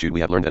secret of their malchut.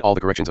 We have learned that all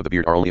the corrections of the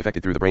beard are only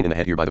affected through the brain in the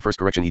head. Here by the first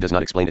correction he does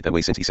not explain it that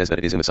way, since he says that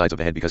it is in the sides of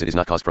the head, because it is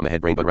not caused from the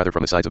head brain but rather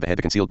from the sides of the head.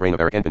 The concealed brain of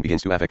Eric Anpin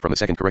begins to affect from the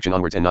second correction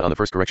onwards, and not on the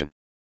first correction,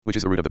 which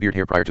is the root of the beard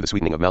hair prior to the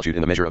sweetening of malchut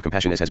in the measure of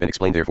compassion, as has been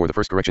explained. Therefore the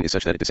first correction is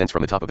such that it descends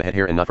from the top of the head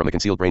hair and not from the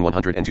concealed brain.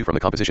 102. From the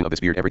composition of this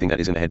beard everything that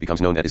is in the head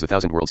becomes known. That is the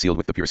thousand worlds sealed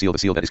with the pure seal, the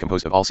seal that is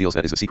composed of all seals.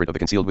 That is the secret of the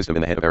concealed wisdom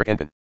in the head of Eric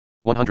Anpin.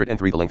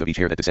 103. The length of each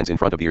hair that descends in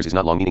front of the ears is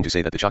not long, meaning to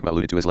say that the chakma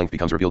alluded to as length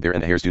becomes revealed there,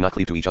 and the hairs do not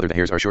cleave to each other. The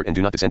hairs are short and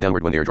do not descend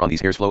downward when they are drawn.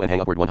 These hairs flow and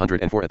hang upward.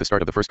 104. At the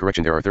start of the first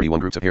correction there are 31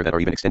 groups of hair that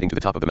are even extending to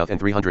the top of the mouth, and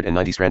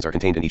 390 strands are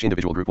contained in each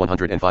individual group.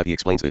 105. He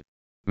explains it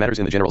matters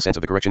in the general sense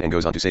of the correction, and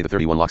goes on to say the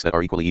 31 locks that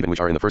are equally even, which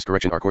are in the first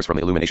correction, are coarse from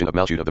the illumination of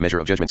malchut of the measure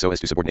of judgment, so as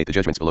to subordinate the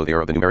judgments below. They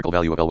are of the numerical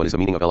value of El. What is the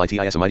meaning of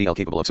Litis? A mighty El,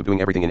 capable of subduing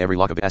everything in every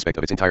lock of the aspect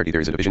of its entirety.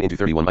 There is a division into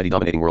 31 mighty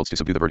dominating worlds to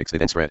subdue the verdicts. They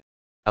then spread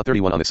out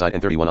 31 on this side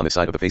and 31 on this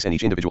side of the face, and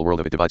each individual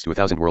world of it divides to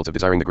 1,000 worlds of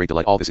desiring the great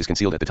delight. All this is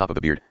concealed at the top of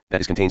the beard. That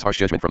is contains harsh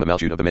judgment from the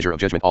malchut of the measure of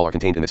judgment. All are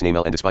contained in this name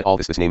El, and despite all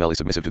this name El is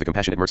submissive to the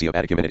compassionate mercy of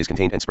Adakim, and it is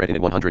contained and spread in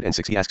it.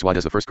 106. He asks, why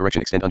does the first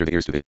correction extend under the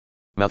ears to the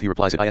mouth? He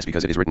replies, it is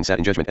because it is written sat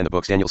in judgment, and the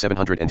books. Daniel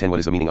 710. What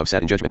is the meaning of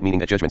sat in judgment? Meaning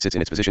that judgment sits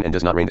in its position and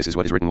does not reign. This is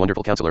what is written,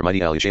 wonderful counselor,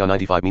 mighty El. Yeshaya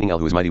 95. Meaning El,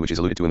 who is mighty, which is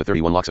alluded to in the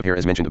 31 locks of hair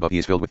as mentioned above. He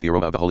is filled with the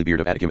aroma of the holy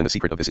beard of Adakim, and the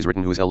secret of this is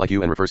written, who is El like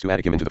you, and refers to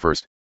Adakim into the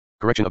first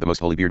correction of the most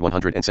holy beard.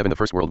 107. The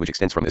first world which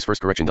extends from this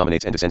first correction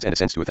dominates and descends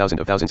to 1,000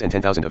 of thousands and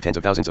 10,000 of tens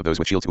of thousands of those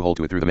with shields who hold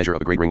to it through the measure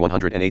of a great ring.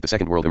 108. The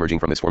second world emerging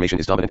from this formation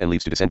is dominant and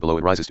leaves to descend below.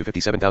 It rises to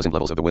 57,000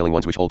 levels of the wailing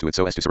ones which hold to it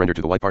so as to surrender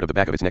to the white part of the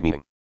back of its neck,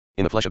 meaning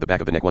in the flesh of the back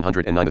of the neck.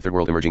 109. The third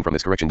world emerging from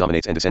this correction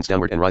dominates and descends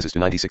downward and rises to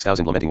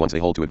 96,000 lamenting ones. They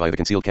hold to it via the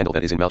concealed candle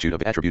that is in malchut of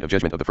the attribute of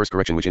judgment of the first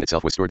correction, which in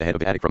itself was stored the head of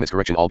the attic. From this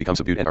correction all become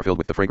subdued and are filled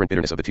with the fragrant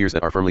bitterness of the tears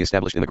that are firmly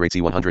established in the great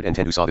sea.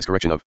 110. Who saw this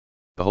correction of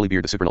the holy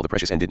beard, the supernal, the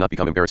precious, and did not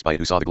become embarrassed by it?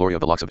 Who saw the glory of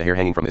the locks of the hair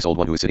hanging from this old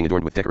one, who is sitting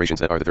adorned with decorations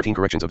that are the 13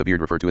 corrections of the beard,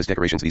 referred to as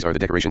decorations. These are the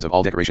decorations of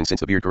all decorations, since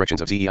the beard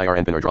corrections of Zeir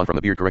Anpin are drawn from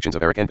the beard corrections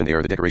of Eric Anpin. They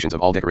are the decorations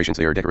of all decorations.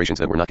 They are decorations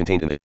that were not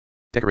contained in the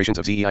decorations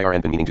of Zeir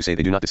Anpin, meaning to say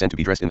they do not descend to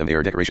be dressed in them. They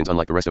are decorations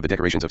unlike the rest of the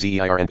decorations of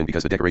Zeir Anpin,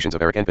 because the decorations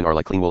of Eric Anpin are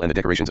like clean wool, and the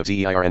decorations of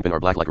Zeir Anpin are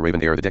black like a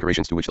raven. They are the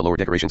decorations to which the lower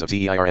decorations of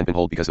Zeir Anpin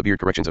hold, because the beard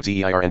corrections of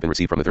Zeir Anpin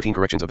receive from the 13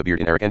 corrections of the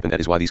beard in Eric Anpin. That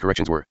is why these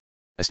corrections were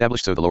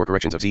established, so the lower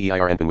corrections of Zeir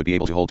Anpin would be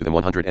able to hold to them.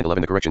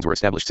 111. The corrections were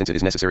established since it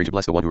is necessary to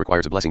bless the one who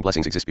requires a blessing.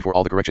 Blessings exist before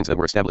all the corrections that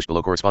were established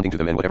below corresponding to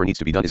them, and whatever needs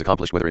to be done is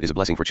accomplished, whether it is a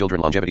blessing for children,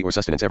 longevity, or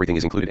sustenance. Everything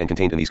is included and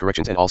contained in these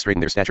corrections, and all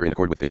straighten their stature in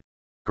accord with the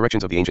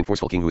corrections of the ancient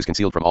forceful king who is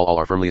concealed from all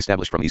are firmly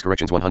established from these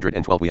corrections.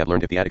 112. We have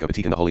learned if the attic of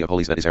Atik in the Holy of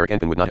Holies, that is Eric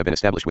Anpin, would not have been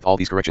established with all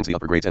these corrections, the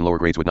upper grades and lower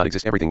grades would not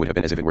exist. Everything would have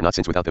been as if it were not,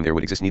 since without them there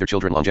would exist neither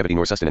children, longevity,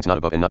 nor sustenance. Not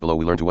above and not below.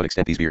 We learn to what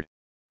extent these beard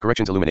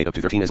corrections illuminate up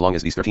to 13. As long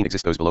as these 13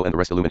 exist, those below and the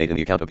rest illuminate. In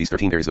the account of these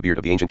 13 there is the beard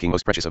of the ancient king,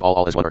 most precious of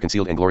all as one are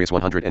concealed and glorious.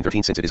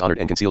 113. Since it is honored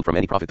and concealed from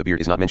any prophet, the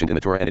beard is not mentioned in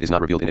the Torah, and it is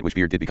not revealed in it. Which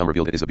beard did become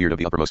revealed? It is the beard of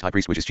the uppermost high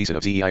priest, which is Chesed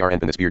of Zeir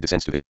Anpin. This beard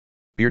descends to the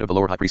Beard of the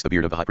Lord High Priest. The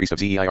beard of the High Priest of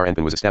Zeir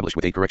Anpin was established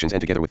with 8 corrections, and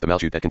together with the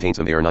malchut that contains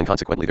them there are 9.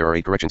 Consequently there are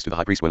 8 corrections to the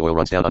High Priest when oil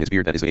runs down on his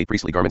beard, that is the 8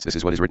 priestly garments. This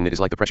is what is written: it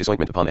is like the precious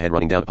ointment upon the head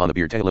running down upon the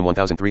beard. Tehillim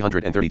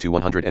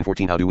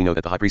 1332-114. How do we know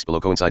that the High Priest below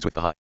coincides with the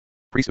High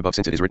Priest above?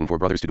 Since it is written for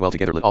brothers to dwell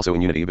together also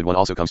in unity, but one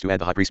also comes to add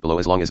the High Priest below.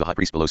 As long as the High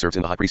Priest below serves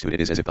in the High Priesthood,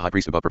 it is as if the High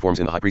Priest above performs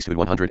in the High Priesthood.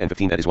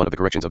 115. That is one of the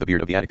corrections of the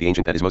beard of the Attic, the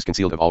ancient that is most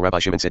concealed of all. Rabbi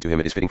Shimon said to him,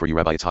 it is fitting for you,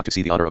 Rabbi Yitzhak, to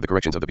see the honor of the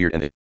corrections of the beard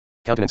and the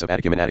countenance of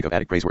Atticum and Attic of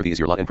Attic. Praiseworthy is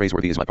your lot and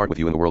praiseworthy is my part with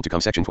you in the world to come.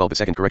 Section 12. The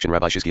second correction.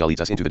 Rabbi Shizkiah leads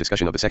us into the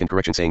discussion of the second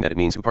correction, saying that it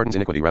means who pardons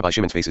iniquity. Rabbi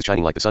Shimon's face is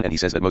shining like the sun, and he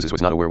says that Moses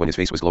was not aware when his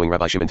face was glowing.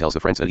 Rabbi Shimon tells the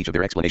friends that each of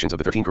their explanations of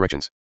the 13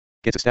 corrections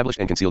gets established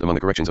and concealed among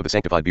the corrections of the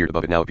sanctified beard.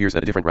 Above it now appears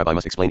that a different rabbi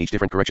must explain each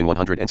different correction.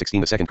 116.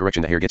 The second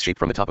correction. The hair gets shaped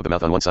from the top of the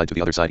mouth on one side to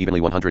the other side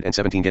evenly.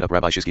 117. Get up,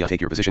 Rabbi Shizkiah, take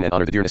your position and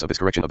honor the dearness of this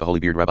correction of the holy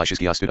beard. Rabbi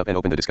Shizkiah stood up and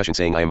opened the discussion,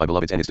 saying, I am my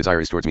beloved's and his desire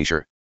is towards me.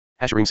 Sure.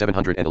 Hasharim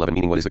 711.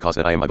 Meaning, what is the cause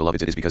that I am my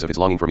beloved's? It is because of his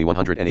longing for me.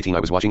 118. I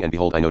was watching, and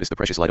behold, I noticed the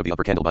precious light of the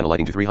upper candle bina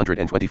lighting to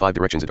 325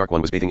 directions. A dark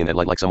one was bathing in that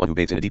light like someone who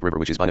bathes in a deep river,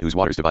 which is bina, whose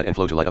waters divide and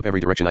flow to light up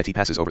every direction. It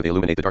passes over. They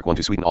illuminate the dark one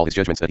to sweeten all his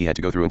judgments that he had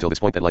to go through until this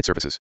point. That light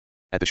surfaces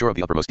at the shore of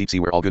the uppermost deep sea,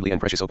 where all goodly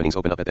and precious openings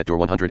open up. At that door.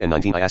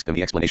 119. I asked them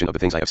the explanation of the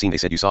things I have seen. They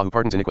said, you saw who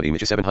pardons iniquity.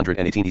 Mishnah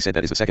 718. He said,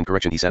 that is the second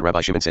correction. He said,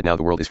 Rabbi Shimon said, now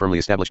the world is firmly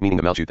established, meaning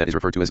the malchut that is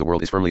referred to as the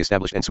world is firmly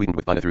established and sweetened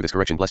with bina through this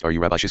correction. Blessed are you,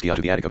 Rabbi Shizkiah,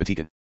 to the Attic of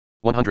Atikin.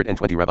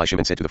 120. Rabbi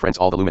Shimon said to the friends,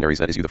 all the luminaries,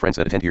 that is you the friends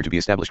that attend here, to be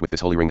established with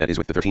this holy ring, that is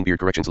with the 13 beard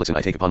corrections. Listen,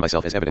 I take upon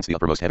myself as evidence the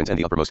uppermost heavens and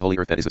the uppermost holy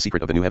earth, that is the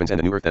secret of the new heavens and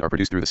the new earth that are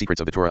produced through the secrets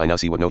of the Torah. I now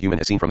see what no human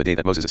has seen from the day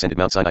that Moses ascended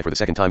Mount Sinai for the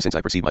second time, since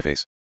I perceive my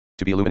face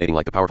to be illuminating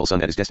like the powerful sun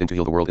that is destined to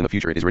heal the world in the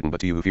future. It is written, but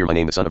to you who fear my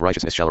name, the Son of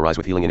Righteousness shall arise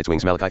with healing in its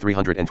wings. Malachi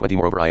 320.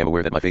 Moreover, I am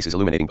aware that my face is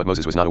illuminating, but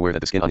Moses was not aware that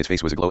the skin on his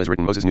face was aglow. As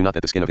written, Moses knew not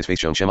that the skin of his face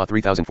shone. Shema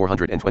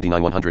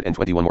 3429.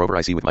 121. Moreover,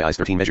 I see with my eyes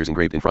 13 measures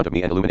engraved in front of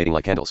me and illuminating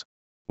like candles.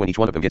 When each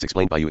one of them gets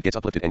explained by you, it gets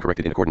uplifted and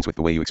corrected in accordance with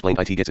the way you explained.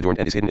 It gets adorned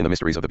and is hidden in the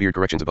mysteries of the beard.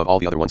 Corrections above all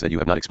the other ones that you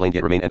have not explained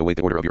yet remain and await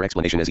the order of your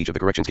explanation. As each of the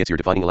corrections gets your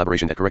defining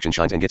elaboration, that correction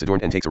shines and gets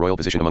adorned and takes a royal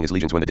position among his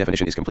legions. When the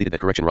definition is completed, that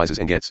correction rises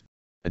and gets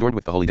adorned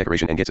with the holy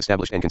decoration and gets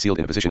established and concealed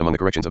in a position among the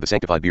corrections of the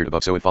sanctified beard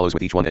above. So it follows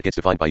with each one that gets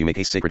defined by you. Make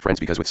haste, sacred friends,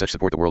 because with such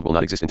support the world will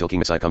not exist until King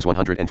Messiah comes.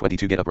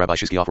 122. Get up, Rabbi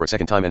Shizkiah, for a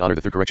second time and honor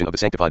the third correction of the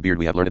sanctified beard.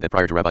 We have learned that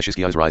prior to Rabbi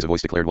Shizkiah's rise, a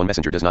voice declared, one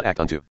messenger does not act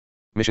unto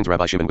missions.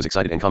 Rabbi Shimon was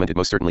excited and commented,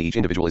 most certainly each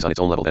individual is on its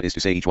own level, that is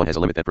to say, each one has a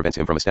limit that prevents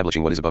him from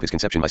establishing what is above his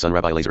conception. My son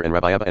Rabbi Elazar and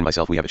Rabbi Abba and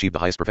myself, we have achieved the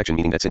highest perfection,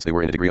 meaning that since they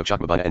were in a degree of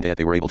Chakma Bina and De'at,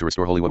 they were able to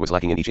restore wholly what was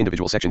lacking in each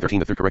individual. Section 13.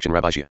 The third correction.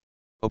 Rabbi Shia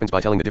opens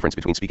by telling the difference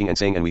between speaking and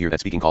saying, and we hear that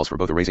speaking calls for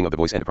both a raising of the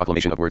voice and a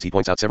proclamation of words. He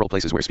points out several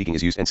places where speaking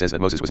is used and says that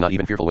Moses was not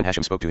even fearful when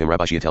Hashem spoke to him.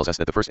 Rabbi Shia tells us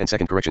that the first and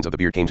second corrections of the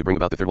beard came to bring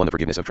about the third one, the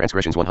forgiveness of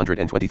transgressions.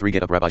 123.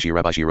 Get up, Rabbi Shia.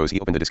 Rabbi Shia rose. He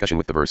opened the discussion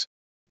with the verse,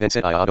 then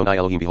said, I Adonai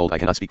Elohim, behold, I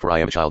cannot speak, for I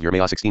am a child.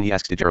 Yirmiyah 16. He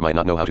asks, did Jeremiah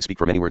not know how to speak,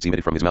 for many words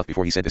emitted from his mouth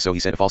before he said this? So he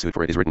said a falsehood,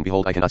 for it is written,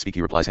 behold, I cannot speak.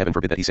 He replies, heaven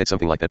forbid that he said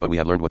something like that, but we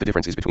have learned what the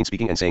difference is between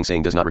speaking and saying.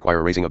 Saying does not require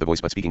a raising of the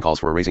voice, but speaking calls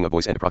for a raising of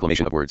voice and a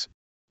proclamation of words.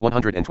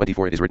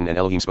 124. It is written, and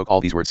Elohim spoke all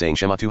these words, saying,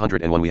 Shema.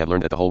 201. We have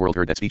learned that the whole world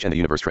heard that speech and the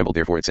universe trembled.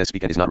 Therefore it says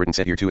speak, and is not written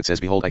said. Here too it says,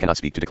 behold, I cannot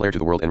speak, to declare to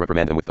the world and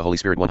reprimand them with the Holy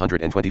Spirit.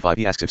 125.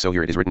 He asks, if so,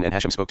 here it is written, and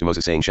Hashem spoke to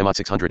Moses, saying, Shema.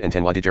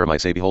 610. Why did Jeremiah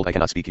say, behold, I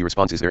cannot speak? He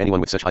responds, is there anyone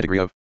with such high degree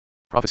of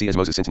prophecy as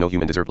Moses, since no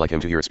human deserved like him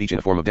to hear a speech in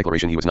a form of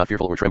declaration? He was not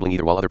fearful or trembling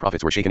either, while other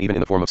prophets were shaken even in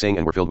the form of saying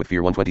and were filled with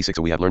fear. 126.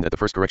 So we have learned that the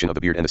first correction of the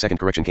beard and the second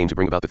correction came to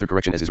bring about the third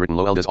correction, as is written,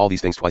 Loel does all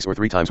these things twice or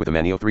three times with a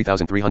man.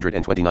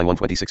 3329.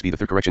 126b. The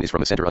third correction is from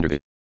the center under the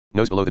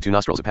nose below the two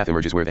nostrils. A path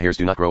emerges where the hairs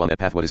do not grow on that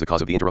path. What is the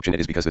cause of the interruption?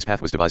 It is because this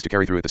path was devised to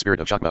carry through it the spirit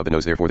of Chakma of the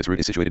nose. Therefore this root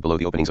is situated below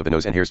the openings of the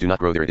nose, and hairs do not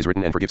grow there. It is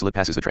written, and forgives lip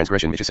passes the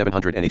transgression. Mishnah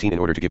 718. In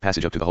order to give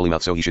passage up to the holy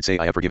mouth, so he should say,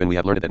 I have forgiven. We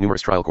have learned that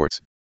numerous trial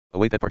courts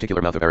await that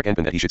particular mouth of Eric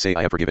Enpin, that he should say,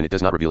 I have forgiven. It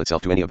does not reveal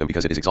itself to any of them,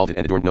 because it is exalted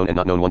and adorned, known and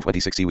not known.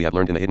 126c. We have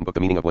learned in the hidden book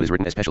the meaning of what is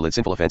written as peshalid,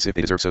 sinful offense. If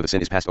they deserve, so the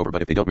sin is passed over,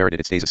 but if they don't merit it,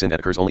 it stays a sin that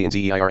occurs only in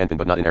Zeir Enpin,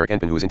 but not in Eric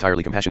Enpin, who is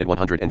entirely compassionate.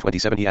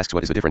 127. He asks,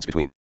 what is the difference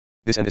between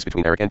this and this,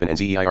 between Eric Enpin and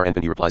Zeir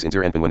Enpin? He replies, in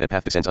Zeir Enpin, when that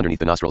path descends underneath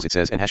the nostrils, it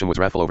says, and Hashem was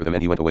wrathful over them,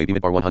 and he went away.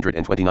 Bimidbar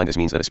 129. This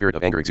means that a spirit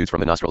of anger exudes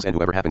from the nostrils, and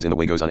whoever happens in the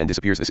way goes on and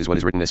disappears. This is what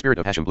is written, the spirit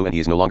of Hashem blew, and he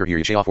is no longer here.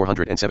 Yeshayah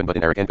 407. But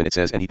in Eric Enpin it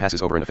says, and he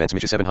passes over an offense.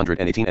 Mishnah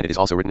 718. And it is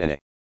also written, and a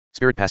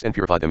spirit passed and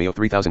purified them.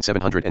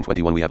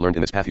 3721. We have learned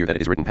in this path here that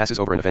it is written, passes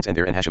over an offense, and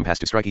there and Hashem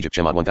passed to strike Egypt.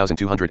 Shemot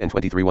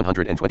 1223.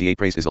 128.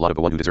 Praise is the lot of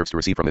the one who deserves to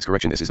receive from this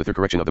correction. This is the third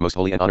correction of the most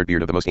holy and honored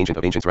beard of the most ancient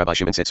of ancients. Rabbi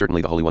Shimon said,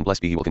 certainly the Holy One,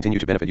 blessed be he, will continue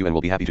to benefit you and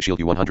will be happy to shield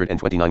you.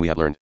 129. We have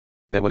learned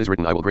that what is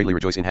written, I will greatly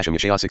rejoice in Hashem.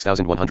 Yeshayah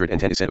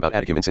 6110 is said about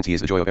Atticum, and since he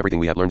is the joy of everything,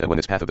 we have learned that when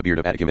this path of the beard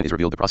of Atticum is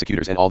revealed, the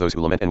prosecutors and all those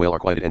who lament and wail are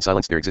quieted and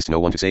silenced. There exists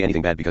no one to say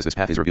anything bad, because this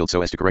path is revealed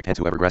so as to correct, hence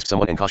whoever grasps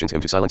someone and cautions him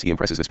to silence, he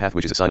impresses this path,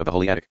 which is a sign of the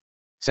holy Attic.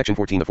 Section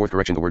 14. The fourth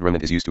correction. The word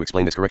remnant is used to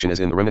explain this correction,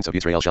 as in, the remnants of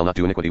Israel shall not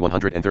do iniquity.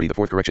 130. The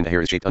fourth correction. The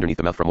hair is shaped underneath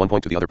the mouth from one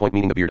point to the other point,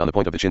 meaning the beard on the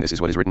point of the chin. This is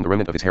what is written, the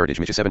remnant of his heritage.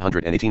 Mishnah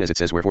 718. As it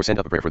says, wherefore send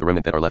up a prayer for the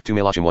remnant that are left. To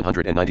Melachim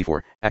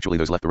 194. Actually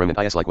those left the remnant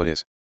is like what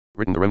is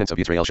written, the remnants of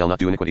Israel shall not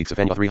do iniquity.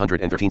 Zephaniah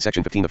 313.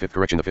 Section 15. The fifth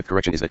correction. The fifth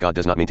correction is that God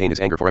does not maintain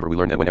his anger forever. We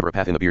learn that whenever a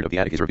path in the beard of the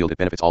Attic is revealed, it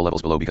benefits all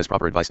levels below, because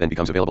proper advice then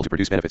becomes available to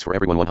produce benefits for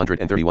everyone.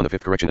 131. The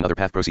fifth correction. Another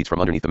path proceeds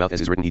from underneath the mouth, as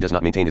is written, he does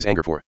not maintain his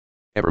anger for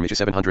Ever Mishnah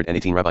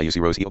 718 Rabbi Yossi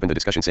rose, he opened the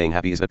discussion saying,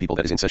 happy is that people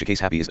that is in such a case,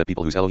 happy is that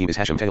people whose Elohim is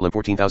Hashem. Tehillim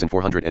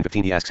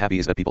 14,415. He asks, happy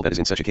is that people that is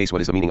in such a case, what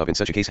is the meaning of in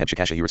such a case?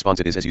 Hebshakasha, he responds,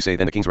 it is as you say.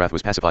 Then the king's wrath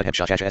was pacified.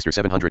 Hebshakasha Esther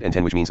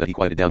 710, which means that he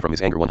quieted down from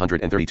his anger.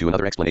 132.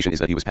 Another explanation is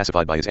that he was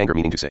pacified by his anger,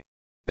 meaning to say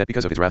that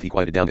because of his wrath he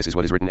quieted down. This is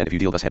what is written, and if you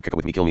deal thus Hebkaka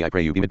with me, kill me, I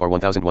pray you. Bimidbar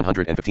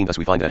 1115. Thus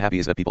we find that happy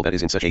is that people that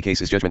is in such a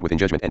case is judgment within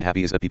judgment, and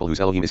happy is that people whose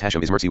Elohim is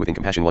Hashem is mercy within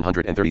compassion.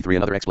 133.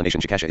 Another explanation,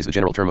 Shakasha is the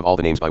general term of all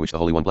the names by which the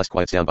Holy One blessed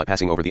quiets down by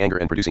passing over the anger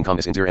and producing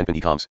calmness in Zir and He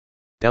calms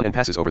down and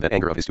passes over that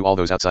anger of his to all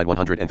those outside.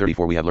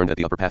 134. We have learned that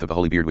the upper path of the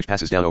holy beard which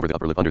passes down over the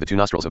upper lip under the two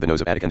nostrils of the nose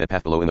of Attic and that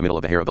path below in the middle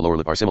of the hair of the lower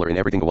lip are similar in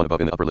everything. The one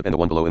above in the upper lip and the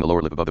one below in the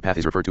lower lip above the path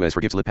is referred to as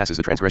forgives lip passes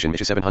the transgression.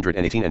 Mishnah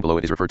 718, and below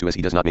it is referred to as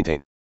he does not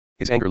maintain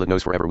his anger lip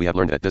nose forever. We have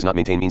learned that does not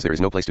maintain means there is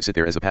no place to sit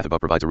there, as the path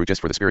above provides a route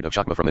just for the spirit of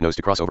Chakma from the nose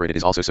to cross over it. It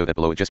is also so that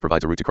below it just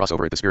provides a route to cross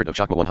over it, the spirit of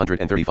Chakma.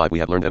 135. We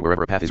have learned that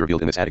wherever a path is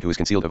revealed in this Attic who is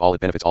concealed of all, it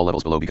benefits all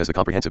levels below, because the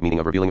comprehensive meaning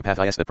of revealing a path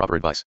is that proper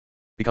advice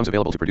becomes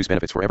available to produce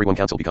benefits for everyone.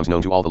 Counsel becomes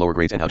known to all the lower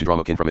grades, and how to draw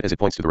mokin from it, as it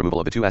points to the removal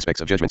of the two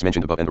aspects of judgments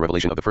mentioned above and the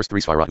revelation of the first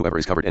three sphirot. Whoever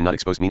is covered and not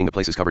exposed, meaning the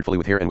place is covered fully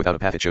with hair and without a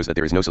path, it shows that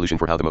there is no solution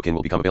for how the mokin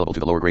will become available to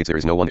the lower grades. There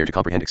is no one there to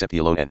comprehend except he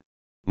alone, and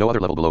no other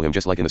level below him,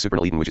 just like in the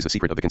supernal Eden, which is the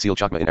secret of the concealed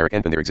Chakma in Arik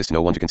Enpan. There exists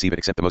no one to conceive it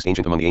except the most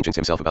ancient among the ancients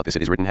himself. About this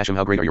it is written, Hashem,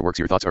 how great are your works,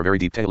 your thoughts are very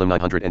deep. Tehillim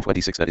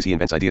 926. That is, he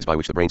invents ideas by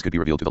which the brains could be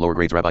revealed to the lower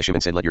grades. Rabbi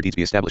Shimon said, let your deeds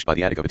be established by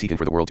the Attic of a Tikkun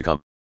for the world to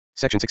come.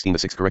 Section 16. The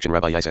sixth correction.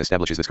 Rabbi Yisa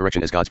establishes this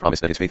correction as God's promise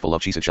that his faithful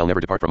love Chesed shall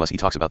never depart from us. He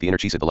talks about the inner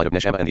Chesed, the light of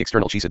Neshama, and the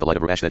external Chesed, the light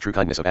of Ruach. That true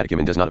kindness of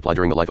Atikim does not apply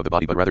during the life of the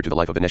body, but rather to the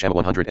life of the Neshama.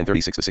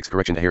 136. The sixth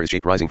correction. The hair is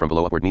shaped rising from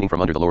below upward, meaning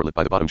from under the lower lip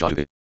by the bottom jaw to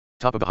the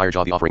top of the higher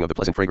jaw. The offering of the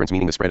pleasant fragrance,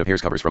 meaning the spread of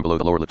hairs covers from below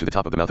the lower lip to the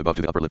top of the mouth above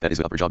to the upper lip. That is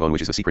the upper jawbone,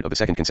 which is the secret of the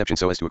second conception,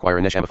 so as to acquire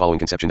a Neshama. Following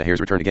conception, the hairs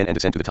return again and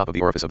descend to the top of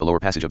the orifice of the lower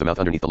passage of the mouth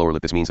underneath the lower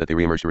lip. This means that they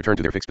reemerge to return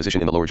to their fixed position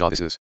in the lower jaw.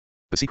 This is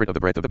the secret of the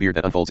breadth of the beard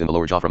that unfolds in the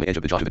lower jaw from the edge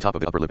of the jaw to the top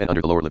of the upper lip and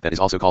under the lower lip. That is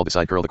also called the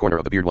side curl, the corner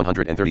of the beard.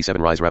 137.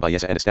 Rise Rabbi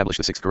Yesa and establish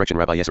the sixth correction.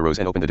 Rabbi Yesa rose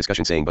and opened the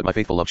discussion saying, but my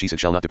faithful love Chesed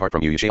shall not depart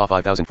from you. Yeshayah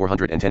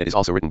 5410. It is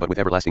also written, but with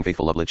everlasting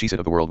faithful love, let Chesed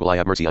of the world will I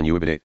have mercy on you.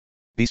 Ibid.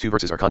 These two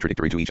verses are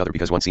contradictory to each other,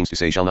 because one seems to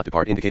say shall not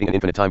depart, indicating an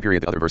infinite time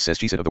period. The other verse says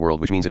Chesed of the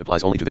world, which means it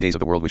applies only to the days of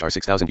the world, which are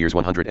 6,000 years.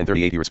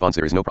 138. He responds,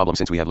 there is no problem,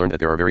 since we have learned that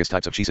there are various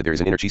types of Chesed. There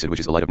is an inner Chesed,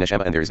 which is the light of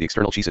Neshama, and there is the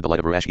external Chesed, the light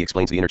of Ruach. He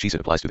explains the inner Chesed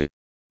applies to the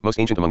most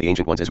ancient among the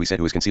ancient ones, as we said,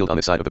 who is concealed on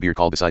the side of the beard,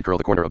 called the side curl,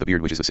 the corner of the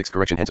beard, which is the sixth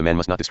correction. Hence a man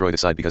must not destroy the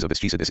side because of this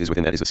Chesed. This is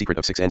within, that is the secret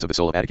of 6 ends of the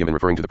soul of Atikim. And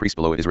referring to the priest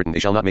below it is written, they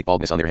shall not make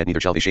baldness on their head, neither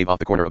shall they shave off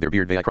the corner of their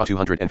beard. Vayikra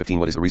 215.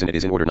 What is the reason? It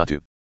is in order not to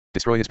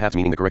destroy his paths,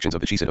 meaning the corrections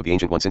of the Chesed of the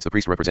ancient one, since the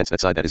priest represents that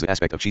side that is the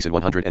aspect of Chesed.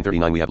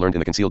 139. We have learned in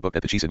the concealed book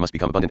that the Chesed must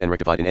become abundant and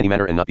rectified in any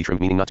manner and not be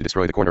trimmed, meaning not to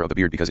destroy the corner of the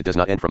beard because it does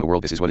not end from the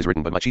world. This is what is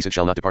written, but my Chesed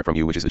shall not depart from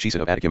you, which is the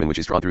Chesed of Atikim, and which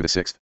is drawn through the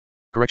sixth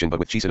correction. But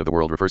with Chesed of the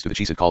world refers to the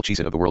Chesed called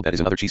Chesed of the world, that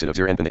is another Chesed of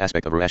Zir and the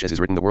aspect of Ruach, as is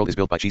written, the world is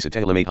built by Chesed.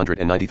 Tehillim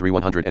 893.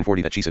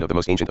 140. That Chesed of the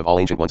most ancient of all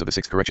ancient ones of the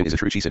sixth correction is a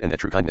true Chesed, and that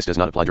true kindness does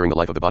not apply during the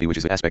life of the body, which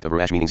is the aspect of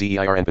Ruach, meaning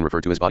Zer and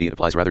referred to as body. It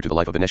applies rather to the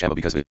life of the Neshama,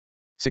 because the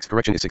sixth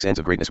correction is 6 ends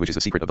of greatness, which is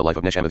the secret of the life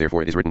of Neshama.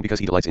 Therefore it is written, because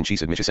he delights in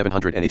Chesed. Mishnah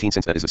 718.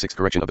 Since that is the sixth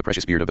correction of the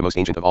precious beard of the most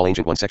ancient of all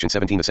ancient ones. Section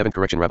 17. The seventh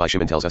correction. Rabbi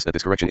Shimon tells us that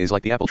this correction is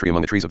like the apple tree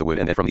among the trees of the wood,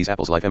 and that from these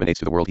apples life emanates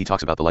to the world. He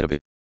talks about the light of the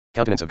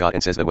countenance of God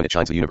and says that when it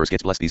shines the universe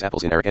gets blessed. These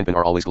apples in Arik Enpan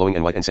are always glowing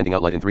and white and sending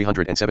out light in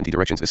 370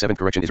 directions. The seventh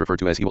correction is referred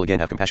to as he will again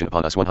have compassion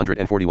upon us.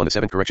 141. The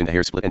seventh correction. The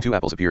hairs split and 2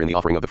 apples appear in the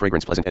offering of the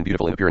fragrance, pleasant and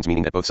beautiful in appearance,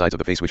 meaning that both sides of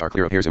the face which are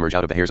clear of hairs emerge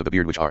out of the hairs of the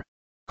beard, which are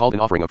called an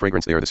offering of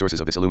fragrance. They are the sources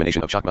of this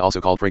illumination of Chakma,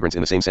 also called fragrance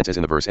in the same sense as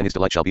in the verse, and his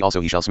delight shall be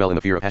also he shall smell in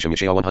the fear of Hashem.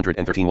 Yeshayah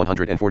 113.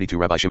 142.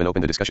 Rabbi Shimon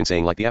opened the discussion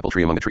saying, like the apple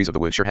tree among the trees of the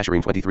wood. Shir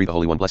Hasharim 23. The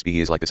Holy One blessed be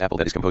he is like this apple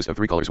that is composed of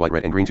 3 colors, white,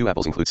 red and green. 2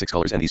 apples include 6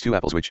 colors, and these 2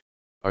 apples, which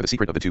are the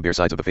secret of the 2 bare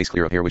sides of the face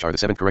clear of hair, which are the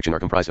seventh correction, are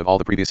comprised of all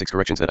the previous 6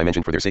 corrections that I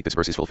mentioned. For their sake this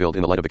verse is fulfilled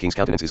in the light of the king's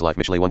countenance is life.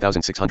 Mishlei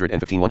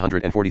 1615.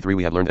 143.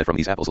 We have learned that from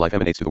these apples life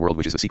emanates to the world,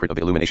 which is the secret of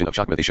the illumination of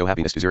Chakma. They show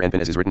happiness to Zir and Pen,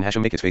 as is written,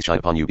 Hashem make his face shine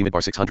upon you.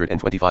 Bimidbar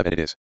 625. And it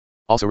is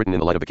also written in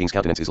the light of the king's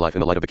countenance is life.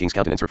 In the light of the king's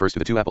countenance refers to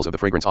the 2 apples of the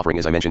fragrance offering.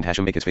 As I mentioned,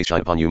 Hashem make his face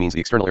shine upon you means the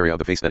external area of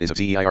the face that is of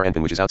Zer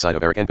Enpan, which is outside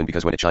of Arik Enpan,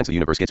 because when it shines the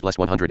universe gets blessed.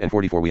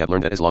 144. We have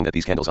learned that as long that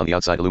these candles on the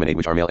outside illuminate,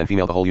 which are male and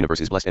female, the whole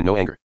universe is blessed and no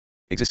anger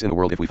exists in the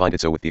world. If we find it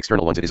so with the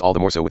external ones, it is all the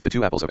more so with the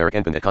 2 apples of Arik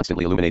Enpan that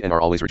constantly illuminate and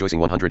are always rejoicing.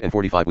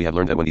 145. We have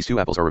learned that when these 2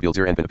 apples are revealed,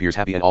 Zir Enpan appears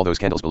happy, and all those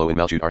candles below in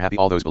Malchut are happy,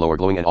 all those below are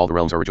glowing, and all the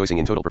realms are rejoicing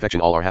in total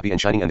perfection. All are happy and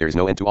shining, and there is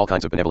no end to all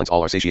kinds of benevolence.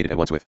 All are satiated at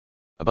once with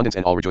abundance,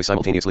 and all rejoice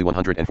simultaneously.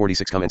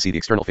 146. Come and see the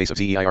external face of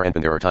Zer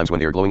Enpan. There are times when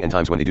they are glowing and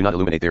times when they do not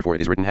illuminate. Therefore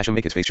it is written, Hashem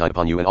make his face shine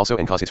upon you, and also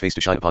and cause his face to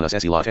shine upon us.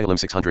 Elah Tehillim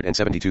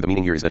 672. The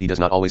meaning here is that he does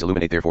not always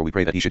illuminate. Therefore we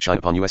pray that he should shine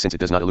upon you, since it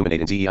does not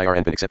illuminate in Zer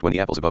Enpan except when the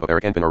apples above of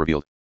Arik Enpan are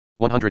revealed.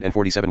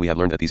 147. We have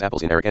learned that these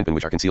apples in Arik Enpan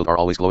which are concealed are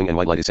always glowing, and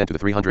white light is sent to the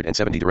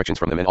 370 directions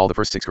from them, and all the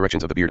first 6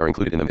 corrections of the beard are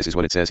included in them. This is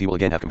what it says, he will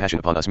again have compassion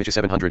upon us. Mishnah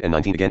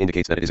 719 again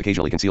indicates that it is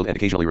occasionally concealed and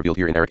occasionally revealed.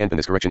 Here in Arik Enpan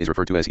this correction is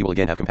referred to as he will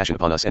again have compassion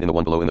upon us, and in the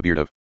one below in the beard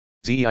of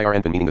Zer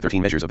Enpan, meaning the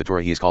 13 measures of the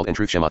Torah, he is called in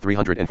truth Shema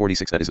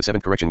 346. That is the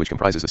 7th correction, which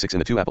comprises the 6 and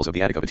the 2 apples of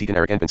the Attic of a Tikkun.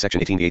 Arik Enpan.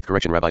 Section 18. The 8th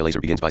correction. Rabbi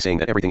Elazar begins by saying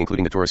that everything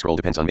including the Torah scroll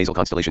depends on Mazel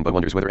constellation, but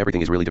wonders whether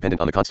everything is really dependent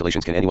on the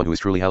constellations. Can anyone who is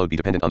truly hallowed be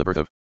dependent on the birth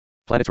of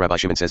Planets. Rabbi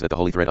Shimon says that the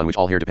holy thread on which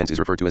all hair depends is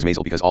referred to as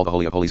Mazel because all the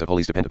holy of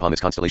holies depend upon this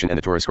constellation and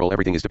the Torah scroll.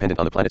 Everything is dependent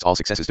on the planets. All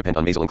successes depend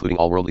on Mazel, including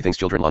all worldly things,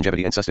 children,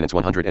 longevity, and sustenance.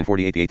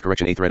 148. The eighth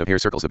correction. A thread of hair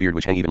circles the beard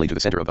which hang evenly to the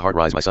center of the heart.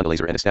 Rise, my son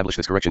Elazar, and establish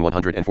this correction.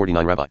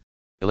 149. Rabbi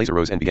Elazar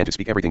rose and began to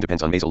speak. Everything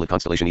depends on Mazel, the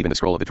constellation, even the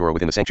scroll of the Torah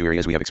within the sanctuary,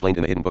 as we have explained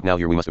in the hidden book. Now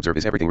here we must observe,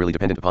 is everything really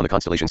dependent upon the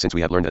constellation, since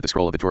we have learned that the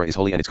scroll of the Torah is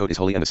holy and its code is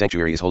holy and the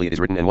sanctuary is holy. It is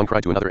written, and one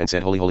cried to another and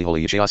said, Holy, holy,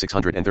 holy. Yeshayah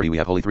 630. We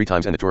have holy 3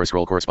 times and the Torah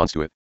scroll corresponds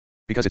to it.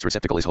 Because its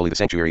receptacle is holy, the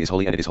sanctuary is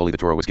holy, and it is holy. The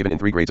Torah was given in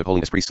 3 grades of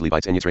holiness: priests,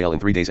 Levites, and Yisrael in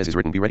 3 days, as is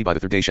written. Be ready by the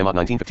 3rd day. Shemot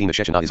 19:15. The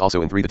Shechinah is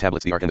also in 3. The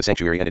tablets, the ark, and the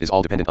sanctuary, and it is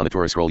all dependent on the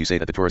Torah scroll. You say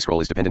that the Torah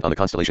scroll is dependent on the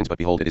constellations, but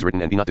behold, it is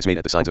written, and be not dismayed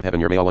at the signs of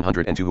heaven. Yirmiyah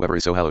 102. Whoever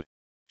is so hallowed,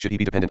 should he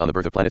be dependent on the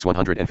birth of planets?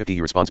 150.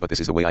 He responds, but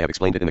this is the way I have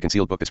explained it in the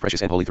concealed book. This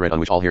precious and holy thread on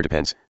which all hair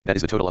depends, that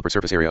is the total upper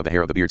surface area of the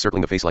hair of the beard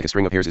circling the face like a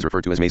string of hairs, is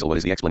referred to as Mazel. What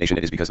is the explanation?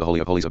 It is because the holy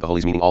of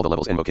holies, meaning all the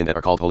levels and mokin that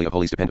are called holy of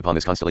holies, depend upon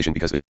this constellation,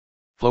 because the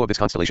flow of this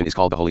constellation is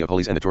called the holy of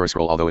holies, and the Torah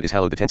scroll, although it is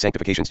hallowed, the 10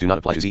 sanctifications do not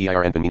apply to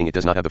Zeir Anpin, meaning it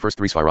does not have the first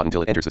 3 Sfirot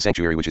until it enters the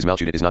sanctuary, which is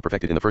Malchut. It is not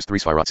perfected in the first 3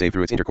 Sfirot save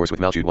through its intercourse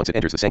with Malchut. Once it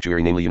enters the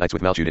sanctuary, namely unites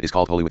with Malchut, it is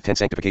called holy with 10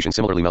 sanctifications.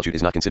 Similarly, Malchut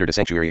is not considered a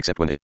sanctuary except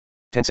when the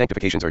 10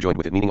 sanctifications are joined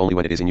with it, meaning only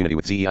when it is in unity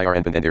with Zeir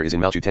Anpin. Then there is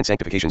in Malchut 10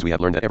 sanctifications. We have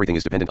learned that everything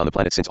is dependent on the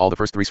planets, since all the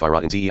first 3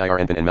 Sfirot in Zeir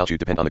Anpin and Malchut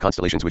depend on the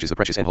constellations, which is the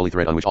precious and holy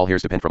thread on which all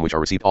hairs depend, from which are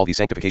received all these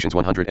sanctifications.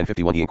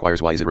 151. He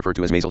inquires, why is it referred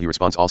to as Mazel? He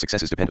responds, all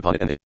successes depend upon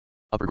it, and the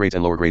upper grades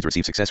and lower grades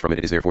receive success from it.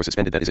 It is therefore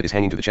suspended, that is, it is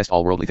hanging to the chest.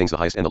 All worldly things, the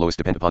highest and the lowest,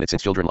 depend upon it,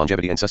 since children,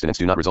 longevity, and sustenance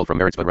do not result from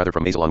merits, but rather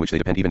from Mazel, on which they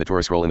depend. Even the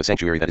Torah scroll in the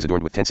sanctuary that is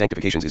adorned with 10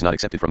 sanctifications is not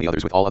accepted from the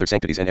others with all other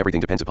sanctities, and everything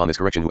depends upon this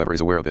correction. Whoever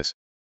is aware of this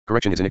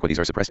correction, his iniquities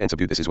are suppressed and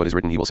subdued. This is what is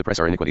written, he will suppress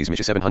our iniquities.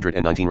 Mishnah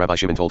 719. Rabbi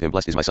Shimon told him,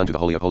 blessed is my son to the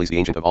holy of holies. The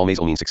ancient of all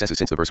Mazel means successes,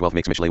 since the verse wealth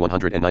makes Mishlei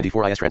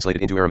 194 is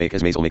translated into Aramaic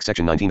as Mazel makes.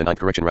 Section 19. The ninth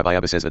correction. Rabbi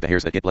Abba says that the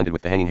hairs that get blended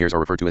with the hanging hairs are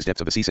referred to as depths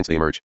of the sea, since they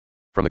emerge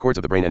from the cords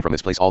of the brain, and from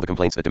this place all the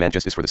complaints that demand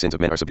justice for the sins of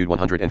men are subdued.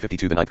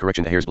 152. The ninth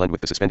correction. The hairs blend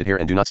with the suspended hair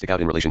and do not stick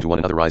out in relation to one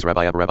another. Rise.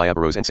 Rabbi Abba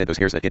rose and said, those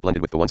hairs that get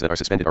blended with the ones that are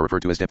suspended are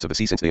referred to as depths of the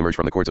sea, since they emerge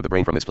from the cords of the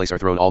brain. From this place are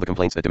thrown all the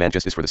complaints that demand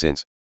justice for the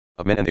sins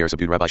of men, and they are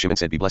subdued. Rabbi Shimon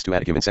said, be blessed to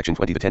add him in section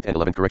 20. The 10th and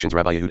 11th corrections.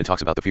 Rabbi Yehuda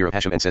talks about the fear of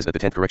Hashem and says that the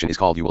 10th correction is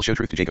called, you will show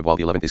truth to Jacob, while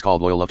the 11th is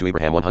called, loyal love to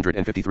Abraham.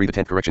 153. The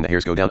 10th correction. The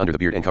hairs go down under the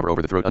beard and cover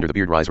over the throat under the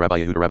beard. Rise.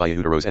 Rabbi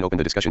Yehuda rose and opened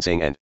the discussion,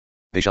 saying, and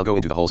they shall go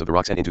into the holes of the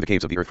rocks and into the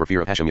caves of the earth for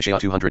fear of Hashem. Yeshayah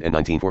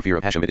 219. For fear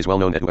of Hashem. It is well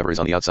known that whoever is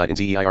on the outside in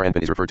Zeir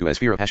Anpin is referred to as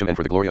fear of Hashem, and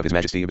for the glory of his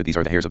majesty. But these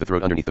are the hairs of the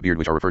throat underneath the beard,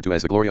 which are referred to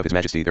as the glory of his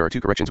majesty. There are 2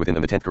 corrections within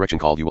them. The 10th correction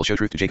called, you will show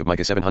truth to Jacob,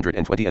 Micah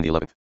 720, and the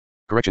 11th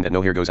correction, that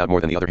no hair goes out more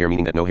than the other hair,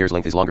 meaning that no hair's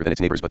length is longer than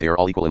its neighbor's, but they are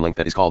all equal in length,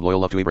 that is called loyal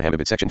love to Abraham.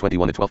 Ibid. Section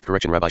 21. The 12th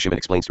correction. Rabbi Shimon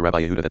explains to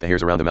Rabbi Yehuda that the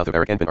hairs around the mouth of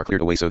Arak Anpin are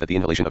cleared away, so that the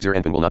inhalation of Zeir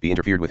Anpin will not be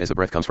interfered with, as the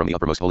breath comes from the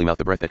uppermost holy mouth.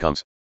 The breath that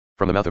comes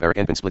from the mouth of Arak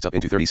Anpin splits up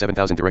into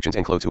 37,000 directions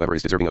and clothes whoever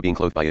is deserving of being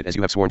clothed by it, as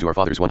you have sworn to our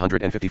fathers.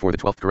 154. The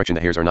 12th correction.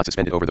 The hairs are not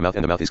suspended over the mouth,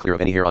 and the mouth is clear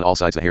of any hair on all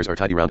sides. The hairs are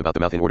tidy round about the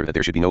mouth in order that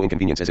there should be no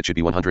inconvenience, as it should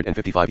be.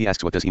 155. He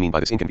asks, what does he mean by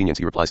this inconvenience?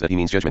 He replies that he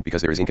means judgment,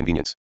 because there is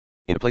inconvenience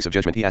in a place of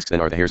judgment. He asks, then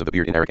are the hairs of the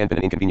beard in Arak Anpin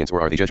an inconvenience, or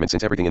are they judgment,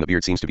 since everything in the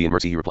beard seems to be in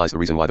mercy? He replies, the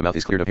reason why the mouth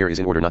is cleared of hair is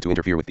in order not to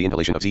interfere with the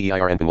inhalation of Zeir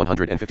Anpin.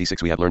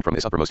 156. We have learned from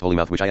this uppermost holy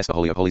mouth, which I asked the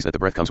holy of holies, that the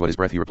breath comes. What is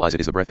breath? He replies, it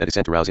is the breath that is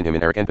sent to rouse in him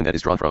in Arak Anpin, that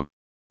is drawn from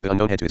the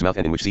unknown head to his mouth,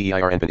 and in which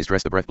Zeir Anpin is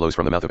dressed. The breath blows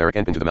from the mouth of Arak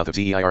Anpin to the mouth of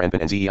Zeir Anpin,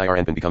 and Zeir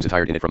Anpin becomes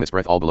attired in it. From this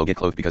breath all below get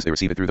clothed, because they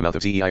receive it through the mouth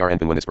of Zeir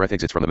Anpin. When this breath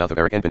exits from the mouth of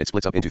Arak Anpin, it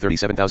splits up into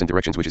 37,000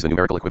 directions, which is the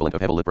numerical equivalent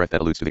of hevel breath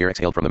that alludes to the air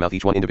exhaled from the mouth.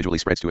 Each one individually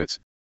spreads to its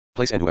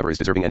place, and whoever is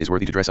deserving and is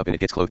worthy to dress up in it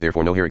gets clothed.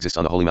 Therefore no hair exists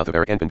on the holy mouth of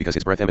Arak Anpin, because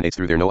his breath emanates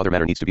through there. No other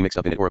matter needs to be mixed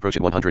up in it or approach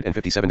it.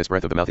 157. This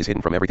breath of the mouth is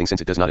hidden from everything,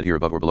 since it does not adhere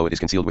above or below. It is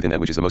concealed within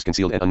that which is the most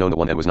concealed and unknown, the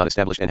one that was not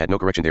established and had no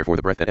correction. Therefore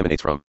the breath that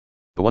emanates from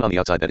the one on the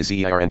outside, that is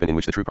Zeir Anpin, in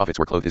which the true prophets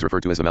were clothed, is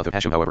referred to as the mouth of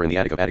Hashem. However, in the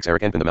attic of attics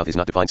Arak Anpin, the mouth is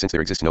not defined, since there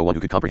exists no one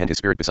who could comprehend his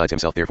spirit besides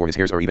himself. Therefore his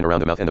hairs are even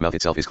around the mouth, and the mouth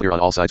itself is clear on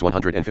all sides.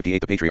 158.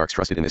 The patriarchs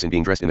trusted in this, in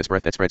being dressed in this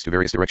breath that spreads to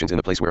various directions in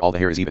the place where all the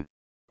hair is even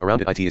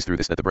around it. It is through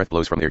this that the breath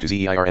blows from there to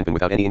Zeir Anpin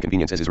without any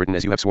inconvenience, as is written,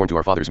 as you have sworn to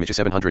our fathers. Mishnah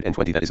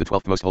 720. That is the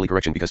 12th most holy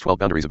correction, because 12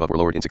 boundaries above were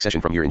lowered in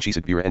succession from here in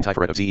Chesed, Bera, and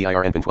Tiferet of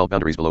Zeir Anpin, 12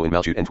 boundaries below in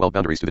Malchut, and 12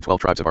 boundaries to the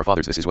 12 tribes of our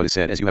fathers. This is what is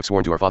said, as you have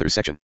sworn to our fathers.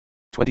 Section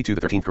 22.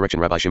 The 13th correction.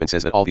 Rabbi Shimon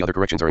says that all the other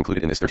corrections are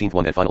included in this 13th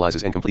one that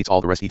finalizes and completes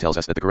all the rest. He tells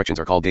us that the corrections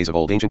are called days of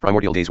old, ancient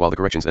primordial days, while the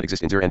corrections that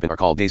exist in Zeir Anpin are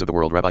called days of the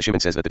world. Rabbi Shimon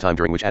says that the time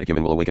during which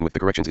Adakiman will awaken with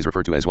the corrections is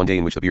referred to as one day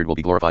in which the beard will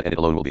be glorified, and it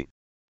alone will be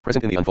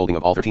present in the unfolding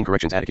of all 13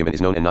 corrections. Adakiman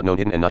is known and not known,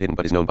 hidden and not hidden,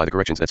 but is known by the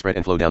corrections that spread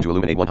and flow down to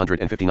illuminate.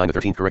 159. The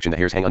 13th correction. The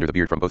hairs hang under the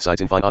beard from both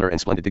sides in fine honor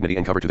and splendid dignity,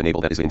 and cover to the navel,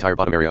 that is the entire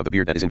bottom area of the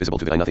beard, that is invisible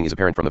to the eye. Nothing is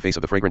apparent from the face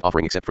of the fragrant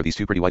offering except for these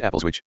 2 pretty white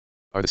apples, which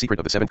are the secret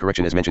of the 7th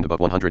correction, as mentioned above.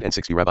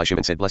 160. Rabbi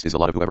Shimon said, blessed is the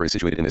lot of whoever is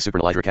situated in this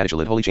supernal Kaddish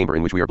lit holy chamber,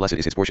 in which we are. Blessed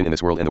is his portion in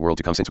this world and the world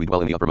to come, since we dwell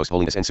in the uppermost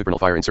holiness, and supernal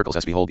fire encircles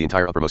us. Behold, the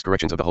entire uppermost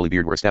corrections of the holy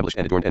beard were established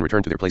and adorned and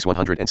returned to their place.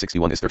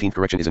 161. This 13th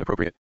correction is an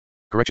appropriate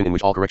correction, in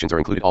which all corrections are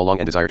included. All long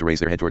and desire to raise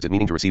their head towards it,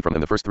 meaning to receive from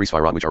them the first 3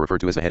 Sfirot, which are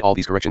referred to as the head. All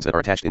these corrections that are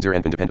attached in Zeir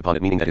Anpin depend upon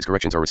it, meaning that his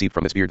corrections are received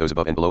from this beard, those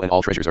above and below, and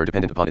all treasures are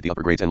dependent upon it. The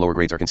upper grades and lower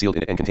grades are concealed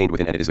in it and contained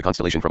within it. It is the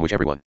constellation from which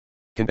everyone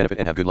can benefit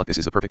and have good luck. This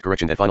is the perfect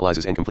correction that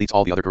finalizes and completes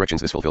all the other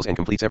corrections. This fulfills and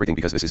completes everything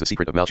because this is the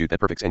secret of Malchut that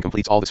perfects and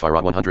completes all the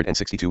Sphirot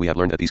 162. We have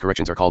learned that these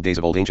corrections are called days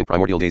of old, ancient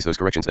primordial days. Those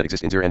corrections that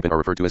exist in Zeir Anpin are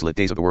referred to as lit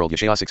days of the world.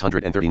 Yeshaya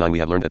 639. We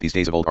have learned that these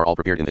days of old are all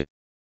prepared in the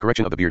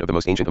correction of the beard of the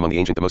most ancient among the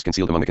ancient, the most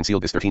concealed among the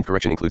concealed. This 13th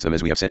correction includes them,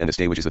 as we have said, and this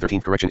day which is the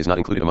 13th correction is not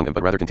included among them,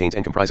 but rather contains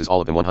and comprises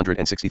all of them.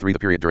 163. The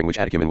period during which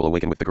Adakiman will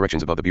awaken with the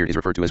corrections above the beard is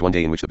referred to as one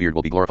day in which the beard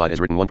will be glorified, as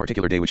written, one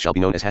particular day which shall be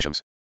known as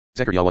Hashem's.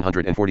 Zechariah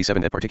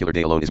 147. That particular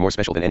day alone is more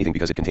special than anything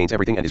because it contains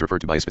everything and is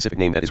referred to by a specific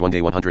name, that is one day.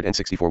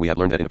 164. We have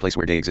learned that in a place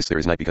where day exists there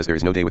is night, because there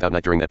is no day without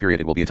night. During that period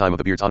it will be a time of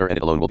the beard's honor, and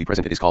it alone will be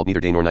present. It is called neither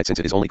day nor night, since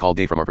it is only called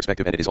day from our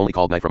perspective, and it is only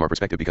called night from our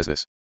perspective because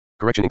this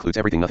correction includes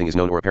everything. Nothing is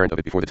known or apparent of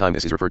it before the time.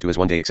 This is referred to as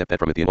one day, except that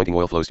from it the anointing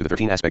oil flows to the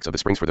 13 aspects of the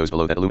springs for those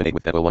below that illuminate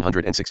with that oil.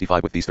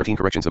 165. With these 13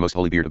 corrections the most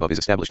holy beard above is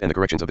established, and the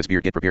corrections of this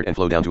beard get prepared and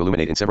flow down to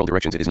illuminate in several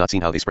directions. It is not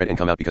seen how they spread and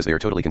come out because they are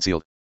totally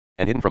concealed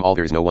and hidden from all.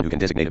 There is no one who can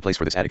designate a place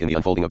for this attic in the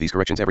unfolding of these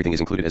corrections. Everything is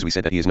included, as we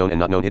said, that he is known and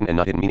not known, hidden and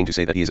not hidden, meaning to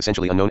say that he is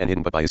essentially unknown and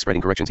hidden, but by his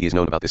spreading corrections he is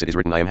known. About this it is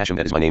written, I am Hashem,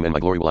 that is my name, and my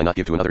glory will I not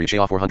give to another.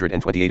 Yeshaya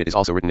 428. It is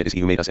also written, it is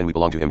he who made us and we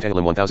belong to him.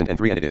 Tehillim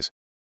 1003. And it is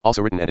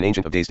also written, and an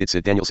ancient of days did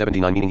sit. Daniel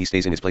 79. Meaning he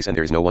stays in his place and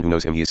there is no one who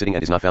knows him. He is sitting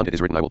and is not found. It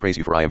is written, I will praise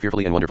you, for I am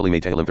fearfully and wonderfully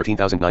made. Tehillim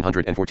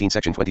 13914.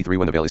 Section 23.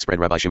 When the veil is spread,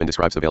 Rabbi Shimon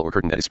describes the veil or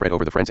curtain that is spread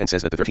over the friends and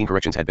says that the 13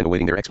 corrections had been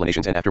awaiting their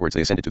explanations, and afterwards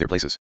they ascended to their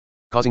places,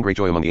 causing great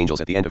joy among the angels.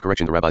 At the end of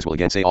correction the rabbis will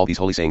again say all these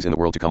holy sayings in the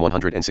world to come.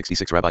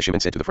 166. Rabbi Shimon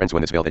said to the friends,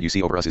 when this veil that you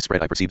see over us is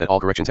spread, I perceive that all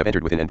corrections have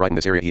entered within and brightened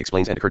this area. He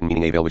explains, and a curtain,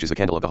 meaning a veil, which is the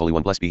candle of the Holy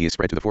One, blessed be he, is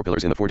spread to the four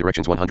pillars in the four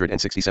directions.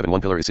 167.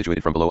 One pillar is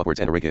situated from below upwards,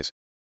 and a rake is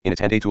in its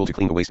hand a tool to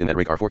clean the waste. In that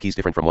rake are four keys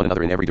different from one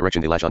another in every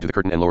direction. They latch onto the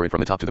curtain and lower it from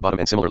the top to the bottom,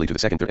 and similarly to the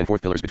second, third, and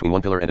fourth pillars between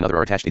one pillar and another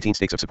are attached 18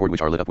 stakes of support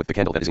which are lit up with the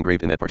candle that is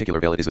engraved in that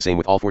particular veil. It is the same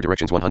with all four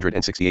directions.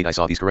 168. I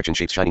saw these correction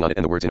shapes shining on it,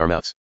 and the words in our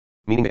mouths,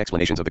 meaning the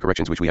explanations of the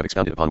corrections which we have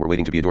expounded upon, were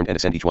waiting to be adorned and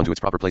ascend each one to its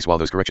proper place while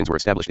those corrections were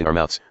established in our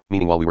mouths,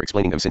 meaning while we were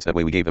explaining them, since that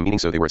way we gave them meaning,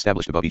 so they were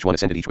established above each one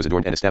ascended. Each was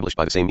adorned and established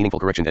by the same meaningful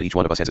correction that each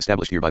one of us has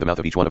established here by the mouth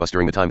of each one of us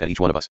during the time that each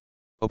one of us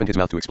opened his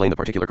mouth to explain the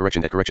particular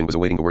correction. That correction was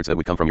awaiting the words that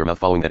would come from your mouth,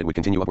 following that it would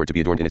continue upward to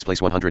be adorned in its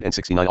place.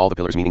 169. All the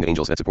pillars, meaning the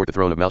angels that support the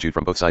throne of Malchut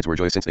from both sides, were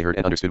joyous since they heard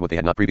and understood what they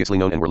had not previously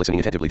known, and were listening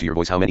attentively to your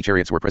voice. How many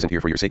chariots were present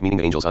here for your sake, meaning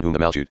the angels on whom the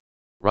Malchut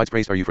rides.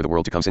 Praised are you for the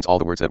world to come, since all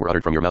the words that were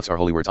uttered from your mouths are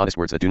holy words, honest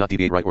words that do not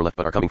deviate right or left,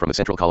 but are coming from the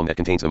central column that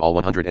contains them all.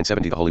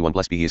 170. The Holy One,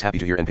 blessed be he, is happy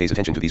to hear and pays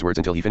attention to these words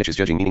until he finishes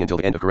judging, meaning until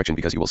the end of correction,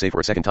 because you will say for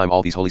a second time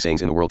all these holy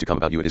sayings in the world to come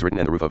about you. It is written,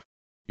 and the roof of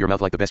your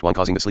mouth like the best wine,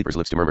 causing the sleeper's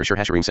lips to murmur. Shir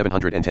Hashirim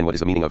 710. What is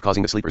the meaning of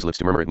causing the sleeper's lips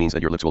to murmur? It means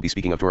that your lips will be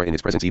speaking of Torah in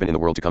his presence even in the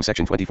world to come.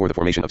 Section 24. The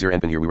formation of Zeir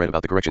Anpin. Here we read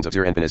about the corrections of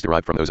Zeir Anpin as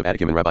derived from those of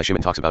Adakim, and Rabbi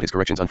Shimon talks about his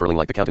corrections unfurling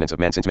like the countenance of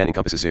man, since man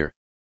encompasses Zeir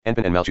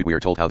Anpin and Malchut. We are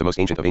told how the most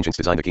ancient of ancients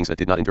designed the kings that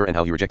did not endure, and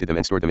how he rejected them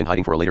and stored them in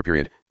hiding for a later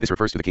period. This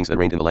refers to the kings that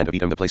reigned in the land of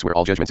Edom, the place where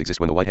all judgments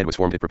exist. When the white head was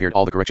formed, it prepared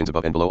all the corrections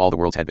above and below. All the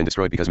worlds had been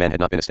destroyed because man had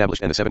not been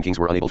established, and the seven kings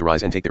were unable to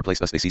rise and take their place,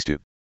 thus they ceased to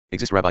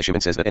exist. Rabbi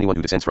Shimon says that anyone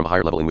who descends from a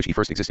higher level in which he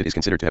first existed is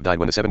considered to have died.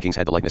 When the seven kings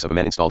had the likeness of a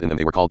man installed in them,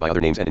 they were called by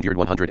other names and endured.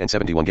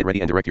 171. Get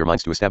ready and direct your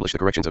minds to establish the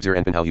corrections of Zeir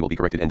Anpin, how he will be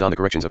corrected, and don the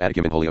corrections of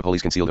Adakim, and holy of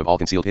holies, concealed of all,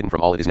 concealed, hidden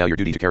from all. It is now your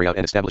duty to carry out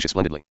and establish a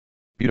splendidly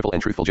beautiful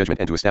and truthful judgment,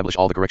 and to establish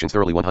all the corrections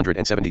thoroughly.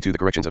 172. The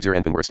corrections of Zeir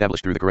Anpin were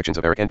established through the corrections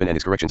of Erech Anpin, and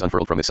his corrections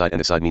unfurled from this side and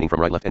this side, meaning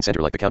from right, left, and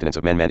center, like the countenance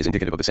of man. Man is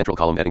indicative of the central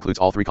column that includes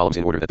all three columns,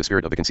 in order that the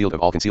spirit of the concealed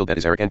of all concealed, that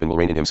is Erech Anpin, will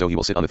reign in him, so he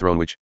will sit on the throne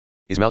which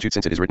is Malchut,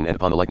 since it is written, and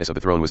upon the likeness of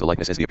the throne was the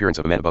likeness as the appearance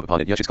of a man above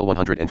upon it. Yechezkel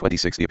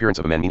 126. The appearance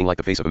of a man, meaning like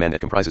the face of a man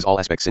that comprises all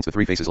aspects, since the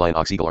three faces, lion,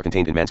 ox, eagle, are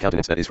contained in man's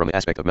countenance, that is from the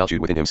aspect of Malchut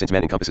within him. Since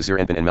man encompasses Zeir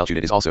Anpin and Malchut,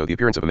 it is also the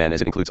appearance of a man,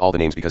 as it includes all the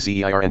names, because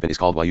Zeir Anpin is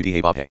called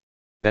Yud Vav He.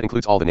 That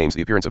includes all the names,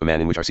 the appearance of a man,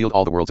 in which are sealed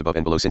all the worlds above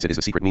and below, since it is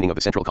the secret meaning of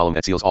the central column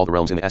that seals all the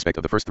realms in the aspect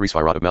of the first three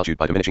Sphirot of Malchut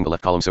by diminishing the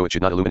left column, so it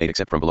should not illuminate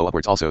except from below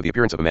upwards. Also the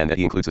appearance of a man, that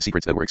he includes the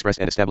secrets that were expressed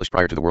and established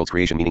prior to the world's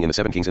creation, meaning in the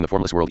seven kings in the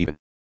formless world, even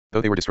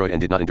though they were destroyed and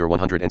did not endure.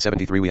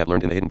 173. We have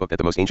learned in the hidden book that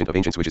the most ancient of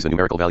ancients, which is the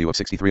numerical value of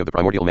 63 of the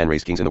primordial man,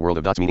 raised kings in the world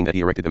of dots, meaning that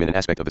he erected them in an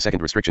aspect of the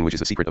second restriction, which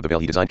is the secret of the veil.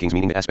 He designed kings,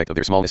 meaning the aspect of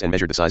their smallness, and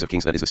measured the size of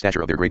kings, that is the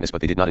stature of their greatness,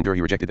 but they did not endure.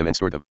 He rejected them and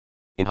stored them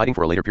in hiding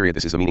for a later period.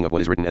 This is the meaning of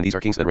what is written, and these are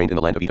kings that reigned in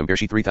the land of Edom.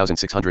 Bereshit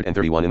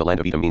 3631. In the land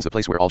of Edom means the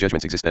place where all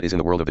judgments exist, that is in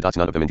the world of the dots.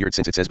 None of them endured,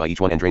 since it says by each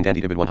one, and drained and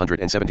David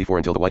 174,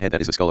 until the white head,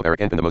 that is the skull of Erech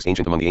Anpin, the most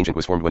ancient among the ancient,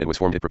 was formed. When it was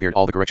formed, it prepared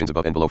all the corrections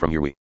above and below. From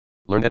here we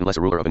learn that unless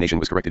a ruler of a nation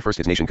was corrected first,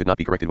 his nation could not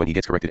be corrected. When he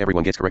gets corrected,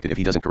 everyone gets corrected. If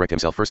he doesn't correct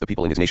himself first, the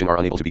people in his nation are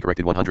unable to be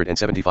corrected.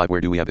 175.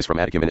 Where do we have this from?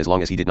 Adakim, and as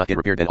long as he did not get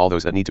repaired, then all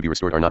those that need to be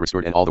restored are not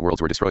restored, and all the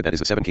worlds were destroyed, that is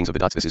the seven kings of the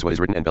dots. This is what is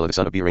written, and Bela the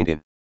son of Beer reigned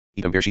in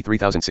Edom. Bereshit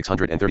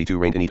 3632.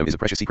 Reigned in Edom is a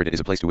precious secret. It is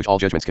a place to which all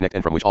judgments connect,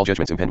 and from which all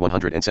judgments impend.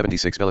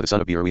 176. Bela the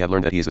son of Beer. We have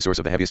learned that he is the source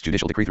of the heaviest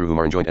judicial decree, through whom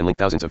are enjoined and linked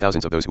thousands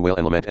of those who wail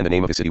and lament, and the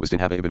name of his city was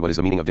Dinhava Ibid. What is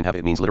the meaning of Dinhava?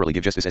 It means literally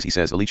give justice, as he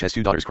says, a leech has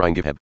two daughters crying,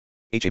 give Heb.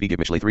 Hab give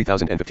Mishlei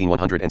 3015.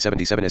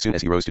 177. As soon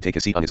as he rose to take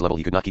his seat on his level,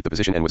 he could not keep the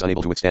position and was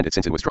unable to withstand it,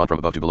 since it was drawn from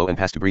above to below and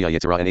passed to Bria,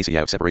 Yetzirah, and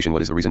Asiyah of separation.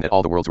 What is the reason that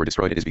all the worlds were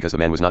destroyed? It is because the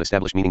man was not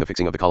established, meaning the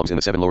fixing of the columns in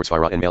the seven lower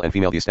Sphirot and male and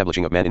female. The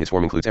establishing of man in his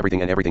form includes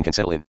everything, and everything can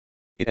settle in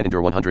It and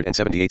endure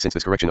 178. Since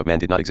this correction of man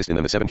did not exist in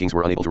them, the seven kings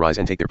were unable to rise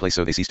and take their place,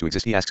 so they ceased to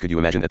exist. He asks, could you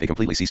imagine that they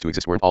completely ceased to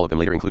exist? Weren't all of them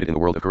later included in the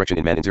world of correction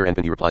in man and Zir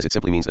Anpin? He replies, it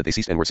simply means that they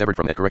ceased and were severed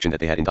from that correction that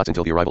they had in dots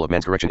until the arrival of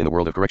man's correction in the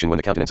world of correction. When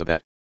the countenance of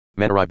that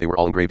man arrived, they were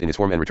all engraved in his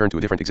form and returned to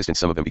a different existence.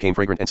 Some of them became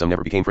fragrant and some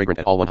never became fragrant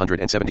at all.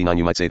 179.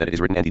 You might say that it is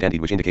written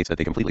and which indicates that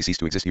they completely ceased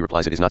to exist. He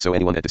replies, it is not so.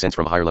 Anyone that descends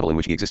from a higher level in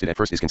which he existed at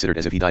first is considered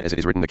as if he died, as it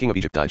is written, the king of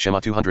Egypt died.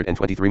 Shema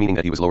 223, meaning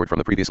that he was lowered from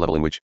the previous level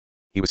in which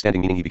he was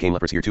standing, meaning he became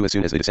leprous. Here too, as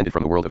soon as they descended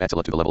from the world of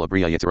Atzilut to the level of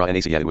Bria, Yetzirah, and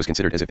Asa, it was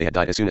considered as if they had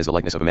died. As soon as the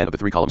likeness of a man of the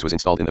three columns was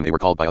installed in them, they were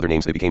called by other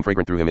names. They became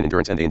fragrant through him in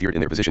endurance, and they endured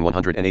in their position.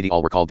 180.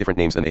 All were called different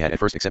names than they had at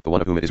first, except the one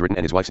of whom it is written,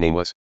 and his wife's name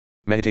was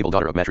Mehetable,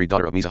 daughter of Matri,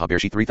 daughter of Mizah.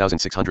 Bereshit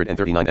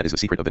 3639. That is the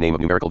secret of the name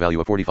of numerical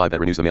value of 45 that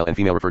renews the male and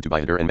female referred to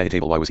by Hadar and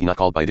Mehetable. Why was he not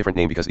called by a different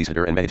name? Because these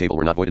Hadar and Mehetable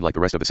were not voided like the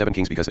rest of the seven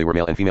kings, because they were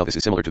male and female. This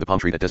is similar to the palm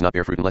tree that does not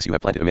bear fruit unless you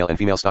have planted a male and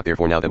female stock.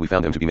 Therefore, now that we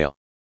found them to be male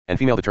and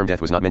female, the term death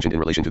was not mentioned in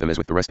relation to them. As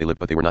with the rest, they lived,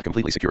 but they were not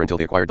completely secure until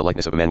they acquired the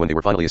likeness of a man. When they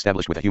were finally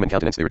established with a human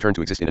countenance, they returned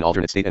to exist in an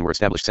alternate state and were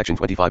established. Section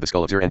 25. The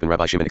skull of Zir Anpin.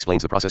 Rabbi Shimon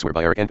explains the process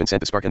whereby Eric Anpin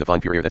sent the spark and the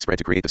fine pure air that spread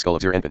to create the skull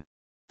of Zir Anpin.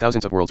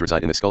 Thousands of worlds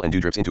reside in the skull, and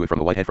dew drips into it from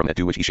the white head. From that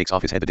dew which he shakes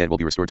off his head, the dead will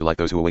be restored to life.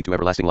 Those who awake to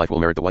everlasting life will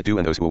merit the white dew,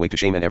 and those who awake to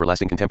shame and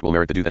everlasting contempt will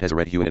merit the dew that has a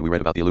red hue in it. We read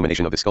about the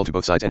illumination of the skull to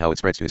both sides and how it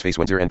spreads to his face.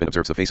 When Zir Anpin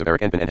observes the face of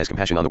Eric Anpin and has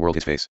compassion on the world,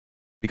 his face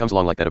becomes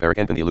long like that of Eric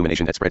Anpin. The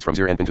illumination that spreads from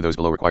Zir Anpin to those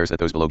below requires that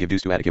those below give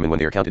dues to Adakim, and when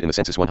they are counted in the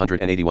census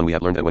 181, we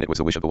have learned that when it was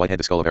the wish of the white head,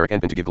 the skull of Eric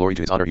Anpin, to give glory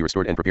to his honor, he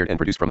restored and prepared and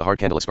produced from the hard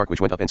candle a spark which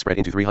went up and spread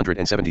into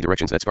 370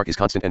 directions. That spark is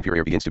constant, and pure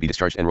air begins to be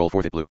discharged and roll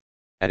forth. It blew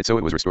at it, so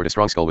it was restored. A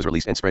strong skull was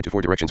released and spread to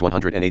 4 directions.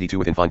 182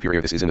 within fine pure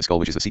air. This is in the skull,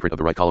 which is the secret of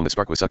the right column. The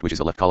spark was sucked, which is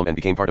the left column, and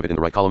became part of it in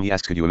the right column. He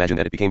asks, could you imagine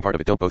that it became part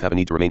of it? Don't both have a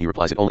need to remain? He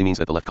replies, it only means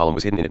that the left column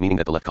was hidden in it, meaning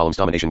that the left column's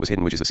domination was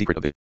hidden, which is the secret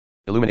of the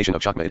illumination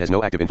of Chakma. It has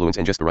no active influence,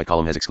 and just the right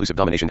column has exclusive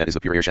domination. That is the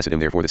pure air Chesedim.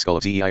 Therefore the skull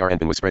of Zir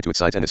Anpin was spread to its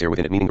sides, and this air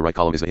within it, meaning the right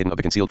column, is the hidden of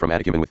the concealed from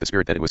Adakim, and with the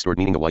spirit that it was stored,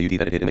 meaning the Yud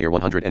that it hid in the air.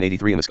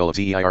 183 in the skull of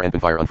Zir Anpin.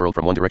 Fire unfurled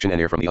from one direction, and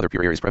air from the other.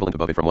 Pure air is prevalent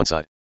above it from one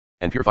side,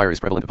 and pure fire is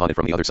prevalent upon it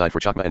from the other side. For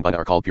Chakma and Bina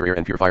are called pure air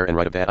and pure fire, and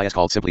right of Dad is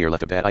called simply air,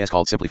 left of Dad is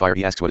called simply fire.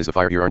 He asks, what is the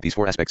fire? Here aren't these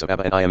four aspects of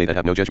Abba and Iame that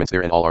have no judgments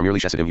there, and all are merely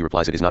Chesedim? He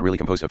replies, it is not really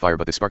composed of fire,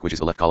 but the spark, which is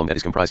the left column that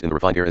is comprised in the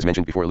refined air as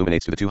mentioned before,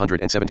 illuminates to the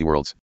 270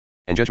 worlds,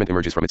 and judgment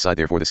emerges from its side.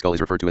 Therefore the skull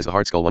is referred to as the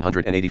hard skull.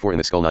 184 in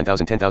the skull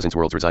 9,000 10,000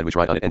 worlds reside which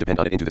ride on it and depend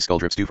on it. Into the skull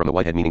drips dew from the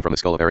white head, meaning from the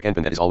skull of Eric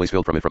Anpin that is always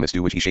filled from it. From this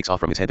dew which he shakes off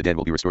from his head, the dead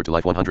will be restored to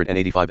life.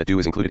 185 that dew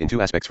is included in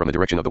two aspects from the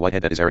direction of the white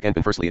head, that is Eric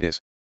Anpin. Firstly, it is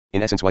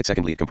in essence white.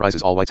 Secondly, it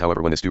comprises all whites.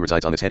 However, when this dew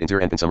resides on this head in Zir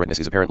Anpin, some redness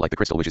is apparent like the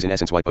crystal, which is in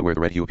essence white, but where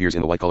the red hue appears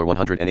in the white color.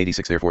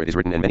 186 therefore it is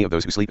written, and many of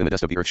those who sleep in the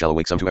dust of the earth shall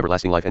awake, some to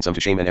everlasting life and some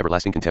to shame and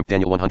everlasting contempt.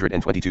 Daniel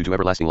 122 to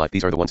everlasting life.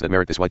 These are the ones that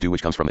merit this white dew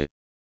which comes from the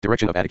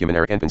direction of Adakim and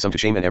Eric Anpin. Some to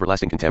shame and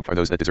everlasting contempt are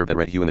those that deserve that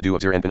red hue in the dew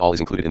of Zir Anpin. All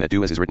is included in that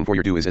dew, as is written, for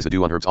your dew is as the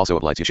dew on herbs, also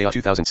of lights. Yeshaya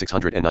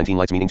 2619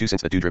 lights, meaning 2,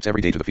 since that dew drips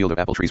every day to the field of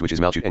apple trees, which is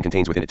Malchut, and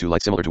contains within it 2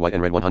 lights similar to white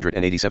and red.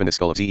 187 the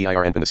skull of Zir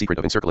Anpin. The secret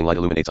of encircling light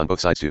illuminates on both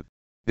sides to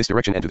this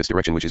direction and to this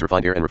direction, which is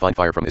refined air and refined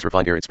fire. From this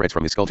refined air it spreads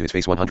from his skull to his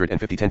face.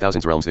 150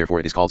 10,000 realms. Therefore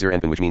it is called Zir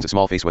Anpin, which means a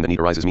small face when the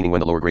need arises, meaning when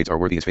the lower grades are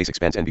worthy his face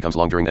expands and becomes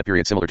long during that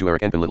period, similar to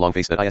Eric Anpin, lit long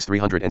face. That is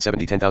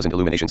 370 10,000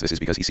 illuminations. This is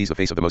because he sees the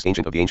face of the most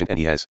ancient of the ancient, and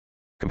he has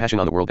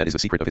compassion on the world. That is the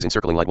secret of his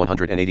encircling light.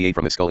 188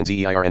 from the skull in Zir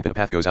Anpin a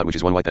path goes out, which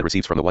is one white that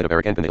receives from the white of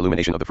Eric Anpin the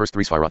illumination of the first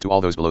 3 Sphirot. To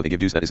all those below they give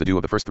dues, that is the dew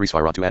of the first 3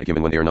 Sphirot to Adakim,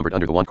 and when they are numbered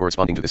under the one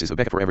corresponding to this is the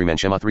Becca for every man.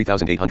 Shema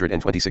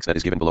 3826 that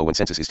is given below when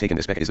census is taken.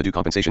 This Becca is the due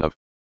compensation of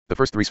the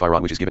first 3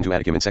 Sphirot, which is given to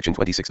Adakim. In section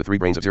 26 the 3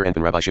 brains of Zir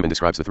Anpin. Rabbi Shimon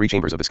describes the 3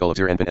 chambers of the skull of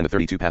Zir Anpin and the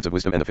 32 paths of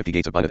wisdom and the 50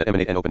 gates of Bina that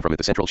emanate and open from it.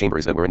 The central chamber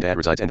is that wherein Dad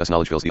resides, and thus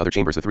knowledge fills the other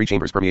chambers. The 3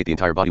 chambers permeate the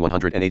entire body.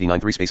 189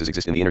 3 spaces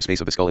exist in the inner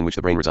space of the skull in which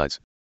the brain resides,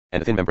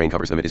 and a thin membrane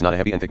covers them. It is not a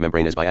heavy and thick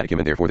membrane as by Adakim,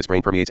 and therefore this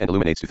brain permeates and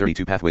illuminates to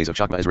 32 pathways of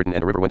Chakma, as written,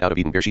 and a river went out of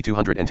Eden. Bereshit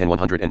 210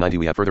 190.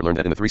 We have further learned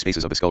that in the 3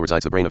 spaces of the skull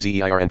resides the brain of Zir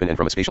Anpin, and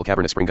from a spatial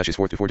cavern a spring gushes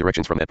forth to 4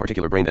 directions from that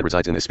particular brain that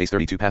resides in this space.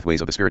 32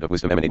 pathways of the spirit of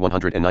wisdom emanate.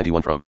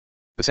 191 from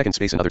the second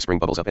space another spring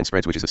bubbles up and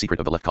spreads, which is the secret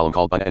of the left column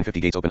called Bina, and 50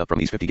 gates open up from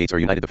these 50 gates are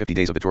united. The 50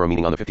 days of the Torah,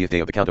 meaning on the 50th day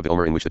of the count of the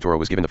Omer in which the Torah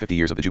was given, the 50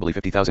 years of the Jubilee,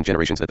 50,000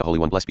 generations that the Holy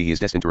One blessed be he is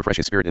destined to refresh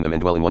his spirit in them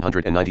and dwell in.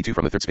 192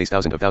 from the third space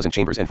thousand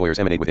chambers and foyers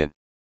emanate within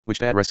which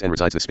Dad rests and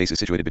resides. The space is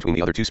situated between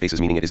the other 2 spaces,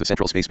 meaning it is the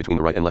central space between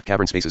the right and left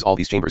cavern spaces. All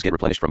these chambers get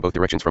replenished from both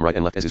directions, from right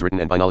and left, as is written,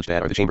 and by knowledge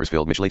Dad are the chambers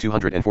filled. Mishlei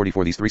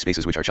 244 these 3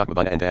 spaces which are Chakma,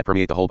 Bina, and Dad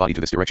permeate the whole body.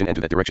 To this direction and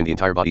to that direction the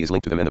entire body is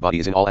linked to them, and the body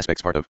is in all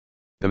aspects part of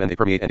them, and they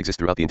permeate and exist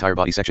throughout the entire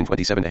body. Section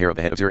 27 the hair of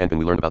the head of Zir Anpin.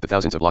 We learned about the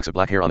thousands of locks of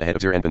black hair on the head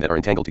of Zir Anpin that are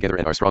entangled together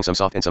and are strong, some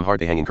soft and some hard.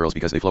 They hang in curls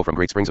because they flow from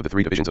great springs of the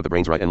 3 divisions of the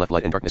brains, right and left,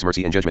 light and darkness,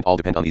 mercy and judgment. All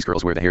depend on these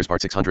curls, where the hairs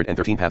part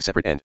 613 paths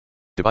separate and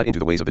divide into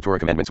the ways of the Torah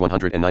commandments.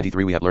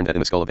 193 we have learned that in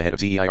the skull of the head of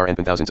Zir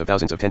Anpin thousands of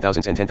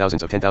 10,000s and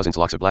 10,000s of 10,000s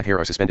locks of black hair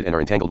are suspended and are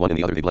entangled one in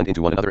the other. They blend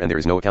into one another, and there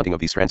is no accounting of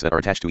these strands that are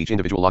attached to each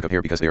individual lock of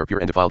hair, because they are pure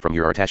and defiled. From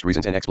here are attached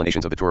reasons and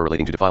explanations of the Torah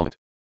relating to defilement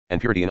and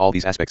purity in all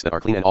these aspects that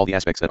are clean and all the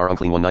aspects that are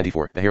unclean.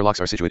 194 the hair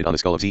locks are situated on the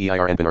skull of Zir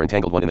Anpin are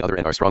entangled one in the other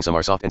and are strong, some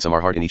are soft and some are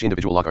hard. In each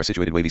individual lock are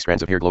situated wavy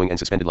strands of hair, glowing and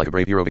suspended like a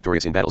brave hero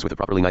victorious in battles with a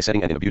properly nice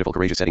setting and in a beautiful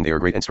courageous setting. They are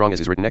great and strong, as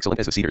is written, excellent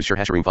as the cedars. Shir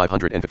Hashirim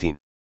 515.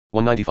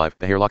 195.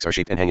 The hair locks are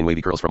shaped and hang in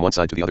wavy curls from one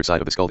side to the other side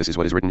of the skull. This is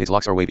what is written. His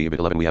locks are wavy. Bit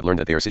 11. We have learned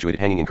that they are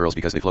situated hanging in curls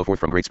because they flow forth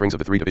from great springs of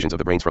the three divisions of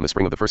the brains from the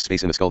spring of the first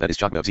space in the skull, that is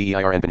chakma of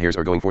zeir, and hairs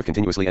are going forth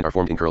continuously and are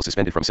formed in curls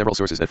suspended from several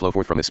sources that flow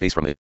forth from this space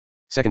from the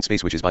second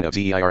space, which is bina of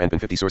zeir, and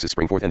 50 sources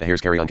spring forth and the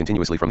hairs carry on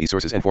continuously from these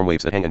sources and form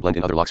waves that hang and blend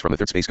in other locks. From the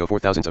third space go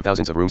forth thousands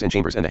of rooms and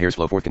chambers and the hairs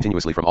flow forth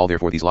continuously from all.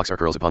 Therefore these locks are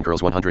curls upon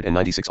curls.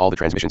 196. All the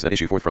transmissions that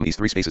issue forth from these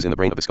three spaces in the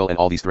brain of the skull, and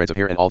all these threads of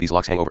hair and all these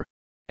locks hang over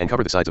and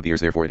cover the sides of the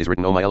ears. Therefore it is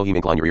written, O my Elohim,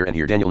 incline your ear and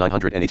hear. Daniel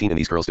 918. And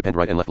these curls depend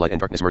right and left, light and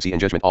darkness, mercy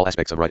and judgment. All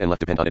aspects of right and left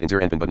depend on it in Zir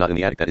Enpin, but not in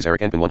the attic, that is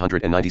Eric Enpin.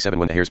 197.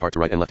 When the hairs part to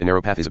right and left, a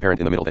narrow path is apparent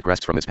in the middle that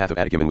grasps from this path of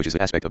Attic Yamin, which is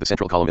the aspect of the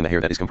central column in the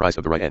hair that is comprised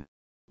of the right and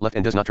left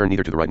and does not turn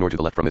neither to the right nor to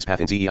the left from this path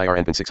in zeir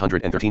Enpin.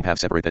 613.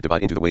 Paths separate that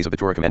divide into the ways of the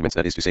Torah commandments,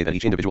 that is to say that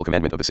each individual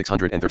commandment of the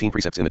 613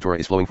 precepts in the Torah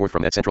is flowing forth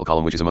from that central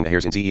column which is among the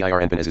hairs in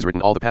zeir Enpin, as is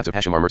written. All the paths of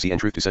Hashem are mercy and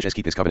truth to such as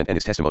keep his covenant and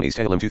his testimonies.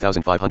 Tehillim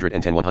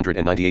 2510.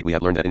 198. We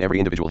have learned that in every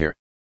individual hair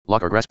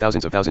lock are grasped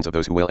thousands of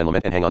those who wail and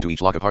lament and hang on to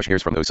each lock of harsh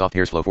hairs. From those soft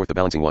hairs flow forth the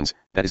balancing ones,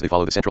 that is, they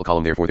follow the central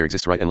column. Therefore there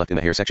exists right and left in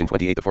the hair. Section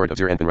 28. The forehead of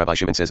Zir Enpin. Rabbi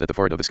Shimon says that the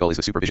forehead of the skull is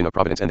the supervision of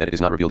providence, and that it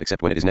is not revealed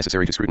except when it is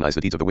necessary to scrutinize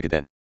the deeds of the wicked.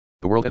 Then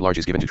the world at large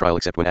is given to trial,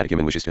 except when Attic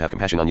Yamin wishes to have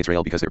compassion on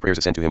Yisrael, because their prayers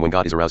ascend to him. When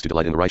God is aroused to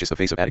delight in the righteous, the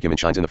face of Attic Yamin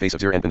shines in the face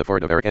of Zir Enpin. The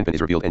forehead of Eric Enpin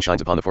is revealed and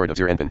shines upon the forehead of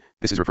Zir Enpin.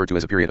 This is referred to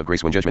as a period of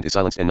grace when judgment is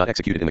silenced and not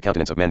executed in the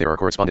countenance of man. There are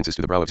correspondences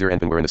to the brow of Zir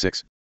Enpin wherein the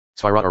six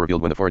Sphirot are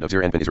revealed. When the forehead of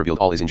Zir Enpin is revealed,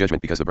 all is in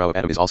judgment, because the brow of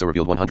Adam is also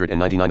revealed.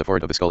 199. The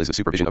forehead of the skull is the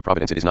supervision of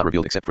providence. It is not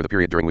revealed except for the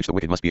period during which the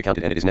wicked must be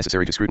accounted, and it is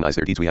necessary to scrutinize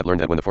their deeds. We have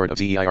learned that when the forehead of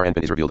zeir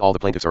Enpin is revealed, all the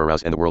plaintiffs are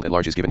aroused and the world at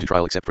large is given to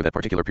trial, except for that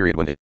particular period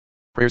when the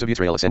prayers of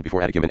Yisrael ascend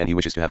before Attic Yamin and he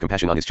wishes to have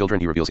compassion on his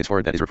children. He reveals his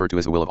forehead, that is referred to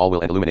as the will of all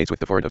will, and illuminates with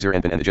the forehead of Zir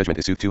Enpin, and the judgment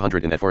is soothed.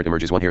 200. In that forehead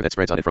emerges one hair that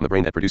spreads on it from the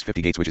brain that produced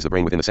 50 gates, which is the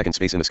brain within the second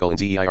space in the skull in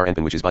zeir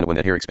Enpin, which is bina. When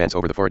that hair expands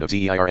over the forehead of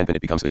zeir Enpin,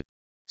 it becomes the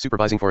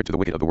supervising forehead to the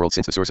wicked of the world,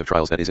 since the source of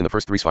trials, that is in the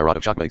first three Sphirot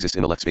of Chakma, exists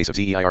in the left space of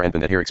zeir Enpin.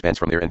 That hair expands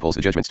from there and pulls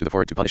the judgments to the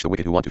forehead to punish the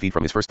wicked who want to feed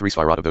from his first three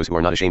Sphirot of those who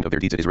are not ashamed of their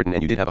deeds. It is written,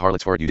 and you did have a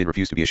harlot's forehead, you did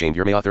refuse to be ashamed.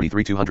 Yirmiyah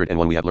 33.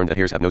 201. We have learned that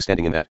hairs have no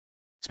standing in that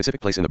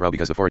specific place in the brow,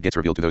 because the forehead gets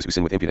revealed to those who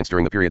sin with impudence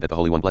during the period that the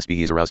Holy One, blessed be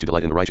he, is aroused to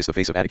delight in the righteous. The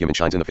face of Attic Yamin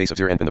shines in the face of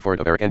Zir Enpin. The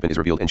forehead of Eric Enpin is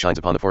revealed and shines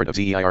upon the forehead of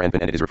zeir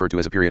Enpin, and it is referred to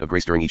as a period of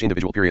grace during each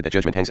individual period that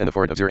judgment hangs, and the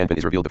forehead of Zir Enpin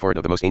is revealed. The forehead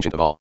of the most ancient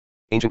of all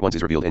ancient ones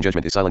is revealed, and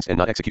judgment is silenced and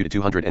not executed.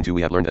 202.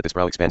 We have learned that this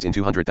brow expands in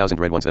 200,000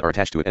 red ones that are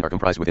attached to it and are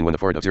comprised within. When the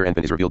forehead of Zir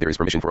Enpin is revealed, there is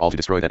permission for all to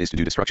destroy, that is to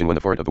do destruction. When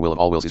the forehead of the will of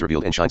all wills is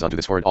revealed and shines onto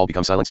this forehead, all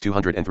become silenced.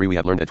 203. We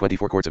have learned that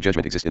 24 courts of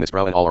judgment exist in this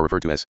brow, and all are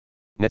referred to as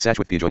Netzach,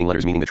 with the adjoining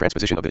letters meaning the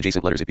transposition of the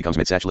adjacent letters. It becomes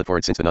Mitzach lit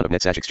forehead, since the nun of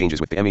Netzach exchanges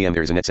with the mem.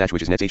 There is a Netzach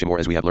which is Netzachim, or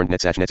as we have learned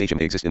Netzach,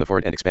 they exist in the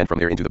forehead and expand from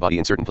there into the body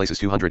in certain places.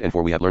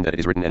 204. We have learned that it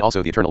is written, and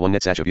also the eternal one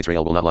Netzach of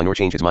Yisrael will not lie nor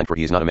change his mind, for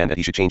he is not a man that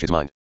he should change his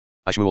mind.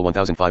 Shmuel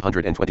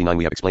 1529.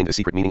 We have explained the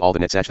secret meaning. All the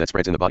Netzach that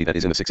spreads in the body, that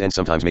is in the sixth end,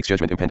 sometimes makes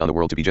judgment impend on the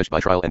world to be judged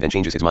by trial, and then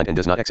changes his mind and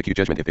does not execute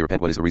judgment if they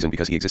repent. What is the reason?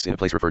 Because he exists in a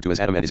place referred to as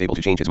Adam and is able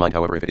to change his mind.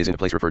 However, if it is in a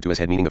place referred to as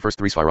head, meaning the first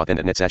three Sphirot, then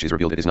that Netzach is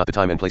revealed. It is not the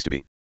time and place to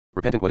be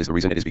repentant. What is the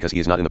reason? It is because he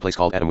is not in the place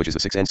called Adam, which is the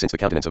sixth end, since the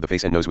countenance of the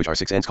face and nose, which are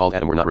six ends called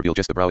Adam, were not revealed.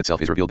 Just the brow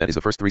itself is revealed, that is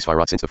the first three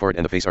Sphirot, since the forehead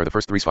and the face are the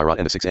first three Sphirot,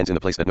 and the six ends in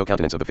the place that no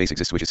countenance of the face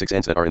exists, which is six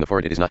ends that are in the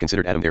forehead. It is not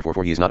considered Adam. Therefore,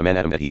 for he is not a man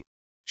Adam that he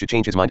should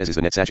change his mind, as is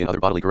the Netzach in other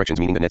bodily corrections,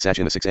 meaning the Netzach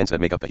in the six ends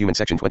that make up the human.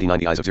 Section 29.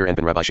 The eyes of Zir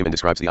Enpin. Rabbi Shimon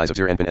describes the eyes of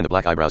Zir Enpin and the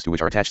black eyebrows to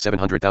which are attached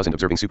 700,000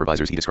 observing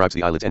supervisors. He describes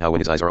the eyelids and how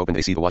when his eyes are open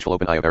they see the watchful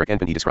open eye of Eric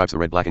Enpin. He describes the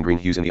red, black and green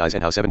hues in the eyes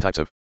and how 7 types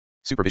of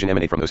supervision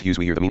emanate from those hues.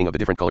 We hear the meaning of the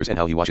different colors and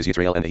how he watches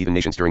Yisrael and the heathen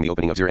nations during the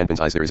opening of Zir Enpin's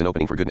eyes. There is an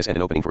opening for goodness and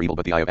an opening for evil,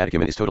 but the eye of Attic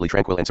Yamin is totally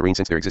tranquil and serene,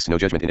 since there exists no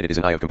judgment in it. It is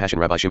an eye of compassion.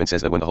 Rabbi Shimon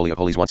says that when the Holy of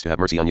Holies wants to have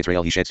mercy on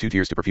Yisrael, he sheds 2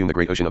 tears to perfume the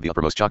great ocean of the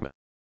uppermost Chakma,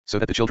 so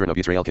that the children of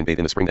Yisrael can bathe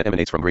in the spring that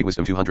emanates from great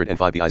wisdom.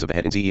 205. The eyes of the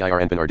head in zeir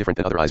Enpin are different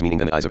than other eyes, meaning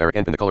than the eyes of Eric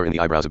Enpin. The color in the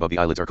eyebrows above the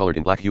eyelids are colored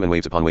in black hue, and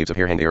waves upon waves of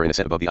hair hang there in a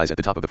set above the eyes at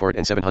the top of the forehead,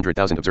 and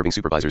 700,000 observing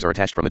supervisors are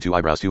attached from the 2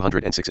 eyebrows.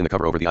 206. In the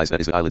cover over the eyes,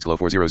 that is the eyelids, glow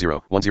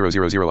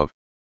 400,1000 of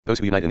those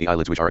who unite in the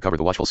eyelids which are a cover.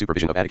 The watchful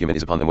supervision of Attic Yamin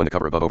is upon them. When the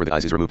cover above over the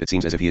eyes is removed, it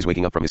seems as if he is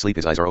waking up from his sleep.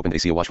 His eyes are open, they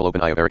see a watchful open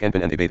eye of Eric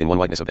Enpin, and they bathe in one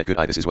whiteness of that good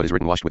eye. This is what is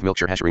written, washed with milk.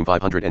 Shir Hashirim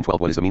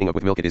 512. What is the meaning of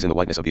with milk? It is in the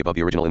whiteness of the above,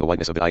 the original in the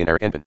whiteness of the eye in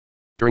Eric Enpin.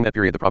 During that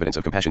period the providence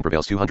of compassion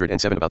prevails.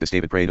 207. About this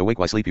David prayed, awake,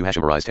 why sleep you,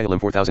 Hashem, arise. Tehillim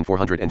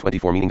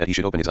 4424, meaning that he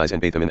should open his eyes and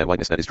bathe them in that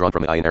whiteness that is drawn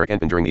from the eye in Eric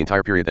Enpin. During the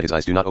entire period that his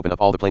eyes do not open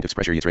up, all the plaintiffs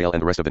pressure Yisrael,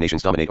 and the rest of the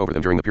nations dominate over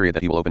them. During the period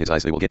that he will open his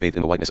eyes, they will get bathed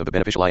in the whiteness of the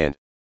beneficial eye, and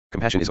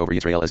compassion is over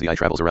Yisrael as the eye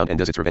travels around and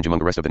does its revenge among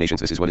the rest of the nations.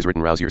 This is what is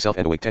written, rouse yourself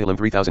and awake. Tehillim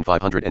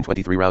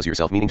 3523. Rouse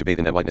yourself, meaning to bathe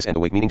in that whiteness, and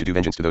awake, meaning to do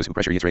vengeance to those who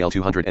pressure Yisrael.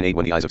 208.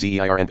 When the eyes of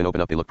zeir Enpin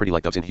open up, they look pretty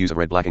like doves in hues of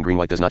red, black and green.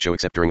 White does not show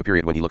except during a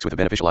period when he looks with the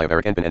beneficial eye of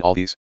Eric Enpin, and all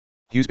these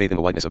hues bathe in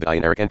the whiteness of the eye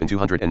in Eric Enpin.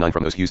 209.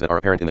 From those hues that are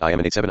apparent in the eye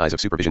emanate 7 eyes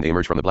of supervision. They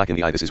emerge from the black in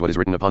the eye. This is what is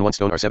written, upon one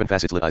stone are 7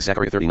 facets lit eyes.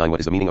 Zechariah 39. What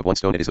is the meaning of one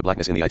stone? It is the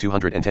blackness in the eye.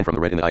 210. From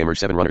the red in the eye emerge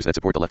 7 runners that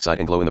support the left side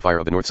and glow in the fire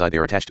of the north side. They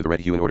are attached to the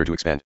red hue in order to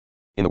expand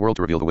in the world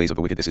to reveal the ways of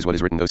the wicked. This is what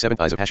is written, those 7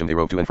 eyes of Hashem, they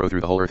rove to and fro through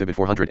the whole earth. Ibid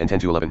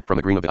 410-11. From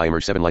the green of the eye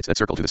emerge 7 lights that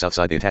circle to the south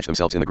side. They attach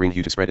themselves in the green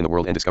hue to spread in the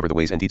world and discover the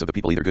ways and deeds of the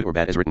people, either good or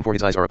bad, as written, for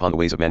his eyes are upon the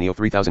ways of man. Eo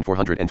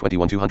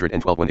 3421.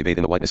 212. When they bathe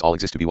in the whiteness, all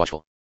exist to be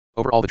watchful.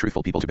 Over all the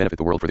truthful people to benefit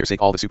the world for their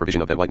sake, all the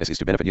supervision of that whiteness is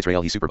to benefit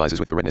Israel. He supervises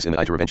with the redness in the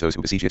eye to revenge those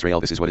who besiege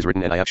Israel. This is what is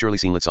written, and I have surely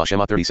seen. Let's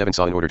Shemot 37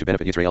 saw in order to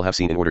benefit Israel, have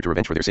seen in order to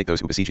revenge for their sake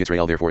those who besiege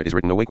Israel. Therefore it is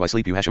written, awake, why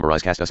sleep you Hashem,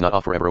 arise, cast us not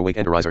off, forever awake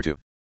and arise are two.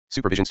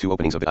 Supervisions, two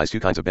openings of the eyes, two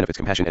kinds of benefits,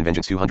 compassion and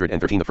vengeance.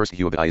 213 The first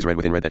hue of the eye is red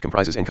within red that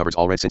comprises and covers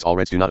all red, since all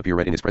reds do not appear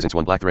red in his presence.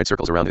 One black thread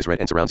circles around this red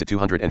and surrounds it.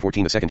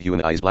 214 The second hue in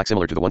the eye is black,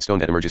 similar to the one stone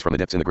that emerges from the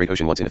depths in the great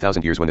ocean. Once in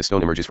 1,000 years when the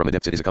stone emerges from the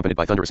depths it is accompanied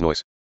by thunderous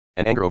noise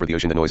and anger over the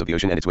ocean. The noise of the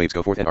ocean and its waves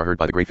go forth and are heard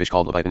by the great fish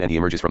called Leviathan, and he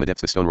emerges from the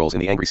depths. The stone rolls in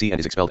the angry sea and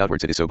is expelled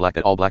outwards. It is so black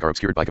that all black are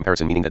obscured by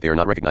comparison, meaning that they are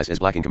not recognized as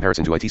black in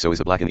comparison to it. So is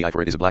the black in the eye,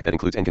 for it is a black that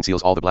includes and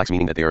conceals all the blacks,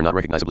 meaning that they are not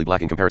recognizably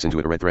black in comparison to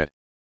it. A red thread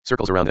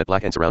circles around that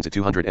black and surrounds it.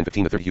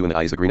 215 The third hue in the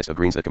eye is the greenest of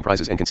greens that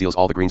comprises and conceals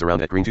all the greens around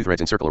that green. Two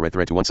threads encircle a red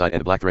thread to one side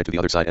and a black thread to the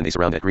other side, and they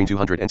surround that green.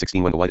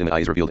 216 When the white in the eye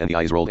is revealed and the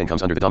eye is rolled and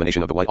comes under the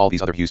domination of the white, all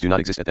these other hues do not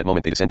exist at that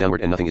moment. They descend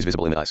downward and nothing is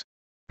visible in the eyes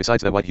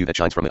besides the white hue that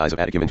shines from the eyes of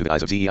Adakim into the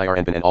eyes of Zeir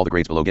Anpin, and all the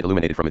grades below get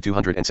illuminated from it.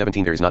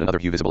 217 There is not another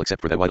hue visible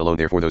except for that white alone.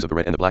 Therefore those of the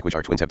red and the black which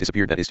are twins have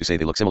disappeared. That is to say,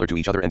 they look similar to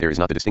each other, and there is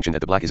not the distinction that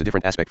the black is a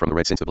different aspect from the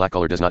red, since the black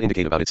color does not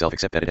indicate about itself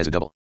except that it has a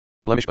double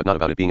blemish, but not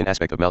about it being an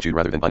aspect of malchut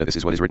rather than bina. This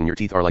is what is written, your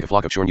teeth are like a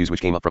flock of shorn ewes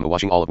which came up from the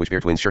washing, all of which bear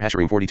twins. Shir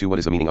Hasharim 42 What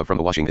is the meaning of from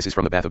the washing? This is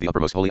from the bath of the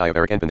uppermost holy eye of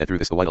Eric Anpin, that through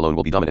this the white alone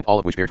will be dominant, all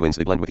of which bear twins.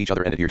 They blend with each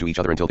other and adhere to each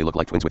other until they look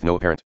like twins with no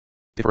apparent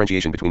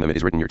differentiation between them. It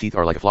is written, your teeth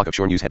are like a flock of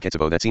shorn ewes. Het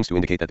Ketzevo. That seems to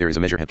indicate that there is a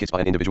measure het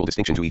by an individual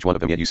distinction to each one of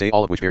them, yet you say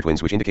all of which bear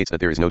twins, which indicates that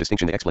there is no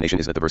distinction. The explanation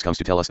is that the verse comes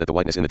to tell us that the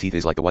whiteness in the teeth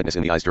is like the whiteness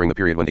in the eyes during the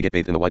period when they get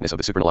bathed in the whiteness of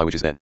the supernal eye, which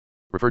is then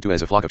referred to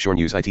as a flock of shorn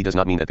ewes. It does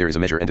not mean that there is a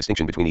measure and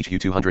distinction between each hue.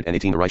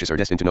 218 The righteous are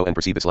destined to know and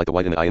perceive this light, the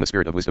white in the eye, in the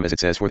spirit of wisdom, as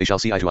it says, for they shall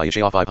see eye to eye.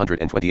 Yeshayah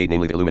 528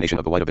 Namely the illumination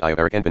of the white of the eye of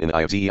Eric Anpin in the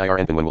eye of Zeir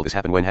Anpin. When will this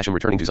happen? When Hashem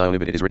returning to Zion.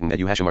 But it is written that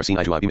you Hashem are seen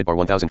eye to eye. Bimidbar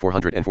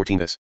 1414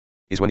 This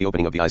is when the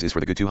opening of the eyes is for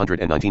the good.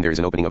 219 There is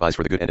an opening of eyes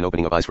for the good and an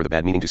opening of eyes for the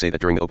bad, meaning to say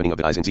that during the opening of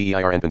the eyes in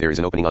Zeir Anpin there is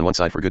an opening on one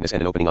side for goodness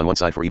and an opening on one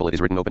side for evil. It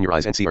is written, open your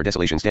eyes and see our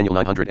desolations. Daniel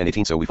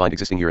 918 So we find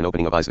existing here an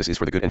opening of eyes. This is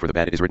for the good and for the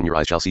bad. It is written, your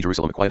eyes shall see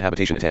Jerusalem, a quiet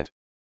habitation, a tent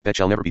that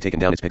shall never be taken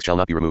down, its picks shall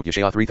not be removed.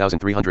 Yeshayah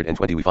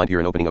 3320 We find here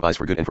an opening of eyes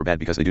for good and for bad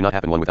because they do not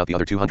happen one without the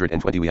other.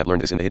 220 We have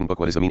learned this in the hidden book.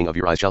 What is the meaning of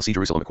your eyes shall see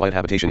Jerusalem, a quiet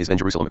habitation? Is then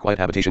Jerusalem a quiet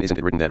habitation? Isn't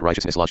it written that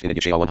righteousness lodged in it?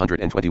 Yeshayah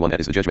 121 That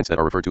is the judgments that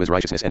are referred to as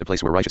righteousness, and a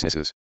place where righteousness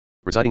is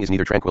residing is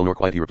neither tranquil nor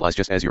quiet. He replies,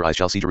 just as your eyes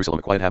shall see Jerusalem,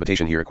 a quiet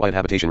habitation. Here a quiet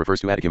habitation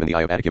refers to Adakim, and the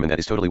eye of Adakim, and that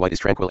is totally white, is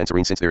tranquil and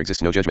serene, since there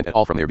exists no judgment at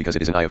all from there, because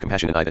it is an eye of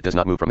compassion, an eye that does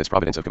not move from this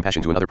providence of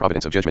compassion to another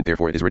providence of judgment.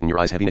 Therefore it is written, your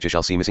eyes Havinach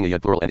shall see, missing a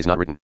yud plural, and is not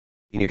written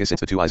Iniaka, since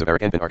the two eyes of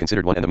Eric Anpin are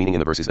considered one, and the meaning in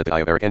the verse is that the eye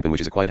of Eric Anpin, which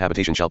is a quiet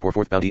habitation, shall pour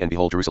forth bounty, and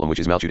behold Jerusalem, which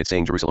is malchut. It's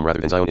saying Jerusalem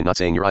rather than Zion, in not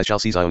saying your eyes shall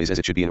see Zion is as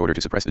it should be in order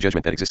to suppress the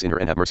judgment that exists in her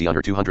and have mercy on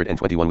her.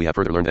 221 We have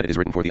further learned that it is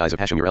written, for the eyes of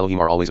Hashem your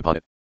Elohim are always upon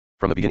it,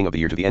 from the beginning of the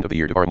year to the end of the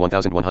year. Devarim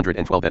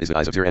 1112 That is the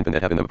eyes of Zeir Anpin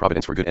that have in them a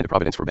providence for good and a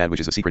providence for bad, which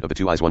is the secret of the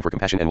two eyes, one for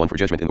compassion and one for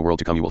judgment. In the world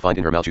to come you will find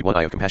in her malchut one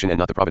eye of compassion and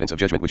not the providence of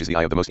judgment, which is the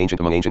eye of the most ancient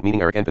among ancient,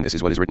 meaning Eric Anpin. This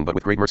is what is written, but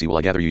with great mercy will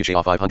I gather you.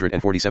 Yeshayah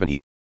 547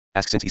 He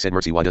asks, since he said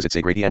mercy, why does it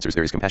say great? He answers,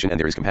 there is compassion and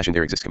there is compassion.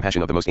 There exists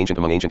compassion of the most ancient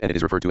among ancient, and it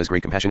is referred to as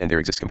great compassion, and there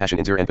exists compassion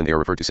in Zeir Anpin. They are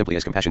referred to simply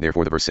as compassion.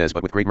 Therefore the verse says,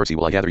 but with great mercy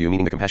will I gather you,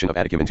 meaning the compassion of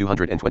Adakim. In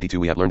 222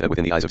 We have learned that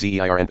within the eyes of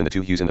Zeir Anpin the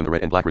two hues in them, the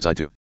red and black, reside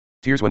too.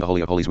 Tears. When the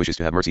Holy of Holies wishes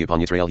to have mercy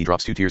upon Yisrael, he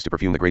drops two tears to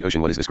perfume the great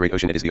ocean. What is this great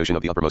ocean? It is the ocean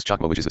of the uppermost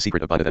Chakma, which is the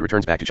secret of Bina that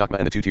returns back to Chakma,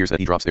 and the two tears that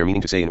he drops there,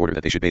 meaning to say in order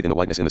that they should bathe in the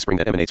whiteness in the spring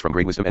that emanates from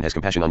great wisdom and has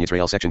compassion on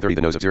Yisrael. Section 30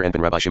 The nose of Zeir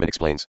Anpin. Rabbi Shimon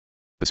explains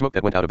the smoke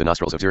that went out of the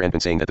nostrils of Zeir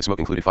Anpin, saying that the smoke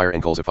included fire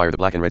and coals of fire. The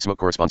black and red smoke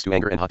corresponds to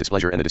anger and hot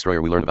displeasure and the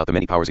destroyer. We learn about the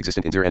many powers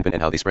existent in Zeir Anpin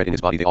and how they spread in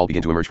his body. They all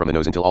begin to emerge from the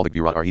nose until all the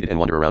Gvurot are heated and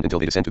wander around until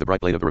they descend to the bright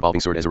blade of the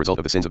revolving sword. As a result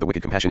of the sins of the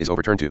wicked, compassion is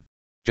overturned to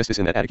justice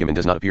in that Adakim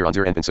does not appear on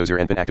Zeir Anpin, so Zeir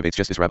Anpin activates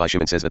justice. Rabbi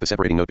Shimon says that the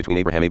separating note between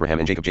Abraham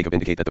and Jacob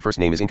indicate that the first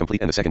name is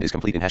incomplete and the second is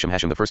complete. In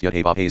Hashem the first Yud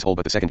Hey Vav Hey is whole,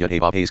 but the second Yud Hey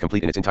Vav Hey is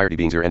complete in its entirety,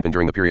 being Zeir Anpin.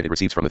 During the period it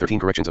receives from the 13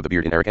 corrections of the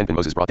beard in Eric Anpin,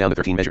 Moses brought down the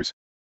 13 measures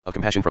of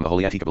compassion from the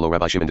holy Atika below.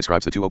 Rabbi Shimon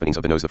describes the two openings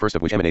of the nose, the first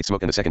of which emanates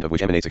smoke and the second of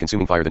which emanates a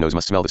consuming fire. The nose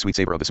must smell the sweet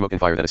savor of the smoke and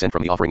fire that ascend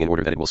from the offering in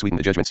order that it will sweeten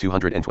the judgments.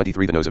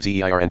 223 The nose of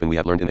Zeir Anpin. We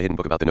have learned in the hidden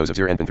book about the nose of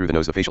Zeir Anpin through the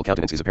nose the facial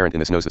countenance is apparent in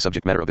this nose. The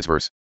subject matter of this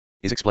verse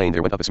is explained.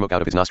 There went up a smoke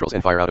out of his nostrils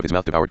and fire out of his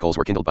mouth. Devoured coals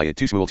were kindled by it.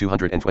 2 Shmuel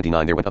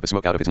 229 There went up a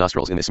smoke out of his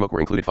nostrils. In this smoke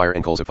were included fire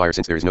and coals of fire,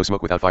 since there is no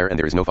smoke without fire and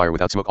there is no fire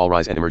without smoke. All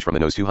rise and emerge from the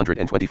nose.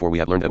 224 We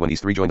have learned that when these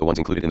three join the ones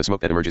included in the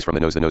smoke that emerges from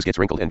the nose gets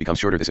wrinkled and becomes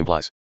shorter. This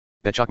implies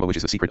that Chakma, which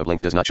is the secret of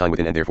length, does not shine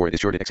within, and therefore it is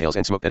short. It exhales,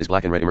 and smoke that is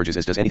black and red emerges,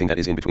 as does anything that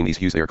is in between these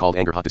hues. They are called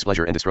anger, hot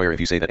displeasure, and destroyer. If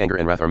you say that anger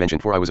and wrath are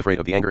mentioned, for I was afraid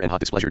of the anger and hot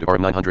displeasure. Devarim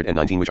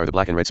 919 Which are the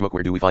black and red smoke?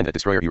 Where do we find that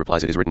destroyer? He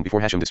replies, it is written,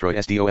 before Hashem destroyed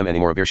Sdom any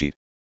more of Bereshit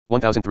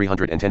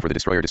 1310 for the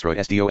destroyer destroyed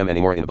Sdom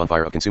any more in the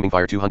bonfire of consuming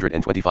fire.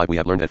 225 We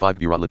have learned that 5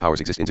 Gvurot lit powers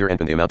exist in Zeir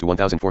Anpin. They amount to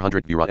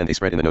 1400 Gvurot, and they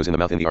spread in the nose, in the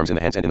mouth, in the arms, in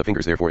the hands, and in the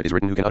fingers. Therefore it is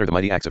written, who can utter the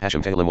mighty acts of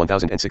Hashem. Tehillim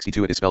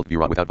 1062 It is spelled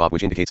Gvurot without Vav,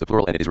 which indicates the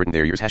plural, and it is written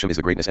there, yours Hashem is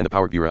the greatness and the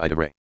power. Gvura Idav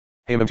Re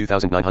Hammam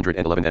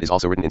 2911 That is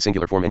also written in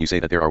singular form, and you say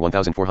that there are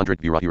 1400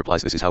 Gvurot. He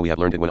replies, this is how we have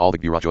learned it. When all the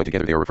Gvurot join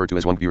together they are referred to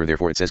as one Gvura.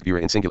 Therefore it says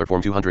Gvura in singular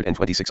form.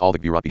 226 All the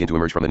Gvurot begin to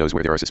emerge from the nose,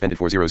 where there are suspended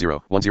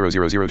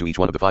 400 to each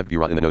one of the 5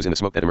 Gvurot in the nose. In the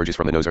smoke that emerges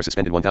from the nose are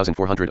suspended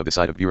 1400 of the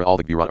side of Gvura. All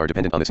the Gvurot are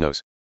dependent on this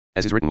nose.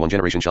 As is written, one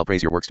generation shall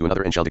praise your works to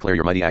another and shall declare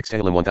your mighty acts.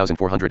 Tehillim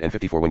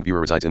 1454. When Gebura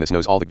resides in this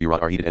nose, all the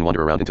Geburot are heated and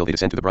wander around until they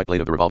descend to the bright blade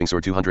of the revolving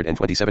sword.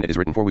 227. It is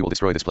written, for we will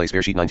destroy this place.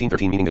 Bereshit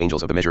 19:13, meaning the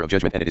angels of the measure of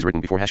judgment. And it is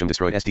written, before Hashem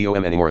destroyed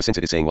Sdom and Amorah, since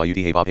it is saying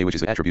Yud Vav He, which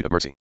is the attribute of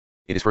mercy.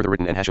 It is further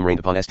written, and Hashem reigned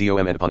upon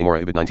Sdom and upon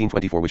Amorah. Ibid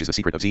 19:24, which is the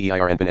secret of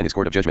Zeir Anpin and his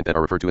court of judgment that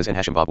are referred to as En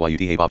Hashem Vav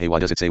Yud Vav He. Why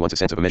does it say once a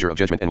sense of a measure of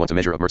judgment and once a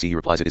measure of mercy? He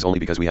replies, it is only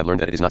because we have learned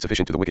that it is not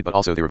sufficient to the wicked, but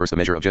also they reverse the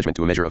measure of judgment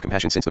to a measure of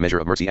compassion, since the measure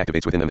of mercy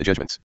activates within them the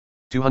judgments.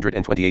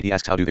 228. He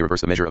asks, how do they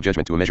reverse the measure of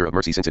judgment to a measure of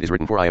mercy, since it is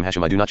written, for I am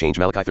Hashem, I do not change.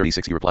 Malachi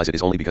 36. He replies, it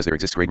is only because there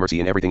exists great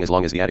mercy in everything, as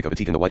long as the attic of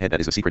Atik and the white head, that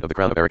is the secret of the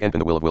crown of Erech Anpin,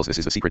 the will of wills, this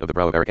is the secret of the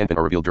brow of Erech Anpin,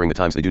 are revealed during the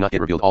times they do not get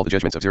revealed. All the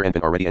judgments of Zeir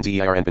Anpin are ready, and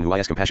Zeir Anpin who I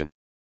ask compassion.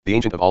 The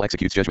ancient of all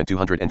executes judgment.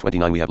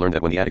 229. We have learned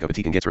that when the attic of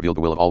Atik gets revealed,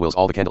 the will of all wills,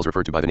 all the candles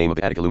referred to by the name of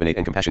the attic illuminate,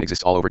 and compassion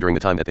exists all over during the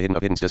time that the hidden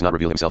of hiddens does not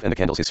reveal himself, and the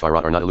candles his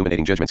Sphirot are not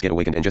illuminating. Judgments get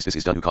awakened, and justice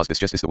is done. Who caused this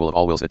justice? The will of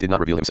all wills that did not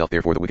reveal himself.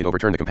 Therefore the wicked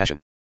overturn the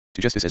compassion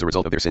to justice as a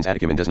result of their sins.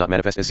 Attic does not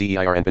manifest as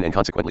Zeir Anpin, and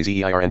consequently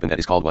Zeir Anpin, that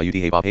is called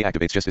Yud Vav He,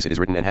 activates justice. It is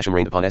written, and Hashem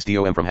reigned upon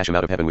Sdom from Hashem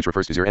out of heaven, which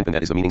refers to Zeir Anpin.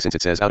 That is the meaning, since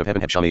it says out of heaven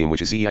Heb Shamayim,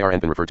 which is Zeir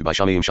Anpin referred to by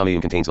Shamayim. Shamayim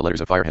contains the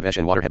letters of fire Hevesh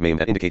and water Heb Mayim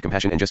that indicate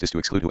compassion and justice to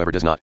exclude whoever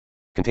does not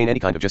contain any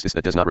kind of justice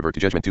that does not revert to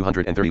judgment.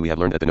 230. We have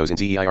learned that the nose in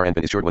Zeir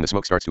Anpin is short. When the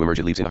smoke starts to emerge,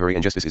 it leaves in a hurry,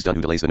 and justice is done.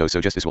 Who delays the nose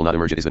so justice will not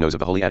emerge? It is the nose of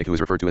the holy attic, who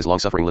is referred to as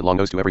long-suffering, long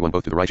nose to everyone,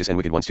 both to the righteous and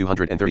wicked ones.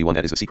 231.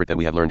 That is the secret that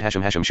we have learned.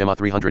 Hashem Shema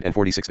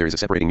 346. There is a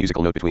separating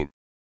musical note between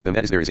them,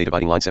 that is, there is a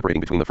dividing line separating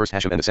between the first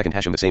Hashem and the second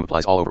Hashem. The same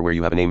applies all over. Where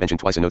you have a name mentioned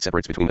twice, a note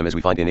separates between them, as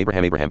we find in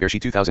Abraham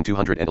Bereshit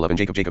 2211,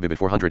 Jacob Ibid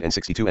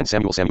 462, and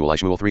Samuel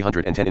Shmuel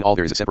 310. In all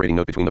there is a separating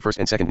note between the first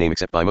and second name,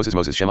 except by Moses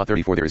Shema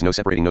 34. There is no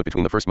separating note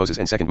between the first Moses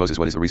and second Moses.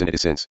 What is the reason? It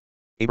is since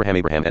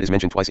Abraham that is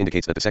mentioned twice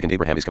indicates that the second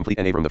Abraham is complete,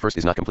 and Abram the first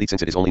is not complete,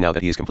 since it is only now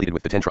that he is completed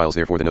with the 10 trials.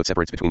 Therefore the note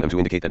separates between them to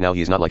indicate that now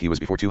he is not like he was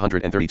before.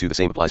 232. The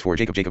same applies for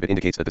Jacob. It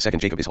indicates that the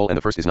second Jacob is whole and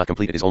the first is not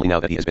complete. It is only now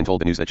that he has been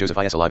told the news that Joseph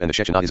is alive and the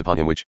Shechinah is upon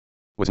him, which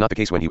was not the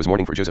case when he was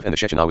mourning for Joseph and the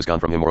Shechinah was gone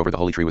from him. Moreover, the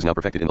holy tree was now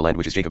perfected in the land,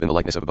 which is Jacob, in the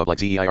likeness of above, like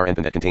Zeir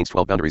Anpin, that contains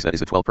 12 boundaries, that is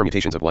the 12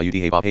 permutations of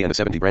Yud Vav He, and the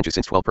 70 branches,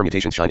 since 12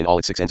 permutations shine in all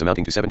its 6 ends,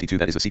 amounting to 72.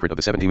 That is the secret of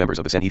the 70 members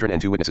of the Sanhedrin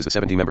and 2 witnesses. The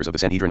 70 members of the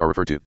Sanhedrin are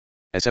referred to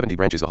as 70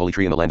 branches. The holy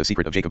tree in the land, the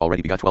secret of Jacob,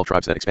 already begot 12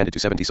 tribes that expanded to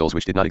 70 souls,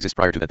 which did not exist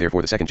prior to that.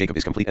 Therefore the second Jacob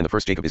is complete and the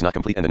first Jacob is not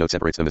complete, and the note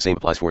separates them. The same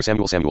applies for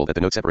Samuel, that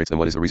the note separates them.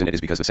 What is the reason? It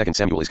is because the second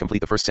Samuel is complete,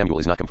 the first Samuel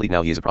is not complete.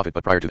 Now he is a prophet,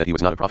 but prior to that he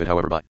was not a prophet.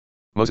 However, by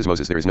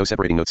Moses there is no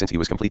separating note, since he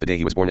was complete the day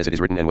he was born, as it is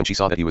written, and when she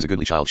saw that he was a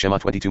goodly child. Shema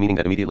 22, meaning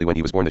that immediately when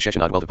he was born the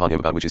Shechinah dwelt upon him,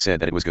 about which is said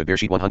that it was good.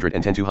 Bereshit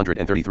 110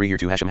 233. Here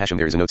to Hashem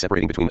there is a note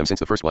separating between them, since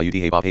the first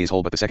Yud Vav He is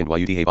whole, but the second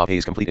Yud Vav He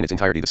is complete in its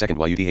entirety. The second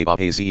Yud Vav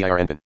He is Zeir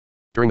Anpin.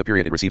 During the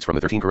period it receives from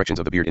the 13 corrections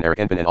of the beard in Erech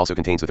Anpin, and also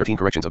contains the 13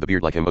 corrections of the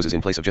beard like him. Moses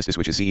in place of justice,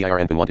 which is Zeir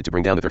Anpin, wanted to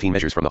bring down the 13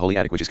 measures from the holy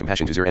attic, which is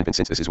compassion, to Zeir Anpin.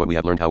 Since this is what we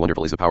have learned, how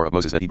wonderful is the power of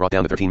Moses, that he brought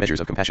down the 13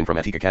 measures of compassion from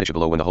Atika Kadisha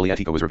below. When the holy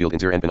Atika was revealed in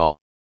Zeir Anpin, all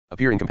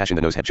appear in compassion.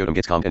 The nose Heb Shodom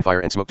gets calmed, and fire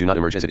and smoke do not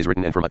emerge, as it is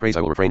written, and for my praise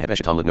I will refrain. Heb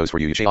Eshetamlet nose for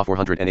you. Yeshayah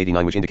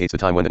 489, which indicates the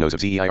time when the nose of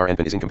Zeir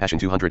Anpin is in compassion.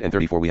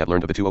 234. We have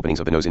learned of the 2 openings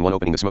of the nose. In one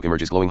opening the smoke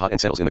emerges glowing hot and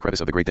settles in the crevice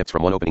of the great depths.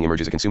 From one opening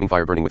emerges a consuming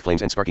fire burning with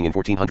flames and sparking in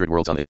 1400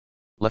 worlds on the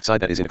left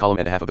side, that is in a column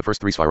and a half of the first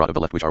 3 Sphirot of the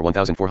left, which are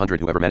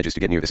 1400. Whoever manages to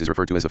get near this is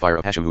referred to as the fire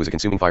of Hashem, who is a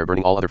consuming fire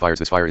burning all other fires.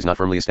 This fire is not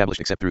firmly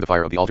established except through the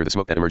fire of the altar. The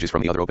smoke that emerges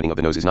from the other opening of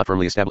the nose is not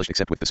firmly established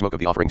except with the smoke of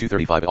the offering.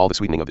 235. All the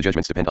sweetening of the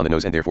judgments depend on the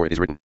nose, and therefore it is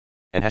written,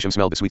 and Hashem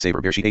smelled the sweet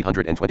savor. Bereshit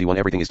 821.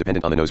 Everything is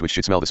dependent on the nose, which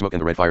should smell the smoke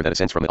and the red fire that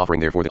ascends from the offering.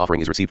 Therefore the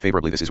offering is received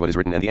favorably. This is what is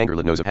written, and the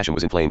anger-lit nose of Hashem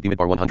was inflamed.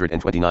 Bimidbar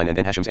 129. And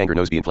then Hashem's anger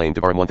nose be inflamed.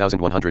 Devarim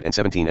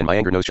 1117. And my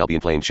anger nose shall be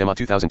inflamed. Shema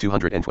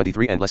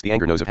 2223. And lest the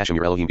anger nose of Hashem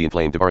your Elohim be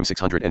inflamed. Devarim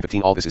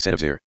 615. All this is said of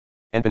Zeir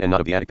Anpin and not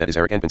of the attic, that is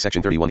Erech Anpin.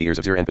 Section 31. The ears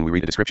of Zeir Anpin. We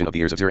read a description of the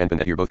ears of Zeir Anpin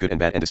that hear both good and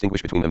bad and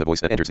distinguish between them. The voice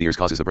that enters the ears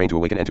causes the brain to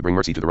awaken and to bring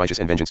mercy to the righteous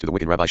and vengeance to the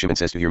wicked. Rabbi Shimon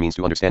says to hear means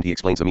to understand. He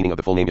explains the meaning of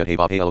the full name Yud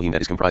Vav He Elohim,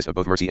 that is comprised of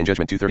both mercy and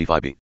judgment.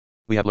 235b.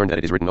 We have learned that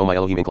it is written, O my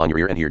Elohim, incline your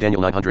ear and hear.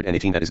 Daniel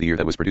 918. That is the ear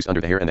that was produced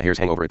under the hair, and the hairs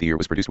hang over it. The ear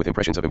was produced with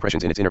impressions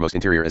in its innermost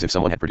interior, as if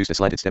someone had produced a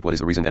slanted step. What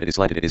is the reason that it is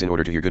slanted? It is in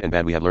order to hear good and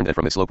bad. We have learned that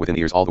from its slope within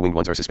the ears all the winged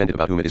ones are suspended,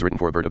 about whom it is written,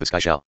 for a bird of the sky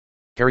shall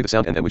carry the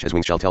sound, and that which has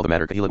wings shall tell the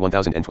matter. Kahilot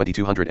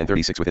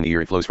 102236. Within the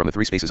ear it flows from the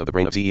 3 spaces of the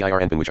brain of Zeir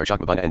Anpin, which are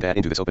Chakmabana and Dad,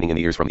 into this opening in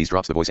the ears. From these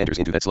drops the voice enters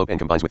into that slope and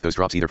combines with those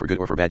drops either for good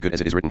or for bad. Good,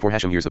 as it is written, for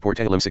Hashem hears the poor.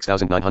 Tehillim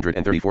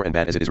 6934. And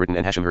bad, as it is written,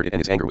 and Hashem heard it, and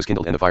his anger was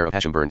kindled, and the fire of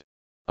Hashem burned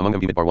among them.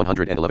 Bimidbar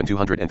 111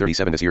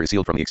 237. This ear is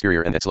sealed from the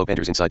exterior, and that slope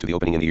enters inside to the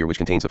opening in the ear, which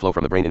contains the flow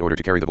from the brain in order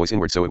to carry the voice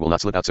inward, so it will not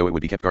slip out, so it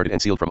would be kept guarded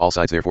and sealed from all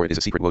sides. Therefore it is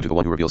a secret. Woe to the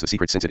one who reveals the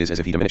secret, since it is as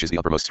if he diminishes the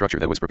uppermost structure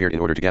that was prepared in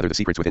order to gather the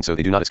secrets within, so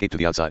they do not escape to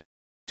the outside.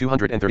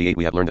 238.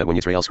 We have learned that when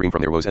Yisrael scream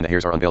from their woes and the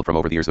hairs are unveiled from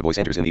over the ears, the voice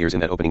enters in the ears in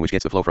that opening, which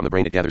gets the flow from the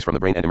brain. It gathers from the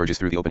brain and emerges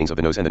through the openings of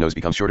the nose, and the nose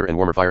becomes shorter and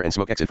warmer. Fire and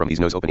smoke exit from these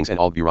nose openings, and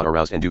all Geburot are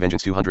roused and do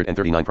vengeance.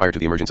 239. Prior to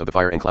the emergence of the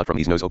fire and cloud from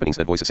these nose openings,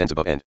 that voice ascends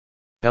above and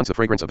pounds the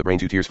fragrance of the brain.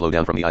 2 tears flow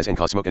down from the eyes and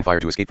cause smoke and fire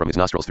to escape from his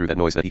nostrils through that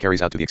noise that he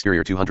carries out to the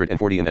exterior.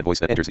 240. And that voice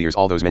that enters the ears,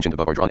 all those mentioned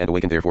above are drawn and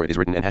awakened. Therefore it is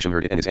written, and Hashem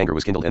heard it, and his anger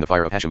was kindled, and the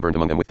fire of Hashem burned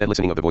among them. With that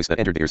listening of the voice that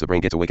entered the ears, the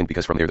brain gets awakened,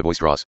 because from there the voice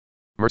draws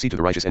Mercy to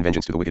the righteous and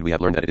vengeance to the wicked. We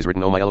have learned that it is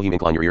written, O my Elohim,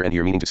 incline your ear and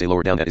hear, meaning to say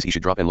lower down, that is, he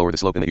should drop and lower the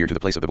slope in the ear to the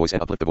place of the voice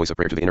and uplift the voice of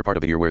prayer to the inner part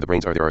of the ear where the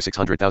brains are. There are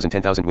 600,000,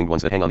 10,000 winged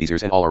ones that hang on these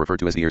ears, and all are referred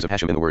to as the ears of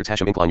Hashem. In the words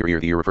Hashem, incline your ear,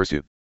 the ear refers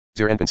to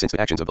Zer Enpin, since the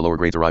actions of the lower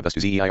grades arrive thus to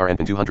Zeir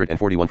Enpin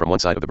 241 from one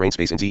side of the brain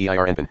space in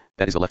Zeir Enpin,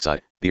 that is the left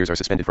side. The ears are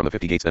suspended from the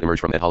 50 gates that emerge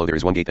from that hollow. There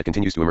is one gate that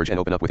continues to emerge and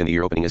open up within the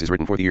ear opening, as is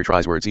written for the ear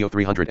tries words. Zeo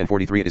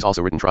 343. It is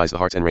also written tries the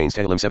hearts and reins.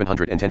 Tehillim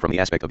 710 from the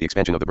aspect of the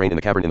expansion of the brain in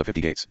the cavern in the 50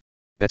 gates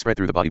that spread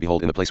through the body.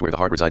 Behold, in the place where the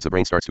heart resides, the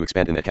brain starts to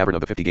expand in that cavern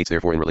of the 50 gates.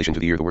 Therefore, in relation to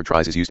the ear, the word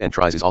tries is used, and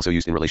tries is also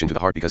used in relation to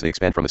the heart because they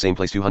expand from the same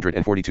place.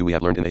 242. We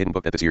have learned in the hidden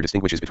book that this ear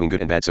distinguishes between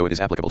good and bad, so it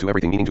is applicable to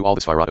everything, meaning to all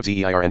the Sphirot of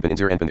Zeir Enpin. In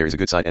Zer Enpin there is a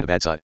good side and a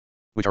bad side,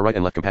 which are right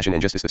and left, compassion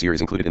and justice. This ear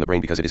is included in the brain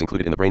because it is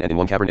included in the brain, and in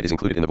one cavern it is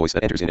included in the voice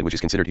that enters in it, which is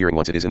considered hearing.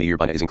 Once it is in the ear,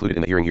 bina is included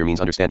in the hearing. Here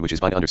means understand, which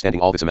is bina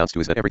understanding. All this amounts to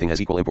is that everything has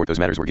equal import. Those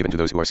matters were given to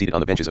those who are seated on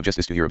the benches of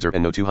justice to hear, observe,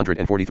 and know.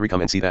 243.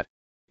 Come and see that.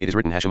 It is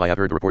written, Hashem, I have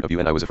heard the report of you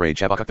and I was afraid.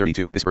 Shabbat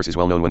 32. This verse is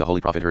well known when the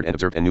Holy Prophet heard and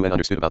observed and knew and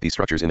understood about these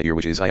structures in the ear,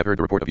 which is, I have heard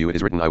the report of you. It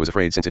is written, I was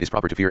afraid, since it is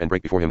proper to fear and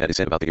break before him. That is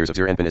said about the ears of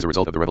Zer Enpin as a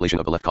result of the revelation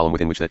of the left column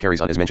within which that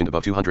carries on, as mentioned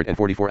above.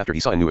 244. After he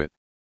saw and knew it,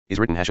 is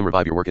written, Hashem,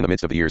 revive your work in the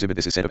midst of the ears. Ibid.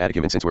 This is said of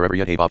Attica, since wherever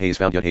Yud He Vav He is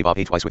found, Yud He Vav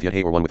He twice with Yud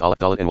He, or one with Aleph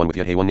Dalet and one with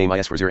Yud He, one name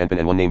is for Zer Enpin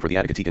and one name for the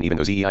Attica Tikkun, even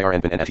though Zeir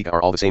Enpin and Attica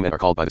are all the same and are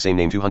called by the same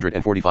name.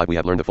 245. We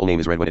have learned the full name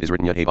is read when it is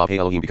written Yud He Vav He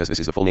Elohim, because this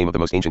is the full name of the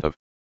most ancient of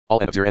all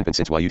and of Zer Enpin,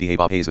 since Yud He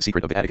Vav He is the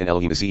secret of the Attica and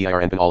Elohim is Zeir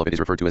Enpin. All of it is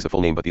referred to as the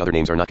full name, but the other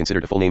names are not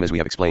considered a full name, as we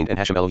have explained. And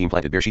Hashem Elohim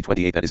planted Bereshit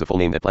 28, that is the full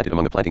name that planted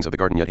among the plantings of the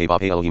garden. Yud He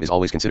Vav He Elohim is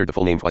always considered the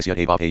full name twice. Yud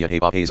He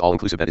Vav He is all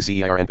inclusive, that is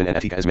Zeir Enpin and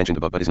Attica as mentioned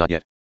above, but is not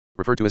yet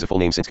referred to as a full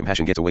name, since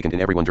compassion gets awakened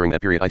in everyone during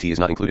that period. It is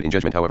not included in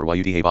judgment. However,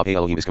 Yud He Vav He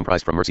Elohim is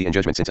comprised from mercy and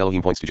judgment, since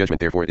Elohim points to judgment,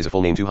 therefore it is a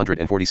full name.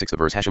 246. The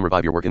verse Hashem,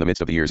 revive your work in the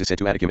midst of the ears is said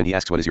to Attica, and he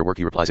asks, what is your work?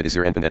 He replies, it is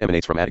Zer Enpin that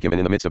emanates from Attica and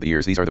in the midst of the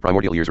ears. These are the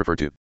primordial years referred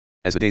to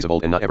as the days of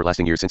old, and not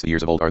everlasting years, since the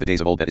years of old are the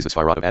days of old, that is the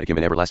Sphirot of Attica,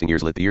 and everlasting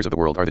years lit. The years of the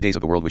world are the days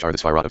of the world, which are the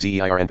Sphirot of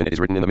Zeir Enpin. It is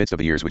written, in the midst of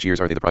the years, which years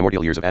are they? The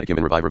primordial years of Attica.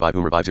 And revive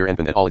whom? Revive Zer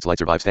Enpin, that all its light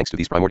survives thanks to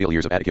these primordial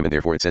years of Attica, and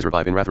therefore it says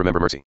revive in wrath, remember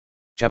mercy.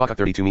 Shabbat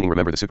 32, meaning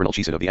remember the supernal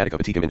chesed of the Attica of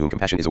Attica, in whom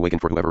compassion is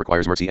awakened for whoever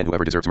requires mercy and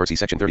whoever deserves mercy.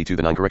 Section 32.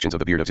 The 9 corrections of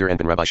the beard of Zer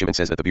Enpin. Rabbi Shimon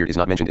says that the beard is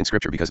not mentioned in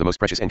scripture because the most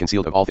precious and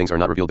concealed of all things are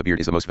not revealed. The beard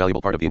is the most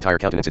valuable part of the entire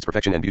countenance, its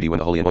perfection and beauty. When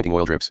the holy anointing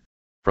oil drips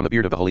from the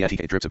beard of the holy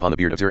Attica, it drips upon the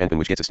beard of Zer Enpin,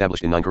 which gets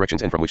established in 9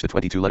 corrections, and from which the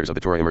 22 letters of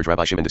the Torah emerge.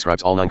 Rabbi Shimon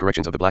describes all 9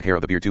 corrections of the black hair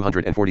of the beard.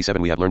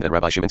 247. We have learned that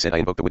Rabbi Shimon said, I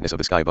invoke the witness of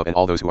the sky above and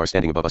all those who are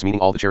standing above us, meaning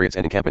all the chariots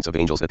and encampments of the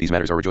angels, that these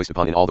matters are rejoiced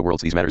upon in all the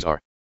worlds. These matters are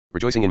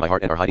rejoicing in my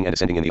heart and are hiding and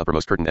ascending in the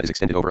uppermost curtain that is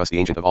extended over us. The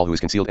ancient of all who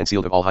is concealed and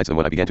sealed of all hides them.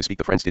 When I began to speak,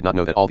 the friends did not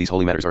know that all these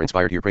holy matters are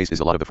inspired here. Praised is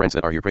the lot of the friends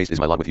that are here. Praised is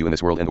my lot with you in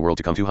this world and the world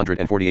to come.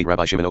 248.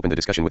 Rabbi Shimon opened the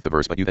discussion with the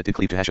verse, but you that did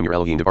cleave to Hashem your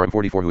Elohim. Devarim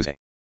 44. Who is a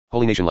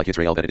holy nation like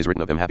Israel, that it is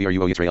written of them, happy are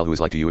you, O Israel, who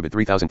is like to you. Ibid.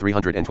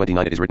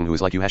 3329. It is written, who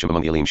is like you, Hashem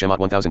among the Elim. Shemot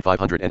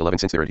 1511.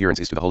 Since their adherence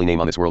is to the holy name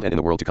on this world and in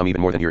the world to come,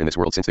 even more than here in this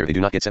world, since there they do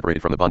not get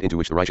separated from the bond into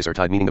which the righteous are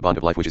tied, meaning the bond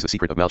of life, which is the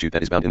secret of Malchut,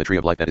 that is bound in the tree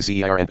of life, that is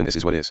Zeir Enpin. This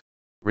is what is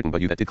written,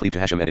 but you that did cleave to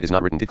Hashem, and it is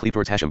not written did cleave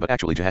towards Hashem, but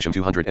actually to Hashem.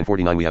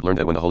 249. We have learned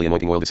that when the holy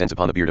anointing oil descends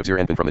upon the beard of Zer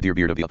Enpin from the dear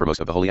beard of the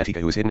uppermost of the holy Attica,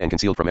 who is hidden and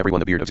concealed from everyone,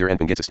 the beard of Zer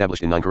Enpin gets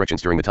established in 9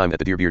 corrections during the time that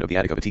the dear beard of the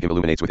Attica of Attica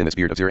illuminates. Within this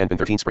beard of Zer Enpin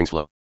 13 springs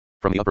flow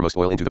from the uppermost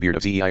oil into the beard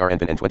of Zeir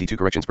Enpin, and 22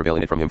 corrections prevail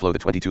in it. From him flow the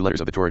 22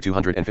 letters of the Torah.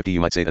 250. You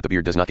might say that the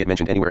beard does not get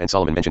mentioned anywhere, and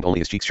Solomon mentioned only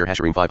his cheeks. Shir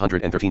Hashirim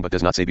 513, but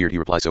does not say beard. He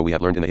replies, so we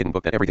have learned in the hidden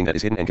book that everything that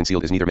is hidden and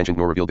concealed is neither mentioned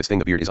nor revealed. This thing,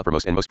 the beard, is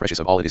uppermost and most precious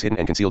of all. It is hidden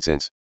and concealed,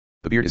 since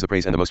the beard is the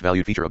praise and the most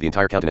valued feature of the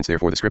entire countenance.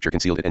 Therefore the scripture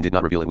concealed it and did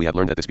not reveal it. We have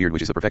learned that this beard,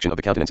 which is the perfection of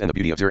the countenance and the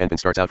beauty of Zer Enpin,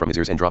 starts out from his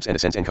ears and drops and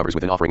ascends and covers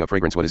with an offering of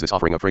fragrance. What is this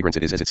offering of fragrance?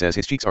 It is, as it says,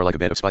 his cheeks are like a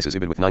bed of spices.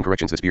 Ibid. With 9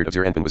 corrections this beard of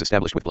Zer Enpin was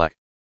established with black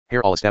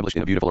hair, all established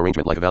in a beautiful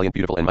arrangement, like a valiant,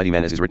 beautiful, and mighty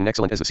man, as is written,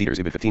 excellent as the cedars.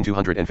 Ibid. 15.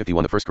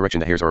 251. The first correction,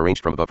 the hairs are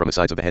arranged from above, from the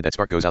sides of the head. That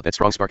spark goes out, that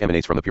strong spark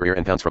emanates from the pure air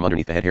and pounds from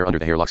underneath the head. Hair under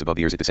the hair locks above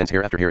the ears, it descends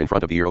hair after hair in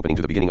front of the ear opening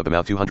to the beginning of the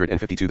mouth.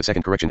 252. The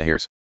second correction, the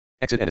hairs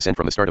exit and ascend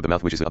from the start of the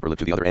mouth, which is the upper lip,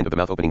 to the other end of the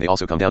mouth opening. They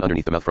also come down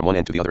underneath the mouth from one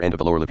end to the other end of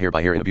the lower lip, hair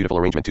by hair in a beautiful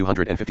arrangement.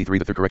 253.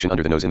 The third correction,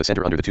 under the nose in the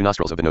center, under the 2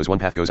 nostrils of the nose, one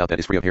path goes out that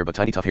is free of hair, but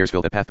tiny tough hairs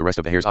fill that path. The rest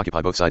of the hairs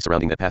occupy both sides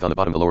surrounding that path. On the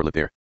bottom, the lower lip,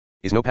 there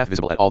is no path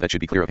visible at all that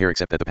should be clear of hair,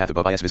 except that the path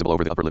above is visible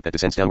over the upper lip that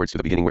descends downwards to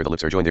the beginning where the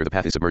lips are joined. There the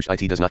path is submerged.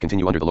 It does not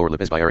continue under the lower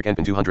lip as by Eric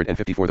Enpin.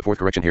 254. The fourth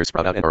correction, hairs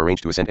sprout out and are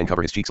arranged to ascend and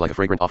cover his cheeks like a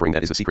fragrant offering.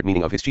 That is the secret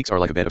meaning of his cheeks are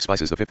like a bed of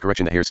spices. The fifth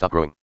correction, the hairs stop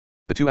growing.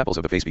 The 2 apples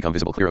of the face become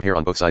visible, clear of hair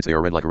on both sides. They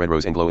are red like a red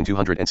rose and glow in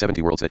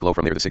 270 worlds that glow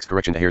from there. The sixth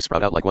correction, the hairs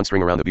sprout out like one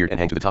string around the beard and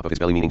hang to the top of his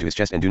belly, meaning to his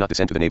chest, and do not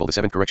descend to the navel. The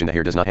seventh correction, the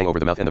hair does not hang over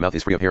the mouth, and the mouth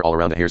is free of hair all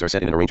around. The hairs are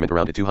set in an arrangement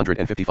around it.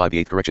 255. The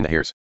eighth correction, the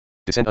hairs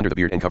descend under the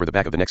beard and cover the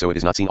back of the neck, so it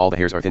is not seen. All the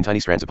hairs are thin, tiny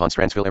strands upon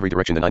strands fill every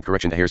direction. The ninth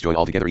correction, the hairs join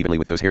all together evenly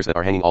with those hairs that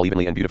are hanging all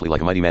evenly and beautifully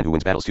like a mighty man who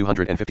wins battles.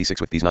 256.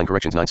 With these 9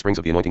 corrections, 9 springs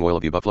of the anointing oil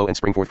of the above flow and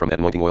spring forth from that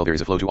anointing oil. There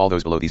is a flow to all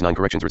those below. These 9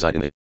 corrections reside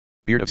in the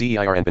beard of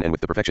Zeir Enpin, and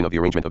with the perfection of the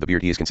arrangement of the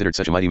beard he is considered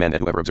such a mighty man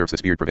that whoever observes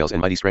this beard prevails,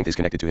 and mighty strength is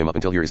connected to him. Up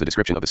until here is the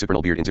description of the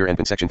supernal beard in Zer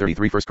Enpin. Section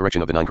 33. First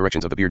correction of the 9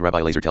 corrections of the beard.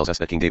 Rabbi Lazar tells us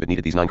that King David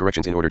needed these 9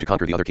 corrections in order to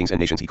conquer the other kings and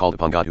nations. He called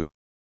upon God, who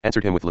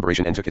answered him with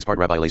deliberation and took his part.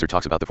 Rabbi Lazar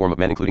talks about the form of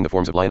man including the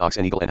forms of lion, ox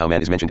and eagle, and how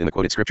man is mentioned in the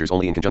quoted scriptures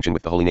only in conjunction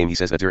with the holy name. He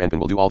says that Zeir Anpin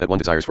will do all that one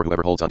desires for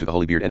whoever holds onto the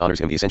holy beard and honors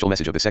him. The essential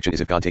message of this section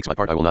is, if God takes my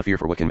part, I will not fear,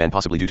 for what can man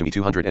possibly do to me?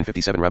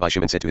 257 Rabbi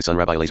Shimon said to his son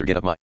Rabbi Lazar, get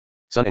up, my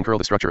son, and curl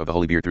the structure of the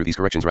holy beard. Through these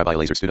corrections Rabbi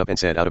Lazar stood up and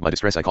said, out of my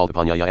distress I called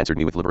upon Yah. Yah answered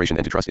me with deliberation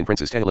and to trust in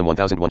princes. Tehillim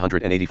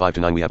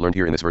 1185-9. We have learned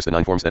here in this verse the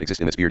 9 forms that exist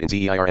in this beard in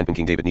Zeir Anpin.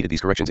 King David needed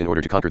these corrections in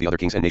order to conquer the other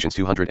kings and nations.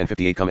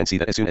 258 Come and see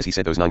that as soon as he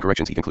said those 9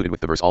 corrections he concluded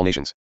with the verse, all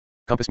nations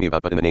compass me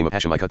about, but in the name of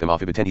Hashem I cut them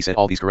off. Ibid 10 He said,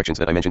 all these corrections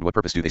that I mentioned, what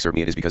purpose do they serve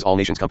me? It is because all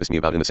nations compass me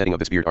about. In the setting of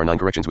this beard are 9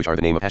 corrections which are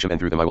the name of Hashem, and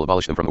through them I will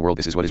abolish them from the world.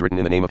 This is what is written,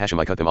 in the name of Hashem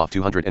I cut them off.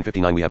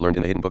 259 We have learned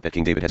in the hidden book that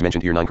King David has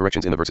mentioned here 9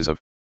 corrections in the verses of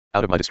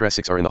out of my distress.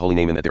 6 are in the holy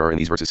name, and that there are in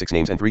these verses 6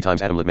 names and 3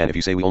 times Adam lit man. If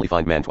you say we only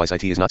find man twice,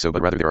 it is not so,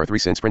 but rather there are 3,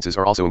 since princes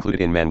are also included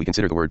in man. We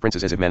consider the word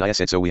princes as if man. I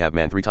said so we have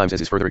man 3 times,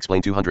 as is further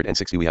explained.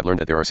 260 We have learned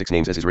that there are 6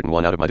 names, as is written.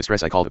 1 Out of my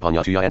distress I called upon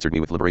Yah. 2 Yah answered me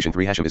with liberation.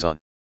 3 Hashem is on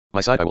my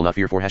side, I will not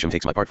fear, 4 Hashem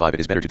takes my part. 5 It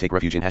is better to take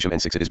refuge in Hashem, and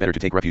 6 It is better to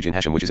take refuge in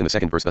Hashem, which is in the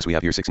second verse. Thus we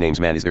have here 6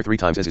 names. Man is there 3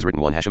 times, as is written.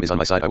 1 Hashem is on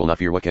my side, I will not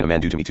fear, what can a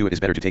man do to me? 2 It is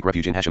better to take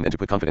refuge in Hashem than to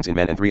put confidence in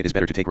man, and 3 It is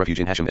better to take refuge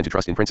in Hashem than to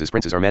trust in princes.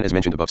 Princes are man as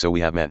mentioned above, so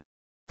we have man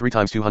 3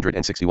 times.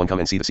 261 Come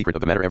and see the secret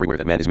of the matter. Everywhere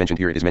that man is mentioned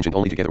here, it is mentioned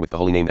only together with the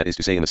holy name, that is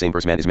to say in the same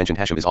verse man is mentioned,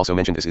 Hashem is also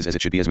mentioned. This is as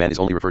it should be, as man is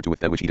only referred to with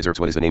that which he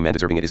deserves. What is the name man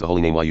deserving? It is the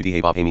holy name Yud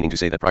He Vav He, meaning to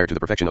say that prior to the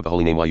perfection of the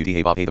holy name Yud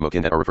He Vav He, the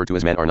mokin that are referred to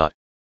as man are not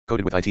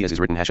coded with it, as is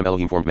written. Hashem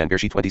Elohim formed man.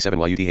 Bereshit 27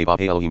 Yud He Vav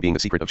He Elohim, being the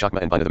secret of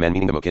Chakma and Bina the man,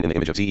 meaning the mokin in the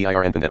image of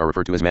Zeir Anpin that are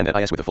referred to as man, that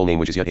is with the full name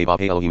which is Yud He Vav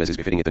He Elohim, as is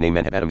befitting it the name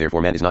man have Adam.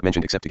 Therefore man is not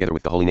mentioned except together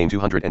with the holy name.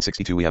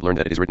 262 We have learned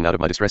that it is written, out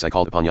of my distress I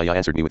called upon Yah. Yah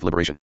answered me with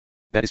liberation.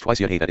 That is twice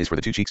Yud He, that is for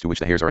the 2 cheeks to which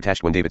the hairs are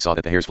attached. When David saw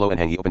that the hairs flow and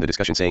hang, he opened the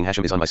discussion saying,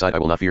 Hashem is on my side, I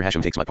will not fear,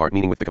 Hashem takes my part,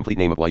 meaning with the complete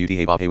name of Yud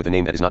He Vav He, with a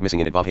name that is not missing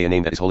in it. Vav He, a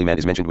name that is holy. Man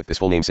is mentioned with this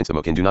full name, since the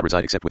mokin do not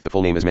reside except with the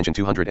full name as mentioned.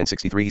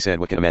 263 He said,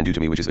 what can a man do to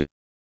me, which is the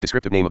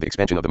descriptive name of the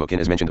expansion of the mokin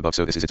as mentioned above,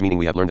 so this is its meaning.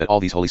 We have learned that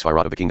all these holy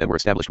sphirot of the king that were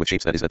established with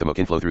shapes, that is that the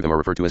mokin flow through them, are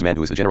referred to as man,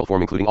 who is the general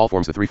form including all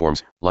forms. The 3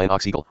 forms, lion,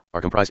 ox, eagle,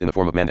 are comprised in the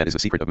form of man, that is the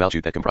secret of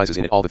Malchut that comprises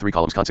in it all the 3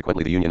 columns.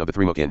 Consequently the union of the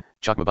 3 mokin,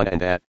 Chakma, Bina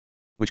and Da'at,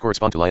 which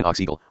correspond to lion, ox,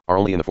 eagle, are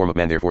only in the form of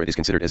man. Therefore it is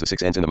considered as the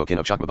 6 ends in the mokin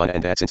of Chakma, Bina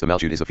and Da'at, since the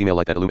Malchut is the female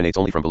light that illuminates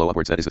only from below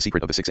upwards. That is the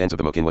secret of the 6 ends of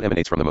the mokin. What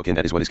emanates from the mokin,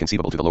 that is what is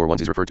conceivable to the lower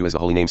ones, is referred to as the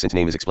holy name, since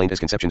name is explained as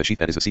conception. The sheath,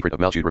 that is the secret of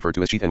Malchut, referred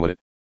to as sheath, and what it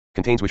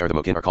contains, which are the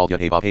mokin, are called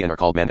Yud He Vav He and are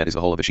called man, that is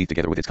the whole of the sheath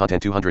together with its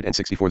content.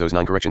 264 Those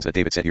 9 corrections that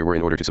David said here were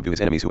in order to subdue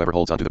his enemies. Whoever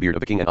holds onto the beard of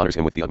the king and honors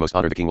him with the utmost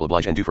honor, the king will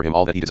oblige and do for him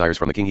all that he desires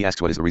from the king. He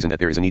asks what is the reason that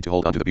there is a need to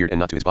hold onto the beard and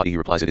not to his body. He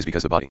replies, it is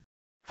because the body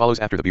follows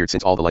after the beard,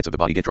 since all the lights of the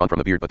body get drawn from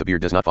the beard, but the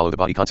beard does not follow the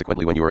body.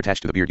 Consequently when you are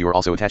attached to the beard, you are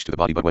also attached to the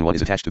body, but when one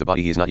is attached to the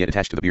body, he is not yet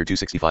attached to the beard.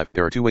 265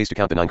 There are 2 ways to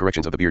count the 9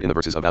 corrections of the beard in the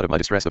verses of out of my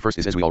distress. The first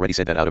is, as we already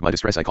said, that out of my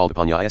distress I called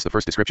upon Yah. I asked the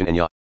first description, and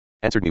Yah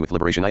answered me with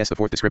liberation. I asked the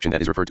 4th description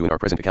that is referred to in our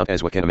present account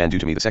as, what can a man do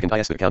to me? The second I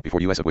asked the account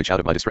before us, of which out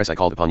of my distress I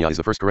called upon Yah is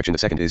the first correction. The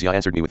second is, Yah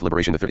answered me with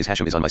liberation. The third is,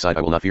 Hashem is on my side,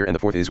 I will not fear, and the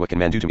 4th is, what can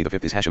man do to me? The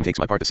 5th is, Hashem takes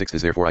my part. The 6th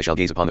is, therefore I shall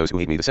gaze upon those who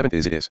hate me. The 7th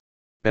is, it is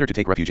better to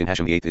take refuge in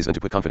Hashem. The 8th is, than to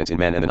put confidence in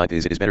man, and the 9th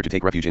is, it is better to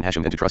take refuge in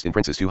Hashem than to trust in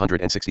princes.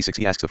 266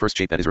 He asks the first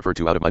shape that is referred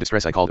to out of my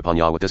distress I called upon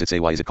Yah, what does it say?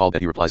 Why is it called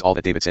that? He replies, all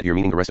that David said here,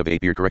 meaning the rest of the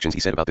 8 beard corrections he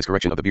said about this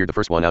correction of the beard. The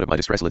first one, out of my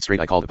distress lit straight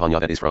I called upon Yah,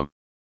 that is from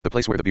the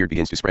place where the beard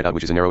begins to spread out,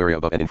 which is a narrow area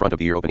above and in front of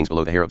the ear openings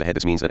below the hair of the head.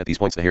 This means that at these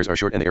points the hairs are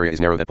short and the area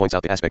is narrow. That points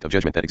out the aspect of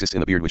judgment that exists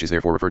in the beard, which is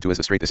therefore referred to as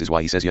the straight. This is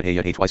why he says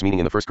Yud He twice, meaning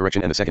in the first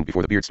correction and the second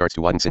before the beard starts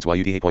to widen, since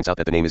Yud He points out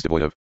that the name is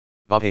devoid of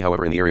Vav He.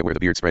 However, in the area where the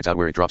beard spreads out,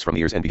 where it drops from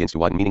the ears and begins to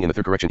widen, meaning in the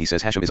third correction he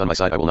says, Hashem is on my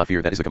side, I will not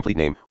fear. That is the complete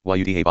name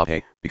Yud He Vav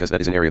He, because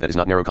that is an area that is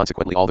not narrow.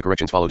 Consequently all the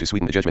corrections follow to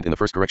sweeten the judgment in the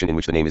first correction, in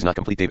which the name is not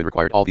complete. David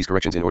required all these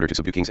corrections in order to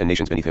subdue kings and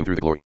nations beneath him through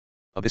the glory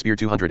of this beard.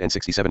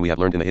 267 We have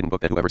learned in the hidden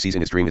book that whoever sees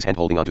in his dream his hand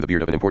holding onto the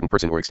beard of an important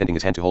person, or extending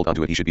his hand to hold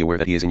onto it, he should be aware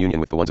that he is in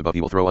union with the ones above.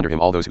 He will throw under him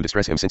all those who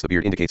distress him. Since the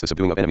beard indicates the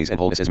subduing of enemies and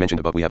wholeness as mentioned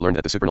above, we have learned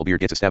that the supernal beard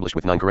gets established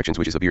with 9 corrections,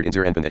 which is the beard in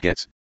Zeir Anpin that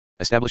gets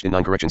established in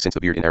 9 corrections, since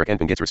the beard in Arich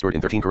Anpin gets restored in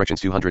 13 corrections.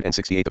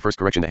 268 The first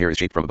correction, the hair is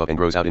shaped from above and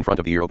grows out in front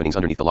of the ear openings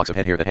underneath the locks of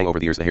head hair that hang over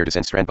the ears. The hair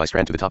descends strand by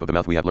strand to the top of the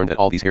mouth. We have learned that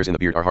all these hairs in the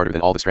beard are harder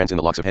than all the strands in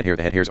the locks of head hair.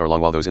 The head hairs are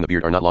long, while those in the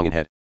beard are not long in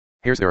head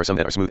hairs. There are some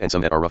that are smooth and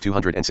some that are rough.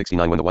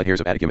 269 When the white hairs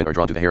of Adagiman are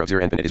drawn to the hair of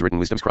Zeir Anpin, it is written,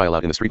 wisdom's cry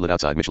aloud in the street lit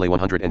outside. Mishlei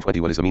 120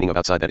 What is the meaning of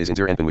outside? That is in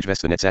Zeir Anpin, which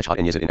vests the netzach hot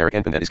and yezid in Arich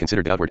Anpin. That is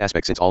considered the outward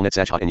aspect, since all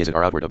netzach hot and yezid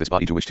are outward of this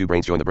body, to which 2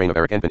 brains join the brain of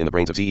Arich Anpin in the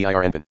brains of Zeir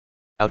Anpin.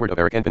 Outward of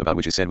Arich Anpin, about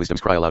which is said,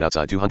 wisdom's cry aloud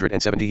outside.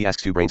 270 He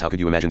asks 2 brains, how could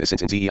you imagine this,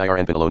 since in Zeir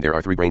Anpin alone there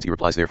are 3 brains? He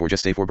replies, therefore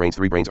just say 4 brains.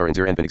 3 brains are in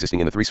Zeir Anpin, existing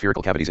in the 3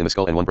 spherical cavities in the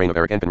skull, and 1 brain of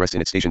Arich Anpin rests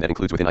in its station that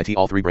includes within it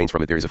all 3 brains.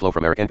 From it there is a flow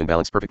from Arich Anpin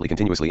balanced perfectly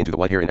continuously into the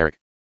white hair in Arich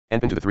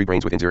Anpin to the 3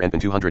 brains within Zeir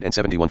Anpin.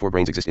 271 4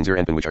 brains exist in Zeir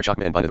Anpin, which are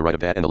Chakma and Bina, the right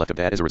of Dad and the left of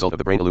Dad, as a result of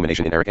the brain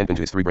illumination in Arich Anpin.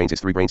 To his 3 brains his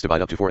 3 brains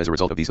divide up to 4. As a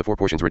result of these the 4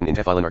 portions written in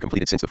Tefillin are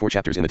completed, since the 4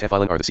 chapters in the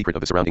Tefillin are the secret of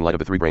the surrounding light of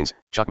the 3 brains,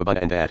 Chakma, Bina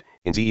and Dad,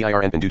 in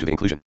Zeir Anpin. Due to the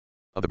inclusion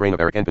of the brain of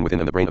Arich Anpin within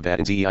them, the brain of Dad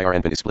in Zeir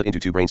Anpin is split into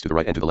 2 brains to the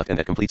right and to the left, and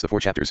that completes the 4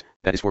 chapters.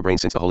 That is 4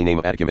 brains, since the holy name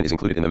of Adagiman is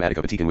included in the Matic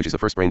of Atikin, which is the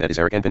first brain, that is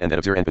Arich Anpin, and that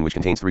of Zeir Anpin, which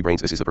contains 3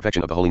 brains. This is the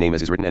perfection of the holy name,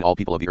 as is written, and all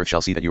people of the earth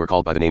shall see that you are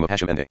called by the name of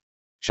Hashem, and they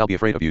Shall be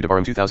afraid of you.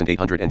 Devarim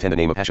 2810. The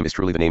name of Hashem is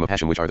truly the name of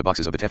Hashem, which are the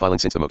boxes of the Tefillin,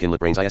 since the Mokinlit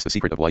brains. I ask the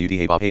secret of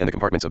Yud Vav and the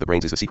compartments of the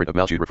brains is the secret of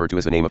Malchut, referred to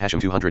as the name of Hashem.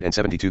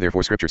 272.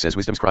 Therefore Scripture says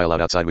wisdoms cry aloud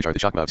outside, which are the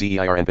Chakma of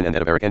Zeir Anpin and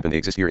that of Eric Anpin. They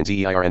exist here in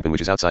Zeir Anpin,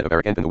 which is outside of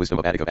Eric Anpin. The wisdom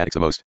of Attic the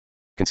most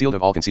concealed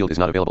of all concealed is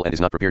not available and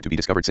is not prepared to be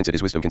discovered, since it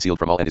is wisdom concealed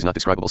from all and is not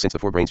describable, since the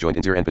four brains joined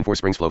in Zeir Anpin, four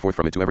springs flow forth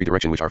from it to every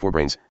direction, which are four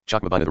brains.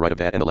 Chakma bind to the right of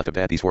Dat and the left of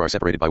Dat. These four are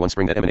separated by one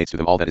spring that emanates to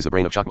them all. That is the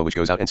brain of Chakma, which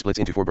goes out and splits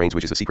into four brains,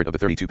 which is the secret of the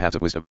 32 paths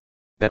of wisdom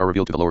that are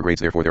revealed to the lower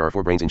grades. Therefore there are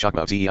four brains in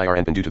Chakma of Zeir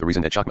Anpin, due to the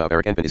reason that Chakma of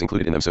Eric Anpin is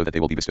included in them, so that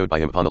they will be bestowed by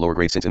him upon the lower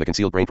grades, since in the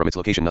concealed brain from its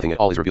location nothing at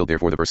all is revealed.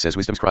 Therefore the verse says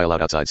wisdoms cry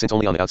aloud outside, since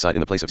only on the outside in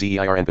the place of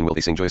Zeir Anpin will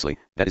they sing joyously.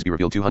 That is be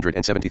revealed.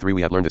 273.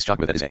 We have learned this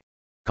Chakma, that is a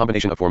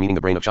combination of four, meaning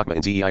the brain of Chakma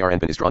in Zeir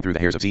Anpin is drawn through the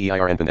hairs of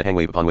Zeir Anpin that hang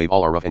wave upon wave.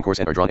 All are rough and coarse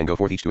and are drawn and go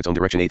forth each to its own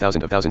direction.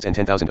 8,000 of thousands and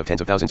 10,000 of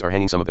tens of thousands are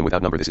hanging, some of them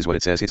without number. This is what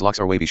it says. Its locks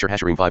are wavy. Shir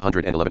Hashirim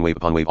 511. Wave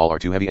upon wave. All are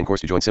too heavy and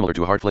coarse to join, similar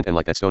to a hard flint, and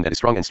like that stone that is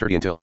strong and sturdy,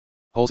 until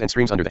holes and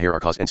streams under the hair are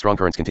caused, and strong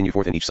currents continue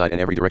forth in each side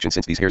and every direction.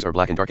 Since these hairs are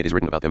black and dark, it is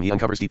written about them, he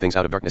uncovers deep things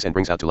out of darkness and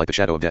brings out to light the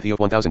shadow of death.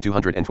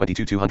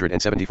 1222.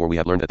 274. We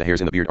have learned that the hairs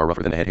in the beard are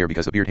rougher than the head hair,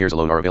 because the beard hairs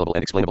alone are available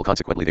and explainable.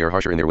 Consequently they are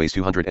harsher in their ways.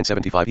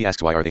 275. He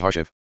asks, why are they harsh?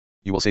 If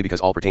you will say, because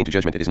all pertain to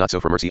judgment. It is not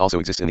so, for mercy also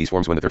exists in these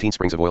forms when the 13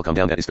 springs of oil come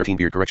down, that is 13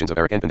 beard corrections of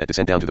Eric Anpin that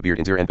descend down to the beard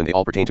in Zeir Anpin. They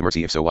all pertain to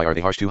mercy. If so, why are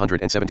they harsh?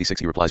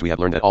 276. He replies, we have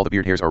learned that all the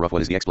beard hairs are rough.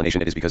 What is the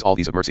explanation? It is because all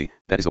these of mercy,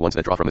 that is the ones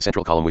that draw from the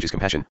central column, which is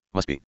compassion,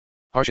 must be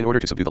harsh in order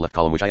to subdue the left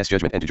column, which is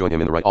judgment, and to join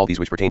him in the right. All these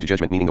which pertain to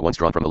judgment, meaning the ones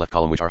drawn from the left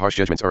column, which are harsh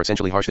judgments, are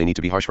essentially harsh. They need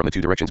to be harsh from the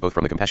two directions, both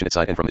from the compassionate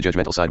side and from the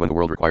judgmental side. When the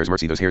world requires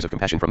mercy, those hairs of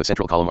compassion from the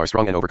central column are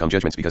strong and overcome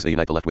judgments, because they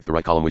unite the left with the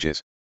right column, which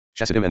is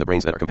Chassidim, and the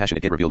brains that are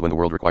compassionate get revealed when the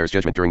world requires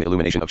judgment. During the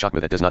illumination of Chakma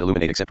that does not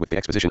illuminate except with the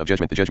exposition of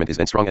judgment, the judgment is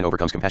then strong and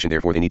overcomes compassion.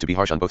 Therefore they need to be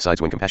harsh on both sides.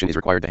 When compassion is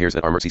required, the hairs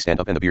that are mercy stand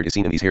up and the beard is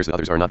seen in these hairs. The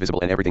others are not visible,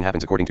 and everything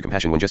happens according to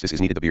compassion. When justice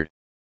is needed, the beard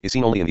is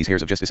seen only in these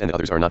hairs of justice, and the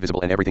others are not visible,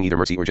 and everything, either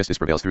mercy or justice,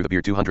 prevails through the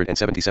beard.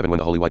 277. When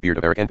the holy white beard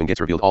of Eric Anpin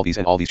gets revealed, all these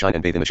shine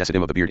and bathe in the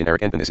Chassidim of the beard in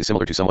Eric Anpin. This is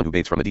similar to someone who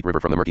bathes from the deep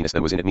river from the murkiness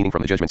that was in it, meaning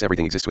from the judgments.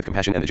 Everything exists with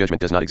compassion, and the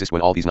judgment does not exist.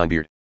 When all these 9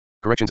 beard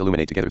corrections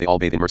illuminate together, they all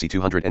bathe in mercy.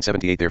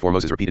 278. Therefore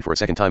Moses repeated for a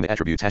second time the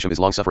attributes. Hashem is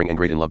long-suffering and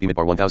great in love.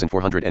 Bimidbar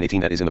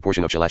 1418. That is in the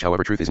portion of Shalash.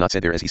 However, truth is not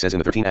said there, as he says in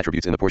the 13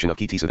 attributes in the portion of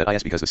Kiti. So that I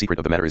ask, because the secret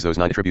of the matter is those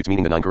 9 attributes,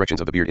 meaning the 9 corrections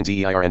of the beard in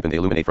Zeir Anpin. They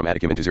illuminate from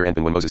Attikim into Zeir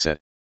Anpin. When Moses said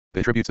the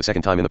attributes the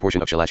second time in the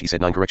portion of Shalash, he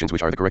said 9 corrections,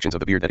 which are the corrections of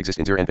the beard that exist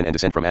in Zeir Anpin and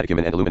descend from Attikim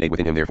and illuminate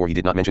within him. Therefore he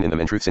did not mention in them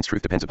in truth, since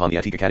truth depends upon the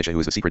Atika Kadisha, who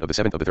is the secret of the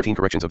 7th of the 13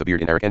 corrections of the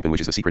beard in Eric Anpin,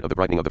 which is the secret of the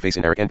brightening of the face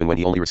in Eric Anpin, when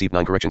he only received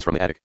 9 corrections from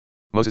the Attic.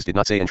 Moses did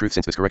not say in truth,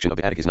 since this correction of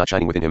the Attic is not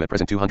shining within him at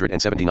present.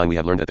 279. We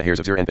have learned that the hairs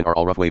of Zeir Anpin are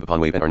all rough, wave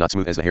upon wave, and are not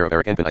smooth as the hair of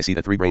Eric Anpin. I see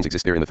that 3 brains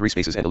exist there in the 3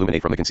 spaces and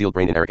illuminate from the concealed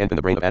brain in Eric Anpin.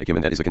 The brain of Attikim,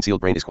 and that is the concealed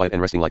brain, is quiet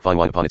and resting like fine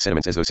wine upon its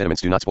sediments, as those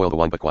sediments do not spoil the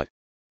wine but quiet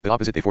the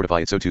opposite, they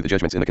fortify it. So too the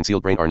judgments in the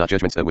concealed brain are not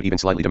judgments that would even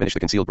slightly diminish the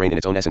concealed brain in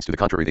its own essence. To the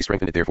contrary, they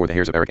strengthen it. Therefore the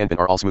hairs of Eric Anpin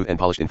are all smooth and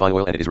polished in fine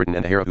oil, and it is written,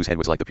 and the hair of whose head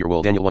was like the pure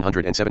wool. Daniel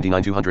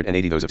 179.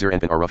 280. Those of Zeir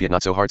Anpin are rough, yet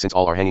not so hard, since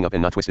all are hanging up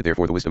and not twisted.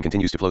 Therefore the wisdom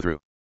continues to flow through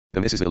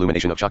them. This is the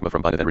illumination of Chakma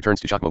from Bina that returns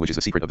to Chakma, which is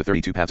the secret of the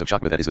 32 paths of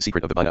Chakma. That is the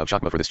secret of the Bina of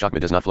Chakma, for this Chakma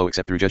does not flow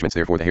except through judgments.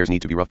 Therefore the hairs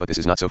need to be rough, but this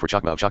is not so for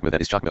Chakma of Chakma.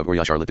 That is Chakma of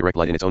Uriashar, lit direct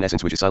light in its own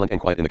essence, which is silent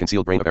and quiet in the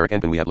concealed brain of Eric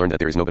Anpin. We have learned that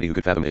there is nobody who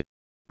could fathom it.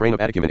 Brain of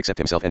Attikim except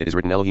himself, and it is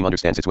written, Elohim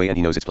understands its way and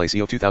he knows its place.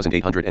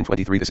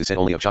 2823. This is said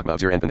only of Chakma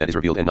of Zeir Anpin that is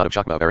revealed, and not of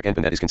Chakma of Eric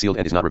Anpin that is concealed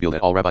and is not revealed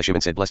at all. Rabbi Shimon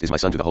said, blessed is my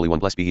son to the Holy One,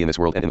 blessed be he in this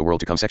world and in the world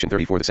to come. Section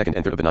 34. The second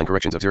and third of the 9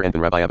 corrections of Zeir Anpin.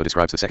 Rabbi Abba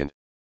describes the second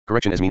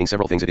correction as meaning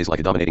several things. It is like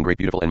a dominating, great,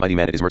 beautiful, and mighty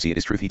man. It is mercy. It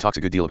is truth. He talks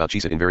a good deal about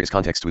Chesed in various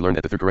contexts. We learn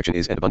that the third correction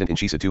is and abundant in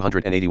Chesed.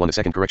 281. The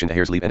second correction, the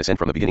hairs leave and ascend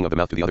from the beginning of the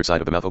mouth to the other side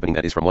of the mouth opening,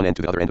 that is from one end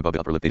to the other end above the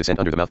upper lip. They descend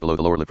under the mouth below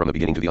the lower lip from the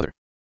beginning to the other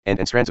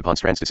and strands upon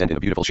strands descend in a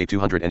beautiful shape.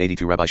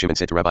 282. Rabbi Shimon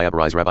said to Rabbi Abba,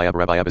 rise. Rabbi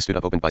Abba stood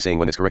up, opened by saying,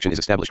 when this correction is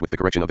established with the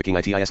correction of the king,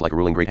 itis like a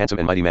ruling, great, handsome,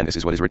 and mighty man, this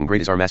is what is written,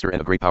 great is our master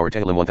and of great power.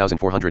 Tehillim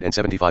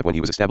 1475. When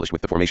he was established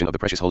with the formation of the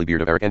precious holy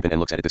beard of Eric Anpin and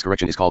looks at it, this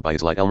correction is called by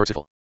his light El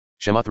Merciful.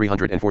 Shema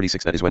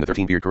 346. That is when the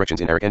 13 beard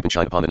corrections in Eric Anpin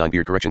shine upon the 9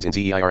 beard corrections in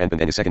Zeir Anpin,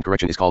 and his second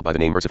correction is called by the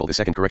name Merciful. The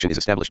second correction is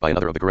established by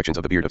another of the corrections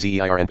of the beard of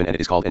Zeir Anpin, and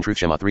it is called in truth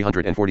Shema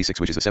 346,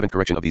 which is the 7th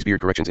correction of these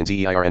beard corrections in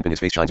Zeir Anpin. His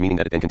face shines, meaning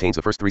that it then contains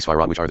the first 3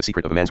 Sfirot, which are the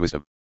secret of a man's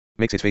wisdom,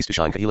 makes his face to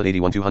shine. Kahilot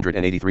 81.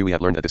 283. We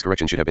have learned that this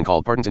correction should have been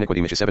called pardons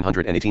iniquity, Mishnah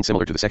 718,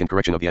 similar to the second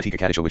correction of the Atika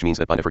Kadisha, which means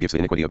that Bina forgives the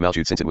iniquity of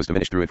Malchut, since it was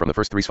diminished through it from the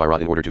first 3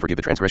 Sfirot in order to forgive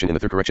the transgression in the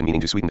third correction,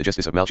 meaning to sweeten the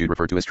justice of Malchut,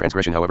 referred to as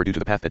transgression. However, due to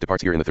the path that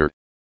departs here in the third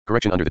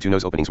correction under the 2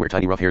 nose openings where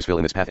tiny rough hairs fill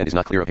in this path and is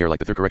not clear of hair like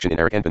the third correction in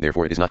Eric Anpin,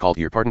 therefore it is not called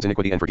here pardons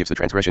iniquity and forgives the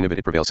transgression if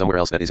it prevails somewhere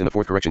else, that is in the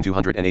 4th correction.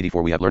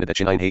 284. We have learned that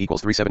Shin Ayin He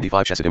equals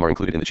 375 Chassidim are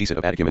included in the Chesed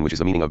of Attikim, which is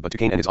the meaning of, but to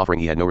Cain and his offering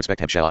he had no respect.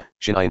 Heb Shelah,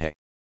 Shin Ayin He.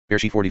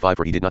 Bereshit 45.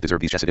 For he did not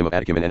deserve these Chassidim of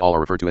Attikim, and all are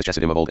referred to as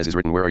Chassidim of old, as is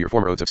written, where are your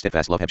former oaths of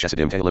steadfast love? Heb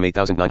Chassidim. Tehillim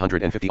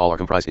 8950. All are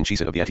comprised in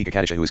Chesed of the Atika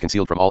Kadisha, who is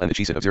concealed from all, and the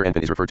Chesed of Zeir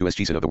Anpin is referred to as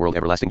Chesed of the world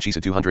everlasting.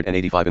 Chesed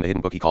 285. In the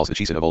hidden book he calls the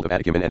Chesed of old of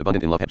Attikim and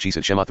abundant in love. Heb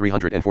Chesed. Shema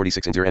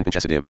 346. In Zeir Anpin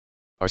Chassidim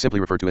are simply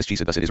referred to as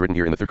Chesed. Thus it is written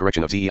here in the third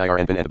correction of Zeir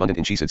Anpin and abundant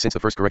in Chesed, since the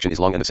first correction is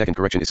long and the second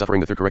correction is suffering.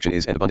 The third correction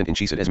is and abundant in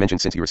Chesed as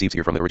mentioned, since he receives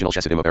here from the original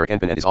Chassidim of Eric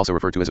Anpin and is also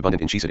referred to as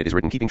abundant in Chesed. It is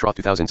written keeping trough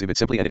to thousands of it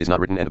simply, and it is not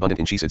written and abundant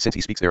in Chesed, since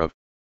he speaks thereof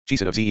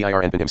Chesed of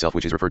Zeir Anpin himself,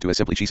 which is referred to as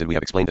simply Chesed. We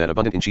have explained that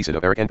abundant in Chesed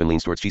of Eric Anpin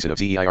leans towards Chesed of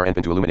Zeir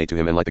Anpin to illuminate to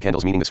him and light the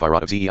candles, meaning the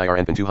Sphirot of Zeir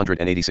Anpin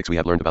 286. We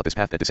have learned about this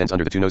path that descends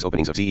under the two nose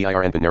openings of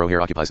Zeir Anpin. Narrow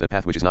hair occupies that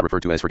path, which is not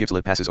referred to as forgives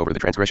lit passes over the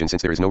transgression,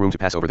 since there is no room to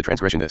pass over the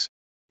transgression. This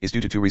is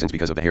due to two reasons.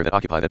 Because of the hair that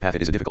occupy that path,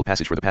 it is a difficult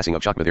passage for the passing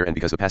of Chakma there, and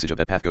because the passage of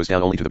that path goes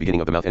down only to the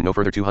beginning of the mouth and no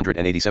further.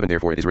 287.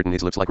 Therefore it is written,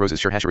 his lips like roses.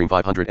 Shir Hashirim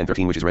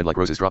 513, which is red like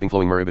roses dropping,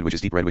 flowing Meribid, which is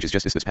deep red, which is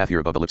justice. This path here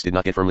above the lips did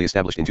not get firmly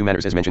established in two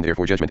manners as mentioned,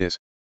 therefore judgment is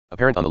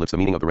apparent on the lips. The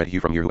meaning of the red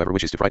hue from here, whoever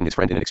wishes to frighten his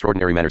friend in an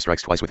extraordinary manner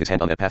strikes twice with his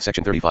hand on that path.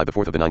 Section 35. The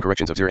fourth of the 9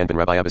 corrections of Zeir Anpin.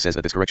 Rabbi Abba says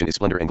that this correction is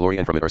splendor and glory,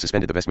 and from it are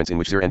suspended the vestments in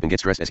which Zeir Anpin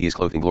gets dressed as he is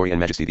clothed in glory and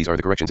majesty. These are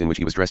the corrections in which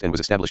he was dressed and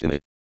was established in the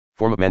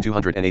form of man.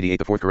 288.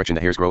 The fourth correction,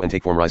 the hairs grow and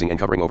take form, rising and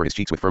covering over his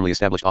cheeks with firmly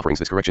established offerings.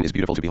 This correction is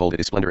beautiful to behold.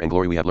 It is splendor and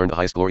glory. We have learned the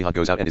highest glory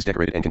goes out and is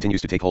decorated and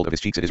continues to take hold of his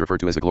cheeks. It is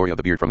referred to as the glory of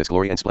the beard. From this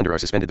glory and splendor are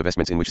suspended the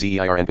vestments in which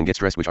Zeir Anpin gets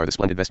dressed, which are the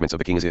splendid vestments of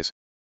the king, as is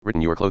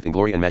written, you are clothed in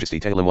glory and majesty.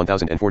 Tehillim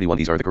 1041.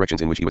 These are the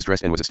corrections in which he was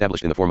dressed and was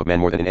established in the form of man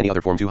more than in any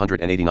other form.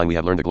 289. We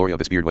have learned the glory of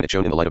this beard when it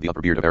shone in the light of the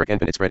upper beard of Eric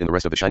Anpin. It spread in the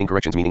rest of the shining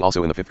corrections, meaning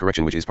also in the fifth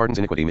correction, which is pardons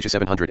iniquity, which is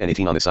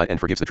 718 on this side and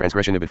forgives the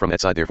transgression of it from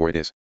that side. Therefore it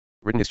is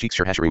written, his cheeks.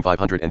 Shir Hashirim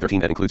 513.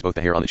 That includes both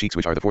the hair on the cheeks,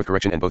 which are the fourth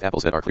correction, and both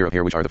apples that are clear of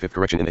hair, which are the fifth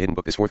correction in the hidden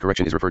book. This fourth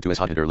correction is referred to as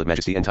Hod or Lid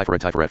majesty and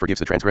Tiferet. Tiferet forgives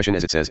the transgression,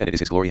 as it says, and it is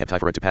his glory have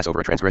Tiferet to pass over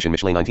a transgression.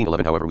 Mishlei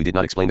 19:11. However, we did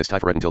not explain this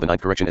Tiferet until the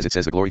ninth correction, as it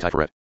says, the glory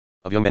Tiferet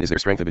of young men is their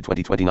strength. Abid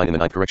 20:29. In the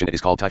ninth correction it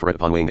is called Tiferet.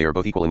 Upon weighing they are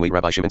both equal in weight.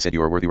 Rabbi Shimon said,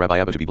 you are worthy, Rabbi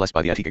Abba, to be blessed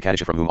by the Atika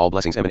Kadisha, from whom all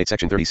blessings emanate.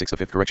 Section 36. The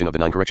fifth correction of the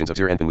 9 corrections of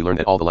Zeir Anpin. We learned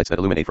that all the lights that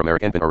illuminate from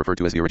Eric Anpin are referred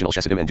to as the original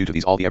Chesedim, and due to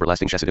these all the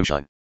everlasting Chesedim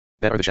shine.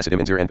 That are the Chesedim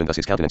in Zeir Anpin. Thus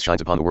his countenance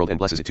shines upon the world and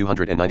blesses it.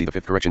 290. The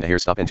fifth correction, the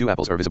hairs stop and 2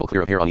 apples are visible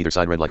clear of hair on either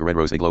side, red like a red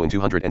rose. They glow in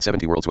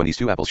 270 worlds when these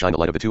 2 apples shine. The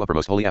light of the 2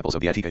 uppermost holy apples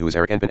of the Atika, who is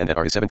Eric Anpin, and that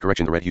are his seventh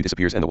correction. The red hue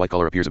disappears and the white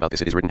color appears. About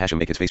this it is written, Hashem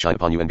make his face shine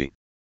upon you and be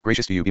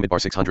gracious to you.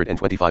 Bimidbar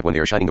 625. When they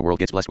are shining the world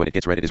gets blessed. When it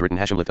gets red it is written,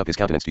 Hashem lift up his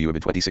countenance to you.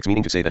 Abid 26.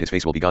 Meaning to say that his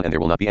face will be gone and there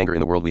will not be anger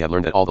in the world. We have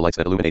learned that all the lights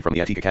that illuminate from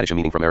the Atika Kadisha,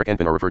 meaning from Eric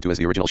Anpin, are referred to as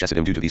the original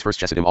Chesedim. Due to these first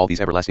Chesedim all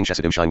these everlasting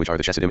Chesedim shine, which are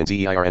the Chesedim in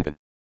Zeir Anpin.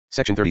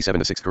 Section 37.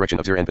 The sixth correction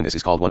of Zeir Anpin. This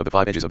is called one of the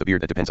 5 edges of the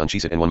beard that depends on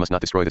Chesed, and one must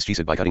not destroy this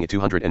Chesed by cutting it.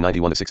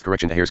 291. The sixth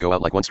correction, the hairs go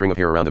out like one string of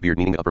hair around the beard,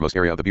 meaning the uppermost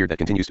area of the beard that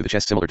continues to the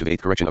chest, similar to the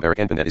eighth correction of Eric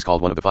Anpin. That is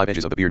called one of the 5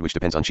 edges of the beard which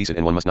depends on Chesed,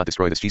 and one must not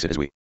destroy this Chesed, as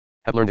we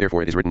have learned.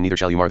 Therefore it is written, neither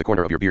shall you mar the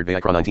corner of your beard.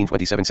 Vayikra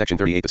 19:27. Section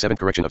 38. The seventh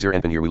correction of Zeir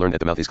Anpin. Here we learn that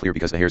the mouth is clear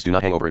because the hairs do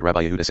not hang over it.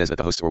 Rabbi Yehuda says that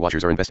the hosts or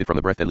watchers are invested from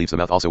the breath that leaves the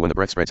mouth. Also when the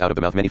breath spreads out of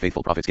the mouth, many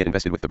faithful prophets get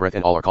invested with the breath,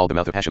 and all are called the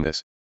mouth of Hashem.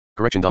 This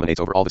correction dominates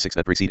over all the 6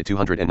 that preceded.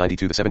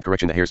 292. The seventh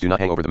correction, the hairs do not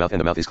hang over the mouth,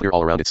 and the mouth is clear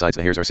all around its sides.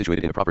 The hairs are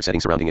situated in a proper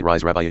setting surrounding it.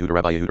 Rise. Rabbi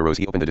Yehuda rose.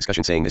 He opened the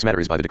discussion saying, this matter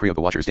is by the decree of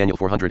the watchers. Daniel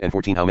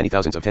 414. How many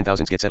thousands of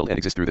 10,000s get settled and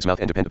exist through this mouth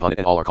and depend upon it,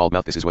 and all are called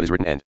mouth. This is what is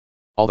written, and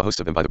all the hosts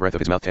of them by the breath of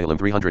his mouth. Tehillim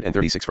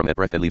 336. From that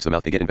breath that leaves the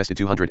mouth they get invested.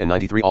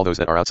 293. All those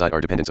that are outside are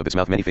dependents of this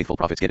mouth. Many faithful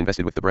prophets get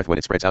invested with the breath when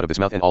it spreads out of this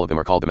mouth, and all of them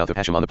are called the mouth of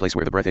Hashem. On the place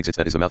where the breath exits,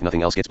 that is the mouth,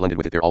 nothing else gets blended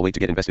with it. They're all wait to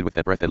get invested with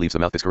that breath that leaves the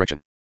mouth. This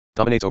correction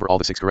dominates over all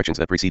the 6 corrections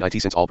that precede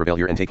it, since all prevail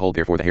here and take hold.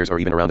 Therefore the hairs are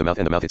even around the mouth,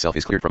 and the mouth itself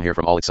is cleared from hair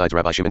from all its sides.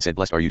 Rabbi Shimon said,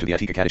 blessed are you to the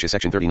Atika Kadisha.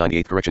 Section 39. The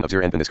eighth correction of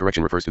Zeir Anpin. This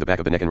correction refers to the back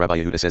of the neck, and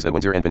Rabbi Yehuda says that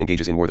when Zeir Anpin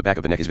engages in war, the back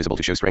of the neck is visible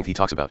to show strength. He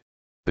talks about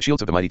the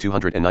shields of the mighty.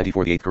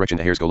 294. The eighth correction,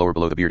 the hairs go lower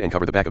below the beard and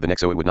cover the back of the neck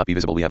so it would not be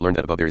visible. We have learned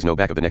that above there is no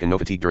back of the neck and no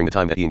fatigue during the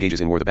time that he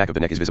engages in war. The back of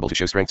the neck is visible to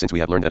show strength, since we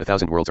have learned that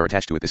 1,000 worlds are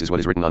attached to it. This is what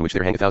is written, on which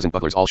there hang 1,000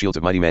 bucklers, all shields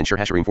of mighty men. Shir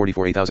Hashirim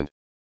 44. 8,000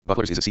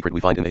 bucklers is a secret we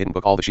find in the hidden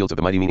book. All the shields of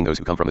the mighty, meaning those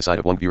who come from the side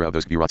of one Gvura of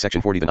those Gvurot.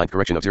 Section 40. The ninth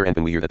correction of Zeir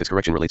Anpin. We hear that this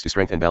correction relates to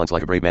strength and balance,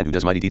 like a brave man who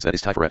does mighty deeds. That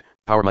is Tiferet,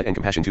 power, might, and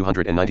compassion.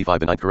 295.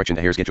 The ninth correction,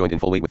 the hairs get joined in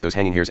full weight with those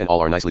hanging hairs, and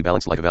all are nicely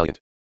balanced like a valiant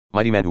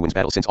mighty man who wins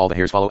battle. Since all the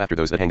hairs follow after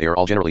those that hang, they are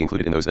all generally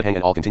included in those that hang,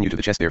 and all continue to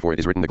the chest. Therefore it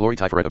is written, the glory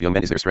Tiferet of young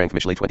men is their strength.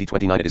 Mishlei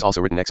 20:29. It is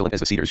also written, excellent as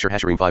the cedars. Shir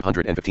Hashirim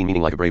 515.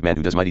 Meaning like a brave man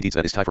who does mighty deeds.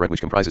 That is Tiferet,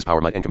 which comprises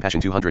power, might, and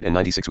compassion.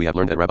 296. We have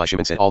learned that Rabbi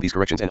Shimon said, all these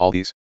corrections and all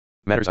these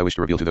matters I wish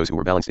to reveal to those who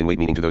were balanced in weight,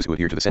 meaning to those who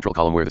adhere to the central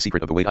column where the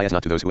secret of the weight is,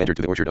 not to those who entered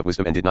to the orchard of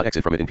wisdom and did not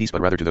exit from it in peace,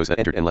 but rather to those that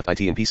entered and left it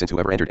in peace. Since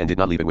whoever entered and did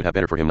not leave it would have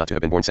better for him not to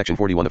have been born. Section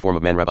 41. The form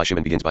of man. Rabbi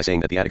Shimon begins by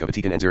saying that the Attic of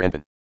Atikan and Zeir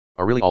Anpin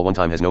are really all one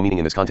time has no meaning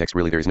in this context.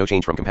 Really there is no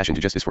change from compassion to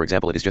justice. For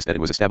example, it is just that it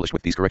was established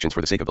with these corrections for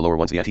the sake of the lower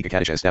ones. The Atika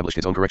Kadisha established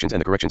his own corrections and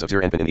the corrections of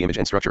Zeir Anpin in the image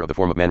and structure of the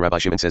form of man. Rabbi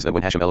Shimon says that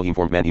when Hashem Elohim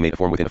formed man, he made a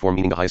form within a form,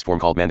 meaning the highest form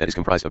called man, that is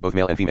comprised of both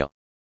male and female.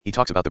 He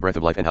talks about the breath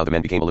of life and how the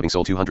man became a living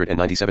soul.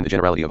 297. The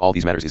generality of all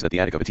these matters is that the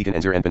Attic of Atikan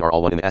and Zeir Anpin are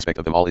all one in the aspect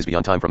of them. All is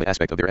beyond time from the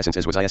aspect of their essence,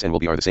 as was is and will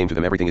be are the same to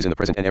them. Everything is in the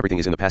present and everything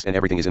is in the past and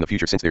everything is in the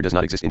future, since there does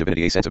not exist in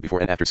divinity a sense of before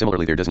and after.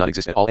 Similarly there does not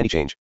exist at all any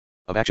change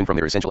of action from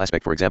their essential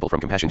aspect, for example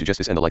from compassion to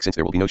justice and the like. Since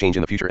there will be no change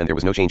in the future and there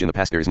was no change in the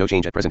past, there is no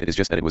change at present. It is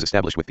just that it was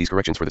established with these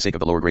corrections for the sake of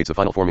the lower grades. The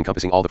final form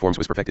encompassing all the forms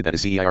was perfected, that is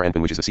Zeir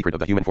Anpin, which is the secret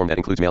of the human form that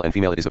includes male and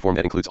female. It is the form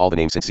that includes all the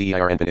names, since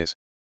Zeir Anpin is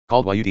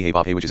called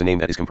Yudhe, which is a name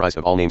that is comprised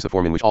of all names, the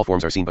form in which all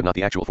forms are seen but not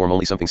the actual form,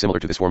 only something similar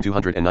to this form.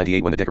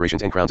 298. When the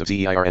decorations and crowns of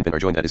Zeir Anpin are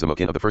joined, that is the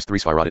mokin of the first 3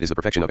 Sphirot. It is the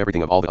perfection of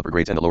everything of all the upper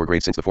grades and the lower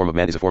grades, since the form of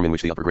man is a form in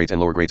which the upper grades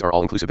and lower grades are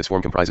all inclusive. This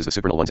form comprises the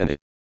supernal ones and the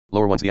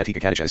Lower ones. The Atika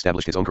Kadisha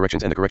established his own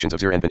corrections and the corrections of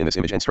Zir Anpin in this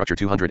image and structure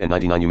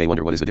 299. You may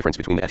wonder what is the difference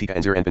between the Atika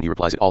and Zir Anpin. He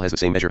replies, it all has the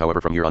same measure. However,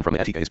 from here on from the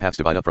Atika his paths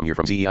divide up. From here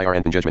from Zeir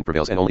Anpin judgment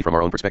prevails, and only from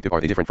our own perspective are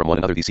they different from one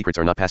another. These secrets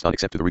are not passed on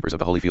except to the reapers of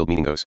the holy field,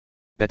 meaning those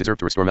that deserve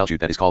to restore Malchut,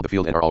 that is called the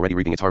field, and are already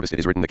reaping its harvest. It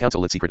is written, the counsel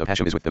lit secret of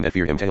Hashem is with them that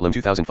fear him. Tehillim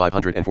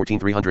 2514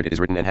 300. It is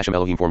written, and Hashem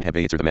Elohim formed Heb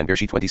Yetzer the man.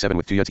 Bereshit 27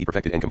 with 2 yuds he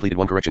perfected and completed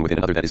one correction within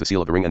another, that is the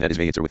seal of the ring, and that is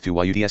Vayetzer with 2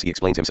 yuds. He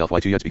explains himself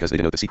why 2 yuds, because they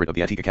denote the secret of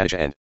the Atika Kadisha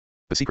and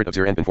the secret of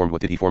Zir Anpin formed. What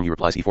did he form? He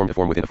replies, he formed a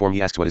form within a form.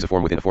 He asks, what is a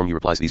form within a form? He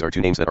replies, these are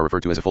 2 names that are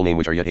referred to as a full name,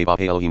 which are Yud Hey Vav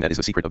Hey Elohim. That is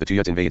the secret of the 2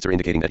 yuds in Vayetzer,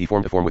 indicating that he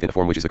formed a form within a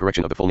form, which is the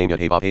correction of the full name Yud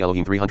Hey Vav Hey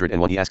Elohim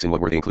 301. He asks, in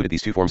what were they included,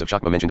 these 2 forms of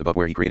Chakma mentioned above,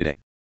 where he created a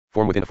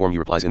form within a form? He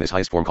replies, in this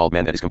highest form called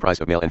man, that is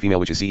comprised of male and female,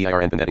 which is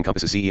Zeir Anpin, that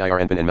encompasses Zeir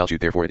Anpin and Malchut.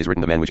 Therefore it is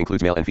written, the man which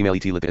includes male and female,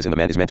 et lit, as in the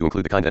man is meant to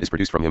include the kind that is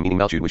produced from him, meaning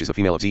Malchut, which is the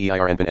female of Zeir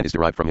Anpin and is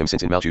derived from him,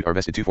 since in Malchut are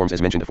vested 2 forms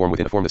as mentioned, a form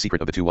within a form. The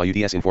secret of the 2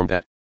 yuds in form,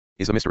 that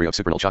is the mystery of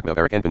supernal Chakma of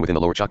Arik Anpin within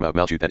the lower Chakma of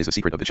Malchut. That is the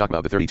secret of the Chakma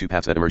of the 32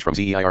 paths that emerge from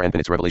Zeir Anpin.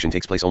 Its revelation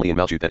takes place only in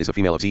Malchut, that is the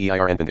female of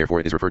Zeir Anpin.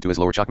 Therefore it is referred to as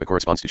lower Chakma,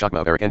 corresponds to Chakma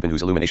of Arik Anpin,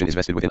 whose illumination is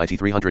vested within it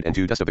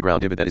 302. Dust of the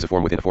ground, Ibid, that is a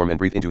form within a form, and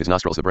breathed into his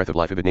nostrils the breath of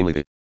life, Ibid, namely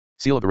the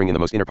seal of the ring in the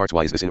most inner parts.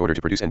 Why is this? In order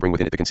to produce and bring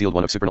within it the concealed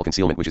one of supernal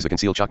concealment, which is the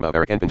concealed Chakma of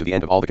Arik Anpin, to the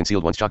end of all the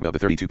concealed ones. Chakma of the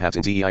 32 paths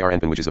in Zeir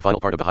Anpin, which is the final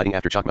part of the hiding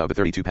after Chakma of the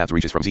 32 paths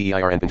reaches from Zeir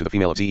Anpin to the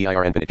female of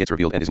Zeir Anpin. It gets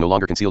revealed and is no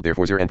longer concealed.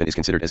 Therefore Zeir Anpin is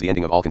considered as the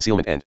ending of all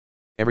concealment, and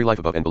every life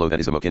above and below, that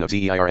is the mokin of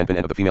Zeir Anpin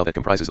and of the female that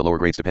comprises the lower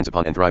grades, depends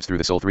upon and thrives through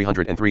the soul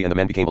 303. And the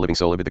man became a living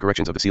soul. Ibid, the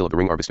corrections of the seal of the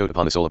ring are bestowed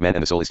upon the soul of man,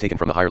 and the soul is taken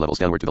from the higher levels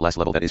downward to the last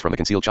level, that is from the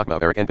concealed Chakma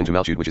of Arik Anpin to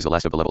Malchut, which is the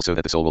last of the levels, so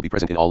that the soul will be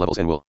present in all levels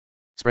and will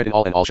spread in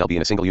all, and all shall be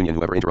in a single union.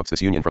 Whoever interrupts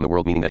this union from the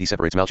world, meaning that he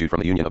separates Malchut from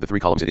the union of the 3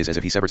 columns, it is as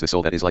if he severs the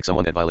soul. That is like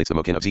someone that violates the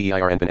mokin of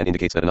Zeir Anpin and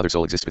indicates that another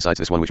soul exists besides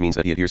this one, which means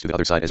that he adheres to the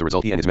other side. As a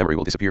result, he and his memory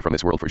will disappear from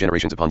this world for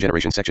generations upon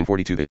generations. Section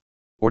 42. The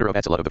order of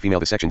Atzilut of the female.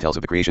 This section tells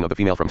of the creation of the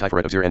female from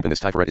Tiferet of Zeir Anpin. This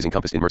Tiferet is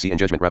encompassed in mercy and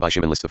judgment. Rabbi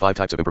Shimon lists the 5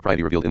 types of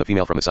impropriety revealed in the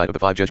female from the side of the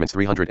 5 judgments.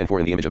 304.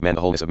 In the image of man,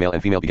 the wholeness of male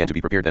and female began to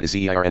be prepared, that is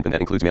Zeir Anpin,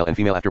 that includes male and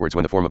female. Afterwards,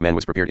 when the form of man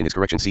was prepared in his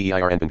correction,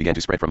 Zeir Anpin began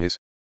to spread from his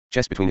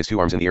chest between his 2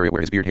 arms in the area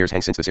where his beard hairs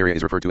hang, since this area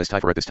is referred to as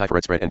Tiferet. This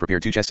Tiferet spread and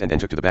prepared 2 chests, and then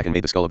took to the back and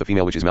made the skull of the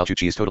female, which is Malchut.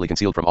 She is totally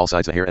concealed from all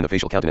sides. The hair and the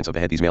facial countenance of the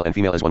head, these male and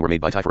female as one, were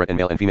made by Tiferet, and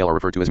male and female are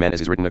referred to as man, as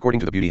is written, according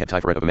to the beauty head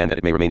Tiferet of a man, that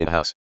it may remain in a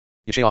house.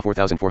 Yeshayah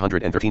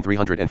 4413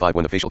 305.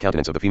 When the facial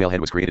countenance of the female head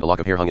was created, a lock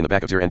of hair hung in the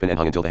back of Zeir Anpin and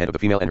hung until the head of the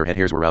female and her head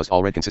hairs were roused,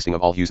 all red, consisting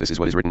of all hues. This is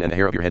what is written, and the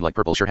hair of your head like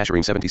purple. Shir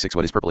Hasharim 76.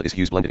 What is purple? It is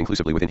hues blended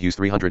inclusively within hues.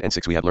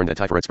 306. We have learned that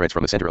Tiferet spreads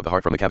from the center of the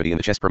heart, from the cavity in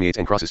the chest, permeates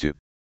and crosses to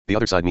the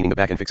other side, meaning the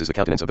back, and fixes the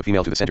countenance of the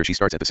female to the center. She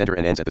starts at the center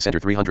and ends at the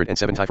center.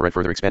 307. Tiferet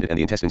further expanded, and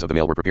the intestines of the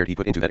male were prepared. He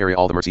put into that area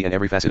all the mercy and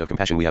every facet of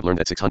compassion. We have learned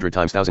that 600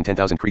 times 1,000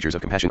 10,000 creatures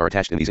of compassion are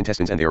attached in these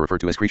intestines, and they are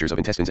referred to as creatures of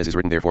intestines, as is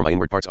written, therefore my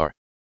inward parts are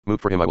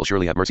moved for him, I will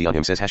surely have mercy on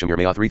him, says Hashem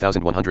Yermeyah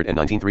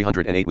 3119.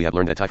 308. We have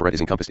learned that Tiferet is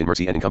encompassed in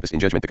mercy and encompassed in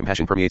judgment. The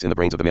compassion permeates in the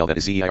brains of the male, that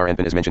is Zeir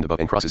Anpin, as mentioned above,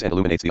 and crosses and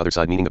illuminates the other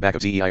side, meaning the back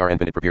of Zeir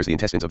Anpin. It prepares the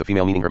intestines of the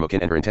female, meaning her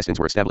mokin and her intestines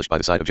were established by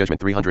the side of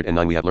judgment.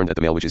 309. We have learned that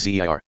the male, which is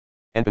Zeir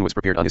Anpin, was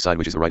prepared on his side,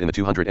 which is the right, in the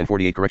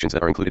 248 corrections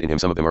that are included in him.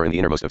 Some of them are in the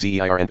innermost of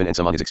Zeir Anpin, and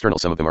some on his external.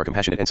 Some of them are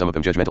compassionate, and some of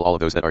them judgmental. All of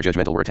those that are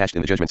judgmental were attached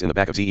in the judgments in the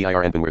back of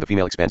Zeir Anpin, where the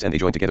female expands, and they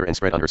join together and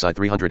spread on her side.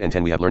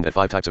 310. We have learned that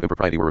 5 types of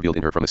impropriety were revealed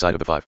in her from the side of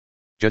the 5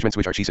 judgments,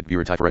 which are Chesed,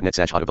 Viewer, Tiferet,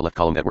 Netzach, Hod of the left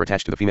column, that were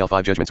attached to the female.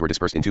 5 judgments were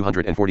dispersed in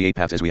 248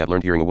 paths, as we have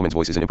learned. Hearing a woman's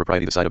voice is an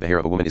impropriety. The side of the hair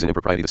of a woman is an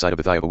impropriety. The side of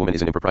the thigh of a woman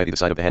is an impropriety. The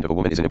side of the hand of a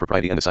woman is an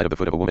impropriety, and the side of the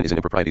foot of a woman is an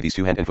impropriety. These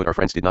 2, hand and foot, our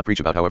friends did not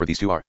preach about. However, these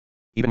 2 are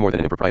even more than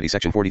an impropriety.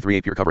 Section 43.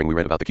 A pure covering. We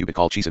read about the cubit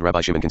called Chesed.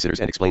 Rabbi Shimon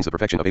considers and explains the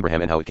perfection of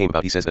Abraham and how it came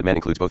about. He says that man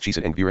includes both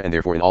Chesed and Gvura, and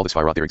therefore in all the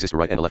Sphirot there exists a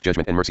right and a left,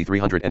 judgment and mercy.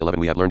 311.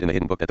 We have learned in the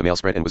hidden book that the male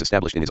spread and was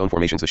established in his own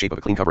formations. The shape of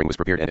a clean covering was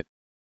prepared, and it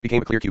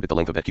became a clear cubit. The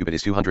length of that cubit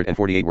is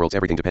 248 worlds.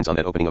 Everything depends on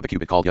that opening of the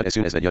cubit called Yud. As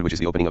soon as that Yud, which is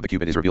the opening of the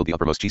cubit, is revealed, the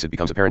uppermost Chesed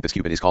becomes apparent. This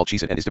cubit is called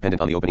Chesed and is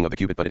dependent on the opening of the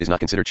cubit, but it is not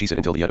considered Chesed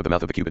until the Yud of the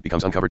mouth of the cubit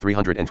becomes uncovered.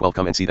 312.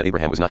 Come and see that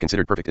Abraham was not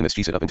considered perfect in this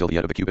Chesed up until the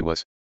Yud of the cubit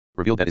was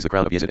revealed, that is the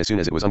crown of Yesod. As soon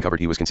as it was uncovered,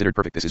 he was considered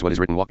perfect. This is what is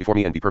written, walk before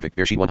me and be perfect.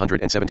 Bereshit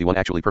 171.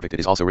 Actually perfect.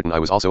 It is also written, I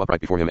was also upright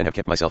before him and have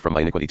kept myself from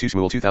my iniquity. 2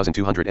 Shmuel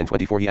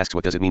 2224. He asks,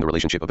 what does it mean, the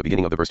relationship of the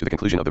beginning of the verse to the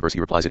conclusion of the verse?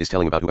 He replies, it is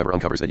telling about whoever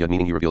uncovers that Yud,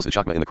 meaning he reveals the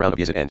Chakma in the crown of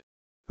Yesod, and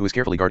who is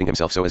carefully guarding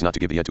himself so as not to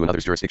give the Yud to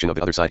another's jurisdiction of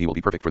the other side. He will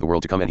be perfect for the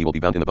world to come, and he will be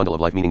bound in the bundle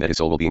of life, meaning that his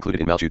soul will be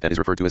included in Malchut, that is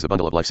referred to as the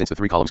bundle of life. Since the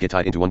 3 columns get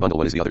tied into one bundle,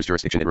 what is the other's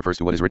jurisdiction? It refers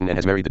to what is written, and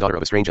has married the daughter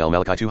of a strange El.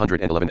 Malachi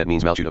 211. That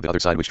means Malchut of the other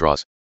side, which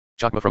draws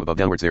Chakma from above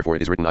downwards. Therefore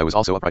it is written, I was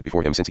also upright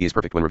before him, since he is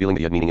perfect when revealing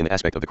the Yud, meaning in the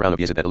aspect of the crown of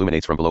Yesod that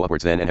illuminates from below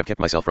upwards. Then and have kept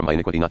myself from my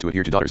iniquity, not to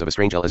adhere to daughters of a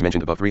strange El, as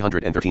mentioned above.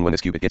 313. When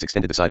this cubit gets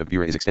extended, the side of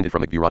Gvura is extended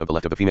from the Gvurot of the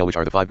left of the female, which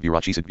are the 5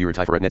 Gvurot, Chesed, Viewer,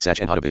 Tiferet, Netzach,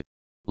 and Hod of it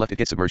left. It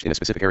gets submerged in a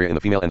specific area in the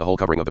female, and the whole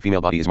covering of the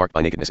female body is marked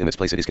by nakedness. In this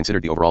place it is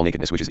considered the overall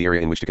nakedness, which is the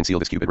area in which to conceal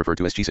this cubit, referred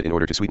to as Chesed, in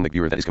order to sweeten the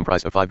Gvura that is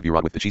comprised of 5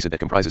 Gvurot with the Chesed that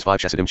comprises 5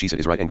 Chesedim. Chesed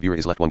is right and Gvura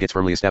is left. One gets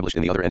firmly established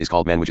in the other and is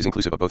called man, which is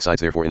inclusive of both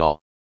sides. Therefore in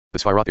all the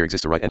Sphirot there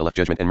exists a right and a left,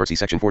 judgment and mercy.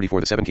 Section 44.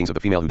 The 7 kings of the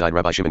female who died.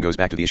 Rabbi Shimon goes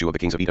back to the issue of the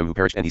kings of Edom who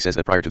perished, and he says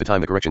that prior to the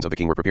time the corrections of the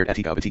king were prepared,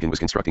 Atika of Atikan was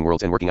constructing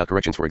worlds and working out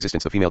corrections for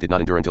existence. The female did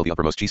not endure until the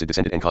uppermost Chesed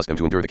descended and caused them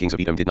to endure. The kings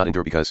of Edom did not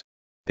endure because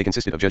They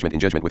consisted of judgment in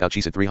judgment without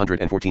Chesed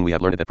 314. We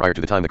have learned that prior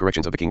to the time the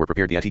corrections of the king were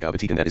prepared, the Atika of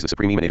Atitan, that is the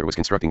supreme emanator, was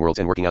constructing worlds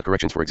and working out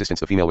corrections for existence.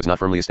 The female was not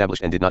firmly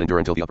established and did not endure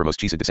until the uppermost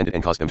Chesed descended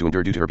and caused them to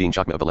endure, due to her being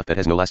Chakma of the left that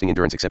has no lasting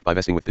endurance except by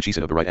vesting with the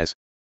Chesed of the right. As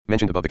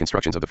mentioned above, the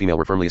constructions of the female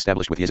were firmly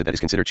established with Yesed, that is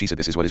considered Chesed.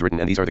 This is what is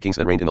written, and these are the kings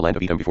that reigned in the land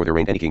of Edom before there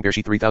reigned any king.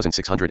 Bereshit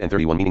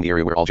 3631, meaning the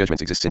area where all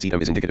judgments exist. Since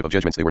Edom is indicative of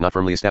judgments, they were not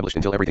firmly established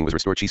until everything was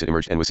restored. Chesed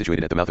emerged and was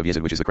situated at the mouth of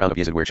Yesed, which is the crown of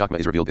Yesed, where Chakma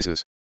is revealed. This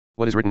is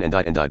what is written, and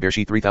died.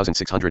 Bereshit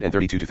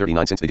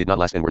 3632-39, since they did not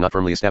last and were not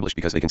firmly established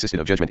because they consisted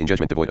of judgment in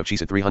judgment devoid of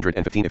Chesed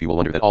 315. If you will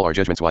wonder that all are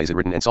judgments, why is it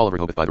written, and Saul of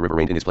Rehoboth by the river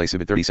reigned in his place?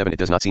 Sibit 37. It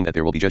does not seem that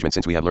there will be judgment,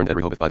 since we have learned that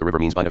Rehoboth by the river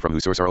means Bina, from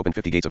whose source are opened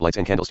 50 gates of lights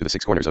and candles to the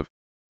 6 corners of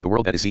the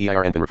world, that is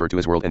Zeir and been referred to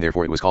as world, and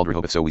therefore it was called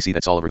Rehoboth. So we see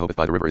that Saul of Rehoboth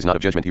by the river is not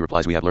of judgment. He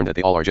replies, we have learned that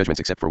they all are judgments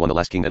except for one, the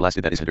last king that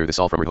lasted, that is Hadar. The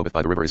Saul from Rehoboth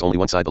by the river is only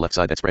one side, the left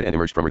side that spread and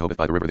emerged from Rehoboth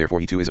by the river, therefore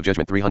he too is of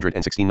judgment.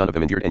 316. None of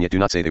them endured, and yet do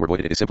not say they were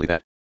voided. It is simply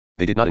that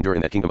they did not endure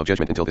in that kingdom of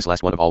judgment until this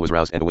last one of all was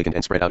roused and awakened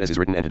and spread out, as is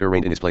written, and Hadar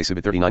reigned in his place.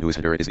 Sibit 39. Who is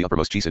Hadar? It is the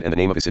uppermost Chesed, and the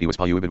name of his city was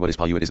Paluibid. What is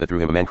Paluibid? Is that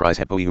through him a man cries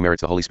Hepoi, who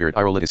merits the Holy Spirit.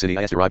 Irolit, his city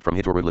is derived from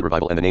Hitorud, lit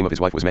revival, and the name of his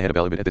wife was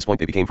Mehetabelibid. At this point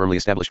they became firmly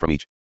established from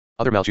each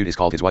other. Malchut is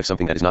called his wife,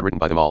 something that is not written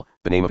by them all.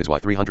 The name of his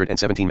wife.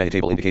 317.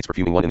 Mehetable indicates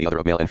perfuming one in the other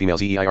of male and female.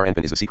 Zeir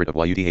Anpin is the secret of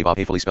Yudhe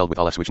Vav, fully spelled with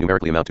aleph, which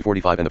numerically amount to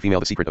 45, and the female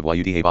the secret of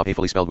Yudhe Vav,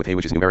 fully spelled with he,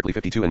 which is numerically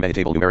 52, and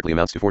Mehetable numerically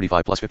amounts to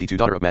 45 plus 52.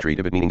 Daughter of Matri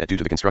Dibid, meaning that due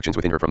to the constructions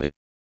within her from the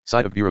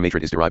side of Bura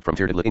Matrid is derived from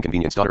Tirdid lit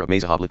inconvenience. Daughter of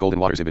Mezahab lit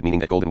golden waters Ibid, meaning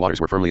that golden waters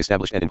were firmly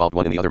established and involved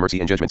one in the other. Mercy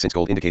and judgment, since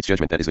gold indicates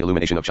judgment, that is the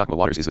illumination of Chakma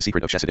waters is the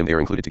secret of Chesedim. They are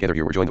included together.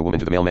 Here were joined the woman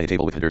to the male.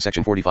 Mehetable with Hadar.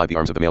 Section 45. The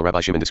arms of the male.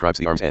 Rabbi Shimon describes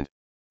the arms and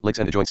legs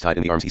and the joints tied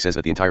in the arms. He says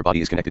that the entire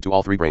body is connected to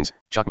all 3 brains,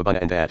 Chakma, Bina,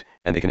 and Da'at,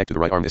 and they connect to the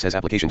right arm. This has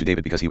application to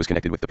David because he was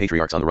connected with the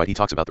patriarchs on the right. He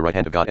talks about the right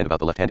hand of God and about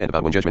the left hand, and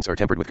about when judgments are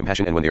tempered with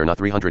compassion and when they are not.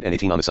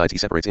 318. On the sides he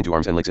separates into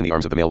arms and legs. In the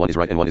arms of the male, one is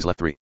right and one is left.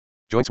 3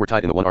 joints were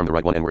tied in the one arm, the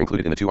right one, and were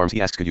included in the 2 arms.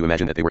 He asks, could you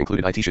imagine that they were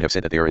included? It should have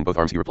said that they are in both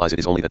arms. He replies, it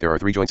is only that there are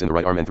 3 joints in the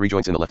right arm and 3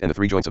 joints in the left, and the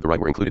 3 joints of the right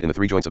were included in the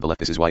 3 joints of the left.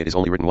 This is why it is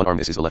only written one arm.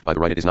 This is the left by the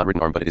right. It is not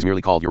written arm, but it is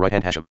merely called your right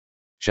hand. Hashem.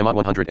 Shemot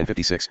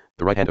 156.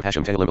 The right hand of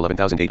Hashem. Tehillim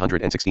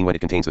 11,816. When it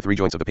contains the 3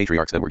 joints of the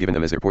patriarchs that were given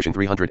them as their portion.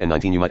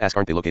 319. You might ask,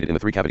 aren't they located in the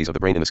 3 cavities of the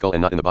brain in the skull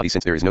and not in the body,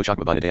 since there is no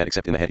Chakma, Bina, Da'at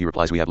except in the head? He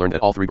replies, we have learned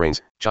that all 3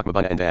 brains, Chakma,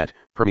 Bina, and Da'at,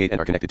 permeate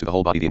and are connected to the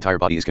whole body. The entire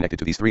body is connected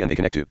to these 3, and they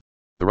connect to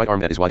the right arm.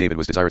 That is why David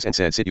was desirous and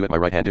said, sit you at my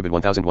right hand. Dibid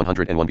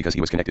 1101, because he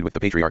was connected with the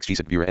patriarchs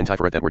Chesed, Bura, and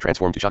Tiferet that were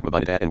transformed to Chakma,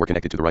 Bina, Da'at and were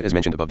connected to the right. As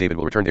mentioned above, David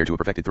will return there to a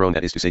perfected throne.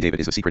 That is to say, David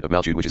is the secret of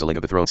Malchut, which is a leg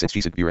of the throne. Since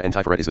Chesed, Bura, and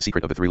Tiferet is the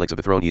secret of the 3 legs of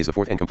the throne, he is the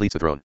 4th and completes the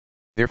throne.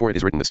 Therefore it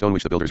is written, the stone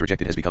which the builders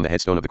rejected has become the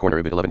headstone of the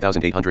corner. Ibid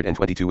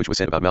 11,822, which was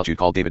said about Malchut,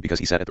 called David because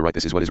he sat at the right.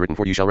 This is what is written,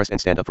 for you shall rest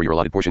and stand up for your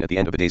allotted portion at the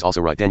end of the days.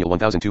 Also right. Daniel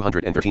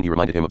 1213. He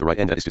reminded him of the right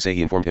end, that is to say,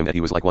 he informed him that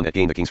he was like one that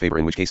gained the king's favor,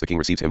 in which case the king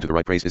receives him to the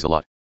right. Praise is the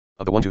lot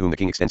of the one to whom the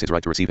king extends his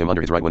right to receive him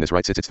under his right. When this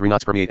right sits, its 3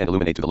 knots permeate and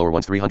illuminate to the lower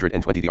ones.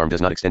 320. The arm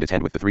does not extend its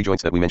hand with the 3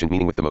 joints that we mentioned,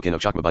 meaning with the mokin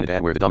of Chakma, Bina,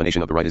 Da'at, where the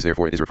domination of the right is.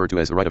 Therefore it is referred to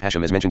as the right of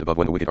Hashem. As mentioned above,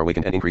 when the wicked are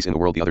awakened and increase in the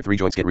world, the other 3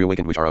 joints get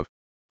reawakened, which are of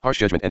harsh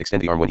judgment, and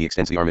extend the arm. When he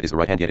extends the arm, it is the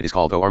right hand, yet it is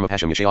called O arm of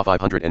Hashem. Yeshayah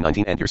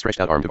 519. And your stretched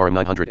out arm, Devarim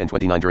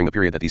 929. During the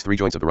period that these 3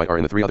 joints of the right are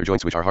in the 3 other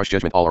joints which are harsh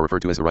judgment, all are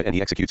referred to as the right, and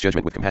he executes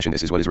judgment with compassion.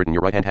 This is what is written,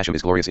 your right hand Hashem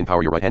is glorious in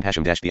power. Your right hand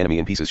Hashem dashed the enemy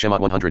in pieces. Shemot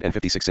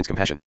 156. Since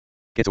compassion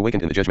gets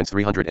awakened in the judgments.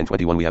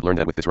 321. We have learned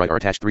that with this right are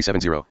attached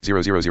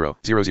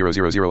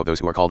 370,000,000 of those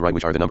who are called right,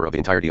 which are the number of the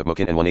entirety of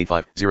Mokin, and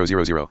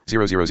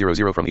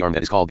 185,000,000 from the arm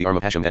that is called the arm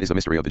of Hashem. That is the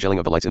mystery of the gelling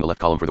of the lights in the left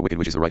column for the wicked,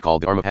 which is the right,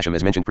 called the arm of Hashem.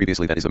 As mentioned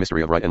previously, that is the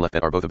mystery of right and left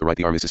that are both of the right.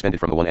 The arm is suspended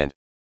from the one end.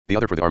 The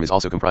other, for the arm is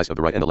also comprised of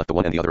the right and the left. The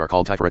one and the other are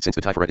called Tiferet, since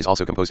the Tiferet is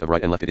also composed of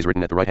right and left. It is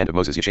written at the right hand of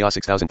Moses. Yeshayah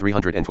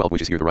 6312,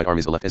 which is here the right arm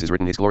is the left, as is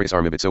written, his glorious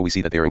arm of it. So we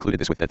see that they are included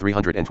this with that.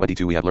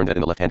 322. We have learned that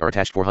in the left hand are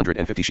attached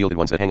 450 shielded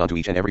ones that hang onto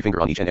each and every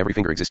finger. On each and every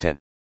finger exist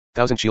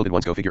 10,000 shielded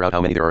ones. Go figure out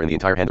how many there are in the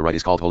entire hand. The right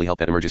is called holy help,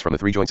 that emerges from the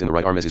 3 joints in the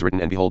right arm, as is written,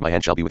 and behold, my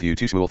hand shall be with you.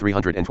 2 Shmuel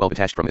 312.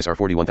 Attached from this are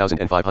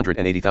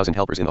 41,580,000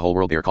 helpers in the whole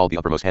world. They are called the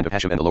uppermost hand of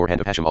Hashem and the lower hand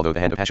of Hashem. Although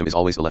the hand of Hashem is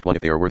always the left one,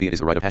 if they are worthy, it is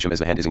the right of Hashem, as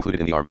the hand is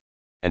included in the arm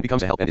and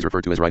becomes a help and is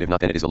referred to as right. If not,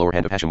 then it is the lower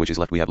hand of Hashem which is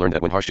left. We have learned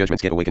that when harsh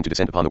judgments get awakened to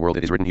descend upon the world,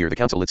 it is written here, the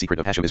counsel lit secret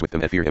of Hashem is with them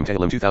that fear him.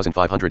 Tehillim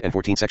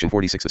 2514. Section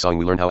 46. The song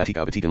we learn how Atika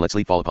of Atitan let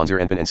sleep fall upon Zeir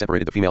Anpin and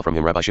separated the female from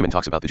him. Rabbi Shimon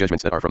talks about the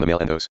judgments that are from the male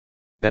and those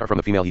that are from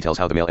the female. He tells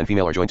how the male and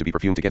female are joined to be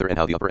perfumed together, and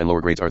how the upper and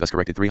lower grades are thus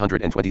corrected.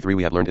 323.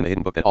 We have learned in the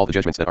hidden book that all the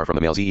judgments that are from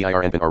the male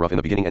Zeir Anpin are rough in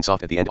the beginning and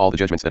soft at the end. All the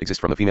judgments that exist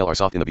from the female are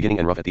soft in the beginning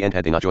and rough at the end.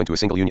 Had they not joined to a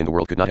single union, the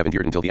world could not have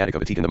endured until the Atika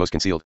of Atitan, the most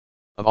concealed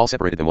of all,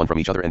 separated them one from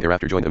each other, and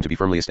thereafter joined them to be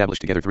firmly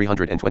established together.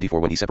 324.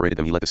 When he separated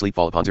them, he let the sleep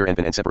fall upon Zeir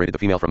Anpin and separated the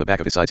female from the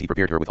back of his sides. He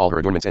prepared her with all her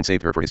adornments and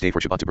saved her for his day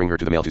for Shabbat to bring her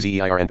to the male to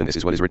Zeir Anpin. This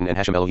is what is written, and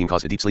Hashem Elohim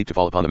caused a deep sleep to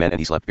fall upon the man, and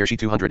he slept. Bereshit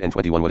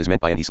 221. What is meant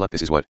by and he slept?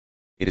 This is what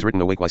it is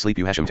written, awake, why sleep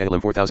you Hashem? Tehillim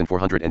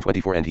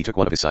 4424. And he took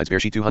one of his sides.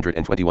 Bereshit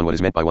 221. What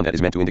is meant by one? That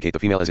is meant to indicate the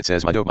female, as it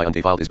says, my dope, my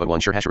undefiled is but one.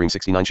 Shir Hasharim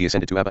 69. She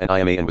ascended to Abba and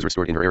Ima and was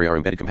restored in her area, are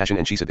embedded compassion,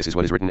 and she said, this is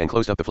what is written, and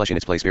closed up the flesh in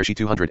its place. Bereshit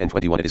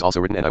 221. It is also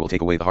written, and I will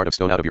take away the heart of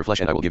stone out of your flesh,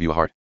 and I will give you a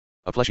heart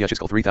Of flesh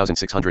Yechezkel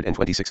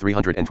 3626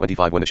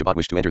 325. When the Shabbat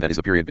wished to enter, that is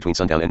the period between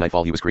sundown and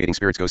nightfall, he was creating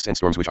spirits, ghosts and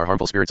storms which are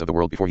harmful spirits of the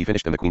world. Before he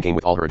finished them, the queen came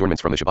with all her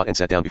adornments from the Shabbat and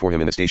sat down before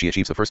him. In this day she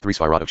achieves the first three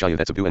Sfarad of Shayu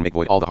that subdue and make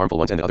void all the harmful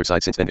ones, and the other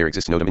side, since then there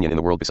exists no dominion in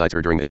the world besides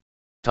her. During the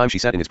time she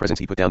sat in his presence,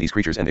 he put down these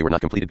creatures, and they were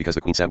not completed because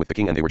the queen sat with the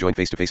king, and they were joined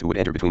face to face. Who would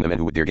enter between them and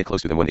who would dare get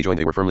close to them? When they joined,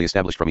 they were firmly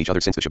established from each other,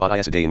 since the Shabbat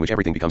is a day in which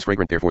everything becomes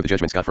fragrant. Therefore the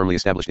judgments got firmly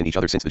established in each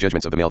other, since the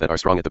judgments of the male that are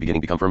strong at the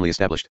beginning become firmly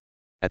established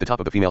at the top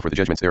of the female. For the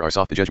judgments there are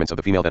soft, the judgments of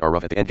the female that are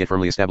rough at the end get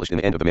firmly established in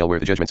the end of the male, where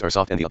the judgments are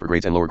soft and the upper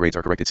grades and lower grades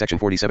are corrected. Section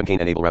 47. Cain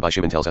and Abel. Rabbi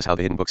Shimon tells us how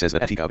the hidden book says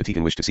that Atika of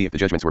Atikin wished to see if the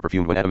judgments were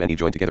perfumed. When Adam and Eve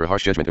joined together, a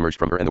harsh judgment emerged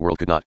from her, and the world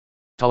could not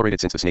tolerate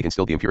it, since the snake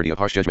instilled the impurity of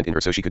harsh judgment in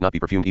her, so she could not be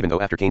perfumed. Even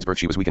though after Cain's birth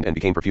she was weakened and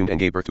became perfumed and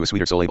gave birth to a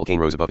sweeter soul, Abel. Cain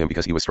rose above him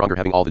because he was stronger,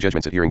 having all the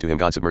judgments adhering to him.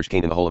 God submerged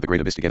Cain in the whole of the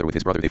great abyss. Together with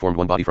his brother they formed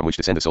one body, from which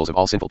descend the souls of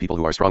all sinful people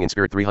who are strong in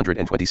spirit.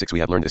 326. We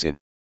have learned this in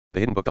the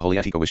hidden book. The holy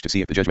Atika wished to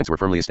see if the judgments were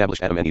firmly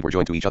established. Adam and Eve were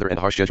joined to each other, and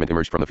a harsh judgment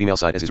emerged from the female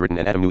side, as is written.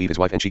 And Adam knew Eve his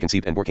wife, and she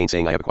conceived and bore Cain,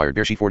 saying, I have acquired.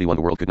 Bereshit 41.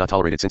 The world could not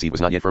tolerate it, since Eve was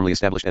not yet firmly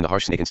established, and the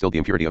harsh snake instilled the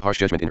impurity of harsh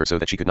judgment in her, so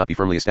that she could not be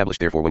firmly established.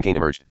 Therefore when Cain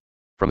emerged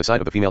from the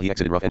side of the female, he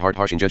exited rough and hard,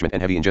 harsh in judgment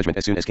and heavy in judgment.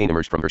 As soon as Cain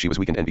emerged from her, she was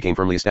weakened and became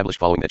firmly established,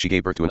 following that she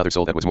gave birth to another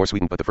soul that was more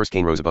sweetened. But the first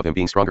Cain rose above him,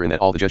 being stronger in that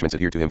all the judgments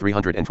adhered to him.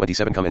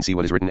 327. Come and see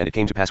what is written. And it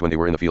came to pass when they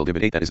were in the field,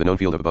 Ibid 8, that is the known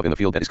field of above, in the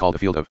field that is called the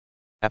field of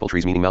apple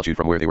trees, meaning Malchut,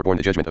 from where they were born,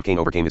 the judgment of Cain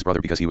overcame his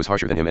brother because he was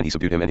harsher than him, and he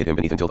subdued him and hid him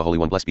beneath until the Holy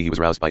One, blessed be he, was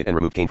roused by it and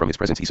removed Cain from his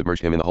presence. He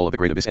submerged him in the whole of the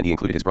great abyss, and he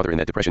included his brother in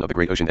that depression of the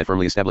great ocean that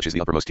firmly establishes the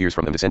uppermost tiers.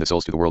 From them descend the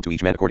souls to the world, to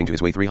each man according to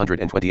his way.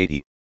 328.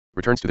 He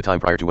returns to the time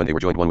prior to when they were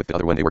joined one with the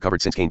other, when they were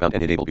covered, since Cain bound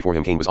and hid Abel before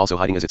him. Cain was also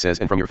hiding, as it says,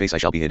 and from your face I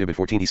shall be hid. Ibid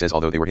 14. He says,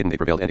 although they were hidden, they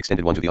prevailed and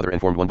extended one to the other and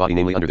formed one body,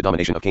 namely under the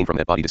domination of Cain. From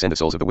that body descend the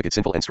souls of the wicked,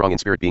 sinful and strong in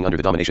spirit, being under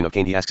the domination of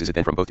Cain. He asks, is it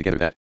then from both together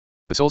that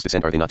the souls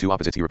descend? Are they not two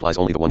opposites? He replies,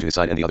 only the one to his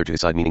side and the other to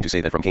his side, meaning to say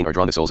that from Cain are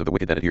drawn the souls of the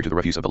wicked that adhere to the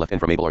refuse of the left, and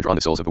from Abel are drawn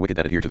the souls of the wicked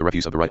that adhere to the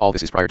refuse of the right. All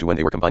this is prior to when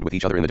they were combined with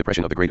each other in the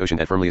depression of the great ocean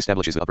that firmly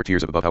establishes the upper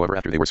tiers of above. However,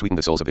 after they were sweetened,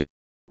 the souls of the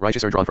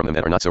righteous are drawn from them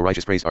that are not so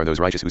righteous. Praised are those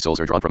righteous whose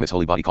souls are drawn from this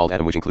holy body called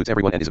Adam, which includes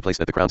everyone and is a place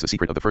that the crowns, the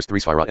secret of the first three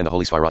Sfarad and the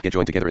holy Sfarad, get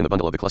joined together in the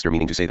bundle of the cluster,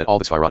 meaning to say that all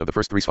the Sfarad of the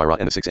first three Sfarad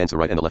and the six ends, the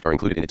right and the left, are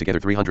included in it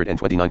together.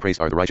 329. Praised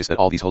are the righteous that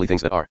all these holy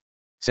things that are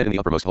said in the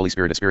uppermost Holy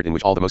Spirit, a spirit in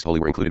which all the most holy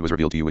were included, was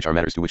revealed to you, which are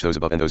matters to which those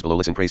above and those below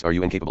listen. Praised are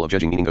you incapable of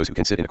judging, meaning those who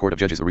can sit in a court of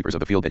judges, the reapers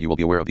of the field, that you will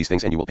be aware of these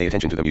things and you will pay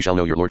attention to them. You shall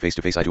know your Lord face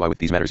to face, eye to eye. With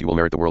these matters you will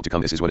merit the world to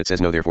come. This is what it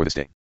says. Know therefore this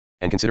day,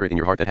 and consider it in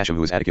your heart, that Hashem,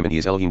 who is Adakim, and he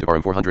is Elohim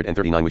Devarim.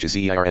 439, which is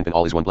Zeir, and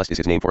all is one. Blessed is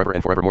his name forever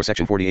and forevermore.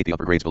 Section 48. The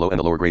upper grades below and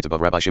the lower grades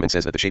above. Rabbi Shimon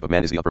says that the shape of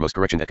man is the uppermost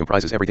correction that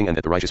comprises everything, and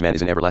that the righteous man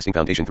is an everlasting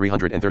foundation.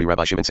 330.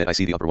 Rabbi Shimon said, I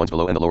see the upper ones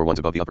below and the lower ones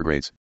above. The upper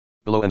grades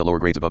below and the lower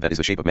grades above, that is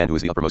the shape of man, who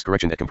is the uppermost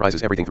correction that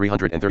comprises everything.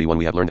 331.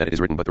 We have learned that it is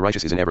written, but the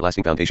righteous is an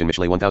everlasting foundation.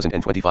 Mishlei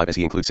 1025, as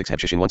he includes 6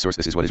 Hebshish in one source.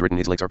 This is what is written.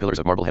 His legs are pillars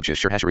of marble. Hebshish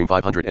Shir Hasharim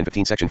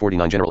 515. Section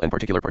 49. General and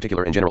particular.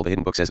 Particular and general. The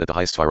hidden book says that the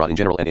highest Sfarad in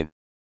general and in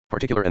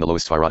particular and the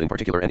lowest Sfarad in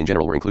particular and in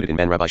general were included in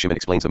man. Rabbi Shimon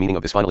explains the meaning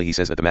of this. Finally he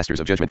says that the masters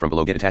of judgment from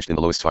below get attached in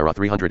the lowest Sfarad.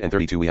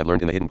 332. We have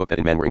learned in the hidden book that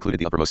in man were included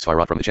the uppermost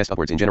Sfarad from the chest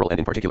upwards in general and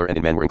in particular, and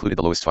in man were included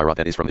the lowest Sfarad,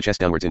 that is from the chest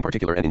downwards in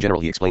particular and in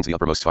general. He explains the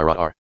uppermost Sfarad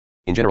are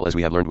in general, as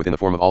we have learned, within the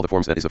form of all the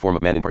forms, that is the form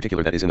of man in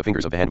particular, that is in the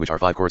fingers of the hand, which are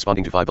 5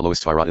 corresponding to 5. The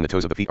lowest Sfarad in the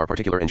toes of the feet are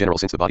particular and general,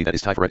 since the body that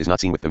is Tiferet is not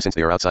seen with them, since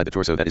they are outside the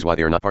torso. That is why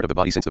they are not part of the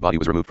body, since the body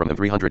was removed from them.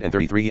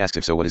 333. He asks,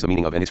 if so, what is the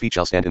meaning of and his feet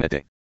shall stand in that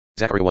day?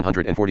 Zechariah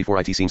 144.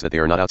 It seems that they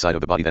are not outside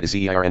of the body, that is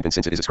Zeir, and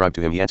since it is ascribed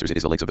to him, he answers, it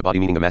is the legs of the body,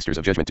 meaning the masters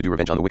of judgment, to do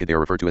revenge on the wicked. They are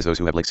referred to as those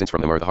who have legs, since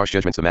from them are the harsh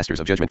judgments. The masters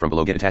of judgment from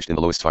below get attached in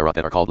the lowest Sfarad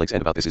that are called legs,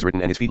 and about this is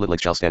written, and his feet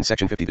legs shall stand.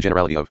 Section 50. The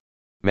generality of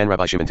man.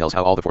 Rabbi Shimon tells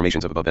how all the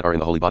formations of above that are in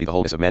the holy body, the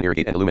wholeness of man,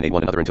 irrigate and illuminate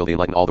one another until they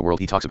enlighten all the world.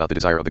 He talks about the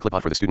desire of the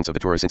klippot for the students of the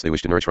Torah, since they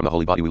wish to nourish from the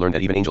holy body. We learn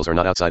that even angels are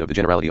not outside of the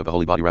generality of the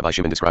holy body. Rabbi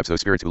Shimon describes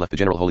those spirits who left the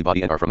general holy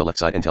body and are from the left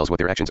side, and tells what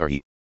their actions are.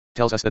 He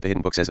tells us that the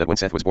hidden book says that when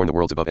Seth was born, the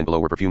worlds above and below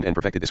were perfumed and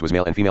perfected. This was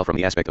male and female from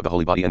the aspect of the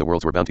holy body, and the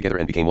worlds were bound together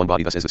and became one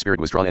body. Thus as the spirit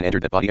was drawn and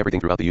entered that body,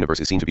 everything throughout the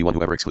universe is seen to be one.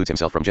 Whoever excludes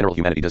himself from general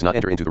humanity does not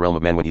enter into the realm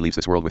of man. When he leaves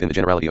this world, within the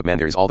generality of man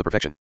there is all the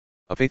perfection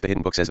of faith. The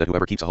hidden book says that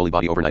whoever keeps a holy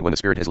body overnight, when the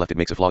spirit has left it,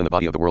 makes a flaw in the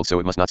body of the world, so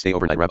it must not stay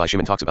overnight. Rabbi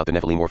Shimon talks about the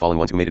Nephilim, or fallen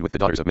ones, who mated with the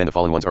daughters of men. The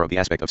fallen ones are of the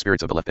aspect of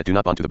spirits of the left that do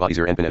not bond to the body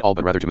Zer and Ben at all,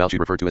 but rather to Malchut,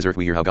 referred to as earth.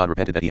 We hear how God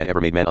repented that he had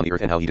ever made man on the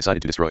earth, and how he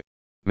decided to destroy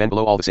men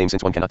below. All the same,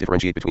 since one cannot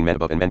differentiate between man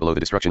above and man below, the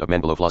destruction of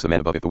man below flaws the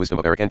man above. If the wisdom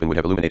of Eric Enpen would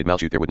have illuminated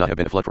Malchut, there would not have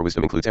been a flood, for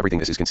wisdom includes everything.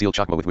 This is concealed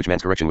chakma, with which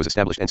man's correction was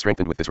established and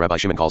strengthened. With this, Rabbi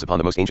Shimon calls upon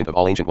the most ancient of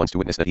all ancient ones to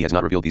witness that he has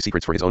not revealed these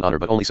secrets for his own honor,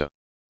 but only so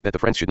that the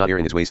friends should not err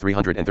in his ways.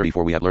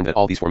 334. We have learned that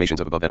all these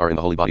formations of above that are in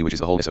the holy body, which is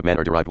the wholeness of man,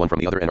 are derived one from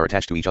the other and are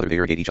attached to each other. They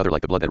irrigate each other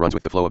like the blood that runs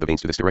with the flow of the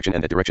veins to this direction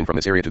and that direction, from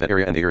this area to that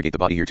area, and they irrigate the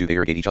body here too. They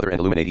irrigate each other and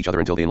illuminate each other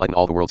until they enlighten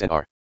all the worlds and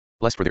are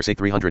blessed for their sake.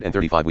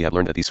 335. We have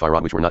learned that these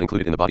Sfarad, which were not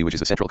included in the body, which is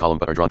the central column,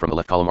 but are drawn from the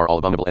left column, are all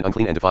abominable and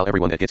unclean, and defile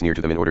everyone that gets near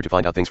to them in order to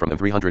find out things from them.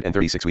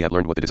 336. We have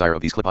learned what the desire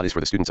of these klippot is for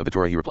the students of the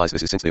Torah. He replies,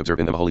 this is since they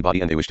observe in them a holy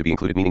body and they wish to be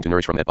included, meaning to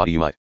nourish from that body. You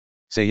might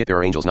say, yet there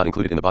are angels not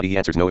included in the body. He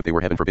answers, no, if they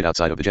were, heaven forbid,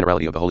 outside of the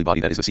generality of the holy body,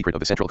 that is the secret of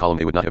the central column,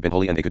 they would not have been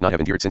holy, and they could not have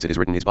endured, since it is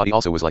written, his body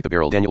also was like the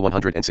beryl. Daniel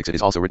 106. It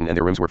is also written, and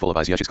their rooms were full of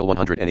eyes. Yechezkel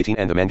 118,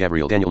 and the man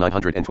Gabriel. Daniel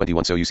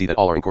 921. So you see that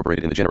all are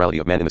incorporated in the generality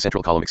of man in the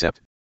central column,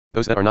 except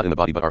Those that are not in the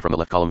body but are from the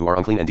left column who are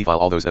unclean and defile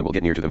all those that will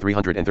get near to them.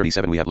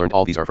 337 We have learned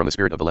all these are from the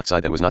spirit of the left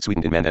side that was not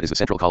sweetened in man, that is the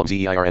central column.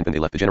 Zeir and they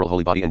left the general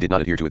holy body and did not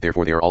adhere to it,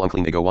 therefore they are all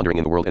unclean. They go wandering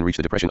in the world and reach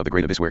the depression of the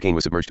great abyss where Cain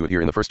was submerged to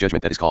adhere in the first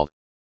judgment that is called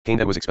Cain,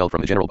 that was expelled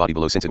from the general body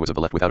below, since it was of the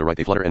left without a right.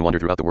 They flutter and wander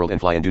throughout the world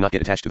and fly and do not get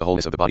attached to the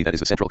wholeness of the body that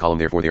is the central column,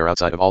 therefore they are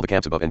outside of all the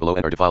camps above and below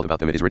and are defiled about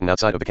them. It is written,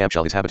 outside of the camp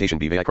shall his habitation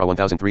be. Vayikra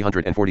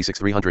 1346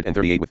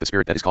 338 With the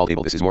spirit that is called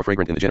Abel, this is more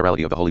fragrant in the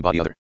generality of the holy body.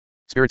 Other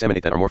spirits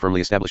emanate that are more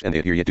firmly established and they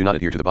adhere yet do not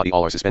adhere to the body.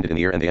 All are suspended in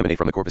the air and they emanate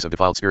from the corpus of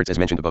defiled spirits as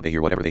mentioned above. They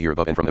hear whatever they hear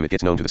above and from them it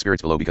gets known to the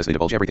spirits below because they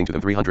divulge everything to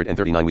them.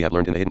 339 We have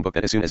learned in the hidden book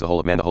that as soon as the whole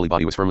of man, the holy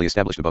body, was firmly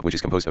established above, which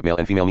is composed of male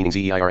and female, meaning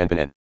Zeir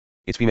and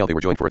its female, they were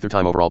joined for a third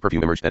time over all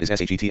perfume emerged, that is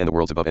Shet, and the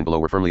worlds above and below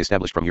were firmly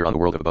established from here on. The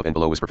world of above and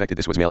below was perfected.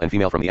 This was male and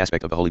female from the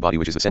aspect of the holy body,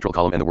 which is the central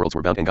column, and the worlds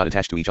were bound and got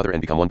attached to each other and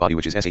become one body,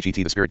 which is Shet.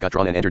 The spirit got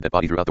drawn and entered that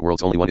body. Throughout the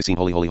worlds only one is seen.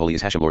 Holy, holy, holy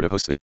is Hashem, Lord of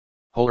hosts. The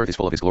whole earth is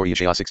full of his glory.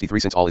 Yeshayah 63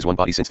 Since all is one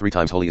body, since three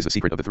times holy is the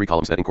secret of the three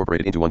columns that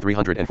incorporated into one.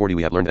 340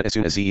 We have learned that as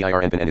soon as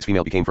Zeir and its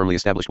female became firmly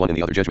established, one in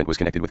the other judgment was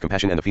connected with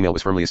compassion, and the female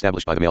was firmly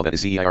established by the male, that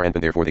is Zeir and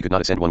therefore they could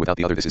not ascend one without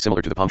the other. This is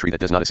similar to the palm tree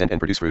that does not ascend and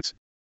produce fruits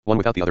one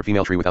without the other,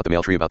 female tree without the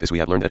male tree. About this we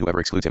have learned that whoever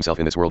excludes himself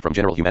in this world from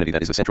general humanity,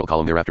 that is the central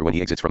column, thereafter when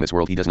he exits from this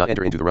world he does not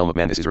enter into the realm of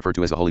man. This is referred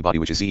to as the holy body,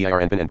 which is Zeir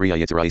and Bria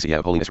Yetzirah Yisrael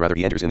of holiness. Rather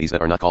he enters in these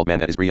that are not called man,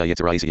 that is Bria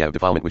Yetzirah Yisrael of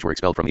defilement, which were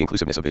expelled from the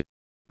inclusiveness of it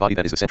body,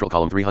 that is the central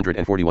column.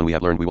 341 We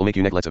have learned we will make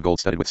you necklets of gold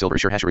studded with silver.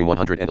 Shir Hasharim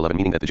 111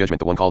 Meaning that the judgment,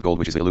 the one called gold,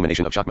 which is the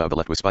illumination of Chakma of the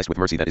left, was spiced with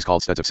mercy, that is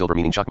called studs of silver,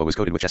 meaning Chakma was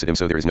coated with Chesedim,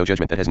 so there is no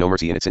judgment that has no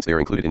mercy in it, since they are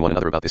included in one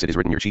another. About this it is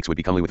written, your cheeks would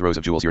be comely with rows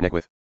of jewels, your neck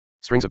with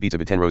strings of beads of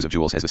it. 10 rows of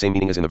jewels has the same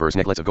meaning as in the verse.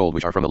 Necklets of gold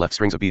which are from the left.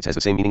 Strings of beads has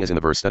the same meaning as in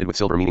the verse. Studded with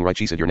silver, meaning right.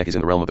 She said your neck is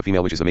in the realm of the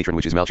female, which is the matron,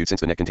 which is Malchut,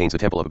 since the neck contains the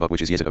temple of above,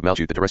 which is Yesod of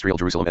Malchut. The terrestrial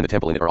Jerusalem and the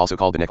temple in it are also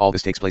called the neck. All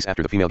this takes place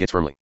after the female gets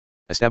firmly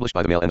established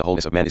by the male and the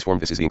wholeness of man is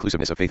formed. This is the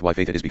inclusiveness of faith. Why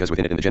faith? It is because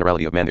within it, in the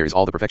generality of man, there is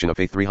all the perfection of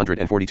faith.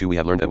 342 We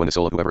have learned that when the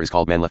soul of whoever is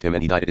called man left him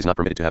and he died, it is not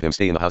permitted to have him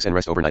stay in the house and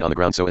rest overnight on the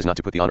ground, so as not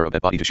to put the honor of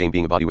that body to shame.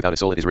 Being a body without a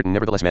soul, it is written,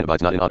 nevertheless man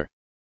abides not in honor.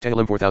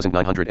 Tehillim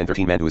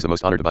 4913 Man who is the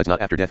most honored abides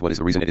not after death. What is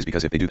the reason? It is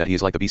because if they do that, he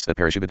is like the beasts that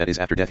perish, but that is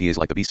after death he is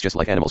like the beasts, just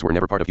like animals were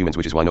never part of humans,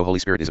 which is why no holy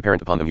spirit is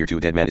apparent upon them. Here too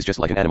a dead man is just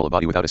like an animal, a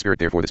body without a spirit,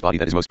 therefore this body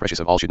that is most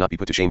precious of all should not be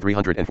put to shame.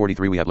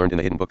 343 We have learned in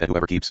the hidden book that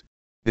whoever keeps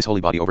this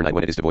holy body overnight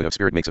when it is devoid of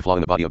spirit makes a flaw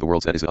in the body of the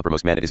worlds, that is the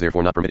uppermost man. It is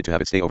therefore not permitted to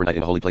have it stay overnight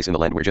in a holy place in the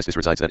land where justice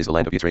resides, that is the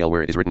land of Israel,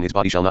 where it is written, his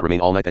body shall not remain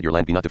all night, that your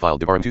land be not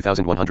defiled. Devarim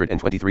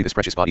 2123 This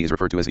precious body is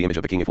referred to as the image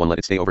of the king. If one let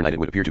it stay overnight, it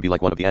would appear to be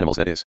like one of the animals,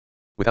 that is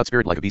without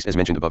spirit, like a beast, as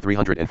mentioned above.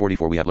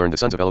 344 We have learned the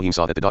sons of Elohim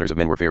saw that the daughters of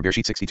men were fair.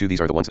 Bereshit 62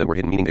 These are the ones that were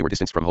hidden, meaning they were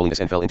distanced from holiness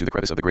and fell into the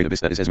crevice of the great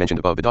abyss, that is as mentioned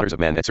above. The daughters of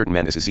man, that certain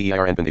man, this is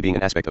Zeir and they being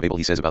an aspect of Abel,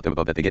 he says about them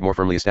above that they get more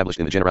firmly established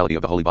in the generality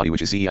of the holy body,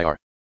 which is Zeir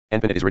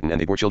and it is written, and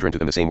they bore children to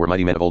them. The same were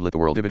mighty men of old lit the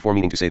world. Ibid 4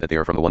 meaning to say that they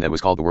are from the one that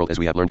was called the world, as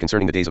we have learned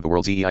concerning the days of the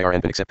world. Zeir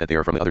and except that they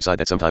are from the other side,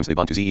 that sometimes they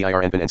bond to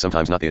Zeir and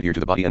sometimes not. They adhere to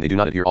the body and they do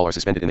not adhere. All are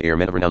suspended in the air.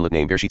 Men of renown lit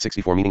name. Bereshit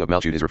 64 meaning of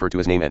Malchut is referred to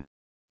as name, and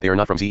they are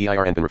not from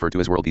Zeir and referred to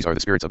as world. These are the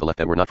spirits of the left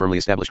that were not firmly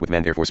established with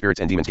man, therefore spirits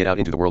and demons get out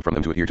into the world from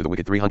them to adhere to the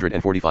wicked.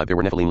 345 There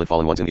were Nephilim lit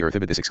fallen ones in the earth.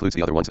 Ibid this excludes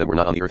the other ones that were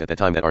not on the earth at that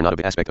time, that are not of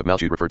the aspect of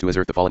Malchut, referred to as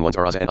earth. The fallen ones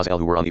are Azza and Azael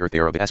who were on the earth. They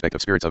are of the aspect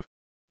of spirits of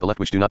the left,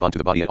 which do not bond to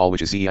the body at all,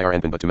 which is Zeir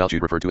and but to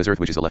Malchut, referred to as earth,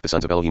 which is the left. The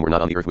sons of Elohim were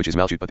not on the earth, which is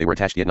Malchut, but they were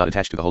attached yet not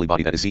attached to the holy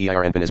body, that is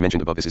Zeir and as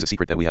mentioned above. This is a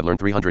secret that we have learned.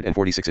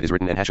 346 It is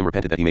written, and Hashem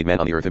repented that he made man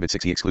on the earth. Ibid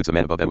 6 He excludes the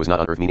man above that was not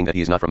on earth, meaning that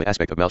he is not from the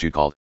aspect of Malchut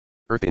called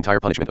earth. The entire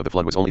punishment of the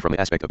flood was only from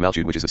the aspect of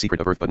Malchut, which is the secret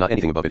of earth, but not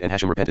anything above it. And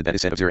Hashem repented, that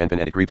is said of Zeir and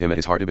it grieved him at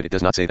his heart. Ibid it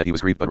does not say that he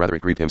was grieved, but rather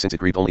it grieved him, since it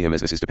grieved only him,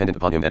 as this is dependent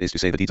upon him, that is to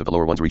say the deeds of the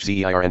lower ones reach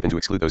Zeir and to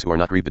exclude those who are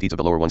not grieved the deeds of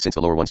the lower ones, since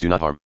the lower ones do not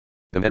harm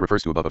them. That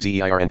refers to above of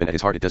Zeir and at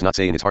his heart. It does not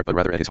say in his heart, but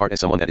rather at his heart, as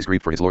someone that is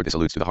grieved for his Lord. This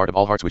alludes to the heart of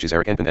all hearts, which is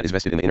Eric and that is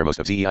vested in the innermost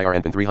of Zeir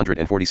and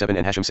 347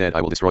 And Hashem said,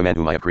 I will destroy man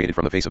whom I have created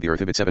from the face of the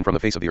earth. Ibid 7 From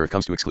the face of the earth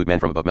comes to exclude man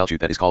from above Malchut,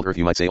 that is called earth.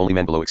 You might say only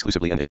man below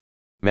exclusively, and it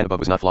man above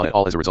was not flawed at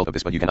all as a result of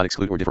this, but you cannot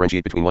exclude or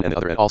differentiate between one and the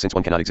other at all, since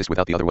one cannot exist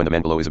without the other. When the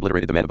man below is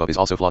obliterated, the man above is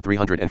also flawed.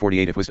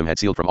 348 If wisdom had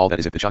sealed from all, that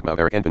is if the Chakma of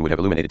Eric would have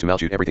illuminated to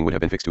Malchut, everything would have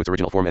been fixed to its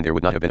original form and there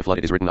would not have been a flood.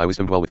 It is written, I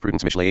wisdom dwell with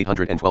prudence. Mishlei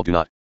 812 Do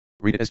not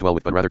read it as dwell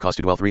with, but rather cause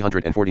to dwell.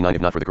 349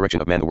 If not for the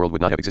correction of man, the world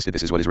would not have existed.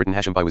 This is what is written,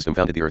 Hashem by wisdom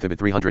founded the earth. Ibid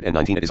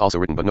 319 It is also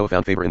written, but Noah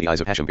found favor in the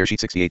eyes of Hashem. Bereshit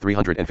 68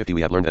 350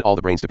 We have learned that all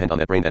the brains depend on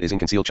that brain that is in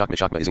concealed Chakma.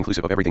 Chakma is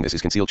inclusive of everything. This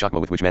is concealed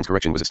Chakma with which man's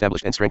correction was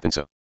established and strengthened,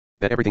 so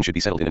that everything should be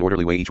settled in an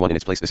orderly way, each one in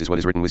its place. This is what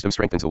is written, wisdom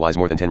strengthens the wise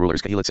more than 10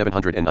 rulers. Kahilat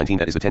 719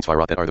 That is the 10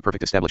 Sphirot that are the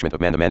perfect establishment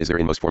of man. The man is their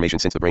inmost formation,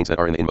 since the brains that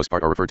are in the inmost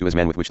part are referred to as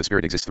man, with which the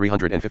spirit exists.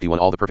 351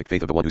 All the perfect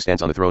faith of the one who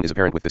stands on the throne is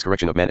apparent with this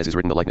correction of man, as is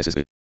written, the likeness is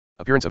the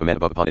appearance of a man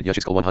above upon it.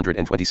 Yechezkel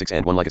 126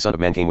 And one like a son of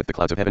man came with the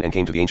clouds of heaven and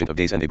came to the Ancient of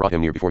Days, and they brought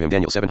him near before him.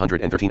 Daniel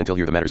 713 Until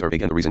here the matters are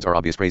vague and the reasons are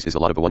obvious. Praise is the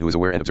lot of the one who is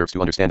aware and observes to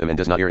understand them and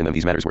does not err in them.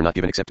 These matters were not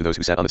given except to those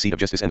who sat on the seat of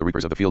justice and the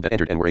reapers of the field that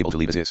entered and were able to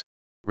leave as is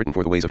written,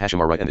 for the ways of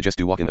Hashem are right and the just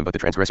do walk in them, but the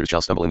transgressors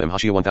shall stumble in them.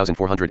 Hashia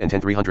 1410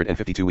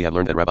 352 We have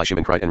learned that Rabbi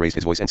Shimon cried and raised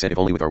his voice and said, if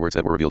only with our words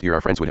that were revealed here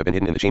our friends would have been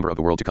hidden in the chamber of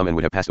the world to come and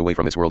would have passed away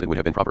from this world, it would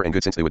have been proper and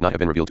good, since they would not have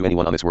been revealed to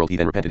anyone on this world. He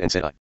then repented and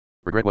said, I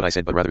Regret what I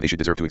said, but rather they should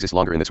deserve to exist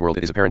longer in this world.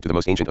 It is apparent to the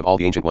most ancient of all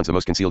the ancient ones, the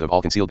most concealed of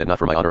all concealed, that not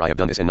for my honor I have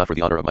done this, and not for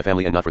the honor of my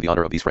family, and not for the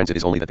honor of these friends. It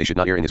is only that they should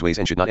not err in his ways,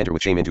 and should not enter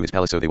with shame into his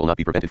palace, so they will not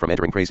be prevented from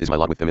entering. Praise is my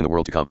lot with them in the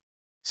world to come.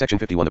 Section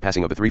 51. The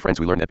passing of the three friends.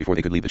 We learned that before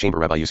they could leave the chamber,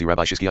 Rabbi Yossi,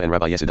 Rabbi Shishkiah, and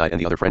Rabbi Yesa died,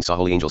 and the other friends saw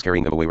holy angels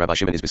carrying them away. Rabbi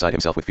Shimon is beside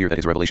himself with fear that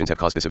his revelations have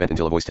caused this event,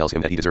 until a voice tells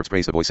him that he deserves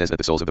praise. The voice says that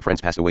the souls of the friends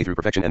passed away through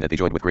perfection, and that they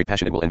joined with great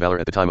passion, will, and valor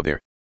at the time of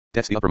their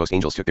deaths. The uppermost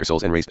angels took their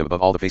souls and raised them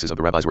above. All the faces of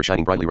the rabbis were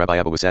shining brightly. Rabbi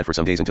Abba was sad for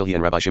some days, until he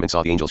and Rabbi Shimon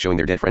saw the angels showing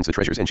their dead friends the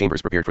treasures and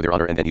chambers prepared for their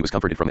honor, and then he was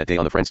comforted. From that day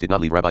on, the friends did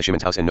not leave Rabbi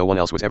Shimon's house, and no one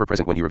else was ever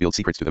present when he revealed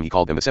secrets to them. He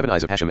called them the 7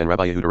 eyes of Hashem, and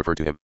Rabbi Yehuda referred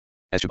to him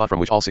as Shabbat, from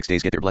which all 6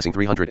 days get their blessing.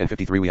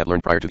 353. We have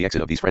learned prior to the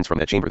exit of these friends from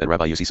that chamber that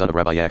Rabbi Yossi, son of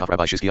Rabbi Yaakov,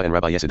 Rabbi Shishkiah, and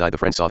Rabbi Yesa died. The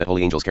friends saw that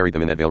holy angels carried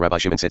them in that veil. Rabbi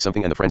Shimon said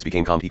something, and the friends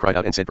became calm. He cried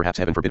out and said, perhaps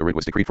heaven forbid, or it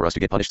was decreed for us to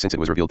get punished, since it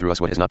was revealed through us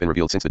what has not been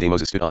revealed since the day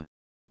Moses stood on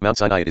Mount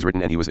Sinai. It is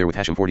written, and he was there with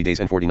Hashem 40 days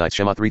and 40 nights.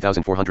 Shema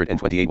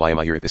 3428. Why am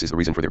I here if this is the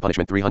reason for their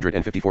punishment?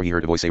 354. He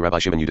heard a voice say, Rabbi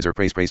Shimon, you deserve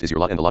praise. Praise is your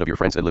lot and the lot of your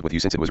friends that live with you,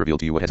 since it was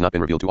revealed to you what has not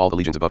been revealed to all the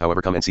legions above.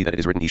 However, come and see that it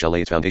is written, he shall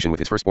lay its foundation with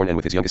his firstborn, and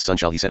with his youngest son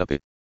shall he set up the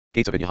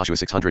gates of it. Yahshua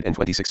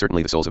 626.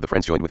 Certainly the souls of the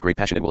friends joined with great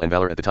passion, will, and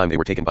valor at the time they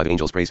were taken by the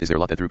angels. Praise is their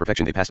lot that through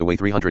perfection they passed away.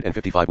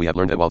 355. We have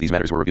learned that while these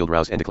matters were revealed,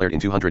 roused, and declared in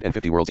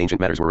 250 worlds,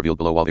 ancient matters were revealed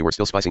below while they were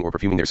still spicing or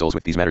perfuming their souls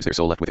with these matters. Their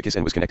soul left with a kiss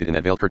and was connected in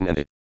that veiled curtain, and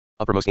the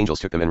uppermost angels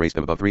took them and raised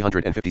them above.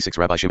 356.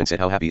 Rabbi Shimon said,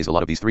 how happy is the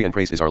lot of these three, and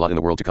praised is our lot in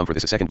the world to come. For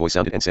this a second voice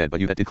sounded and said,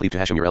 but you that did cleave to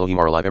Hashem, your Elohim,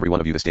 are alive, every one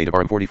of you. This day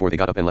Devarim 44. They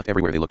got up and left.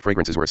 Everywhere they looked,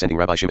 fragrances were ascending.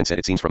 Rabbi Shimon said,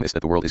 it seems from this that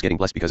the world is getting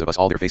blessed because of us.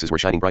 All their faces were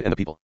shining bright, and the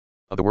people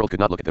of the world could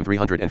not look at them.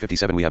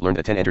 357. We have learned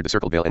that 10 entered the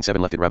circled veil and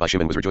 7 left it. Rabbi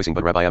Shimon was rejoicing,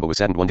 but Rabbi Abba was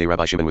saddened. One day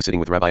Rabbi Shimon was sitting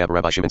with Rabbi Abba.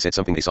 Rabbi Shimon said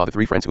something. They saw the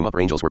three friends whom upper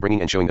angels were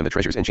bringing and showing them the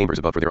treasures and chambers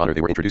above for their honor.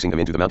 They were introducing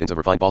them into the mountains of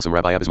refined balsam.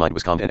 Rabbi Abba's mind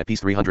was calmed and at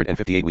peace.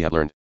 358. We have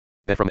learned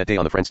that from that day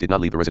on the friends did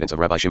not leave the residence of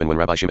Rabbi Shimon. When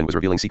Rabbi Shimon was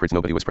revealing secrets,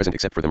 nobody was present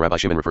except for them. Rabbi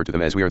Shimon referred to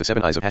them as, we are the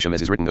 7 eyes of Hashem,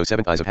 as is written, those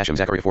 7 eyes of Hashem.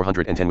 Zechariah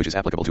 410, which is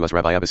applicable to us.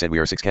 Rabbi Abba said, we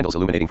are 6 candles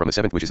illuminating from the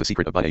 7th, which is the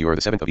secret of Bina. You are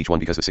the 7th of each one,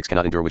 because the 6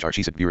 cannot endure, which are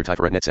Chesed, Bura,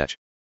 Tiferet, Netzach,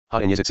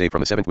 Hod, and Yezet. Say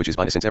from the 7th, which is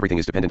Bina, since everything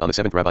is dependent on the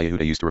 7th. Rabbi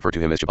Yehuda used to refer to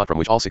him as Shabbat, from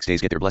which all 6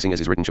 days get their blessing,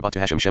 as is written, Shabbat to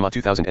Hashem. Shema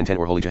 2010,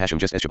 or holy to Hashem.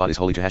 Just as Shabbat is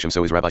holy to Hashem,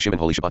 so is Rabbi Shimon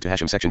holy. Shabbat to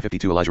Hashem. Section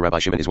 52. Elijah. Rabbi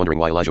Shimon is wondering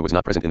why Elijah was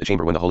not present in the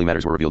chamber when the holy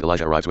matters were revealed.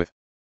 Elijah arrives with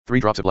 3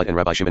 drops of light, and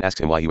Rabbi Shimon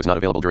asks him why he was not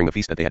available during the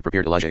feast that they had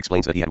prepared. Elijah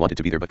explains that he had wanted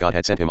to be there, but God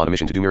had sent him on a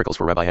mission to do miracles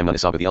for Rabbi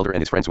Naso the elder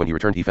and his friends. When he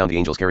returned, he found the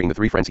angels carrying the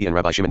 3 friends. He and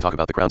Rabbi Shimon talk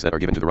about the crowns that are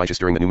given to the righteous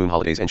during the new moon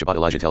holidays and Shabbat.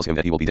 Elijah tells him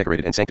that he will be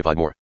decorated and sanctified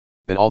more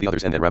than all the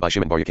others, and that Rabbi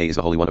Shimon Bar Yochai is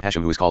the Holy One of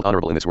Hashem, who is called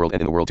honorable in this world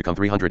and in the world to come.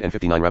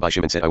 359. Rabbi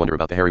Shimon said, I wonder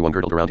about the hairy one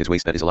girdled around his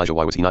waist. That is Elijah.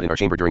 Why was he not in our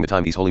chamber during the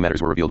time these holy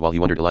matters were revealed? While he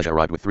wondered, Elijah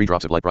arrived with 3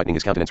 drops of light brightening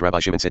his countenance. Rabbi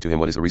Shimon said to him,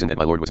 what is the reason that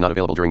my Lord was not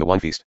available during the wine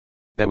feast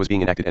that was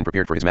being enacted and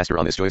prepared for his master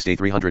on this joyous day?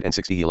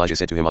 360. Elijah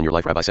said to him, on your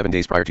life, Rabbi, 7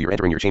 days prior to your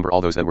entering your chamber,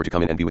 all those that were to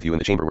come in and be with you in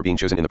the chamber were being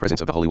chosen in the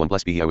presence of the Holy One.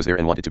 Blessed be he. I was there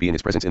and wanted to be in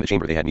his presence in the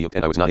chamber. They had me yoked,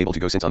 and I was not able to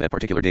go, since on that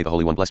particular day the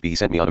Holy One, blessed be he,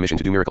 sent me on a mission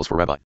to do miracles for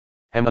Rabbi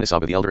Naso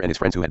the elder and his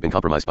friends, who had been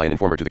compromised by an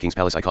informer to the king's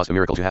palace. I caused a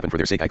miracle to happen for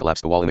their sake. I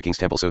collapsed the wall in the king's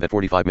temple so that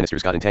 45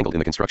 ministers got entangled in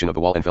the construction of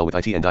the wall and fell with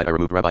it and died. I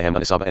removed Rabbi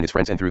Naso and his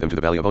friends and threw them to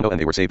the valley of Ono, and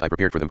they were saved. I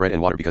prepared for them bread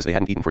and water because they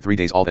hadn't eaten for 3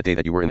 days all that day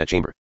that you were in that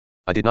chamber.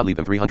 I did not leave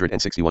them.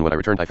 361. When I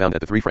returned, I found that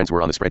the 3 friends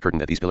were on the spread curtain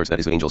that these pillars, that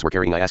is the angels, were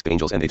carrying. I asked the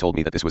angels, and they told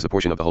me that this was the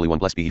portion of the Holy One.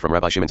 Blessed be he. From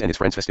Rabbi Shimon's and his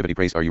friends' festivity.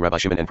 Praised are you, Rabbi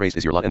Shimon, and praised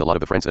is your lot and the lot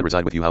of the friends that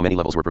reside with you. How many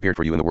levels were prepared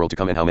for you in the world to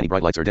come, and how many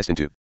bright lights are destined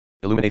to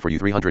illuminate for you.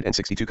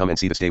 362. Come and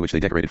see the stay which they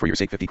decorated for your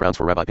sake. 50 crowns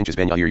for Rabbi Pinchas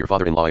ben Yair, your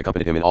father-in-law. I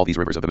accompanied him in all these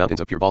rivers of the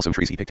mountains of pure balsam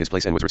trees. He picked his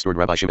place and was restored.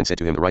 Rabbi Shimon said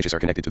to him, the righteous are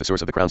connected to the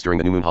source of the crowns during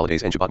the new moon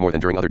holidays and Shabbat more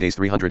than during other days.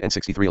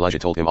 363. Elijah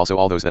told him also,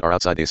 all those that are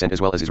outside they ascend, as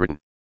well as is written,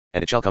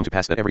 and it shall come to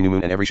pass that every new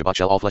moon and every Shabbat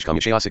shall all flesh come.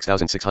 Yeshayah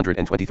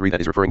 6623.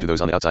 That is referring to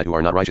those on the outside who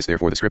are not righteous.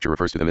 Therefore the scripture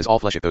refers to them as all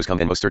flesh. If those come,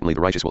 then most certainly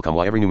the righteous will come.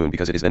 Why every new moon?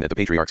 Because it is then that the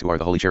patriarchs, who are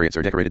the holy chariots,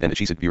 are decorated, and the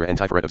Chesed, Bura, and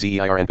Tiferet of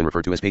Zeir and been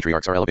referred to as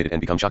patriarchs, are elevated and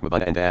become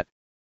Shachma, and Da'at.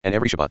 And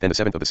every Shabbat, then the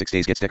 7th of the 6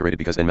 days, gets decorated,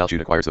 because then Malchut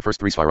acquires the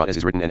first 3 Sfarot, as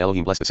is written, and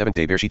Elohim blessed the 7th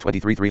day. Bereshit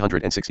 23.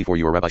 364.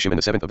 You are Rabbi Shimon,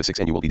 the 7th of the 6,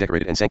 and you will be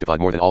decorated and sanctified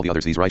more than all the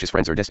others. These righteous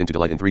friends are destined to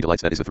delight in 3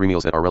 delights, that is the 3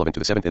 meals that are relevant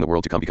to the 7th in the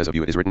world to come, because of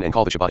you it is written, and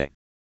call the Shabbat a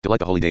delight,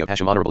 the holy day of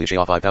Hashem, honorable.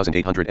 Yeshayah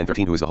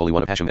 5813. Who is the Holy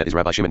One of Hashem? That is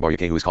Rabbi Shimon Bar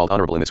Yochai, who is called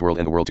honorable in this world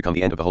and the world to come.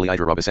 The end of the Holy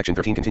Idra Rabbah. Section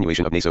 13.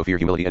 Continuation of Naso. Fear,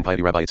 humility, and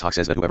piety. Rabbi Yitzhak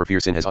says that whoever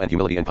fears sin has awe and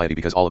humility and piety,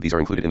 because all of these are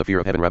included in the fear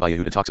of heaven. Rabbi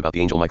Yehuda talks about the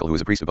angel Michael, who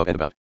is a priest above, and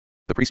about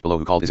the priest below,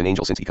 who called is an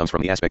angel, since he comes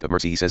from the aspect of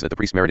mercy. He says that the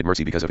priest merited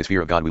mercy because of his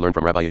fear of God. We learn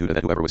from Rabbi Yehuda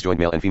that whoever was joined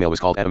male and female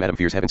was called Adam. Adam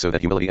fears heaven, so that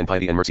humility and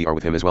piety and mercy are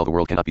with him as well. The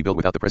world cannot be built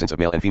without the presence of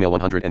male and female.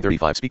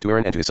 135. Speak to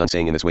Aaron and to his son,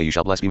 saying, in this way you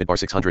shall bless. Midbar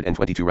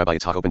 622. Rabbi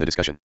Yitzhak opened the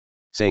discussion,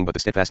 saying, but the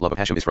steadfast love of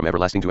Hashem is from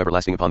everlasting to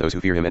everlasting upon those who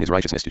fear him, and his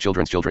righteousness to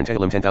children's children.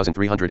 Tehillim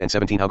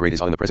 10,317. How great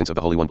is awe in the presence of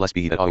the Holy One. Blessed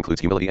be he. That awe includes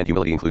humility, and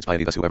humility includes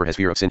piety. Thus whoever has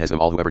fear of sin has them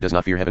all. Whoever does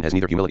not fear heaven has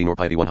neither humility nor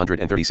piety.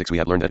 136. We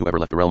have learned that whoever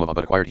left the realm of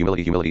Abba acquired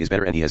humility. Humility is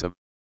better, and he has them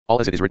all,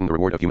 as it is written, the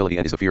reward of humility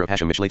and is the fear of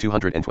Hashem. Mishlei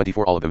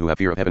 224. All of them who have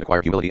fear of heaven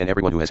acquire humility, and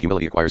everyone who has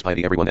humility acquires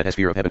piety. Everyone that has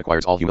fear of heaven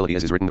acquires all humility,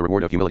 as is written, the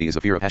reward of humility is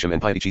the fear of Hashem,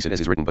 and piety Chesed, as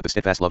is written, but the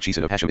steadfast love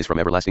Chesed of Hashem is from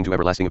everlasting to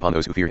everlasting upon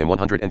those who fear him.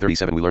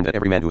 137. We learned that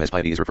every man who has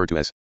piety is referred to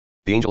as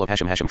The angel of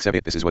Hashem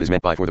Tsevaot. This is what is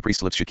meant by for the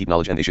priest's lips should keep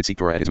knowledge and they should seek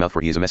Torah at his mouth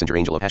for he is a messenger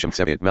angel of Hashem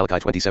Tsevaot. Malachi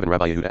 27.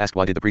 Rabbi Yehuda asked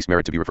why did the priest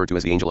merit to be referred to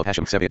as the angel of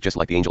Hashem Tsevaot? Just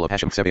like the angel of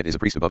Hashem Tsevaot is a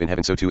priest above in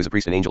heaven, so too is a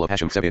priest an angel of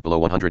Hashem Tsevaot below.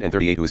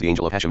 138. Who is the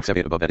angel of Hashem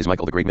Tsevaot above? That is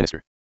Michael the great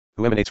minister,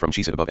 who emanates from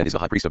Chesed above and is the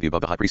high priest of the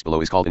above. The high priest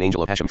below is called an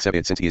angel of Hashem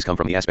Tsevaot since he has come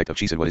from the aspect of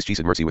Chesed. What is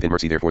Chesed? Mercy within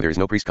mercy. Therefore there is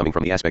no priest coming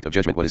from the aspect of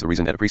judgment. What is the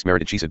reason that a priest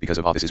merited Chesed? Because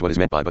of all this is what is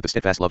meant by but the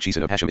steadfast love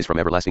Chesed of Hashem is from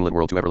everlasting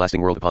world to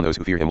everlasting world upon those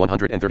who fear him.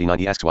 139.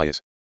 He asks why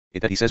is it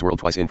that he says world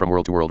twice in from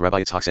world to world?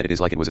 Rabbi Yitzhak said it is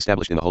like it was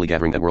established in the holy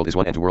gathering that world is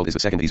one and to world is the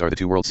second. These are the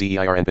two worlds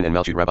Zeir Anpin and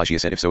Malchut. Rabbi Shia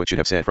said if so it should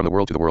have said from the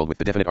world to the world with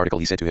the definite article.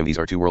 He said to him these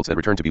are two worlds that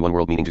return to be one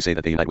world, meaning to say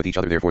that they unite with each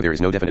other. Therefore there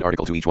is no definite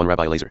article to each one.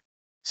 Rabbi Lazer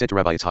said to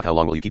Rabbi Yitzhak how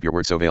long will you keep your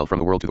word so veiled? From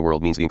the world to the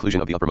world means the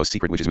inclusion of the uppermost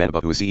secret which is man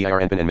above who is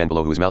Zeir Anpin and man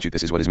below who is Malchut.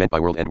 This is what is meant by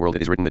world and world.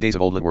 It is written the days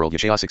of old lit world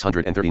Yeshaya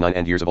 639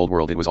 and years of old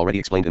world. It was already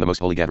explained in the most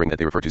holy gathering that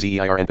they refer to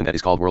Zeir Anpin that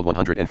is called world.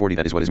 140.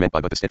 That is what is meant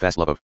by but the steadfast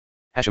love of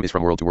Hashem is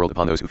from world to world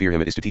upon those who fear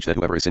him. It is to teach that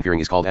whoever is sin-fearing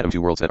is called Adam.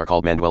 Two worlds that are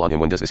called man dwell on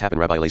him. When does this happen?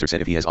 Rabbi Lazer said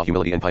if he has all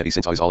humility and piety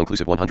since all is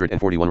all-inclusive.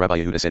 141. Rabbi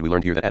Yehuda said we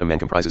learned here that Adam man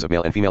comprises of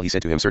male and female. He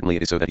said to him certainly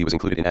it is so that he was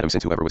included in Adam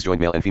since whoever was joined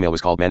male and female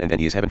was called man and then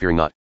he is heaven-fearing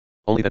not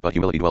only that but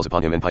humility dwells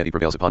upon him and piety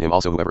prevails upon him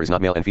also. Whoever is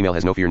not male and female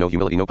has no fear, no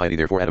humility, no piety.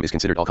 Therefore Adam is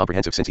considered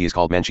all-comprehensive since he is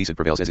called man. Chesed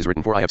prevails as is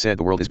written for I have said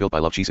the world is built by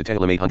love. Chesed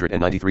Tehillim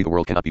 893. The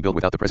world cannot be built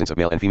without the presence of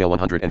male and female.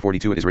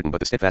 142. It is written but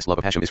the steadfast love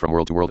of Hashem is from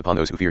world to world upon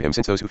those who fear him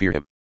since those who fear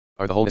him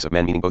are the wholeness of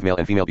man, meaning both male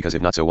and female, because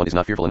if not so one is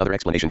not fearful. Another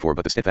explanation for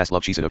but the steadfast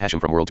love Chesed of Hashem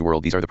from world to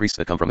world. These are the priests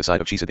that come from the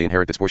side of Chesed. They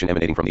inherit this portion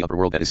emanating from the upper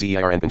world that is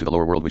Zeir Anpin to the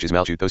lower world which is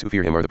Malchut. Those who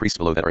fear him are the priests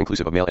below that are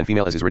inclusive of male and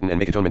female as is written and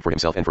make atonement for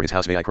himself and for his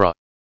house. Ve'ikra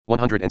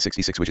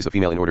 166. Which is the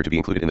female in order to be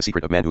included in the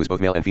secret of man who is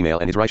both male and female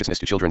and his righteousness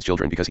to children's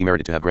children because he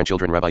merited to have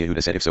grandchildren. Rabbi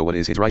Yehuda said if so what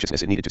is his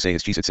righteousness? It needed to say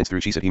his Chesed since through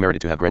Chesed he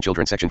merited to have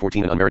grandchildren. Section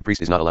 14. An unmarried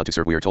priest is not allowed to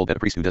serve. We are told that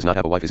a priest who does not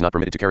have a wife is not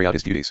permitted to carry out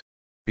his duties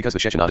because the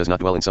Shechinah does not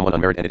dwell in someone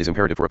unmarried and it is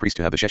imperative for a priest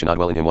to have the Shechinah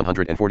dwell in him.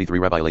 143.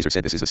 Rabbi Lazer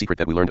said this is the secret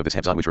that we learned of this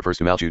Hebzot which refers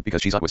to Malchut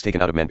because Shizot was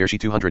taken out of man. Bereshit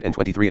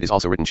 223. It is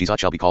also written Shizot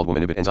shall be called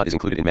woman and Zot is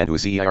included in man who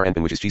is Zeir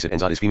Anpin which is Chesed and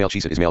Zot is female.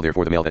 Chesed is male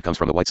therefore the male that comes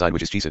from the white side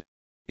which is Chesed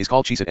is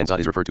called Chesed and Zot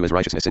is referred to as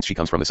righteousness since she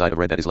comes from the side of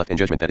red that is left in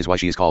judgment. That is why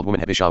she is called woman.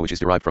 Heveshah which is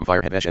derived from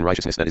fire. Hevesh and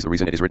righteousness that is the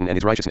reason it is written and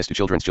his righteousness to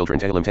children's children.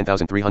 Tehillim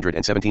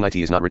 10,317. It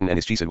is not written and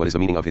his Chesed. What is the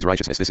meaning of his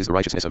righteousness? This is the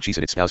righteousness of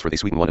Chesed its spouse for they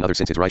sweeten one another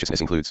since his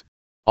righteousness includes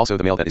also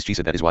the male that is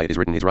Chesed. That is why it is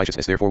written his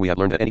righteousness. Therefore we have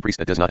learned that any priest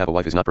that does not have a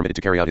wife is not permitted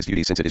to carry out his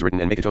duties since it is written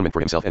and make atonement for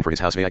himself and for his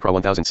house. Ve'ikra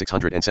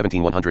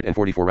 1617.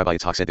 144. Rabbi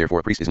Yitzhak said therefore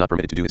a priest is not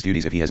permitted to do his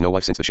duties if he has no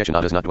wife since the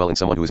Shechinah does not dwell in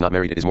someone who is not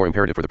married. It is more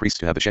imperative for the priests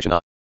to have the Shechinah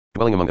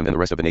dwelling among them than the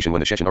rest of the nation. When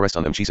the Shechinah rests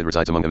on them Chesed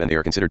resides among them and they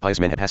are considered pious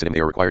men. Hasidim they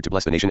are required to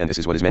bless the nation and this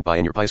is what is meant by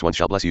and your pious ones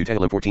shall bless you.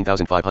 Tehillim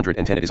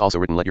 14,510. It is also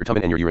written let your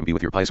Tumen and your Urim be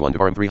with your pious one.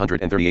 Devarim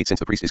 338. Since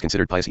the priest is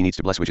considered pious he needs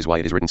to bless which is why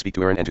it is written speak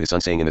to Aaron and to his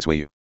son saying in this way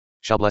you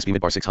shall bless.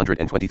 Bamidbar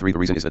 623. The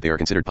reason is that they are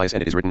considered pious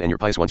and it is written and your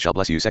pious ones shall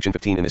bless you. Section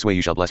 15. In this way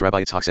you shall bless.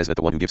 Rabbi Yitzhak says that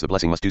the one who gives the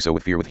blessing must do so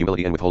with fear, with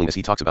humility and with holiness.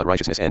 He talks about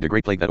righteousness and a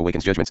great plague that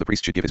awakens judgments. The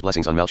priest should give his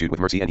blessings on Malchut with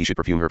mercy and he should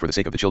perfume her for the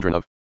sake of the children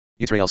of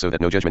Yisrael so that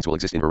no judgments will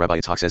exist in her. Rabbi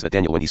Yitzhak says that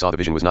Daniel when he saw the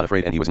vision was not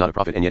afraid and he was not a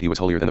prophet and yet he was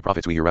holier than the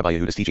prophets. We hear Rabbi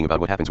Yehuda's teaching about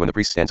what happens when the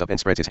priest stands up and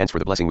spreads his hands for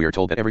the blessing. We are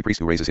told that every priest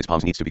who raises his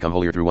palms needs to become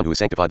holier through one who is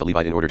sanctified the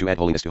Levite in order to add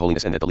holiness to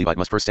holiness and that the Levite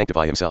must first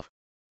sanctify himself.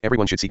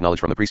 Everyone should seek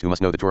knowledge from the priest who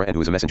must know the Torah and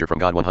who is a messenger from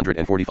God.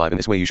 145. In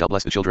this way you shall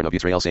bless the children of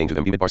Yisrael saying to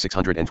them Bamidbar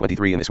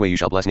 623. In this way you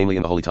shall bless namely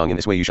in the holy tongue. In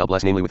this way you shall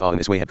bless namely with awe. In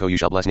this way Hebko you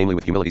shall bless namely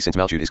with humility since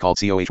Malchut is called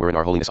Koh wherein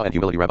our holiness and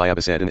humility. Rabbi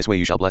Abba said in this way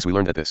you shall bless. We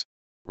learned that this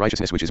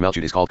righteousness which is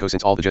Malchut is called Koh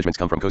since all the judgments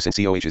come from Koh since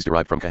Koh is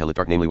derived from Kahelit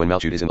dark namely when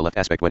Malchut is in the left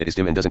aspect when it is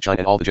dim and doesn't shine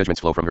and all the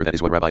judgments flow from her. That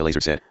is what Rabbi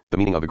Lazer said. The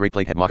meaning of a great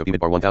plague Hedmach of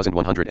Bamidbar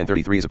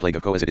 1133 is a plague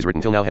of Koh as it is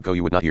written till now Hebko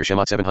you would not hear.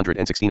 Shemot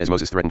 716. As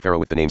Moses threatened Pharaoh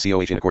with the name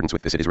Koh in accordance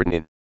with this it is written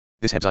in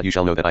this Hebzot you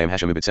shall know that I am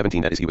Hashem.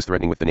 17. That is he was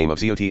threatening with the name of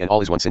Zot and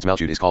all is one since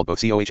Malchut is called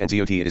both Koh and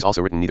Zot. It is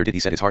also written neither did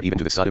he set his heart even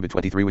to the Sod.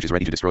 23 which is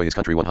ready to destroy his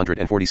country.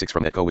 146.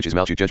 From that Koh which is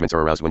Malchut judgments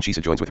are aroused when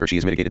Chesed joins with her she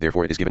is mitigated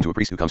therefore it is given to a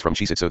priest who comes from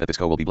Chesed so that this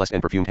Koh will be blessed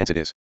and perfumed hence it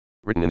is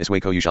written in this way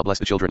Koh you shall bless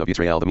the children of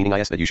Yisrael. The meaning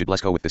is that you should bless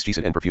Koh with this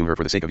Chesed and perfume her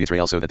for the sake of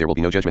Yisrael so that there will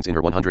be no judgments in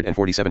her.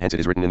 147. Hence it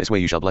is written in this way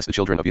you shall bless the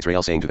children of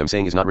Yisrael saying to them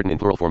saying is not written in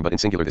plural form but in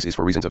singular. This is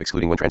for reasons of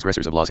excluding when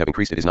transgressors of laws have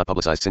increased. It is not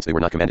publicized since they were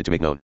not commanded to make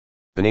known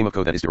the name of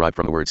Koh that is derived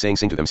from the word saying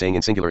sing to them saying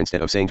in singular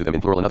instead of saying to them in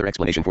plural. Another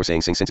explanation for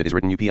saying sing since it is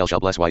written UPL shall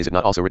bless. Why is it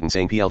not also written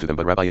saying PL to them?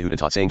 But Rabbi Yehuda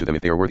taught saying to them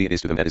if they are worthy it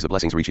is to them that is the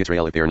blessings reach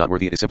Yisrael. If they are not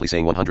worthy it is simply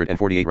saying.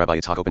 148. Rabbi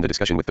Yitzhak opened the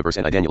discussion with the verse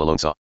and I Daniel alone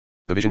saw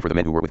the vision for the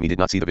men who were with me did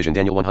not see the vision.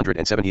 Daniel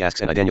 107. He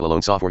asks and I Daniel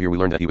alone saw for here we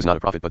learn that he was not a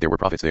prophet but there were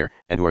prophets there.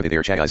 And who are they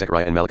there? Shagai,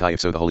 Zechariah and Malachi.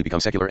 If so the holy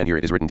becomes secular and here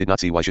it is written did not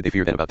see. Why should they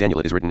fear then? About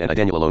Daniel it is written and I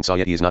Daniel alone saw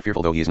yet he is not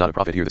fearful though he is not a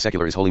prophet. Here the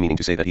secular is holy meaning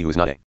to say that he who is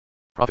not a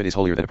prophet is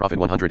holier than a prophet.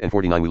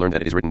 149. We learn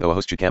that it is written though a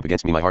host should camp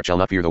against me my heart shall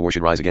not fear though war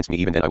should rise against me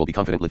even then I will be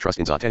confidently trust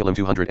in Zot. Tehillim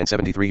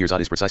 273. Here Zot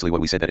is precisely what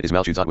we said that it is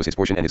Malchut. Zot was his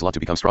portion and his lot to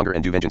become stronger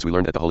and do vengeance. We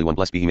learned that the Holy One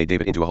blessed be he made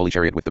David into a holy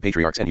chariot with the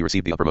patriarchs and he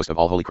received the uppermost of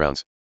all holy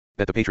crowns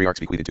that the patriarchs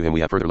bequeathed to him. We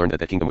have further learned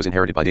that kingdom was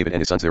inherited by David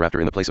and his sons thereafter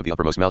in the place of the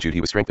uppermost Malchut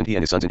he was strengthened. He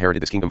and his sons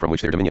inherited this kingdom from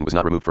which their dominion was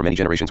not removed for many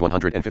generations.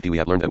 150. We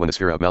have learned that when the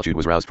sphere of Malchut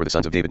was roused for the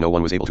sons of David no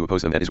one was able to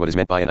oppose them. That is what is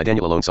meant by and I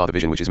Daniel alone saw the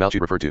vision which is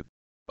Malchut referred to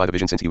by the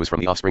vision, since he was from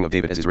the offspring of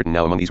David, as is written,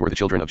 now among these were the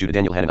children of Judah,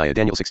 Daniel, Hananiah,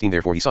 Daniel 16.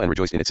 Therefore he saw and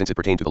rejoiced in it, since it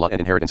pertained to the lot and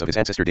inheritance of his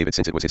ancestor David,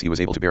 since it was his, he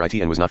was able to bear it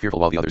and was not fearful,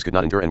 while the others could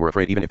not endure and were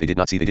afraid. Even if they did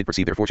not see, they did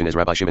perceive their fortune, as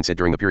Rabbi Shimon said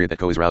during the period that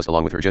Co is roused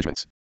along with her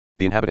judgments.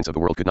 The inhabitants of the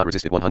world could not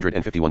resist it.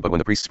 151. But when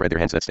the priests spread their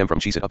hands that stem from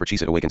Chesed, upper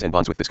Chesed awakens and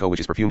bonds with this Co, which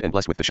is perfumed and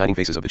blessed with the shining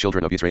faces of the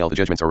children of Israel, the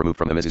judgments are removed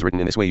from them, as is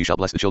written, in this way you shall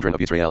bless the children of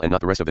Israel and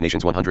not the rest of the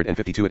nations.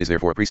 152. It is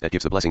therefore a priest that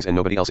gives the blessings and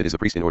nobody else. It is the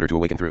priest in order to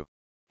awaken through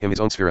him his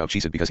own sphere of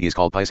Chesed, because he is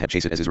called pious. Heb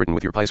Chesed, as is written,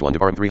 with your pious one,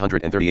 Devarim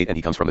 338, and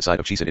he comes from the side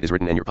of Chesed. It is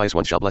written, and your pious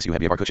ones shall bless you.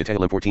 Heb Yavarkuch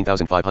Tehillim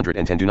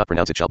 14,510. Do not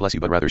pronounce it shall bless you,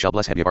 but rather shall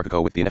bless. Heb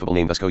Yavarkuch with the ineffable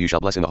name, thus Co you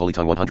shall bless in the holy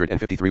tongue.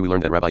 153. We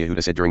learned that Rabbi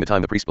Yehuda said, during the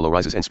time the priest below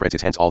rises and spreads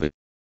his hands, all the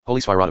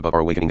holy Sphirot above are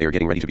awakening. They are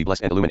getting ready to be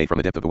blessed and illuminate from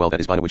the depth of the well that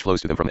is Bina, which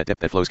flows to them. From that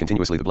depth that flows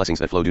continuously, the blessings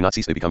that flow do not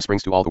cease. They become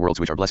springs to all the worlds,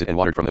 which are blessed and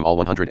watered from them all.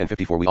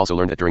 154. We also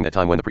learned that during that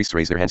time when the priests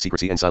raise their hands,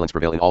 secrecy and silence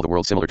prevail in all the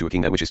world, similar to a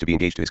king that wishes to be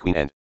engaged to his queen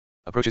and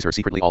approaches her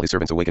secretly. All his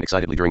servants awaken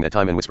excitedly during that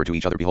time and whisper to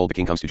each other, behold, the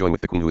king comes to join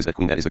with the queen. Who is that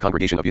queen? That is the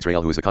congregation of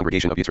Israel. Who is the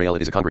congregation of Israel?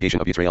 It is a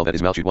congregation of Israel that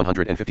is Malchut.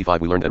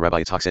 155. We learned that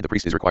Rabbi Yitzhak said the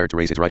priest is required to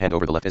raise his right hand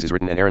over the left, as is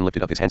written, and Aaron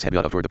lifted up his hands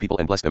Yadav toward the people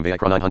and blessed them.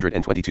 Vayikra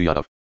 922.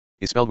 Yadav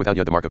is spelled without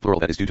yod, the mark of plural,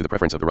 that is due to the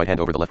preference of the right hand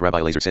over the left. Rabbi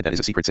Lazar said that is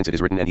a secret, since it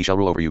is written, and he shall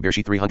rule over you.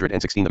 Bereshit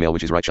 316. The male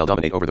which is right shall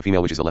dominate over the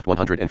female which is the left.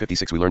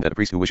 156. We learned that a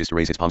priest who wishes to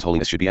raise his palms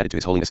holiness should be added to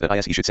his holiness, that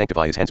is, he should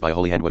sanctify his hands by a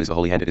holy hand. What is the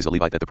holy hand? It is a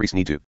Levite that the priest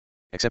need to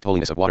accept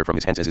holiness of water from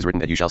his hands, as is written,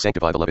 that you shall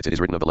sanctify the Levites. It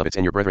is written of the Levites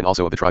and your brethren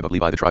also of the tribe of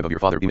Levi, the tribe of your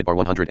father. Bimidbar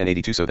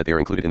 182. So that they are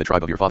included in the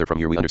tribe of your father. From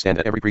here we understand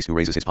that every priest who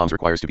raises his palms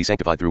requires to be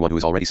sanctified through one who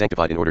is already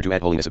sanctified in order to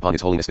add holiness upon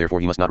his holiness. Therefore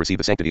he must not receive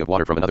the sanctity of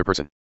water from another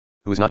person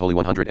who is not holy.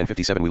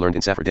 157. We learned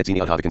in Safar Detzini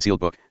Adha, the concealed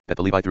book, that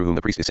the Levite through whom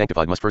the priest is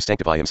sanctified must first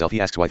sanctify himself. He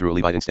asks why through a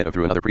Levite instead of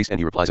through another priest, and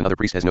he replies, another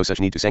priest has no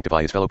such need to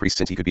sanctify his fellow priest,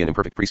 since he could be an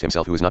imperfect priest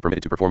himself who is not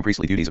permitted to perform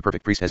priestly duties. A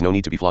perfect priest has no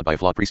need to be flawed by a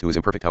flawed priest who is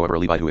imperfect. However, a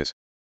Levite who is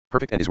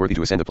perfect and is worthy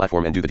to ascend the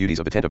platform and do the duties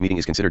of the tent of meeting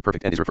is considered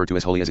perfect and is referred to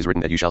as holy, as is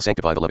written, that you shall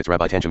sanctify the Levites.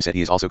 Rabbi Tanchum said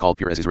he is also called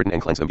pure, as is written,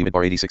 and cleanse them.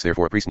 Bimidbar 86.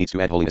 Therefore a priest needs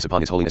to add holiness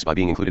upon his holiness by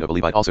being included of a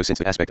Levite also, since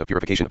the aspect of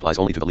purification applies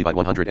only to the Levite.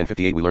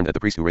 158. We learned that the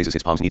priest who raises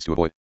his palms needs to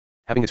avoid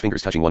having his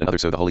fingers touching one another,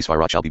 so the holy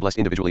Sphirot shall be blessed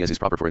individually as is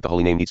proper for it. The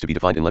holy name needs to be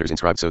defined in letters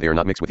inscribed so they are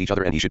not mixed with each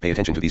other, and he should pay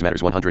attention to these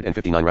matters.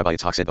 159. Rabbi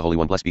Yitzhak said, the Holy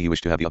One blessed be he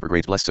wished to have the upper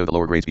grades blessed, so the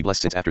lower grades be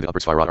blessed, since after the upper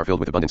Sphirot are filled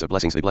with abundance of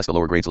blessings they bless the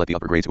lower grades. Let the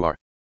upper grades who are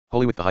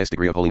holy with the highest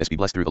degree of holiness be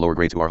blessed through the lower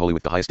grades who are holy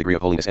with the highest degree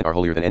of holiness and are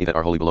holier than any that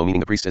are holy below, meaning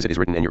the priest, as it is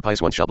written, and your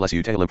pious ones shall bless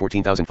you. Tehillim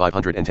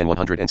 14,510.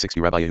 160.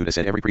 Rabbi Yehuda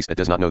said, every priest that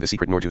does not know the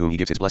secret, nor to whom he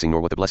gives his blessing, nor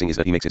what the blessing is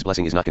that he makes his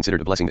blessing, is not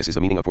considered a blessing. This is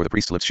the meaning of, for the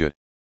priest's lips should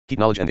keep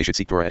knowledge, and they should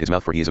seek Torah at his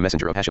mouth, for he is a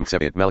messenger of Hashem.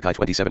 Sevet Malachi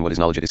 27. What is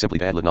knowledge? It is simply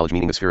to add knowledge,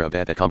 meaning the sphere of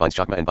that combines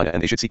Chakma and Bina,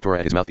 and they should seek Torah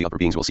at his mouth. The upper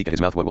beings will seek at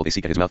his mouth. What will they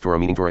seek at his mouth? Torah,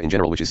 meaning Torah in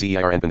general, which is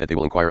Zeir Anpin, that they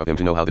will inquire of him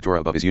to know how the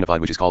Torah above is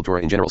unified, which is called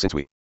Torah in general, since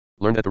we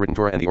learned that the written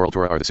Torah and the oral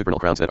Torah are the supernal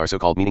crowns that are so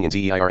called, meaning in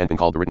Zeir Anpin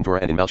called the written Torah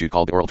and in Malchut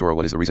called the oral Torah.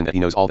 What is the reason that he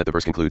knows all that the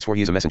verse concludes? For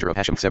he is a messenger of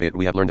Hashem. Sevet.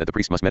 We have learned that the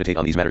priest must meditate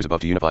on these matters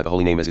above to unify the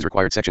holy name as is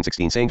required. Section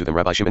 16. Saying to them,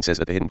 Rabbi Shimon says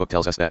that the hidden book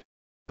tells us that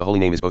the holy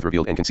name is both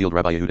revealed and concealed.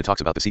 Rabbi Yehuda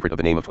talks about the secret of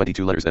the name of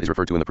 22 letters that is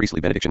referred to in the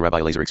priestly benediction. Rabbi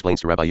Lazar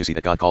explains to Rabbi Yossi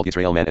that God called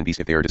Israel man and beast.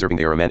 If they are deserving,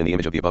 they are a man in the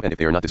image of the above, and if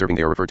they are not deserving,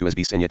 they are referred to as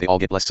beasts, and yet they all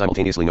get blessed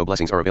simultaneously. No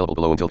blessings are available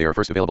below until they are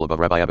first available above.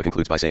 Rabbi Abba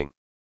concludes by saying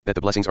that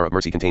the blessings are of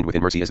mercy contained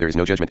within mercy, as there is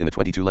no judgment in the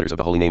 22 letters of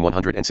the holy name.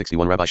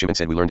 161. Rabbi Shimon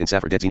said, we learned in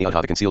Safar Detzini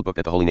Adha, the concealed book,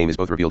 that the holy name is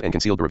both revealed and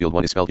concealed. The revealed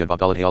one is spelled Yod Vav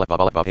Dalet He Aleph Vav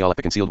Aleph Vav He Aleph.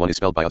 The concealed one is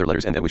spelled by other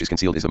letters, and that which is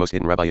concealed is the most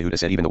hidden. Rabbi Yehuda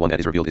said even the one that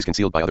is revealed is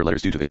concealed by other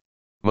letters due to the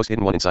most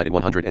hidden one inside it.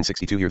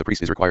 162. Here the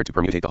priest is required to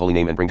permutate the holy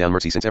name and bring down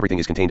mercy, since everything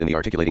is contained in the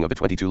articulating of the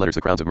 22 letters,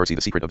 the crowns of mercy.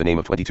 The secret of the name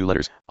of 22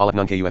 letters, Aleph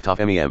Nun Kuf Taf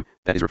Mem,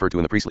 that is referred to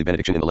in the priestly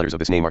benediction. In the letters of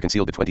this name are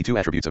concealed the 22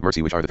 attributes of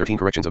mercy, which are the 13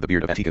 corrections of the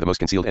beard of Atika, the most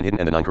concealed and hidden,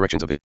 and the 9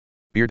 corrections of the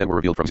beard that were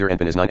revealed from Zeir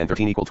Anpin is 9 and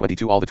 13 equal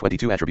 22. All the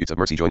 22 attributes of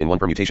mercy join in one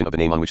permutation of the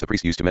name on which the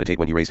priest used to meditate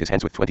when he raised his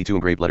hands, with 22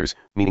 engraved letters,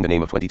 meaning the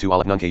name of 22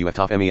 Aleph Nun Kuf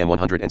Taf Mem.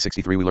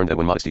 163. We learned that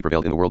when modesty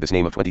prevailed in the world, this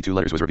name of 22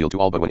 letters was revealed to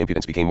all, but when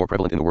impudence became more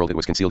prevalent in the world, it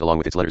was concealed along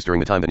with its letters.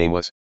 During the time the name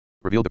was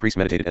revealed, the priest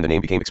meditated, and the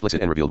name became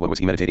explicit and revealed. What was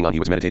he meditating on? He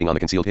was meditating on the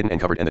concealed, hidden,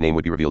 and covered, and the name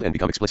would be revealed and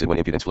become explicit. When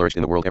impudence flourished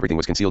in the world, everything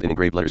was concealed in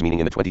engraved letters, meaning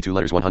in the 22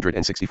 letters.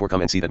 164.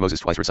 Come and see that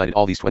Moses twice recited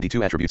all these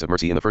 22 attributes of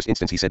mercy. In the first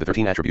instance he said the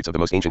 13 attributes of the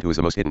most ancient, who is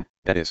the most hidden,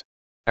 that is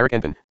Arik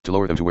Anpin, to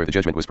lower them to where the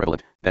judgment was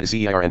prevalent, that is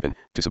Zeir Anpin,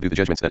 to subdue the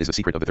judgments, that is the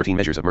secret of the 13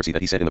 measures of mercy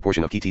that he said in the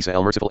portion of Kitisa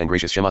El merciful and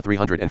gracious Shema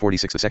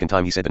 346. The second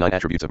time he said the 9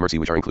 attributes of mercy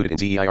which are included in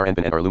Zeir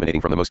Anpin and are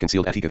illuminating from the most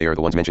concealed Atika. They are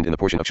the ones mentioned in the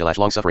portion of Shalash,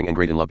 long suffering and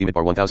great in love.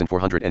 Bimidbar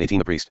 1418.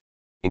 The priest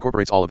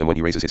incorporates all of them when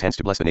he raises his hands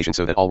to bless the nation,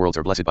 so that all worlds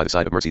are blessed by the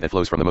side of mercy that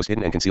flows from the most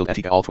hidden and concealed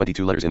Atika. All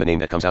 22 letters in the name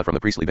that comes out from the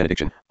priestly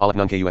benediction, Aleph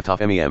Nun Kuf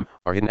Taf Mem,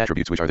 are hidden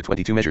attributes which are the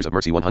 22 measures of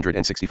mercy.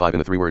 165. In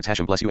the 3 words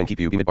Hashem bless you and keep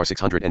you, Bimidbar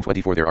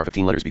 624. There are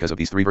 15 letters because of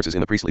these 3 verses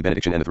in the priestly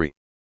benediction, and the 3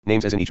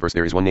 names as in each verse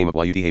there is one name of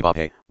Yud He Vav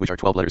He, which are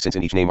 12 letters, since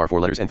in each name are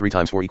 4 letters, and 3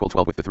 times 4 equal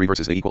 12, with the 3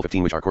 verses they equal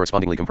 15, which are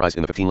correspondingly comprised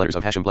in the 15 letters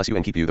of Hashem bless you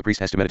and keep you. The priest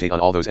has to meditate on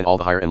all those, and all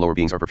the higher and lower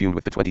beings are perfumed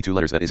with the 22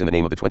 letters that is in the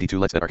name of the 22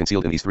 letters that are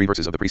concealed in these 3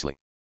 verses of the priestly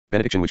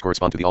benediction, which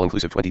correspond to the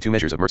all-inclusive 22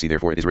 measures of mercy.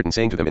 Therefore it is written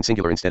saying to them in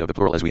singular instead of the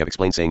plural, as we have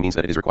explained. Saying means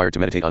that it is required to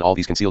meditate on all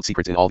these concealed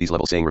secrets in all these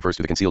levels. Saying refers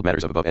to the concealed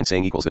matters of above, and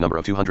saying equals the number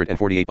of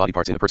 248 body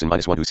parts in a person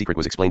minus 1, whose secret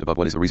was explained above.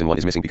 What is the reason 1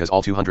 is missing? Because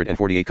all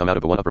 248 come out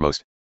of the one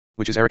uppermost.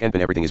 which is Eric and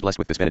everything is blessed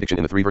with this benediction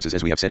in the three verses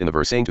as we have said in the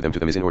verse, saying to them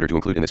is in order to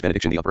include in this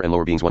benediction the upper and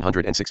lower beings.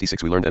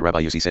 166 We learned that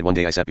Rabbi Yossi said, one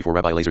day I sat before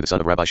Rabbi Lazar the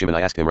son of Rabbi Shimon.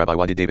 I asked him, Rabbi,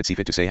 why did David see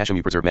fit to say Hashem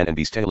you preserve man and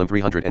beast? Tehillim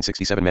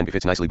 367 Man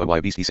befits nicely, but why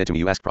a beast? He said to me,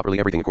 you ask properly,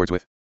 everything accords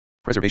with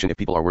preservation. If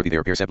people are worthy they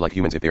are perceived like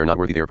humans, if they are not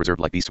worthy they are preserved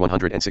like beasts.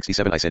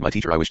 167 I said, my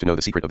teacher, I wish to know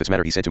the secret of this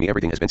matter. He said to me,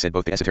 everything has been said,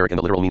 both the esoteric and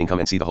the literal meaning. Come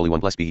and see the Holy One,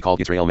 blessed be he, called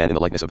Yisrael man in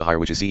the likeness of the higher,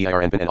 which is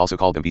Zeir and also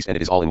called them beast, and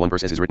it is all in one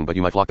verse as is written, but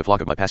you my flock, the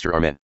flock of my pasture are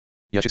men.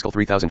 Yechezkel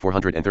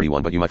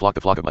 3431 But you my flock,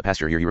 the flock of my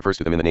pasture. Here he refers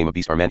to them in the name of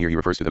beast are man. Here he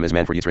refers to them as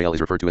man, for Yisrael is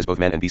referred to as both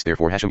man and beast.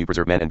 Therefore Hashem you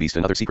preserve man and beast.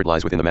 Another secret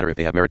lies within the matter. If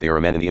they have merit they are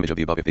a man in the image of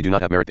the above. If they do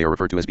not have merit they are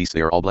referred to as beasts.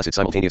 They are all blessed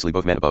simultaneously,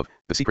 both man above.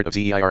 The secret of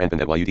Zeir and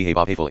that Yud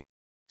Vav Hafely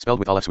spelled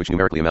with aleph, which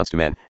numerically amounts to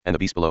man, and the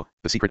beast below.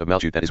 The secret of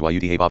Malchut, that is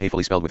Yud Vav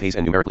Hafely spelled with haze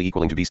and numerically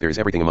equaling to beast. There is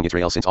everything among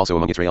Israel, since also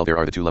among Israel there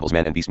are the two levels,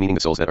 man and beast, meaning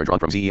the souls that are drawn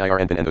from Zeir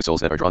and the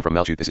souls that are drawn from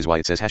Malchut. This is why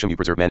it says Hashem you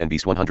preserve man and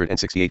beast.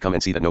 168 Come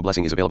and see that no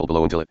blessing is available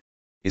below until it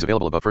is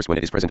available above. First, when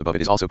it is present above,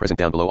 it is also present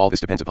down below. All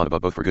this depends upon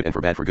above, both for good and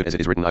for bad. For good, as it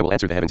is written, I will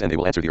answer the heavens and they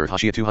will answer the earth.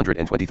 Hashia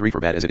 223 For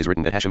bad, as it is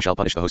written, that Hashem shall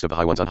punish the host of the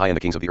high ones on high and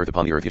the kings of the earth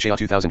upon the earth. Yeshaya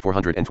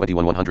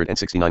 2421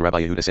 169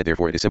 Rabbi Yehuda said,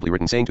 therefore it is simply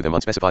written, saying to them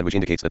unspecified, which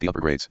indicates that the upper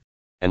grades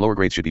and lower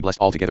grades should be blessed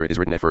altogether. It is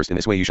written at first, in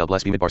this way you shall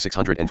bless Bimidbar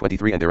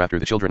 623, and thereafter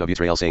the children of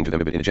Yisrael, saying to them,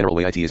 but in a general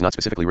way. It is not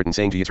specifically written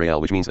saying to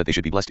Yisrael, which means that they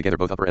should be blessed together,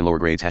 both upper and lower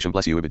grades. Hashem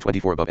bless you, Ibid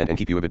 24 above and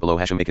keep you, Ibid below.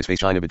 Hashem make his face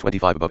shine, Ibid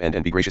 25 above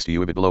and be gracious to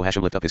you, Ibid below.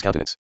 Hashem lift up his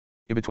countenance,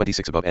 Ibid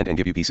 26 above and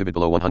give you peace, Ibid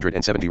below.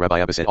 170 Rabbi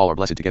Abba said, all are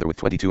blessed together with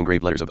 22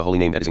 engraved letters of the holy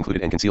name that is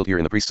included and concealed here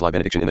in the priest's live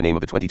benediction in the name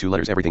of the 22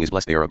 letters. Everything is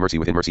blessed, they are of mercy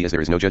within mercy, as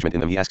there is no judgment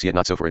in them. He asks, yet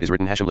not so, for it is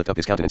written, Hashem lift up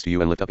his countenance to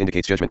you, and lift up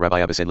indicates judgment.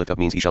 Rabbi Abba said, lift up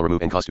means he shall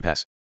remove and cause to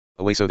pass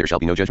away, so there shall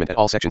be no judgment at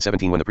all. Section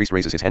 17 When the priest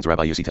raises his hands,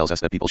 Rabbi Yossi tells us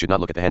that people should not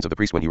look at the hands of the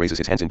priest when he raises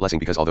his hands in blessing,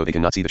 because although they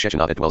cannot see the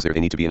Shechinah that dwells there, they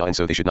need to be in awe, and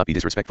so they should not be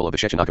disrespectful of the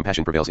Shechinah.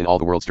 Compassion prevails in all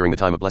the worlds during the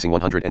time of blessing.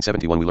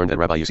 171 We learned that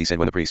Rabbi Yossi said,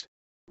 when the priest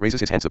raises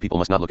his hands the people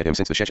must not look at him,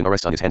 since the Shechinah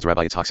rests on his hands.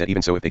 Rabbi Yitzhak said,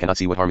 even so if they cannot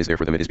see, what harm is there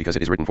for them? It is because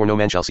it is written, for no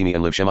man shall see me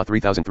and live. Shema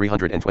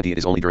 3320 It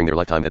is only during their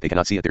lifetime that they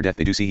cannot see. At their death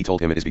they do see. He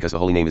told him, it is because the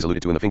holy name is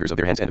alluded to in the fingers of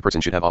their hands, and a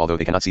person should have, although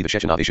they cannot see the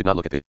Shechinah, they should not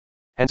look at the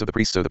hands of the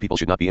priest, so the people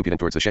should not be impudent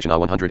towards the Shechinah.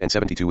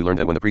 172 We learned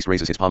that when the priest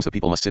raises his palms the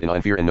people must sit in awe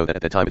and fear, and know that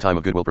at that time a time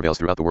of goodwill prevails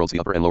throughout the worlds. The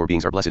upper and lower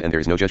beings are blessed, and there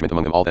is no judgment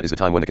among them all. That is the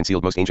time when the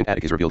concealed most ancient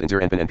attic is revealed in Zer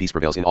and peace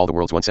prevails in all the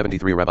worlds.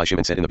 173 Rabbi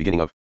Shimon said in the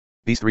beginning of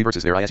these three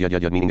verses, there is yud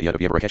yud yud, meaning the yud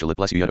of Yevarakesha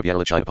bless you, yud of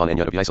Yadalit shine upon, and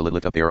yud of Yisalit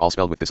lift up. They are all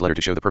spelled with this letter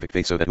to show the perfect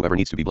faith, so that whoever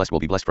needs to be blessed will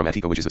be blessed from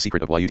Atika, which is the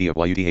secret of Yud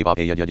Vav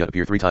Yud yud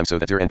appear three times, so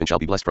that Zer and shall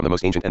be blessed from the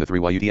most ancient, and the three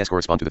Yuds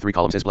correspond to the three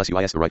columns as bless you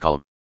is the right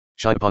column,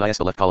 shine upon is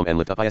the left column, and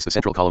lift up is the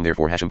central column.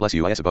 Therefore Hashem bless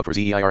you is above for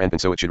Zeir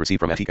and so it should receive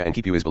from Atika, and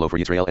keep you is below for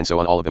Yisrael, and so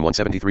on all of them.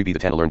 173b The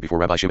Tana learned before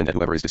Rabbi Shimon that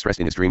whoever is distressed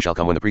in his dream shall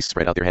come when the priests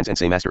spread out their hands and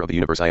say, Master of the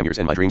universe, I am yours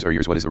and my dreams are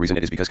yours. What is the reason?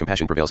 It is because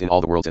compassion prevails in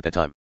all the worlds at that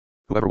time.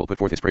 Whoever will put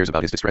forth his prayers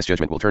about his distress,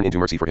 judgment will turn into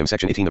mercy for him.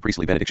 Section 18 The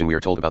priestly benediction. We are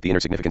told about the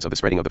inner significance of the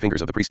spreading of the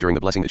fingers of the priest during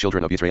the blessing. The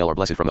children of Israel are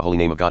blessed from the holy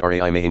name of God. Rai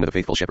Mehem the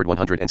faithful shepherd.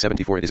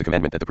 174 It is a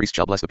commandment that the priest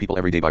shall bless the people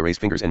every day by raised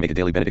fingers and make a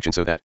daily benediction,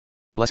 so that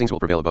blessings will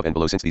prevail above and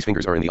below. Since these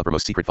fingers are in the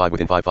uppermost secret, 5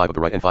 within 5 of the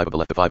right and 5 of the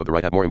left, the 5 of the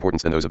right have more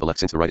importance than those of the left,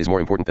 since the right is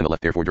more important than the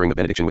left. Therefore during the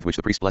benediction with which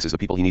the priest blesses the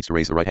people, he needs to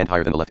raise the right hand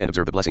higher than the left and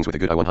observe the blessings with a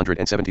good eye.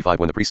 175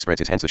 When the priest spreads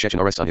his hands, the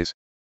Shechinah rests on his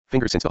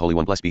fingers, since the Holy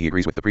One blessed be he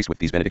agrees with the priest with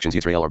these benedictions.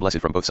 Yisrael are blessed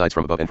from both sides,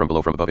 from above and from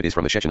below. From above it is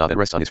from the Shechinah that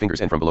rests on his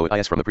fingers, and from below it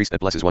is from the priest that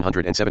blesses.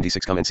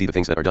 176 Come and see the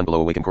things that are done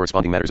below awaken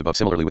corresponding matters above.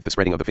 Similarly with the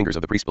spreading of the fingers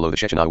of the priest below, the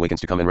Shechinah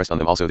awakens to come and rest on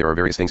them. Also there are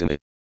various things in the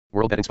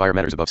world that inspire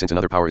matters above, since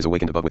another power is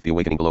awakened above with the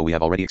awakening below. We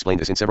have already explained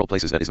this in several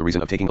places. That is the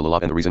reason of taking the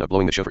lulav and the reason of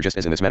blowing the shofar. Just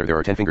as in this matter there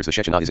are 10 fingers, the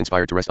Shechinah is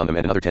inspired to rest on them,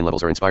 and another 10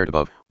 levels are inspired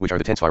above, which are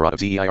the 10 Sfirot of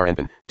Zeir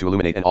and to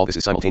illuminate, and all this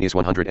is simultaneous.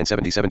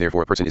 177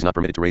 Therefore a person is not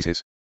permitted to raise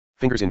his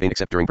fingers in vain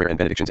except during prayer and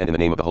benedictions and in the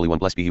name of the Holy One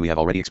blessed be he. We have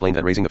already explained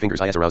that raising the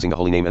fingers is arousing the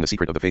holy name and the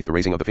secret of the faith. The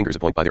raising of the fingers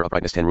appoint by their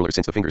uprightness 10 rulers,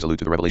 since the fingers allude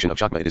to the revelation of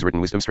Chakma. It is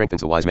written, wisdom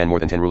strengthens the wise man more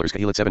than 10 rulers.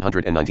 Kahilat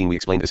 719 We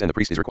explained this, and the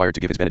priest is required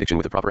to give his benediction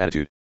with a proper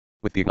attitude,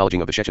 with the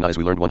acknowledging of the Shechinah, as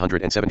we learned.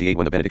 178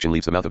 When the benediction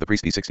leaves the mouth of the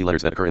priest, these 60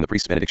 letters that occur in the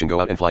priest's benediction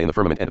go out and fly in the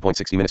firmament, and appoint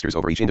 60 ministers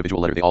over each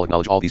individual letter. They all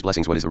acknowledge all these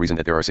blessings. What is the reason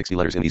that there are 60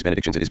 letters in these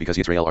benedictions? It is because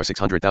Yisrael are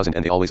 600,000,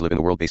 and they always live in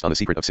the world based on the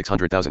secret of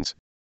 600,000s.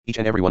 Each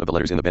and every one of the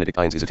letters in the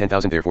Benedictines is a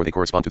 10,000, therefore they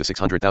correspond to the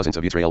 600,000s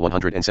of Yisrael.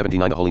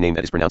 179 The holy name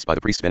that is pronounced by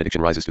the priest's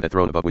benediction rises to that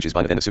throne above, which is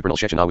Bina, and the supernal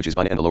Shechinah, which is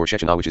Bina, and the lower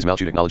Shechinah, which is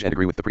Malchut, acknowledge and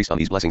agree with the priest on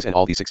these blessings, and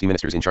all these 60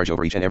 ministers in charge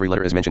over each and every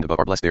letter as mentioned above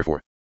are blessed.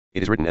 Therefore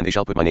it is written, and they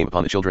shall put my name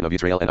upon the children of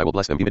Israel, and I will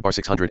bless them. Bimidbar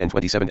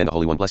 627 And the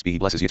Holy One blessed be he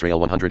blesses Yisrael.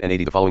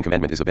 180 The following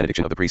commandment is the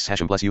benediction of the priests.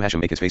 Hashem bless you, Hashem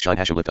make his face shine,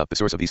 Hashem lift up. The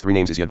source of these three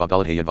names is Yud Vav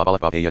Dalet He, Yud Vav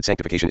Aleph Vav He, Yud.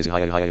 Sanctification is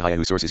Haya,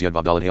 whose source is Yud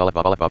Vav Dalet He, Aleph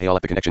Vav Aleph Vav He,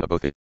 Aleph. The connection of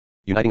both it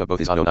uniting of both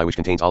is Adonai, which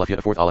contains Aleph Yud.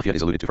 A fourth Aleph Yud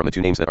is alluded to from the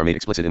two names that are made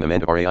explicit in the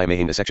end of Rai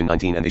Mehem to section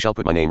 19. And they shall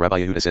put my name.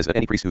 Rabbi Yehuda says that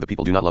any priest who the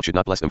people do not love should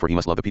not bless them, for he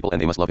must love the people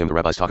and they must love him. The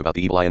rabbis talk about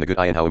the evil eye and the good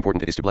eye, and how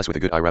important it is to bless with a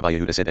good eye. Rabbi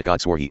Yehuda said that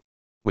God swore he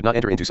would not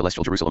enter into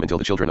celestial Jerusalem until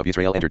the children of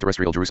Israel entered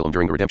terrestrial Jerusalem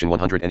during the redemption.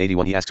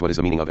 181 He asks what is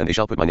the meaning of and they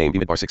shall put my name.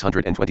 Bimidbar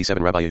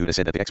 627 Rabbi Yehuda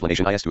said that the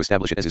explanation is to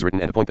establish it as is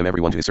written and appoint them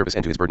everyone to his service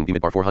and to his burden.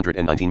 Bimidbar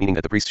 419 meaning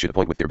that the priests should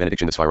appoint with their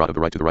benediction the Sfirot of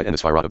the right to the right and the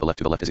Sfirot of the left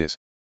to the left, as is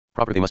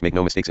Proper, they must make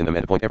no mistakes in them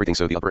and appoint everything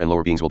so the upper and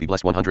lower beings will be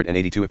blessed.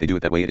 182 If they do it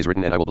that way, it is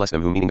written, and I will bless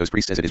them, whom meaning those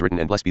priests, as it is written,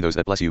 and blessed be those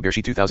that bless you.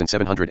 Bereshit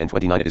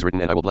 2729 It is written,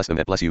 and I will bless them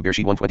that bless you.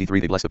 Bereshit 123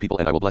 They bless the people,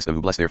 and I will bless them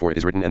who bless. Therefore it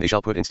is written, and they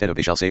shall put instead of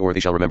they shall say, or they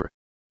shall remember.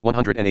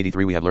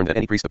 183 We have learned that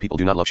any priest the people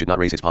do not love should not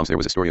raise his palms. There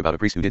was a story about a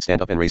priest who did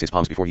stand up and raise his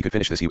palms. Before he could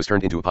finish this, he was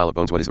turned into a pile of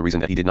bones. What is the reason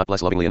that he did not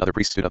bless lovingly? Another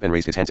priest stood up and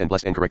raised his hands and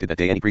blessed and corrected that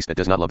day. Any priest that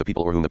does not love the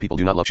people, or whom the people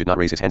do not love, should not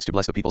raise his hands to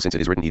bless the people, since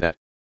it is written, he that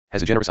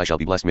has a generous eye shall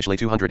be blessed. Mishlei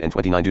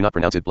 229 Do not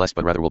pronounce it blessed,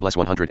 but rather will bless.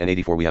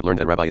 184 We have learned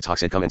that Rabbi Yitzhak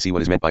said, come and see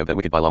what is meant by of that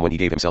wicked Balaam. When he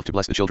gave himself to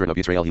bless the children of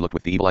Israel, he looked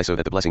with the evil eye so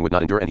that the blessing would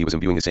not endure, and he was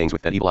imbuing his sayings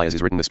with that evil eye, as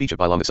is written, the speech of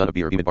Balaam the son of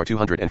Beor. Bamidbar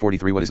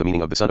 243 What is the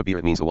meaning of the son of Beor?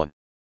 It means the one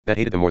that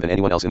hated them more than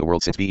anyone else in the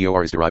world, since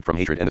Beor is derived from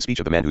hatred, and the speech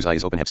of the man whose eye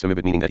is open,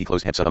 Hepstamibit, meaning that he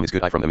closed Hepsadam, his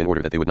good eye, from them, in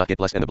order that they would not get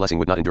blessed and the blessing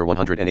would not endure.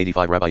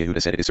 185 Rabbi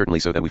Yehuda said, it is certainly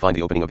so that we find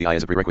the opening of the eye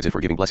as a prerequisite for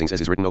giving blessings, as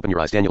is written, open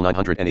your eyes. Daniel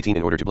 918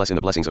 In order to bless in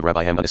the blessings of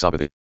Rabbi Hamdan Asaba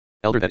the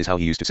elder, that is how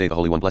he used to say, the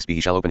Holy One, blessed be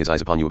he, shall open his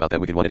eyes upon you. About that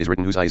wicked one it is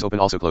written, whose eye is open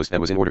also closed,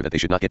 that was in order that they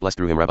should not get blessed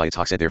through him. Rabbi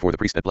Yitzhak said, therefore the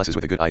priest that blesses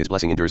with a good eye, his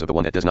blessing endures. Of the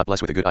one that does not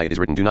bless with a good eye it is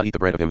written, do not eat the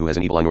bread of him who has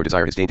an evil eye, nor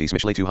desire his dainties.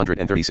 Mishlei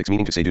 236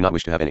 Meaning to say, do not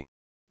wish to have any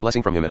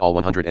blessing from him at all.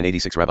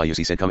 186 Rabbi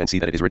Yossi said, come and see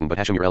that it is written, but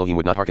Hashem your Elohim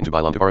would not hearken to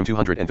Balaam. Devarim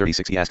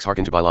 236 He asks,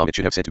 hearken to Balaam. It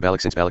should have said to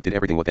Balak, since Balak did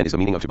everything. What then is the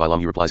meaning of to Balaam?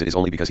 He replies, it is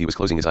only because he was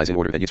closing his eyes in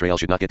order that Yisrael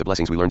should not get the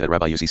blessings. We learned that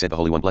Rabbi Yossi said, the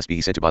Holy One, blessed be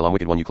he, said to Balaam,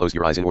 wicked one, you closed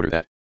your eyes in order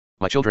that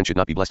my children should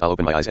not be blessed. I'll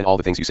open my eyes, and all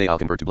the things you say I'll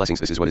convert to blessings.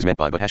 This is what is meant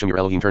by, but Hashem your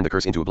Elohim turned the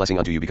curse into a blessing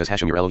unto you, because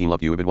Hashem your Elohim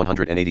loved you. Ibid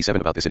 187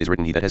 About this it is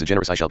written, he that has a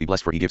generous eye shall be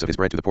blessed, for he gives of his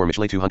bread to the poor.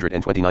 Mishlei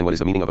 229 What is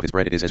the meaning of his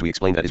bread? It is as we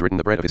explained, that is written,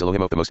 the bread of his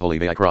Elohim of the most holy.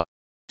 Vayikra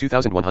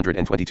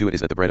 2122 It is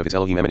that the bread of his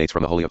Elohim emanates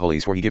from the Holy of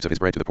Holies, for he gives of his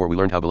bread to the poor. We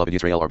learned how beloved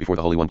Yisrael are before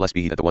the Holy One, blessed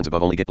be he, that the ones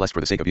above only get blessed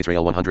for the sake of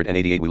Yisrael.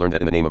 188 We learned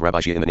that in the name of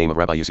Rabbi Shia, in the name of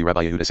Rabbi Yossi,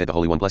 Rabbi Yehuda said, the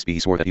Holy One, blessed be he,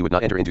 swore that he would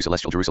not enter into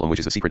celestial Jerusalem, which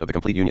is the secret of the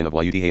complete union of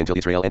Yudha until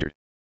Israel entered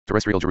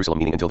terrestrial Jerusalem,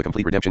 meaning until the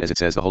complete redemption, as it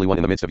says, the Holy One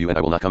in the midst of you, and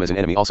I will not come as an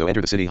enemy. Also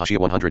enter the city. Hashia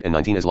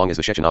 119 As long as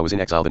the Shechinah was in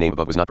exile, the name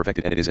above was not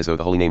perfected, and it is as though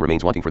the holy name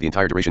remains wanting for the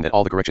entire duration, that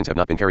all the corrections have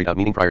not been carried out,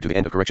 meaning prior to the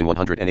end of correction.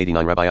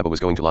 189 Rabbi Abba was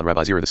going to Lod.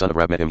 Rabbi Zerah the son of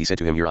Rab met him. He said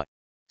to him, your eye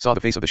saw the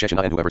face of the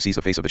Shechinah, and whoever sees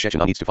the face of the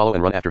Shechinah needs to follow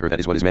and run after her.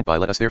 That is what is meant by,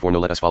 let us therefore know,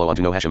 let us follow on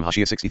to know Hashem.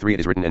 Hashia 63 It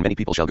is written, and many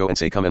people shall go and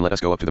say, come and let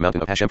us go up to the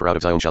mountain of Hashem, for out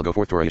of Zion shall go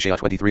forth Torah. Yeshaya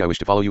 23 I wish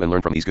to follow you and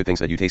learn from these good things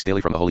that you taste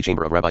daily from the holy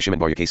chamber of Rabbi Shimon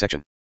Bar Yochai.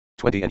 Section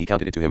 20 And he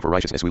counted it to him for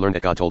righteousness. We learned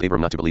that God told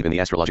Abram not to believe in the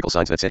astrological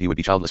signs that said he would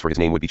be childless, for his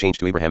name would be changed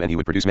to Abraham, and he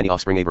would produce many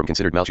offspring. Abram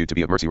considered Malchut to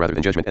be of mercy rather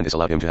than judgment, and this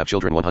allowed him to have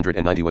children.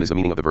 190 What is the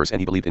meaning of the verse?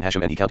 And he believed in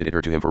Hashem, and he counted it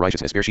her to him for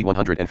righteousness. Bereshit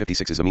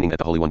 156 Is the meaning that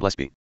the Holy One, blessed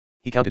be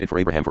he, counted it for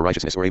Abraham for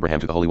righteousness, or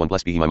Abraham to the Holy One,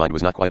 blessed be he. My mind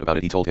was not quiet about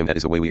it. He told him, that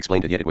is the way we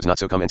explained it, yet it was not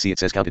so. Come and see. It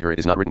says counted her. It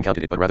is not written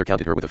counted it, but rather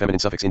counted her with a feminine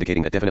suffix,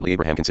 indicating that definitely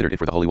Abraham considered it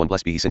for the Holy One,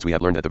 blessed be he. Since we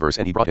have learned that the verse,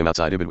 and he brought him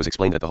outside of it, was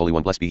explained that the Holy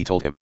One, blessed be he,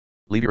 told him,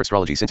 leave your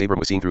astrology, since Abram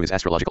was seeing through his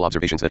astrological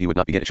observations that he would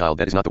not beget a child.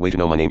 That is not the way to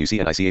know my name. You see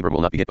and I see, Abram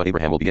will not beget, but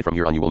Abraham will beget. From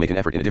here on you will make an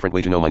effort in a different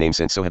way to know my name,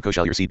 since so have Ko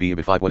shall your seed be.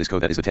 Ibid 5 What is Ko?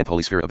 That is the 10th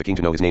holy sphere of the king,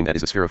 to know his name. That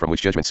is the sphere from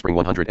which judgments spring.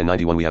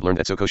 191 We have learned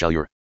that so Ko shall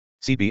your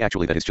seed be,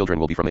 actually that his children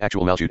will be from the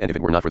actual Malchut, and if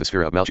it were not for the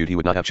sphere of Malchut he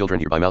would not have children.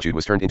 Hereby Malchut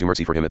was turned into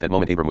mercy for him. At that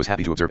moment Abram was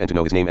happy to observe and to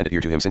know his name and adhere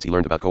to him, since he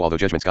learned about Ko. Although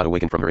judgments got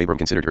awakened from her, Abram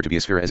considered her to be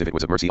a sphere as if it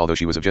was of mercy, although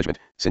she was of judgment,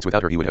 since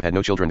without her he would have had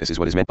no children. This is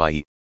what is meant by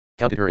he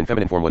counted her in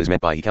feminine form. What is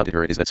meant by he counted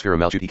her? It is that sphere of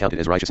Malchut he counted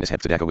as righteousness.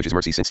 Heb tzedakah, which is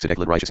mercy, since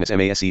tzedek righteousness,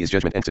 Masc is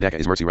judgment, and tzedakah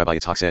is mercy. Rabbi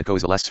Yitzhak said, Ko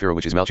is the last sphere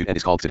which is Malchut and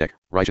is called tzedek,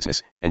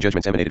 righteousness, and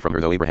judgments emanated from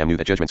her. Though Abraham knew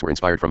that judgments were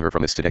inspired from her,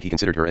 from this tzedek he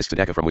considered her as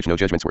tzedakah, from which no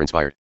judgments were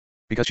inspired,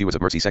 because she was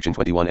of mercy. Section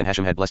 21 And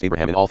Hashem had blessed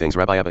Abraham in all things.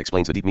 Rabbi Abba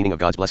explains the deep meaning of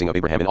God's blessing of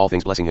Abraham in all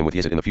things, blessing him with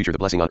Yesod in the future. The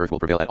blessing on earth will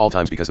prevail at all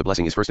times, because the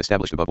blessing is first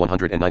established above.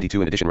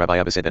 192 In addition, Rabbi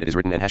Abba said that it is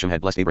written, and Hashem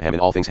had blessed Abraham in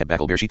all things. Had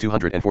Bakal Bereshit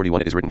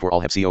 241 It is written, for all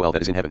have Col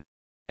that is in heaven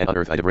and on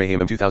earth.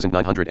 Idabraham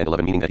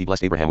 2911 Meaning that he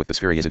blessed Abraham with the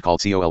sphere Yesod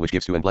called Col, which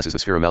gives to and blesses the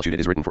sphere of Malchut. It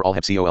is written, for all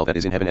have Col that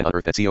is in heaven and on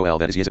earth. That Col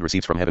that is Yesod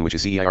receives from heaven, which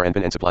is Zeir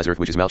Anpin, and supplies earth,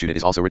 which is Malchut. It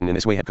is also written in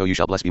this way, Heb Ko you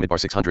shall bless. Bamidbar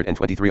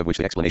 623 Of which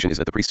the explanation is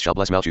that the priest shall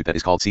bless Malchut, that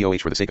is called Coh,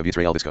 for the sake of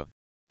Yisrael. This Ko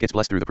gets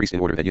blessed through the priest in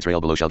order that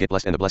Yisrael below shall get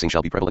blessed, and the blessing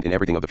shall be prevalent in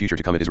everything of the future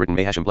to come. It is written,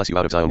 may Hashem bless you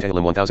out of Zion.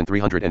 Tehillim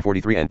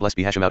 1343 And blessed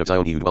be Hashem out of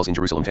Zion, he who dwells in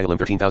Jerusalem. Tehillim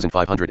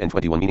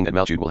 13521 Meaning that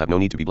Malchut will have no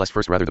need to be blessed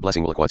first, rather the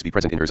blessing will at once be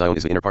present in her. Zion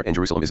is the inner part, and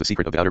Jerusalem is the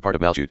secret of the outer part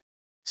of Malchut.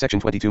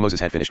 Section 22 Moses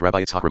had finished.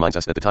 Rabbi Yitzhak reminds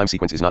us that the time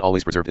sequence is not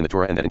always preserved in the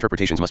Torah, and that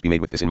interpretations must be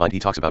made with this in mind. He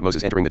talks about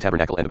Moses entering the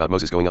tabernacle, and about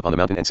Moses going up on the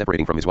mountain and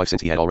separating from his wife,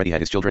 since he had already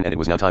had his children, and it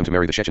was now time to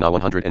marry the Shechinah.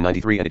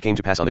 193 And it came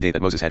to pass on the day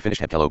that Moses had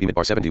finished Hepkalo.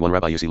 Bamidbar 71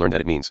 Rabbi Yossi learned that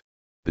it means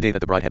the day that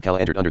the bride Hepkala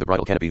entered under the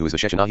bridal canopy. Who is the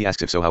Shechinah? He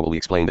asks, if so, how will we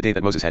explain the day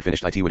that Moses had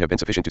finished? It would have been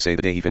sufficient to say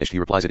the day he finished. He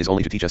replies, it is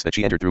only to teach us that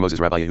she entered through Moses.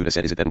 Rabbi Yehuda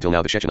said, is it that until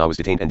now the Shechinah was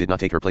detained and did not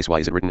take her place? Why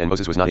is it written, and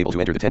Moses was not able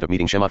to enter the tent of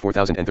meeting? Shemot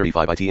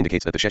 4035 It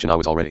indicates that the Shechinah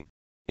was already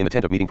in the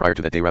tent of meeting prior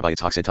to that day. Rabbi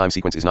Yitzhak said time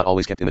sequence is not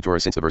always kept in the Torah,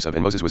 since the verse of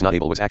and Moses was not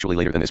able was actually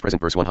later than this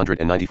present verse.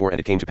 194 And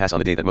it came to pass on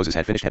the day that Moses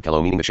had finished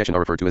Hepkalo, meaning the Shechinah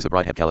referred to as the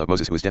bride Hepkala of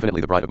Moses, who is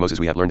definitely the bride of Moses.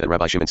 We have learned that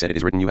Rabbi Shimon said, it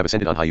is written, you have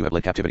ascended on high, you have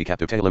led captivity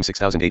captive. Tehillim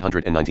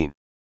 6819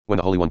 When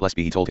the Holy One, blessed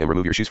be he, told him,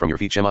 remove your shoes from your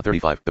feet. Shemot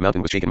 35 The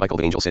mountain was shaken. Michael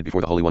the angel said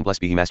before the Holy One,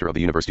 blessed be he, master of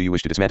the universe, do you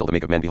wish to dismantle the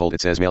make of man? Behold,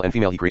 it says male and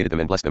female he created them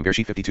and blessed them.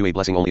 Bereshit 52 A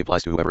blessing only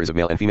applies to whoever is of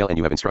male and female, and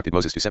you have instructed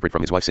Moses to separate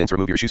from his wife, since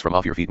remove your shoes from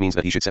off your feet means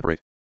that he should separate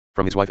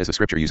From his wife, as the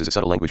scripture uses a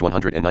subtle language.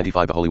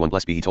 195 The Holy One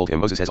blessed be he told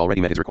him, Moses has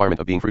already met his requirement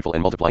of being fruitful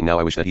and multiplying. Now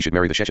I wish that he should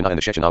marry the Shechinah, and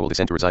the Shechinah will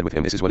descend to reside with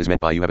him. This is what is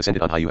meant by you have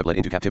ascended on high, you have led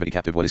into captivity.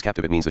 Captive, what is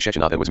captive? It means the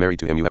Shechinah that was married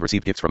to him. You have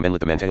received gifts from men. Lit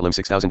the man Tehillim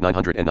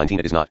 6919.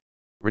 It is not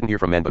written here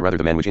from man, but rather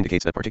the man, which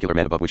indicates that particular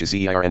man above, which is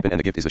Zeir Anpin, and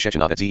the gift is the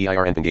Shechinah that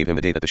Zeir Anpin gave him.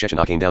 The day that the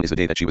Shechinah came down is the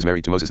day that she was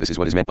married to Moses. This is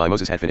what is meant by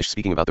Moses had finished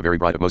speaking about the very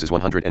bride of Moses.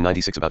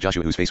 196 About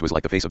Joshua, whose face was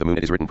like the face of the moon.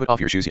 It is written, put off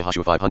your shoes,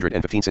 Yahashua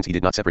 515. Since he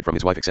did not separate from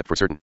his wife except for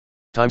certain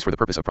times for the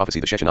purpose of prophecy,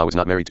 the Shechinah was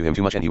not married to him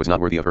too much, and he was not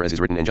worthy of her, as is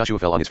written, and Joshua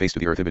fell on his face to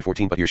the earth. Ibid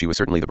 14 But here she was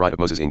certainly the bride of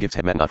Moses in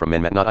gifts. Mat not from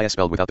men, mat not is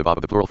spelled without the vav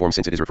of the plural form,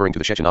 since it is referring to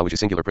the Shechinah, which is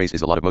singular. Praised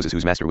is the lot of Moses,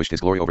 whose master wished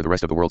his glory over the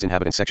rest of the world's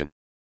inhabitants. Section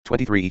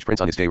 23 Each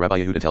prince on his day. Rabbi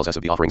Yehuda tells us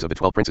of the offerings of the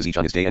 12 princes each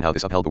on his day, and how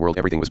this upheld the world.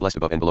 Everything was blessed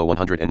above and below.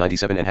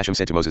 197 And Hashem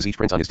said to Moses, each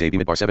prince on his day.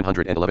 Bimidbar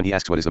 711 He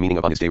asks, what is the meaning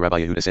of on his day?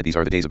 Rabbi Yehuda said, these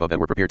are the days above that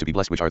were prepared to be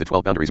blessed, which are the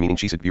 12 boundaries, meaning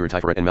Chesed, Bira,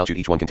 Tiferet, and Malchut,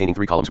 each one containing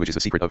 3 columns, which is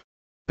the secret of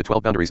the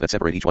 12 boundaries that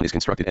separate. Each one is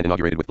constructed and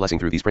inaugurated with blessing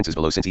through these princes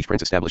below. Since each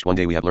prince established one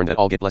day, we have learned that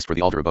all get blessed for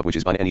the altar above, which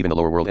is Ban, and even the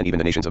lower world and even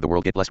the nations of the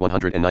world get blessed.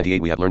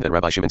 198 We have learned that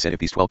Rabbi Shimon said, if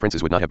these 12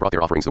 princes would not have brought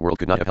their offerings, the world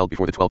could not have held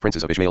before the 12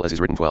 princes of Ishmael, as is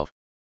written. 12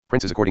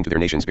 princes according to their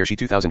nations. Bereshit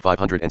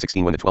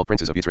 2516 When the 12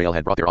 princes of Israel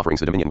had brought their offerings,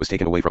 the dominion was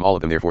taken away from all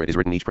of them. Therefore it is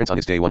written, each prince on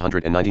his day.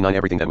 199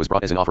 Everything that was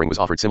brought as an offering was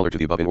offered similar to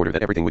the above, in order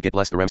that everything would get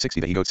blessed. The ram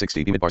 60 The he goat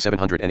 60 Bimidbar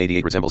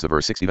 788 resembles the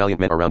verse 60 Valiant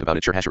men are round about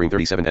it. Shir Hashirim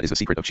 37 That is the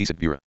secret of Chesed,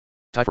 Bira,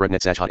 Tiferet,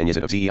 Netzach, Hot, and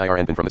Yezid of Zeir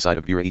Anpin from the side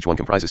of Bira. Each one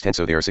comprises 10,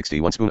 so there are 60.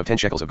 1 spoon of 10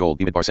 shekels of gold.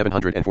 Bimidbar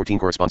 714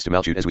 corresponds to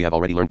Malchut, as we have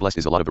already learned. Blessed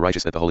is a lot of the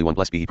righteous, that the Holy One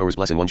blessed be he pours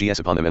blessing 1 gs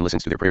upon them and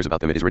listens to their prayers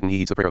about them. It is written, he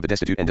heeds the prayer of the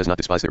destitute and does not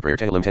despise their prayer.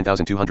 Tehillim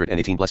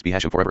 10,218 Blessed be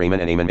Hashem forever.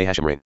 Amen and amen. May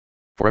Hashem reign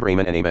forever.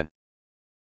 Amen and amen.